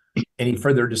 Any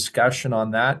further discussion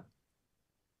on that?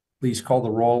 Please call the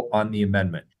roll on the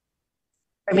amendment.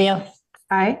 Rubio.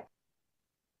 Aye.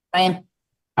 Ryan.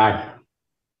 Aye.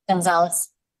 Gonzalez.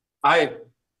 Aye.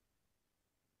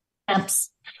 Epps.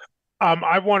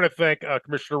 I want to thank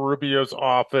Commissioner Rubio's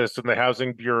office and the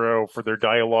Housing Bureau for their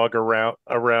dialogue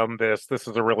around this. This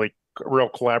is a real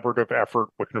collaborative effort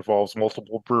which involves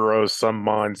multiple bureaus, some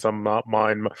mine, some not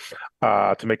mine,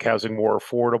 to make housing more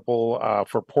affordable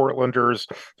for Portlanders.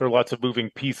 There are lots of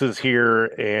moving pieces here,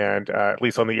 and at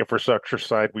least on the infrastructure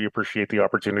side, we appreciate the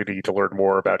opportunity to learn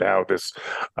more about how this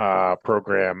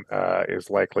program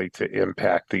is likely to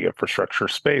impact the infrastructure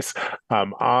space.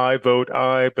 I vote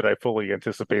aye, but I fully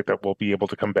anticipate that we'll be able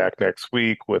to come back next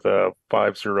week with a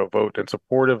 5-0 vote in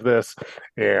support of this.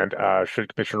 And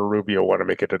should Commissioner Rubio want to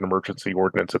make it an emergency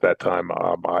ordinance at that time,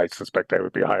 I suspect I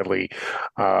would be highly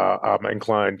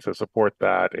inclined to support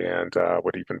that, and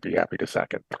would even be happy to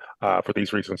second. For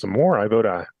these reasons and more, I vote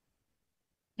aye.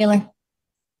 Keeler.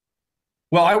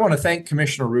 Well, I want to thank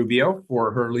Commissioner Rubio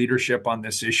for her leadership on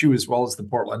this issue, as well as the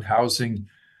Portland Housing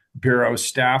Bureau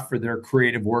staff for their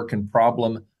creative work and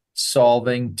problem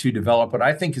solving to develop what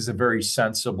I think is a very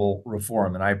sensible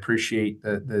reform. And I appreciate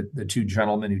the two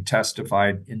gentlemen who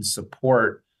testified in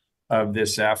support of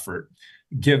this effort.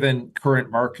 Given current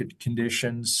market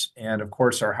conditions and, of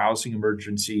course, our housing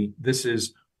emergency, this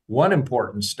is one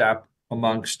important step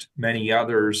amongst many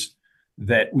others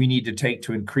that we need to take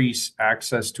to increase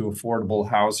access to affordable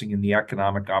housing and the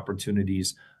economic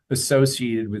opportunities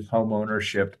associated with home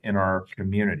ownership in our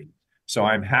community. So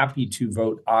I'm happy to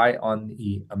vote aye on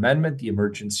the amendment. The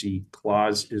emergency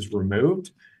clause is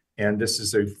removed, and this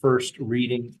is a first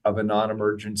reading of a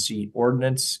non-emergency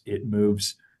ordinance. It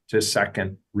moves to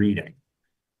second reading.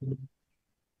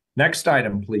 Next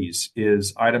item, please,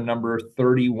 is item number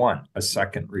 31, a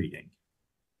second reading.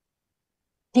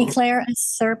 Declare a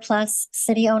surplus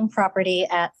city-owned property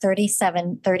at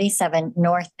 3737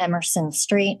 North Emerson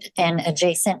Street and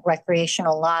adjacent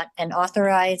recreational lot and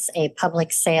authorize a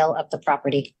public sale of the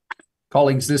property.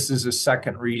 Colleagues, this is a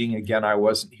second reading. Again, I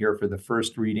wasn't here for the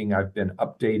first reading. I've been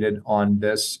updated on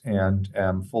this and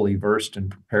am fully versed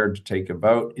and prepared to take a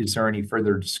vote. Is there any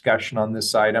further discussion on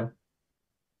this item?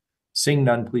 Seeing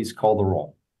none, please call the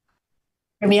roll.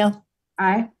 Rubio.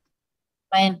 Aye.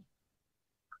 Ryan.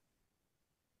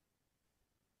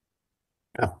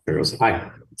 There was aye.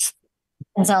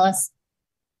 Gonzalez.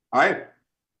 Aye.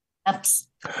 Epps.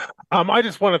 I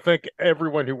just want to thank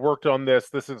everyone who worked on this.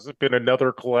 This has been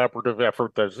another collaborative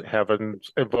effort that has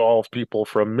involved people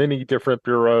from many different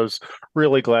bureaus.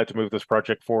 Really glad to move this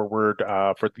project forward.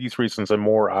 For these reasons and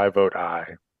more, I vote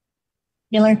aye.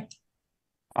 Miller.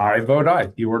 I vote aye.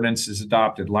 The ordinance is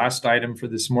adopted. Last item for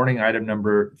this morning, item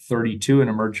number 32, an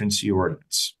emergency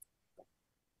ordinance.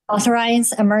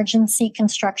 Authorize emergency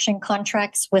construction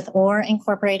contracts with OR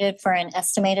Incorporated for an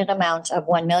estimated amount of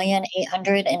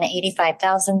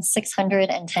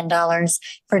 $1,885,610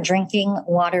 for drinking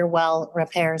water well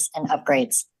repairs and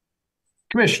upgrades.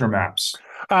 Commissioner Mapps.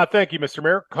 Thank you, Mr.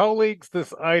 Mayor. Colleagues,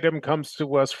 this item comes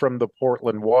to us from the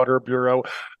Portland Water Bureau.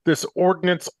 This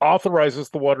ordinance authorizes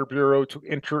the Water Bureau to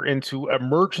enter into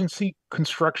emergency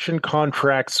construction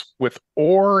contracts with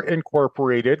OR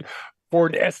Incorporated for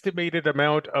an estimated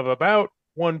amount of about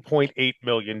 $1.8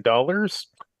 million.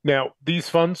 Now, these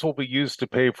funds will be used to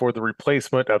pay for the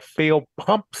replacement of failed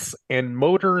pumps and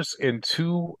motors in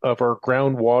 2 of our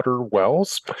groundwater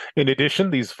wells. In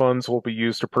addition, these funds will be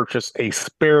used to purchase a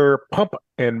spare pump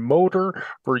and motor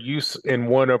for use in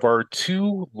one of our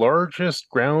 2 largest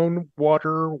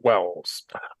groundwater wells.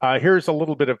 Here's a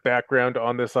little bit of background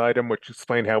on this item, which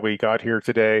explains how we got here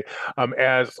today.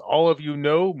 As all of you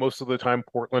know, most of the time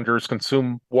Portlanders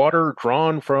consume water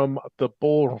drawn from the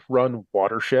Bull Run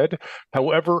watershed.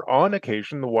 However, on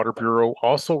occasion, the Water Bureau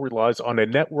also relies on a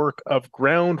network of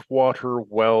groundwater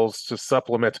wells to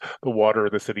supplement the water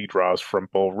the city draws from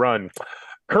Bull Run.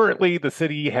 Currently, the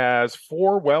city has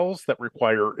 4 wells that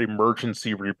require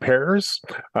emergency repairs,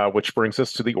 which brings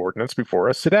us to the ordinance before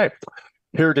us today.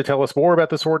 Here to tell us more about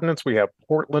this ordinance, we have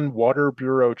Portland Water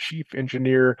Bureau Chief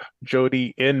Engineer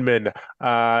Jody Inman.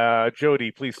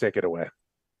 Jody, please take it away.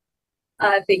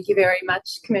 Thank you very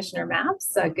much, Commissioner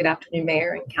Mapps. Good afternoon,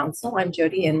 Mayor and Council. I'm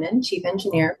Jody Inman, Chief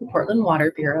Engineer for Portland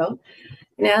Water Bureau.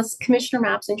 And as Commissioner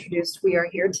Mapps introduced, we are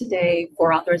here today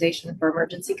for authorization for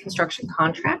emergency construction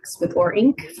contracts with OR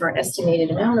Inc. for an estimated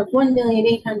amount of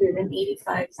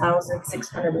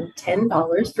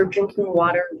 $1,885,610 for drinking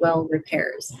water well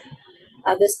repairs.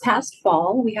 This past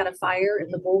fall, we had a fire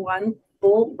in the Bull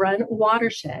Run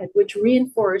watershed, which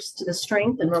reinforced the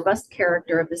strength and robust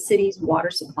character of the city's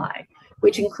water supply,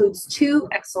 which includes 2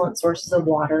 excellent sources of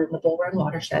water in the Bull Run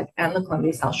watershed and the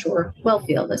Columbia South Shore well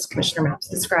field, as Commissioner Mapps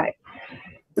described.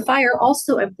 The fire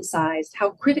also emphasized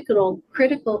how critical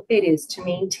it is to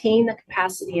maintain the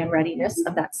capacity and readiness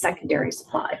of that secondary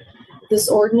supply. This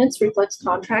ordinance reflects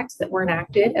contracts that were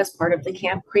enacted as part of the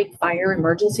Camp Creek Fire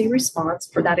Emergency Response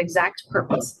for that exact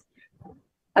purpose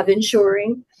of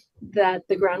ensuring that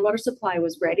the groundwater supply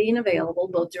was ready and available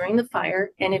both during the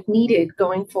fire and if needed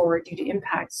going forward due to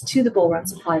impacts to the Bull Run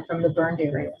supply from the burned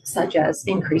area, such as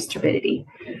increased turbidity.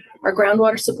 Our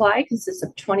groundwater supply consists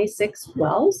of 26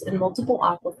 wells and multiple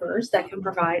aquifers that can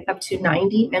provide up to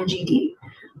 90 MGD.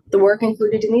 The work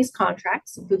included in these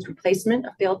contracts includes replacement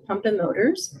of failed pump and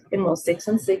motors in wells 6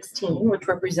 and 16, which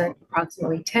represent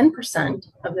approximately 10%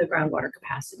 of the groundwater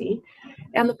capacity,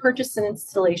 and the purchase and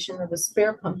installation of a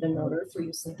spare pump and motor for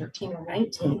use in 13 or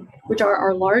 19, which are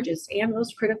our largest and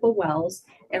most critical wells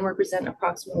and represent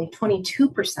approximately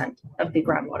 22% of the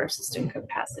groundwater system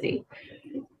capacity.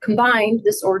 Combined,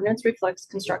 this ordinance reflects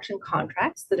construction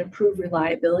contracts that improve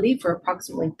reliability for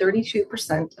approximately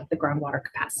 32% of the groundwater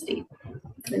capacity.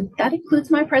 And that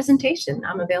includes my presentation.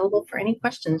 I'm available for any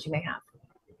questions you may have.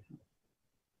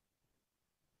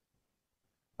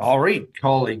 All right,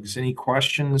 colleagues, any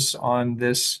questions on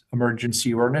this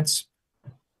emergency ordinance?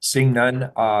 Seeing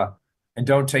none, and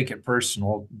don't take it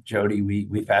personal, Jody,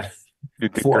 we've had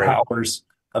 4 hours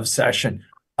of session.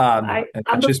 I'm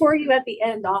before you at the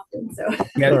end often, so.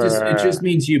 Yeah, it just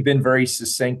means you've been very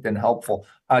succinct and helpful.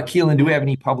 Keelan, do we have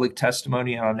any public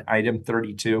testimony on item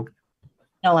 32?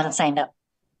 No one signed up.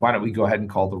 Why don't we go ahead and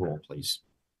call the roll, please?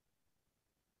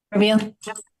 Review.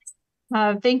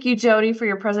 Thank you, Jody, for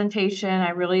your presentation.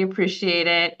 I really appreciate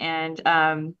it.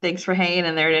 And thanks for hanging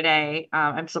in there today.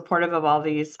 I'm supportive of all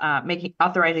these,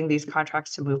 authorizing these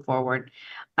contracts to move forward.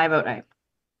 I vote aye.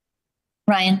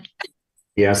 Ryan.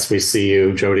 Yes, we see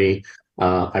you, Jody.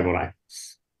 I vote aye.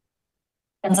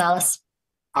 Gonzalez.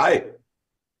 Aye.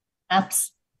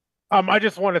 Maps. I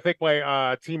just want to thank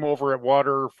my team over at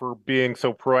Water for being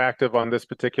so proactive on this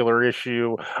particular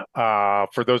issue.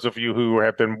 For those of you who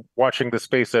have been watching the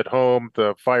space at home,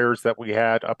 the fires that we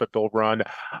had up at Bull Run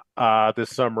this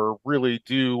summer really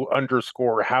do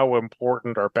underscore how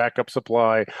important our backup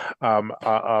supply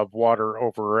of water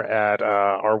over at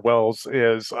our wells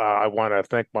is. I want to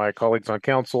thank my colleagues on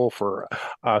council for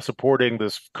supporting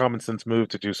this common sense move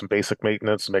to do some basic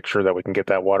maintenance to make sure that we can get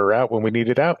that water out when we need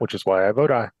it out, which is why I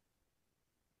vote aye.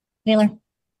 Taylor.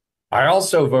 I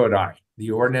also vote aye. The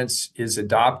ordinance is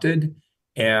adopted,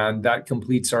 and that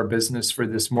completes our business for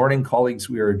this morning.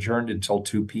 Colleagues, we are adjourned until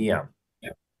 2 p.m.